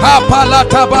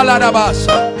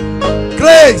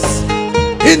 Grace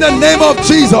in the name of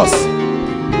Jesus.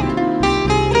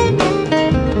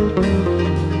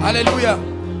 Hallelujah.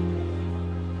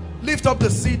 Lift up the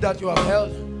seed that you have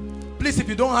held. Please, if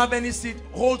you don't have any seed,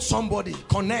 hold somebody.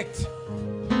 Connect.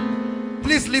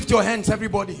 Please lift your hands,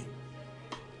 everybody.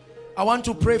 I want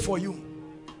to pray for you.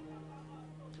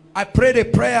 I prayed a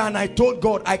prayer and I told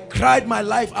God, I cried my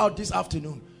life out this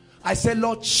afternoon. I said,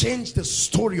 Lord, change the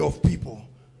story of people.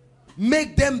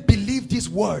 Make them believe this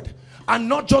word and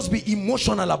not just be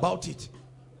emotional about it.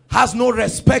 Has no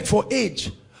respect for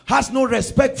age. Has no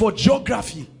respect for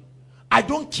geography. I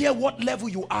don't care what level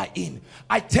you are in.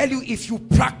 I tell you, if you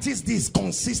practice this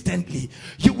consistently,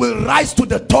 you will rise to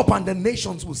the top and the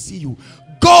nations will see you.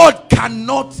 God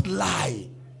cannot lie.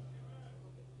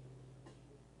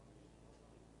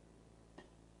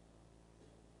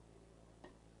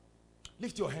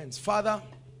 Lift your hands. Father,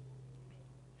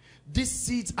 these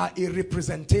seeds are a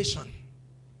representation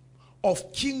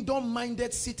of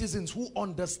kingdom-minded citizens who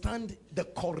understand the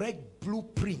correct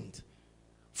blueprint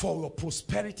for your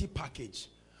prosperity package.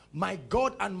 My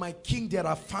God and my King, there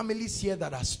are families here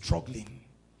that are struggling.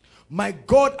 My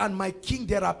God and my King,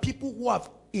 there are people who have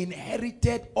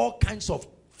inherited all kinds of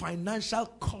financial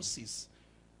curses.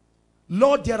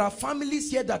 Lord, there are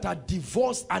families here that are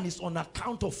divorced and it's on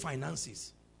account of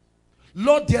finances.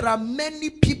 Lord, there are many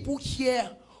people here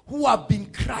who have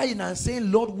been crying and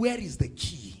saying, Lord, where is the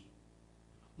key?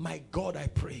 My God, I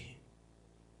pray.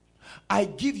 I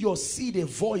give your seed a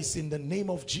voice in the name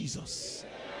of Jesus.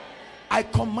 I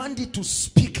command it to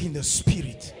speak in the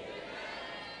spirit.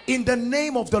 In the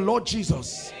name of the Lord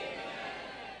Jesus.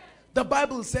 The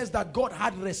Bible says that God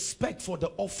had respect for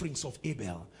the offerings of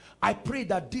Abel. I pray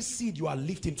that this seed you are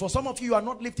lifting, for some of you, you are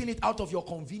not lifting it out of your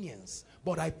convenience,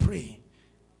 but I pray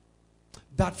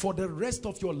that for the rest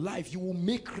of your life, you will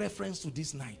make reference to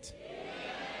this night.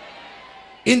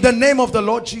 In the name of the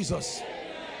Lord Jesus.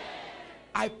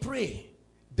 I pray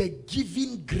the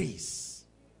giving grace.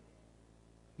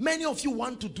 Many of you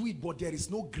want to do it, but there is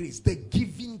no grace. The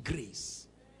giving grace.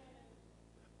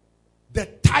 The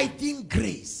tithing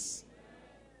grace.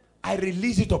 I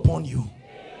release it upon you.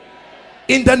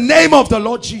 In the name of the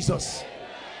Lord Jesus.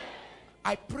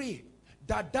 I pray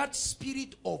that that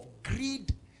spirit of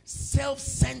greed,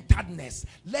 self-centeredness,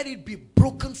 let it be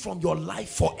broken from your life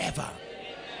forever.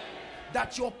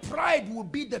 That your pride will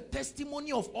be the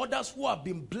testimony of others who have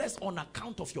been blessed on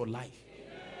account of your life.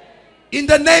 In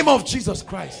the name of Jesus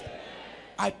Christ.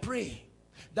 I pray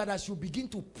that as you begin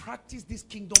to practice these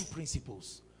kingdom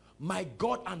principles, my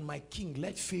God and my King,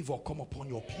 let favor come upon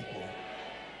your people.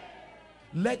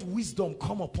 Let wisdom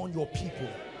come upon your people.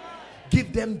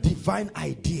 Give them divine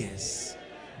ideas,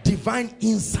 divine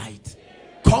insight,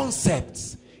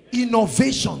 concepts,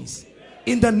 innovations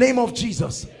in the name of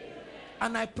Jesus.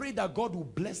 And I pray that God will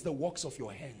bless the works of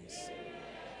your hands.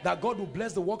 That God will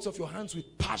bless the works of your hands with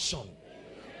passion.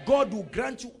 God will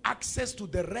grant you access to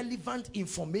the relevant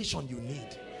information you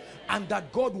need. And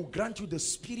that God will grant you the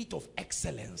spirit of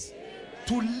excellence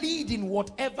to lead in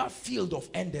whatever field of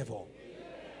endeavor.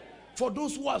 For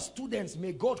those who are students,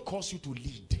 may God cause you to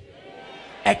lead.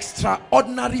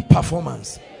 Extraordinary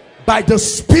performance by the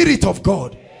Spirit of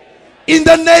God. In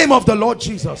the name of the Lord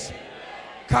Jesus.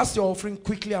 Cast your offering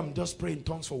quickly. I'm just praying in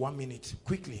tongues for 1 minute.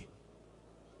 Quickly.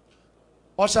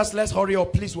 Ushers, let's hurry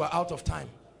up. Please, we're out of time.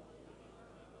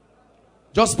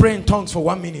 Just pray in tongues for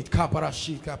 1 minute.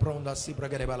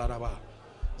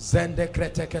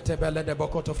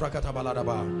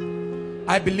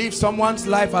 I believe someone's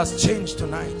life has changed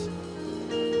tonight.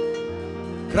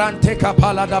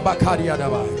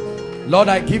 Lord,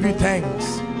 I give you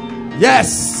thanks.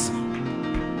 Yes.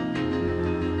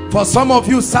 For some of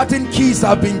you, certain keys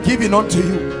have been given unto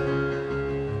you.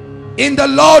 In the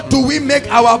Lord do we make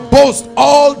our boast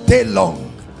all day long.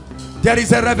 There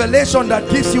is a revelation that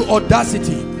gives you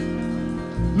audacity.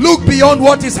 Look beyond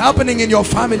what is happening in your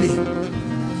family.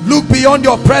 Look beyond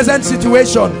your present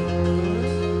situation.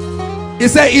 He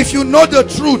said, if you know the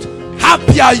truth,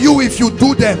 happy are you if you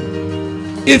do them.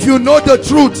 If you know the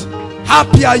truth,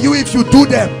 happy are you if you do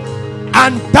them.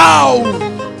 And thou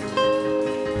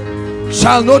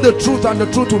shall know the truth, and the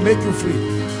truth will make you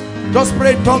free. Just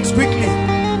pray in tongues quickly.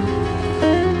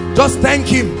 Just thank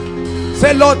him.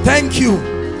 Say, Lord, thank you.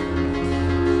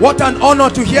 What an honor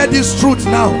to hear this truth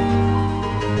now.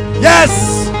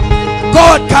 Yes,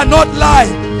 God cannot lie.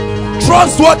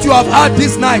 Trust what you have heard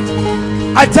this night.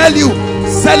 I tell you,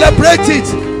 celebrate it.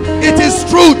 It is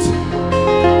truth.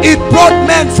 It brought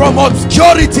men from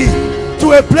obscurity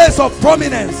to a place of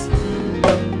prominence.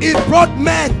 It brought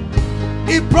men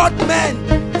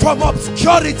from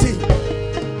obscurity.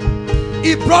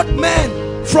 It brought men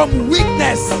from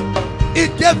weakness.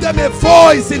 It gave them a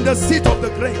voice in the seat of the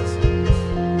great.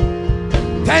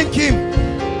 Thank him,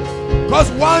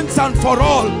 because once and for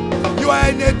all you are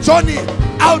in a journey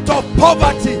out of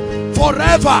poverty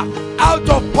forever. Out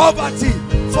of poverty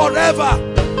forever.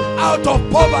 Out of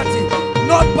poverty,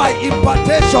 not by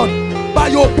impartation,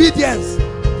 by obedience.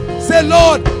 Say,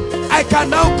 Lord, I can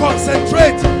now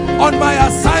concentrate on my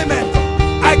assignment.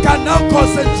 I can now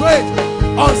concentrate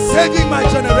on saving my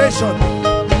generation.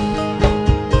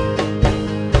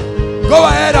 Go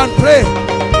ahead and pray.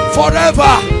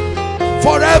 Forever,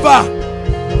 forever.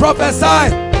 Prophesy.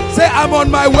 Say, I'm on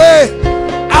my way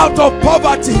out of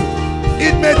poverty.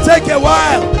 It may take a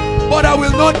while, but I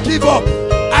will not give up.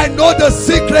 I know the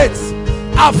secrets.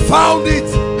 I found it.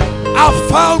 I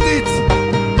found it.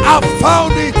 I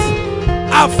found it.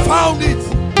 I found it.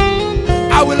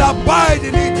 I will abide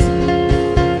in it.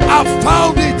 I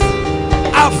found it.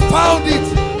 I found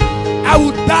it. I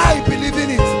will die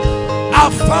believing it. I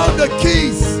found the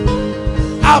keys.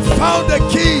 I found the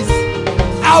keys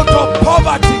out of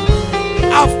poverty.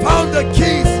 I found the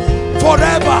keys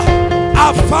forever.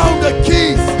 I found the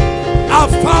keys. I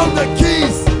found the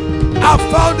keys. I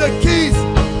found the keys.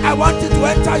 I want you to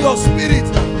enter your spirit.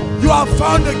 You have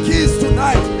found the keys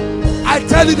tonight. I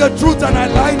tell you the truth and I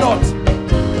lie not.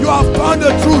 You have found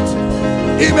the truth.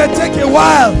 It may take a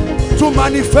while to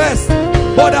manifest,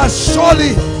 but as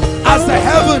surely as the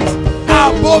heavens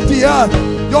are above the earth,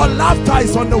 your laughter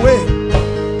is on the way.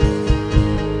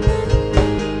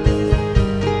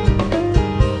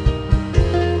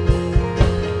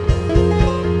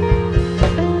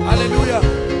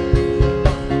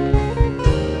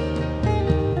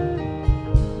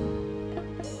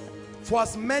 For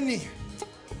as many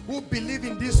who believe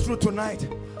in this truth tonight,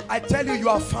 I tell you, you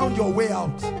have found your way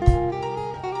out.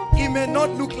 It may not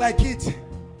look like it.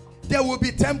 There will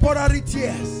be temporary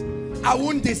tears. I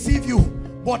won't deceive you,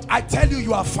 but I tell you,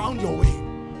 you have found your way.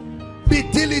 Be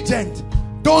diligent.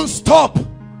 Don't stop.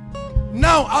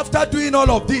 Now, after doing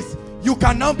all of this, you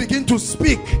can now begin to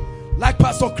speak. Like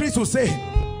Pastor Chris will say,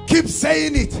 keep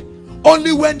saying it.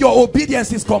 Only when your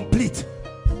obedience is complete.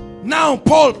 Now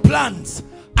Paul plants,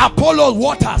 Apollo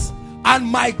waters, and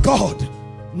my God,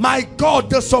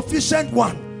 the sufficient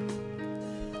one,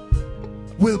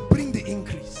 will bring the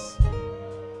increase.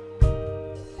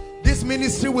 This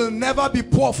ministry will never be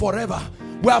poor forever.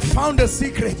 We have found a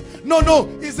secret. No,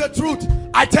 it's the truth.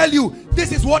 I tell you,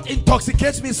 this is what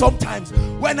intoxicates me sometimes.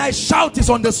 When I shout, it's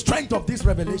on the strength of this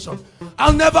revelation.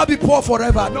 I'll never be poor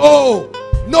forever. No,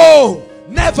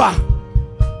 never.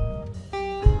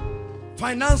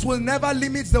 Finance will never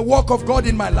limit the work of God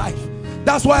in my life.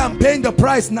 That's why I'm paying the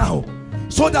price now,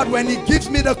 so that when he gives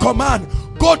me the command,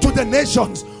 go to the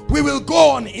nations, we will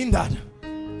go on in that.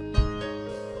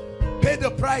 Pay the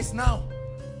price now.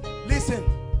 Listen,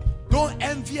 don't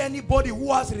envy anybody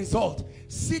who has result.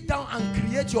 Sit down and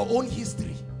create your own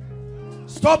history.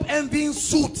 Stop envying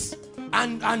suits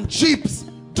and jeeps.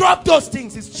 Drop those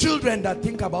things. It's children that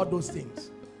think about those things.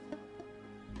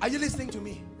 Are you listening to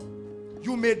me?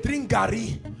 You may drink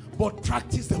gari, but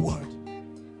practice the word.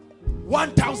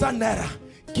 1,000 naira,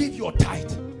 give your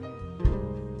tithe.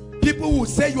 People will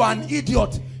say you are an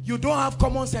idiot, you don't have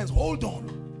common sense. Hold on.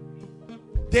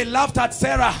 They laughed at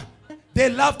Sarah, they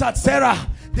laughed at Sarah,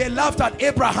 they laughed at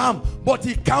Abraham, but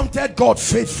he counted God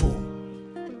faithful.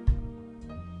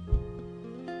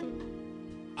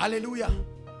 Hallelujah.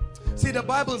 See, the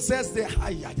Bible says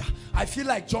I feel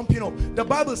like jumping up. The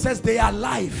Bible says they are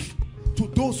life to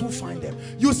those who find them.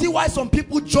 You see why some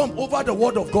people jump over the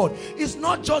word of God? It's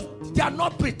not just, they are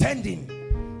not pretending.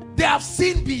 They have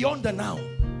seen beyond the now.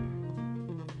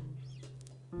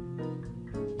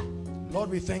 Lord,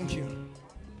 we thank you.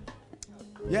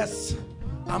 Yes,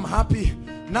 I'm happy.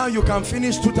 Now you can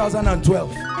finish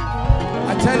 2012.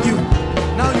 I tell you,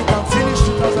 now you can finish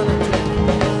 2012.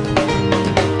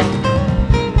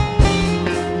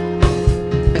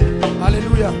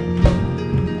 Hallelujah.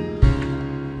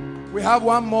 We have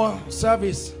one more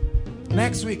service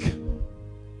next week.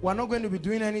 We're not going to be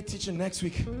doing any teaching next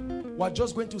week. We're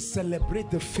just going to celebrate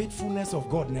the faithfulness of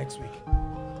God next week.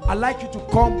 I'd like you to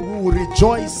come. We will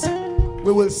rejoice.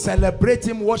 We will celebrate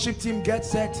him, worship him, get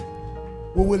set.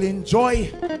 We will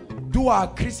enjoy, do our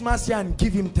Christmas here and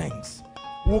give him thanks.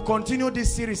 We'll continue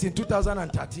this series in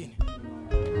 2013.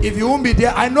 If you won't be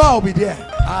there, I know I'll be there.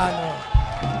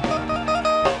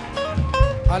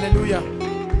 Hallelujah.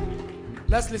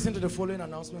 Let's listen to the following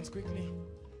announcements quickly.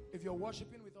 If you're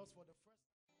worshiping with us for the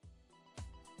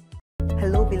first...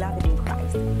 Hello, beloved in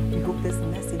Christ. We hope this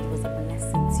message was a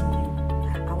blessing to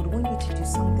you. I would want you to do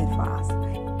something for us.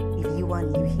 If you are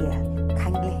new here,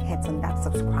 kindly hit on that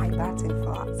subscribe button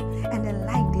for us. And then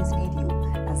like this video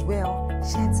as well.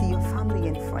 Share to your family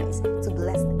and friends to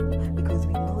bless them. Because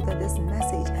we know that this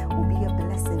message will be a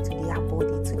blessing to their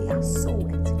body, to their soul,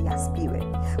 and to their spirit.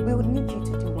 We would need you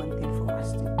to do one thing for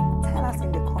us too. Tell us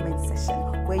in the comment section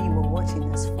where you were watching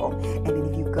us from, and then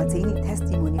if you've got any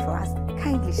testimony for us,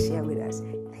 kindly share with us.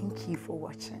 Thank you for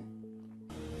watching.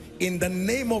 In the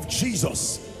name of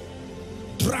Jesus,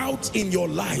 drought in your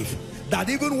life, that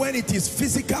even when it is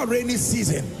physical rainy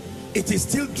season, it is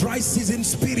still dry season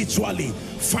spiritually,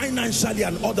 financially,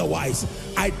 and otherwise.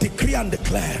 I decree and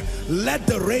declare, let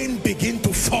the rain begin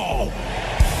to fall.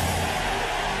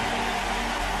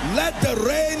 Let the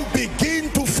rain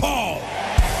begin to fall.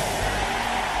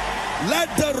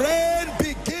 Let the rain